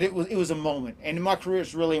 But it was a moment, and in my career,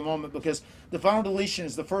 it's really a moment, because the final deletion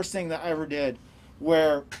is the first thing that I ever did,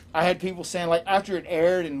 where I had people saying, like, after it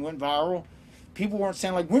aired and went viral, people weren't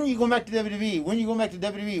saying like, when are you going back to WWE? When are you going back to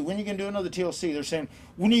WWE? When are you going to do another TLC? They're saying,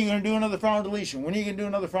 when are you going to do another final deletion? When are you going to do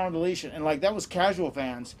another final deletion? And like that was casual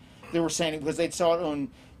fans that were saying it because they saw it on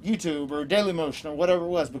YouTube or Dailymotion or whatever it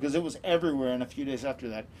was, because it was everywhere in a few days after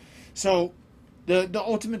that. So the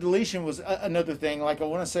ultimate deletion was another thing. Like I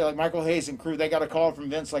want to say, like Michael Hayes and crew, they got a call from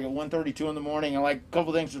Vince like at 1:32 in the morning, and like a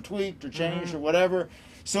couple things were tweaked or changed or whatever.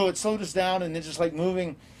 So it slowed us down, and then just like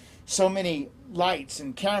moving so many lights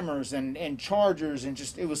and cameras and chargers, and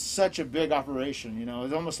just it was such a big operation. You know, it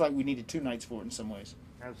was almost like we needed 2 nights for it in some ways.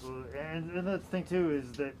 Absolutely. And the thing too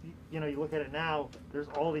is that, you know, you look at it now, there's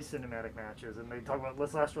all these cinematic matches, and they talk about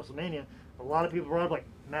this last WrestleMania. A lot of people brought up like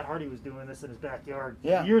Matt Hardy was doing this in his backyard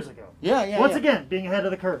years ago. Once again, being ahead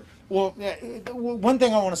of the curve. Well, one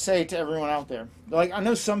thing I want to say to everyone out there, like I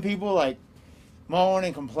know some people like moan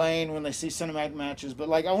and complain when they see cinematic matches, but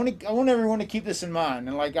like I want everyone to keep this in mind,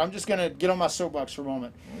 and like I'm just gonna get on my soapbox for a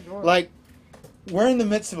moment. Like we're in the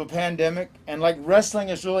midst of a pandemic, and like wrestling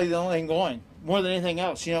is really the only thing going more than anything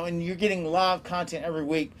else, you know. And you're getting live content every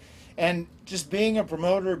week, and just being a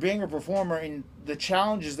promoter, being a performer, and the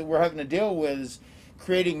challenges that we're having to deal with is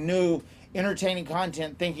creating new, entertaining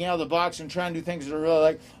content, thinking out of the box, and trying to do things that are really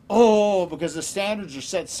like, oh, because the standards are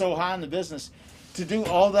set so high in the business. To do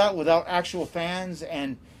all that without actual fans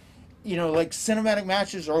and, you know, like cinematic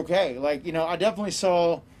matches are okay. Like, you know, I definitely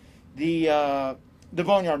saw the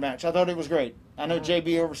Boneyard match. I thought it was great. I know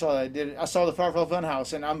JB oversaw that. I saw the Firefly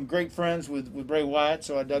Funhouse, and I'm great friends with Bray Wyatt,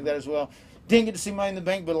 so I dug that as well. Didn't get to see Money in the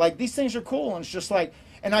Bank, but like these things are cool, and it's just like,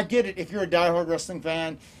 and I get it if you're a diehard wrestling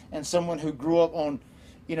fan and someone who grew up on,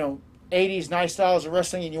 you know, 80s nice styles of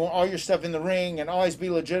wrestling, and you want all your stuff in the ring and always be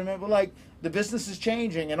legitimate, but like the business is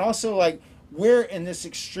changing, and also like we're in this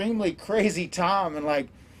extremely crazy time, and like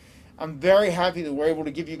I'm very happy that we're able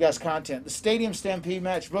to give you guys content. The Stadium Stampede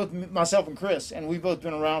match, both myself and Chris, and we've both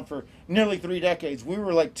been around for nearly 3 decades, we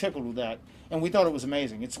were like tickled with that, and we thought it was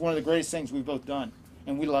amazing. It's one of the greatest things we've both done,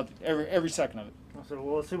 and we loved it, every second of it. So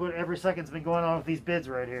we'll see what every second's been going on with these bids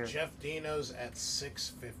right here. Jeff Dino's at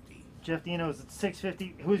 $650. Jeff Dino's at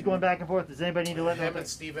 $650. Who's going back and forth? Does anybody need to let me know? Him and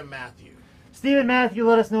Stephen Matthew. Stephen Matthew,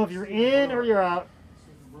 let us know if you're in or you're out.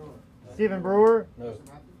 Stephen Brewer. No.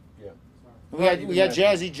 Yeah. We got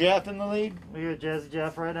Jazzy Jeff in the lead. We got Jazzy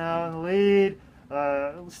Jeff right now in the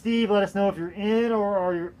lead. Steve, let us know if you're in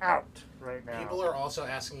or you're out right now. People are also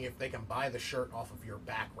asking if they can buy the shirt off of your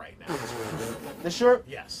back right now. The shirt?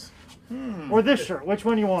 Yes. Or this shirt. Which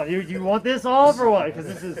one you want? You want this off or what? Because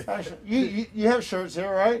this is. You have shirts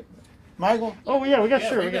here, right, Michael? Oh yeah, we got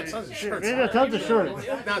shirts. We got tons of shirts. We got tons of shirts.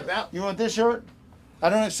 Not that. You want this shirt? I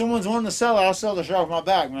don't know if someone's wanting to sell it. I'll sell the shirt off my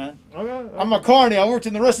back, man. Okay. I'm a carny. I worked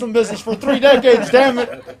in the wrestling business for 3 decades. Damn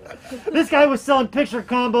it! This guy was selling picture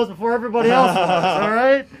combos before everybody else was. All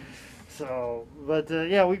right. So, but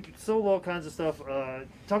yeah, we sold all kinds of stuff.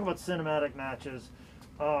 Talk about cinematic matches.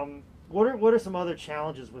 What are some other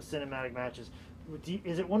challenges with cinematic matches?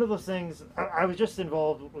 Is it one of those things? I was just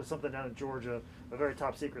involved with something down in Georgia, a very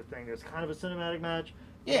top secret thing. It was kind of a cinematic match,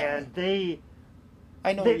 Yeah. and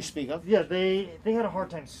I know what you speak of. Yeah, they had a hard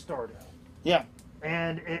time starting. Yeah.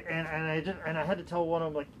 And I had to tell one of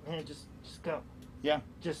them, like, man, just go. Yeah.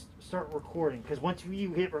 Just start recording, because once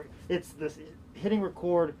you hit, it's this hitting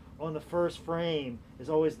record on the first frame is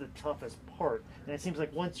always the toughest part, and it seems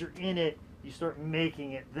like once you're in it, you start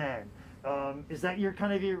making it then. Is that your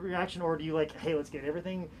kind of your reaction, or do you like, hey, let's get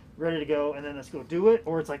everything ready to go and then let's go do it,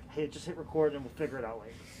 or it's like, hey, just hit record and we'll figure it out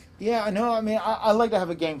later? Yeah, I know. I mean, I like to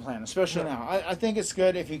have a game plan, especially now. I think it's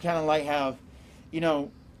good if you kind of like have, you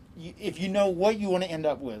know, if you know what you want to end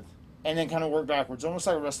up with, and then kind of work backwards, almost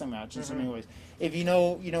like a wrestling match in so many ways. If you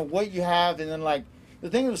know what you have, and then like the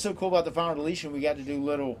thing that was so cool about the final deletion, we got to do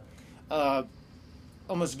little,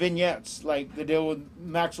 almost vignettes, like the deal with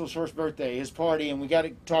Maxwell's first birthday, his party, and we got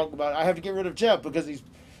to talk about. I have to get rid of Jeff because he's,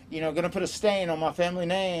 you know, going to put a stain on my family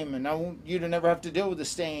name, and I want you to never have to deal with the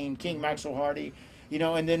stain, King Maxwell Hardy. You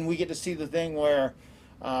know, and then we get to see the thing where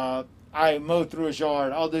I mowed through his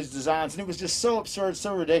yard, all those designs, and it was just so absurd,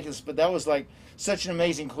 so ridiculous. But that was like such an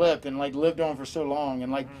amazing clip, and like lived on for so long. And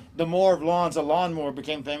like the more of lawns, a lawnmower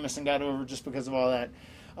became famous and got over just because of all that.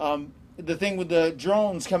 The thing with the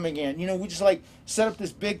drones coming in, you know, we just like set up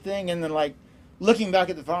this big thing, and then like looking back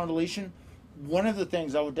at the final deletion, one of the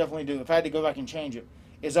things I would definitely do if I had to go back and change it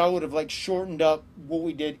is I would have like shortened up what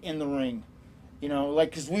we did in the ring. You know, like,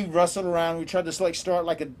 because we wrestled around. We tried to, like, start,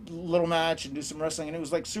 like, a little match and do some wrestling. And it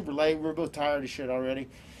was, like, super late. We were both tired of shit already.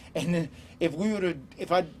 And then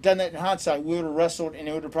if I'd done that in hindsight, we would have wrestled, and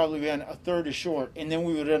it would have probably been a third as short. And then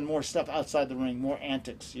we would have done more stuff outside the ring, more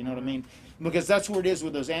antics. You know what I mean? Because that's where it is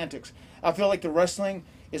with those antics. I feel like the wrestling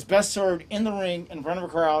is best served in the ring in front of a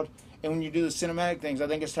crowd. And when you do the cinematic things, I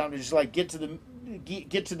think it's time to just, like, get to the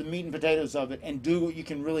meat and potatoes of it and do what you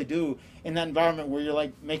can really do in that environment where you're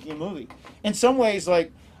like making a movie. In some ways,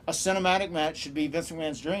 like a cinematic match should be Vince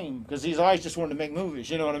McMahon's dream, because he's always just wanted to make movies.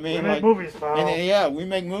 You know what I mean? We make movies, pal. And yeah, we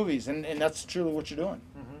make movies, and that's truly what you're doing.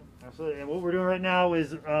 Absolutely. And what we're doing right now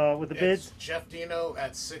is with the bids. Jeff Dino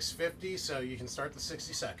at $650, so you can start the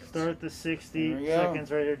 60 seconds. Start the 60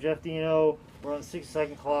 seconds right here. Jeff Dino, we're on the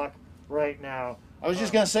 60-second clock right now. I was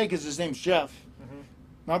just gonna say, because his name's Jeff.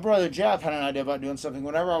 My brother Jeff had an idea about doing something.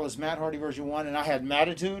 Whenever I was Matt Hardy version 1 and I had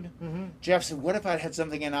Mattitude, Jeff said, what if I had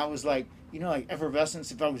something and I was like, you know, like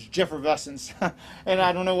effervescence, if I was Jeffervescence. And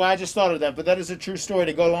I don't know why I just thought of that, but that is a true story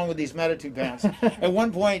to go along with these Mattitude pants. At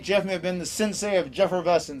one point, Jeff may have been the sensei of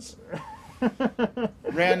Jeffervescence.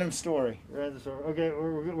 Random story. Random story. Okay,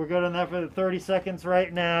 we're good on that for the 30 seconds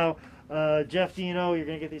right now. Jeff Dino, you're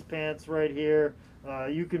going to get these pants right here.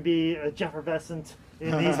 You can be a Jeffervescent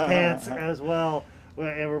in these pants as well.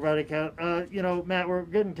 And we're about to count. You know, Matt, we're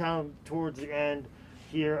getting down towards the end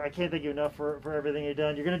here. I can't thank you enough for everything you've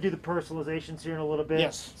done. You're going to do the personalizations here in a little bit.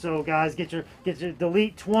 Yes. So, guys, get your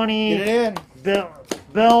delete 20. Get it in.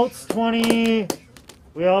 Belts 20.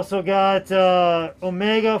 We also got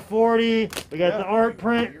Omega 40. We got the art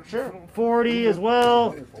print 40 as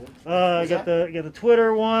well. Got the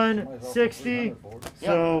Twitter one 60.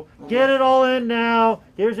 So get it all in now.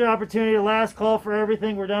 Here's your opportunity. Last call for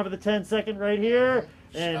everything. We're down for the 10-second right here.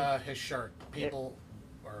 And his shirt. People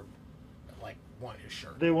are like want his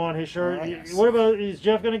shirt. They want his shirt. Yes. What about, is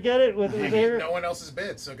Jeff going to get it with here? No one else has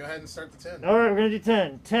bid, so go ahead and start the 10. All right, we're going to do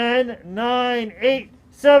 10. 10, 9, 8,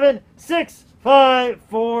 7, 6, 5,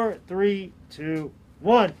 4, 3, 2,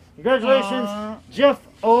 1. Congratulations, Jeff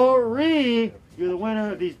O'Ree. You're the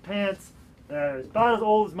winner of these pants that are about as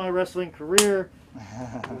old as my wrestling career.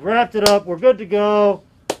 We've wrapped it up. We're good to go.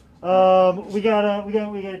 We got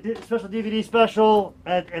a special DVD special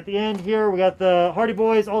at the end here. We got the Hardy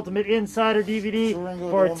Boys Ultimate Insider DVD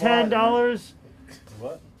for $10.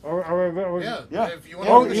 What? Yeah. If you want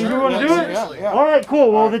Oh, to do the you shirt, want to do it? absolutely. Yeah. All right,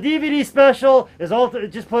 cool. Well, the DVD special is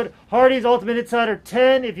just put Hardy's Ultimate Insider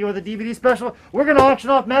 10 if you want the DVD special. We're going to auction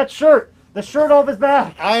off Matt's shirt. The shirt off his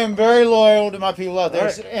back. I am very loyal to my people out there.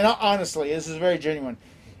 Right. And honestly, this is very genuine.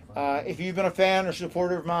 If you've been a fan or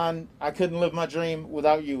supporter of mine, I couldn't live my dream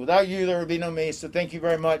without you. Without you, there would be no me. So thank you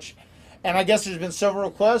very much. And I guess there's been several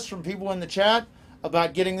requests from people in the chat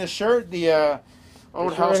about getting this shirt, the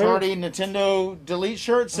Old House Hardy Nintendo Delete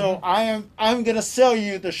shirt. So I'm going to sell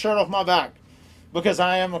you the shirt off my back because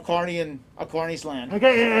I am a carny in a carny's land.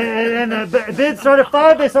 Okay, and the bids start at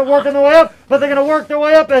 5. They start working their way up, but they're going to work their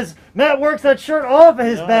way up as Matt works that shirt off of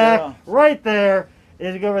his back right there.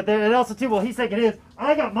 Is go right there, and also too. Well, he's taking his.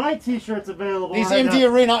 I got my T-shirts available. These empty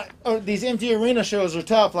arena shows are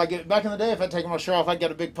tough. Like back in the day, if I'd taken my shirt off, I'd get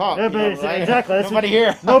a big pop. Yeah, right? exactly. Nobody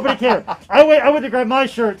here. Nobody cared. I went to grab my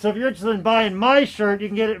shirt. So if you're interested in buying my shirt, you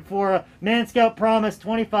can get it for Man Scout Promise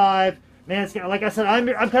 25. Man Scout. Like I said, I'm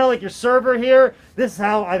kind of like your server here. This is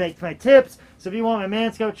how I make my tips. So if you want my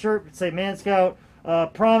Man Scout shirt, say Man Scout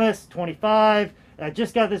Promise 25. I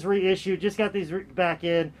just got this reissued. Just got these back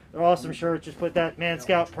in. They're awesome shirts. Just put that Man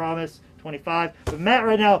Scout Promise 25. But Matt,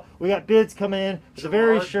 right now we got bids coming in for the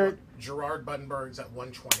very shirt. Gerard Buttenberg's at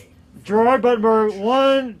 120. Gerard Buttenberg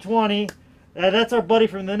 120. That's our buddy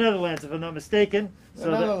from the Netherlands, if I'm not mistaken.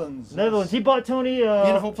 The Netherlands. Netherlands. He bought Tony.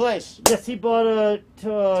 Beautiful place. Yes, he bought a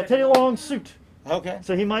Teddy Long suit. Okay.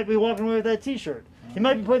 So he might be walking away with that T-shirt. He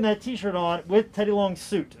might be putting that T-shirt on with Teddy Long's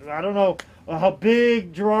suit. I don't know how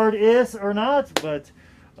big Gerard is or not, but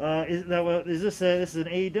is this an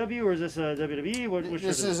AEW or is this a WWE?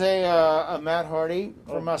 This is a Matt Hardy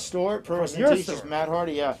from my store, Pro Wrestling your Tees. store. Matt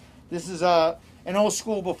Hardy, yeah. This is an old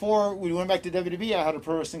school. Before we went back to WWE, I had a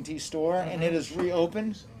Pro Wrestling Tees store, and it is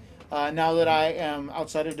reopened now that I am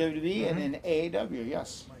outside of WWE and in AEW.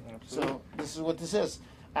 Yes. Absolutely. So this is what this is: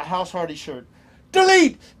 a House Hardy shirt.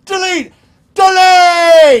 Delete, delete,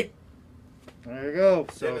 delete. There you go.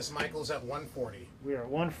 So Dennis Michaels at 140. we are at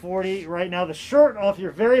 140 right now. The shirt off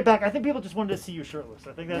your very back. I think people just wanted to see you shirtless.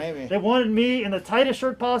 I think that Maybe. they wanted me in the tightest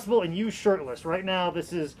shirt possible and you shirtless. Right now,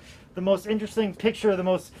 this is the most interesting picture, the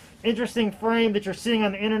most interesting frame that you're seeing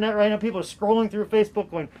on the internet right now. People are scrolling through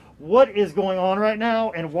Facebook going, what is going on right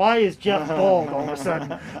now, and why is Jeff bald all of a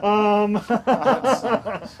sudden?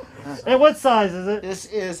 And what size is it? This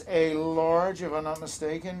is a large, if I'm not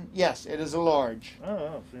mistaken. Yes, it is a large.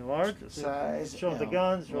 Oh, see, large. Size Show the M,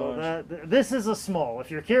 guns. Show large. that. This is a small.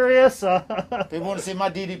 If you're curious. They want to see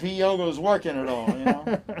my DDP logo is working at all, you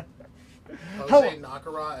know? Jose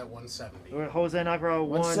Nakara at 170. Jose Navarro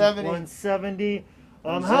 170. 170.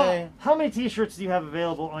 Jose. How many T-shirts do you have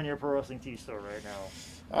available on your Pro Wrestling Tee store right now?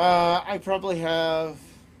 I probably have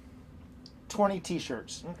 20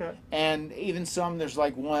 T-shirts. Okay. And even some, there's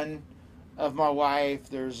like one of my wife.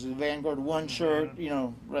 There's the Vanguard 1 shirt, you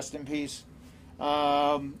know, rest in peace.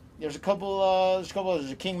 There's a couple,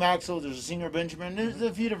 there's a King Maxwell, there's a Senior Benjamin, there's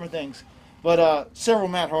a few different things. But several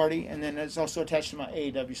Matt Hardy, and then it's also attached to my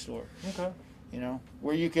AEW store. Okay. You know,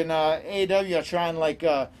 where you can, AEW, I try and like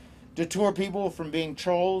detour people from being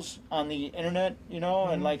trolls on the internet, you know,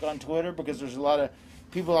 and like on Twitter, because there's a lot of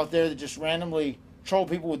people out there that just randomly troll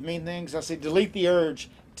people with mean things. I say delete the urge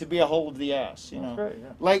to be a hole of the ass, you know. That's right,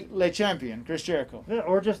 yeah. Like Le Champion, Chris Jericho. Yeah,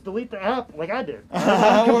 or just delete the app like I did.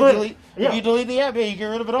 Or delete, yeah. If you delete the app, yeah, you get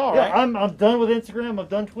rid of it all, Yeah, right? I'm done with Instagram. I'm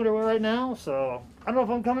done Twitter right now, so I don't know if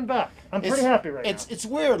I'm coming back. I'm pretty happy right now. It's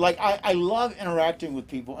weird. Like I love interacting with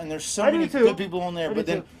people, and there's so many good people on there. But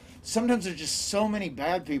then sometimes there's just so many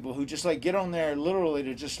bad people who just like get on there literally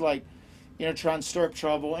to just like, you know, try and stir up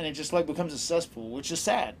trouble, and it just like becomes a cesspool, which is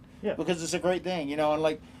sad. Yeah. Because it's a great thing, you know, and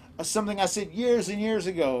like something I said years and years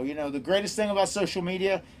ago. You know, the greatest thing about social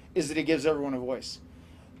media is that it gives everyone a voice.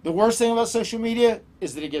 The worst thing about social media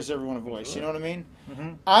is that it gives everyone a voice. You know what I mean? Mm-hmm.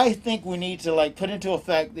 I think we need to like put into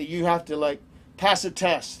effect that you have to like pass a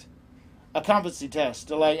test, a competency test,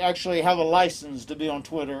 to like actually have a license to be on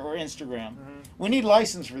Twitter or Instagram. Mm-hmm. We need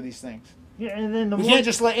license for these things. Yeah, and then we can't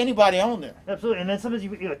just let anybody on there. Absolutely, and then sometimes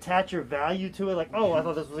you attach your value to it, like, oh, I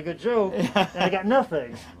thought this was a good joke, and I got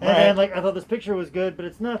nothing. And then like I thought this picture was good, but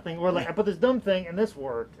it's nothing. Or like I put this dumb thing and this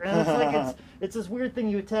worked. And it's like it's this weird thing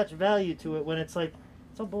you attach value to it when it's like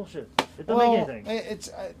it's all bullshit. It doesn't make anything. It's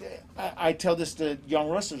I tell this to young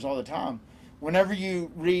wrestlers all the time. Whenever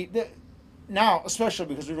you read now, especially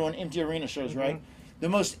because we're doing empty arena shows, right? The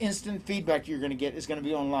most instant feedback you're going to get is going to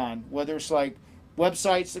be online, whether it's like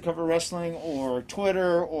websites that cover wrestling or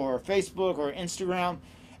Twitter or Facebook or Instagram.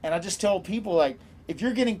 And I just tell people, like, if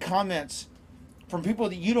you're getting comments from people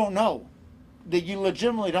that you don't know, that you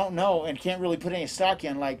legitimately don't know and can't really put any stock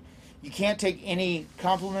in, like, you can't take any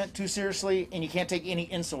compliment too seriously and you can't take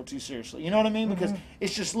any insult too seriously. You know what I mean? Because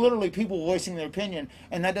it's just literally people voicing their opinion,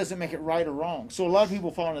 and that doesn't make it right or wrong. So a lot of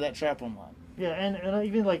people fall into that trap online. Yeah, and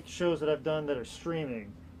even like shows that I've done that are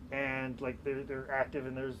streaming, and like they're active,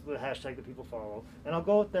 and there's the hashtag that people follow, and I'll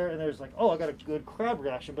go out there and there's like, oh, I got a good crowd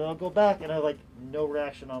reaction, but I'll go back and I like no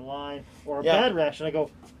reaction online or a bad reaction. I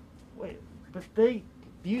go, wait, but they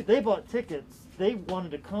bought tickets, they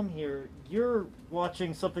wanted to come here. You're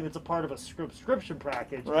watching something that's a part of a subscription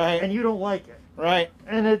package, right? And you don't like it, right?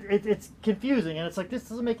 And it's confusing, and it's like this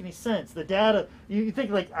doesn't make any sense. The data, you think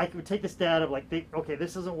like I could take this data, like okay,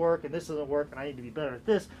 this doesn't work and this doesn't work, and I need to be better at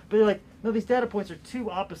this. But you're like, no, these data points are two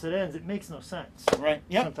opposite ends. It makes no sense, right?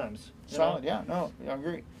 Yeah. Sometimes. Solid. Yeah. No, I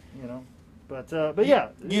agree. You know, but yeah,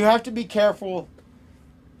 you have to be careful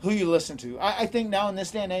who you listen to. I think now in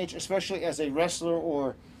this day and age, especially as a wrestler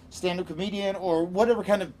or stand-up comedian or whatever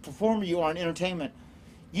kind of performer you are in entertainment,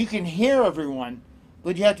 you can hear everyone,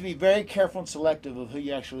 but you have to be very careful and selective of who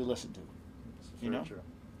you actually listen to. You know? True.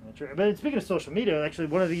 True. But speaking of social media, actually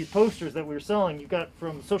one of these posters that we were selling, you got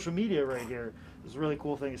from social media right here. This is a really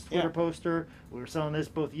cool thing. It's a Twitter poster. We were selling this,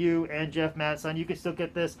 both you and Jeff Matson. You can still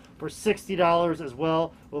get this for $60 as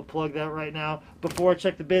well. We'll plug that right now. Before I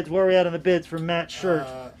check the bids, where are we at on the bids for Matt's shirt?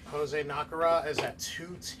 Jose Nakara is at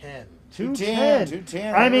 $210.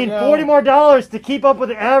 $210. I mean, $40 more to keep up with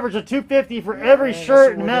the average of $250 for every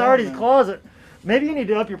shirt in Matt Hardy's closet. Maybe you need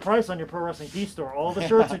to up your price on your Pro Wrestling Tee store. All the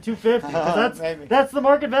shirts are $250 because that's the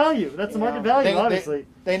market value. That's the market value, obviously.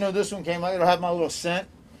 They know this one came out. It'll have my little scent.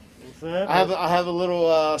 I have a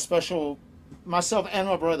little special. Myself and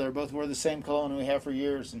my brother both wear the same cologne we have for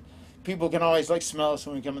years, and people can always like smell us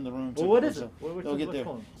when we come in the room. Well, what is it? They'll get there.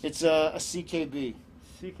 It's a CKB.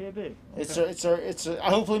 CKB. Okay. It's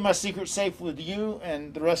hopefully my secret safe with you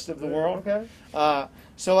and the rest of the world. Okay.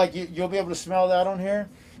 So like you'll be able to smell that on here.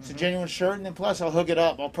 It's a genuine shirt, and then plus I'll hook it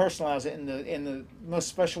up. I'll personalize it in the most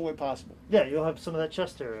special way possible. Yeah, you'll have some of that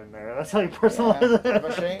chest hair in there. That's how you personalize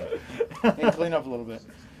it. And clean up a little bit.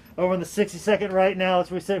 Over in the 60-second right now,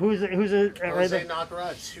 let's reset. Who's it right there? Jose Nakara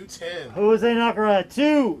at 210. Jose Nakara at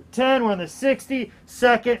 210. We're in the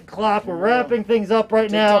 60-second clock. We're wrapping things up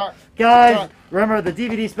right now. Guys, remember the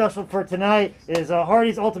DVD special for tonight is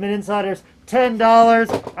Hardy's Ultimate Insiders,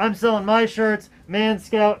 $10. I'm selling my shirts, Man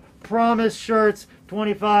Scout Promise shirts,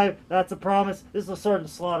 $25. That's a promise. This is a Sergeant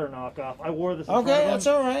Slaughter knockoff. I wore this in front of him. That's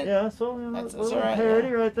all right. Yeah, so that's all right.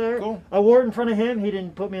 Parody right there. Cool. I wore it in front of him. He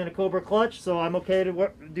didn't put me in a Cobra clutch, so I'm okay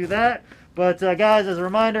to do that. But guys, as a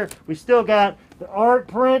reminder, we still got the art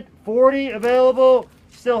print 40 available.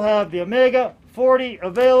 Still have the Omega 40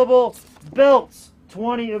 available. Belts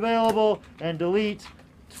 20 available, and Delete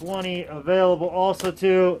 20 available. Also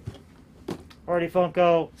to Hardy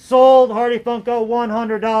Funko. Sold Hardy Funko,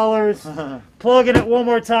 $100. Plugging it one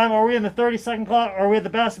more time. Are we in the 30-second clock? Are we at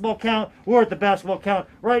the basketball count? We're at the basketball count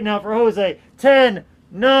right now for Jose. 10,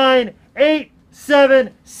 9, 8,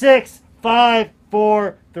 7, 6, 5,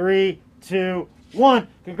 4, 3, 2, 1.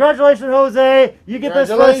 Congratulations, Jose. You get this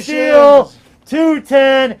for a steal.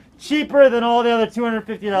 210. Cheaper than all the other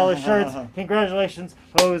 $250 shirts. Congratulations,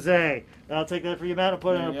 Jose. I'll take that for you, Matt. I'll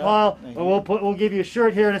put it in a pile. We'll give you a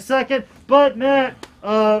shirt here in a second. But Matt,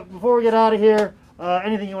 before we get out of here,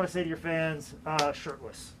 anything you want to say to your fans,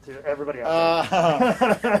 shirtless, to everybody out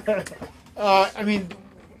there? I mean,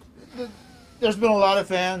 there's been a lot of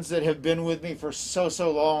fans that have been with me for so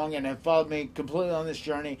long and have followed me completely on this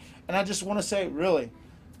journey. And I just want to say, really,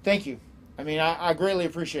 thank you. I mean, I greatly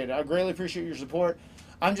appreciate it. I greatly appreciate your support.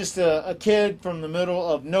 I'm just a kid from the middle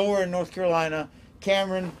of nowhere in North Carolina,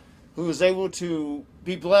 Cameron, who was able to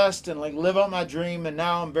be blessed and like live out my dream. And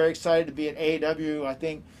now I'm very excited to be at AEW. I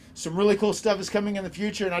think some really cool stuff is coming in the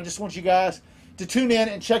future, and I just want you guys to tune in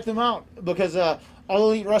and check them out, because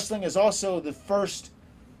All Elite Wrestling is also the first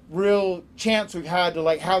real chance we've had to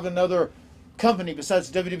like have another company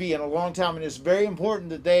besides WWE in a long time, and it's very important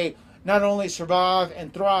that they not only survive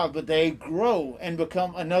and thrive, but they grow and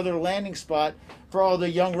become another landing spot for all the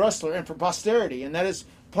young wrestler and for posterity. And that is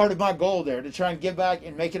part of my goal there, to try and give back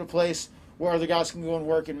and make it a place where other guys can go and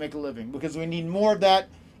work and make a living, because we need more of that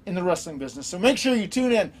in the wrestling business. So make sure you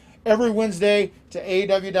tune in every Wednesday to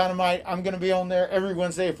AEW Dynamite. I'm going to be on there every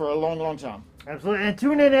Wednesday for a long time. Absolutely. And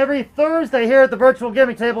tune in every Thursday here at the virtual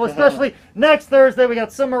gimmick table, especially next Thursday. We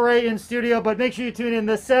got Summer Rae in studio, but make sure you tune in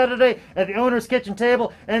this Saturday at the owner's kitchen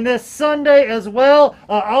table, and this Sunday as well.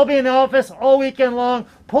 I'll be in the office all weekend long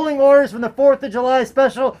pulling orders from the 4th of July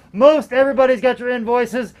special. Most everybody's got your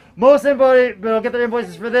invoices. Most everybody will get their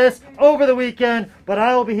invoices for this over the weekend, but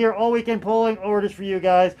I will be here all weekend pulling orders for you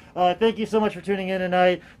guys. Thank you so much for tuning in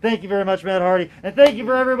tonight. Thank you very much, Matt Hardy. And thank you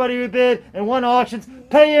for everybody who bid and won auctions.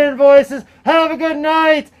 Pay your invoices. Have a good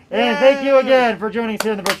night. And thank you again for joining us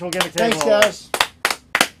here in the virtual gimmick table. Thanks, guys.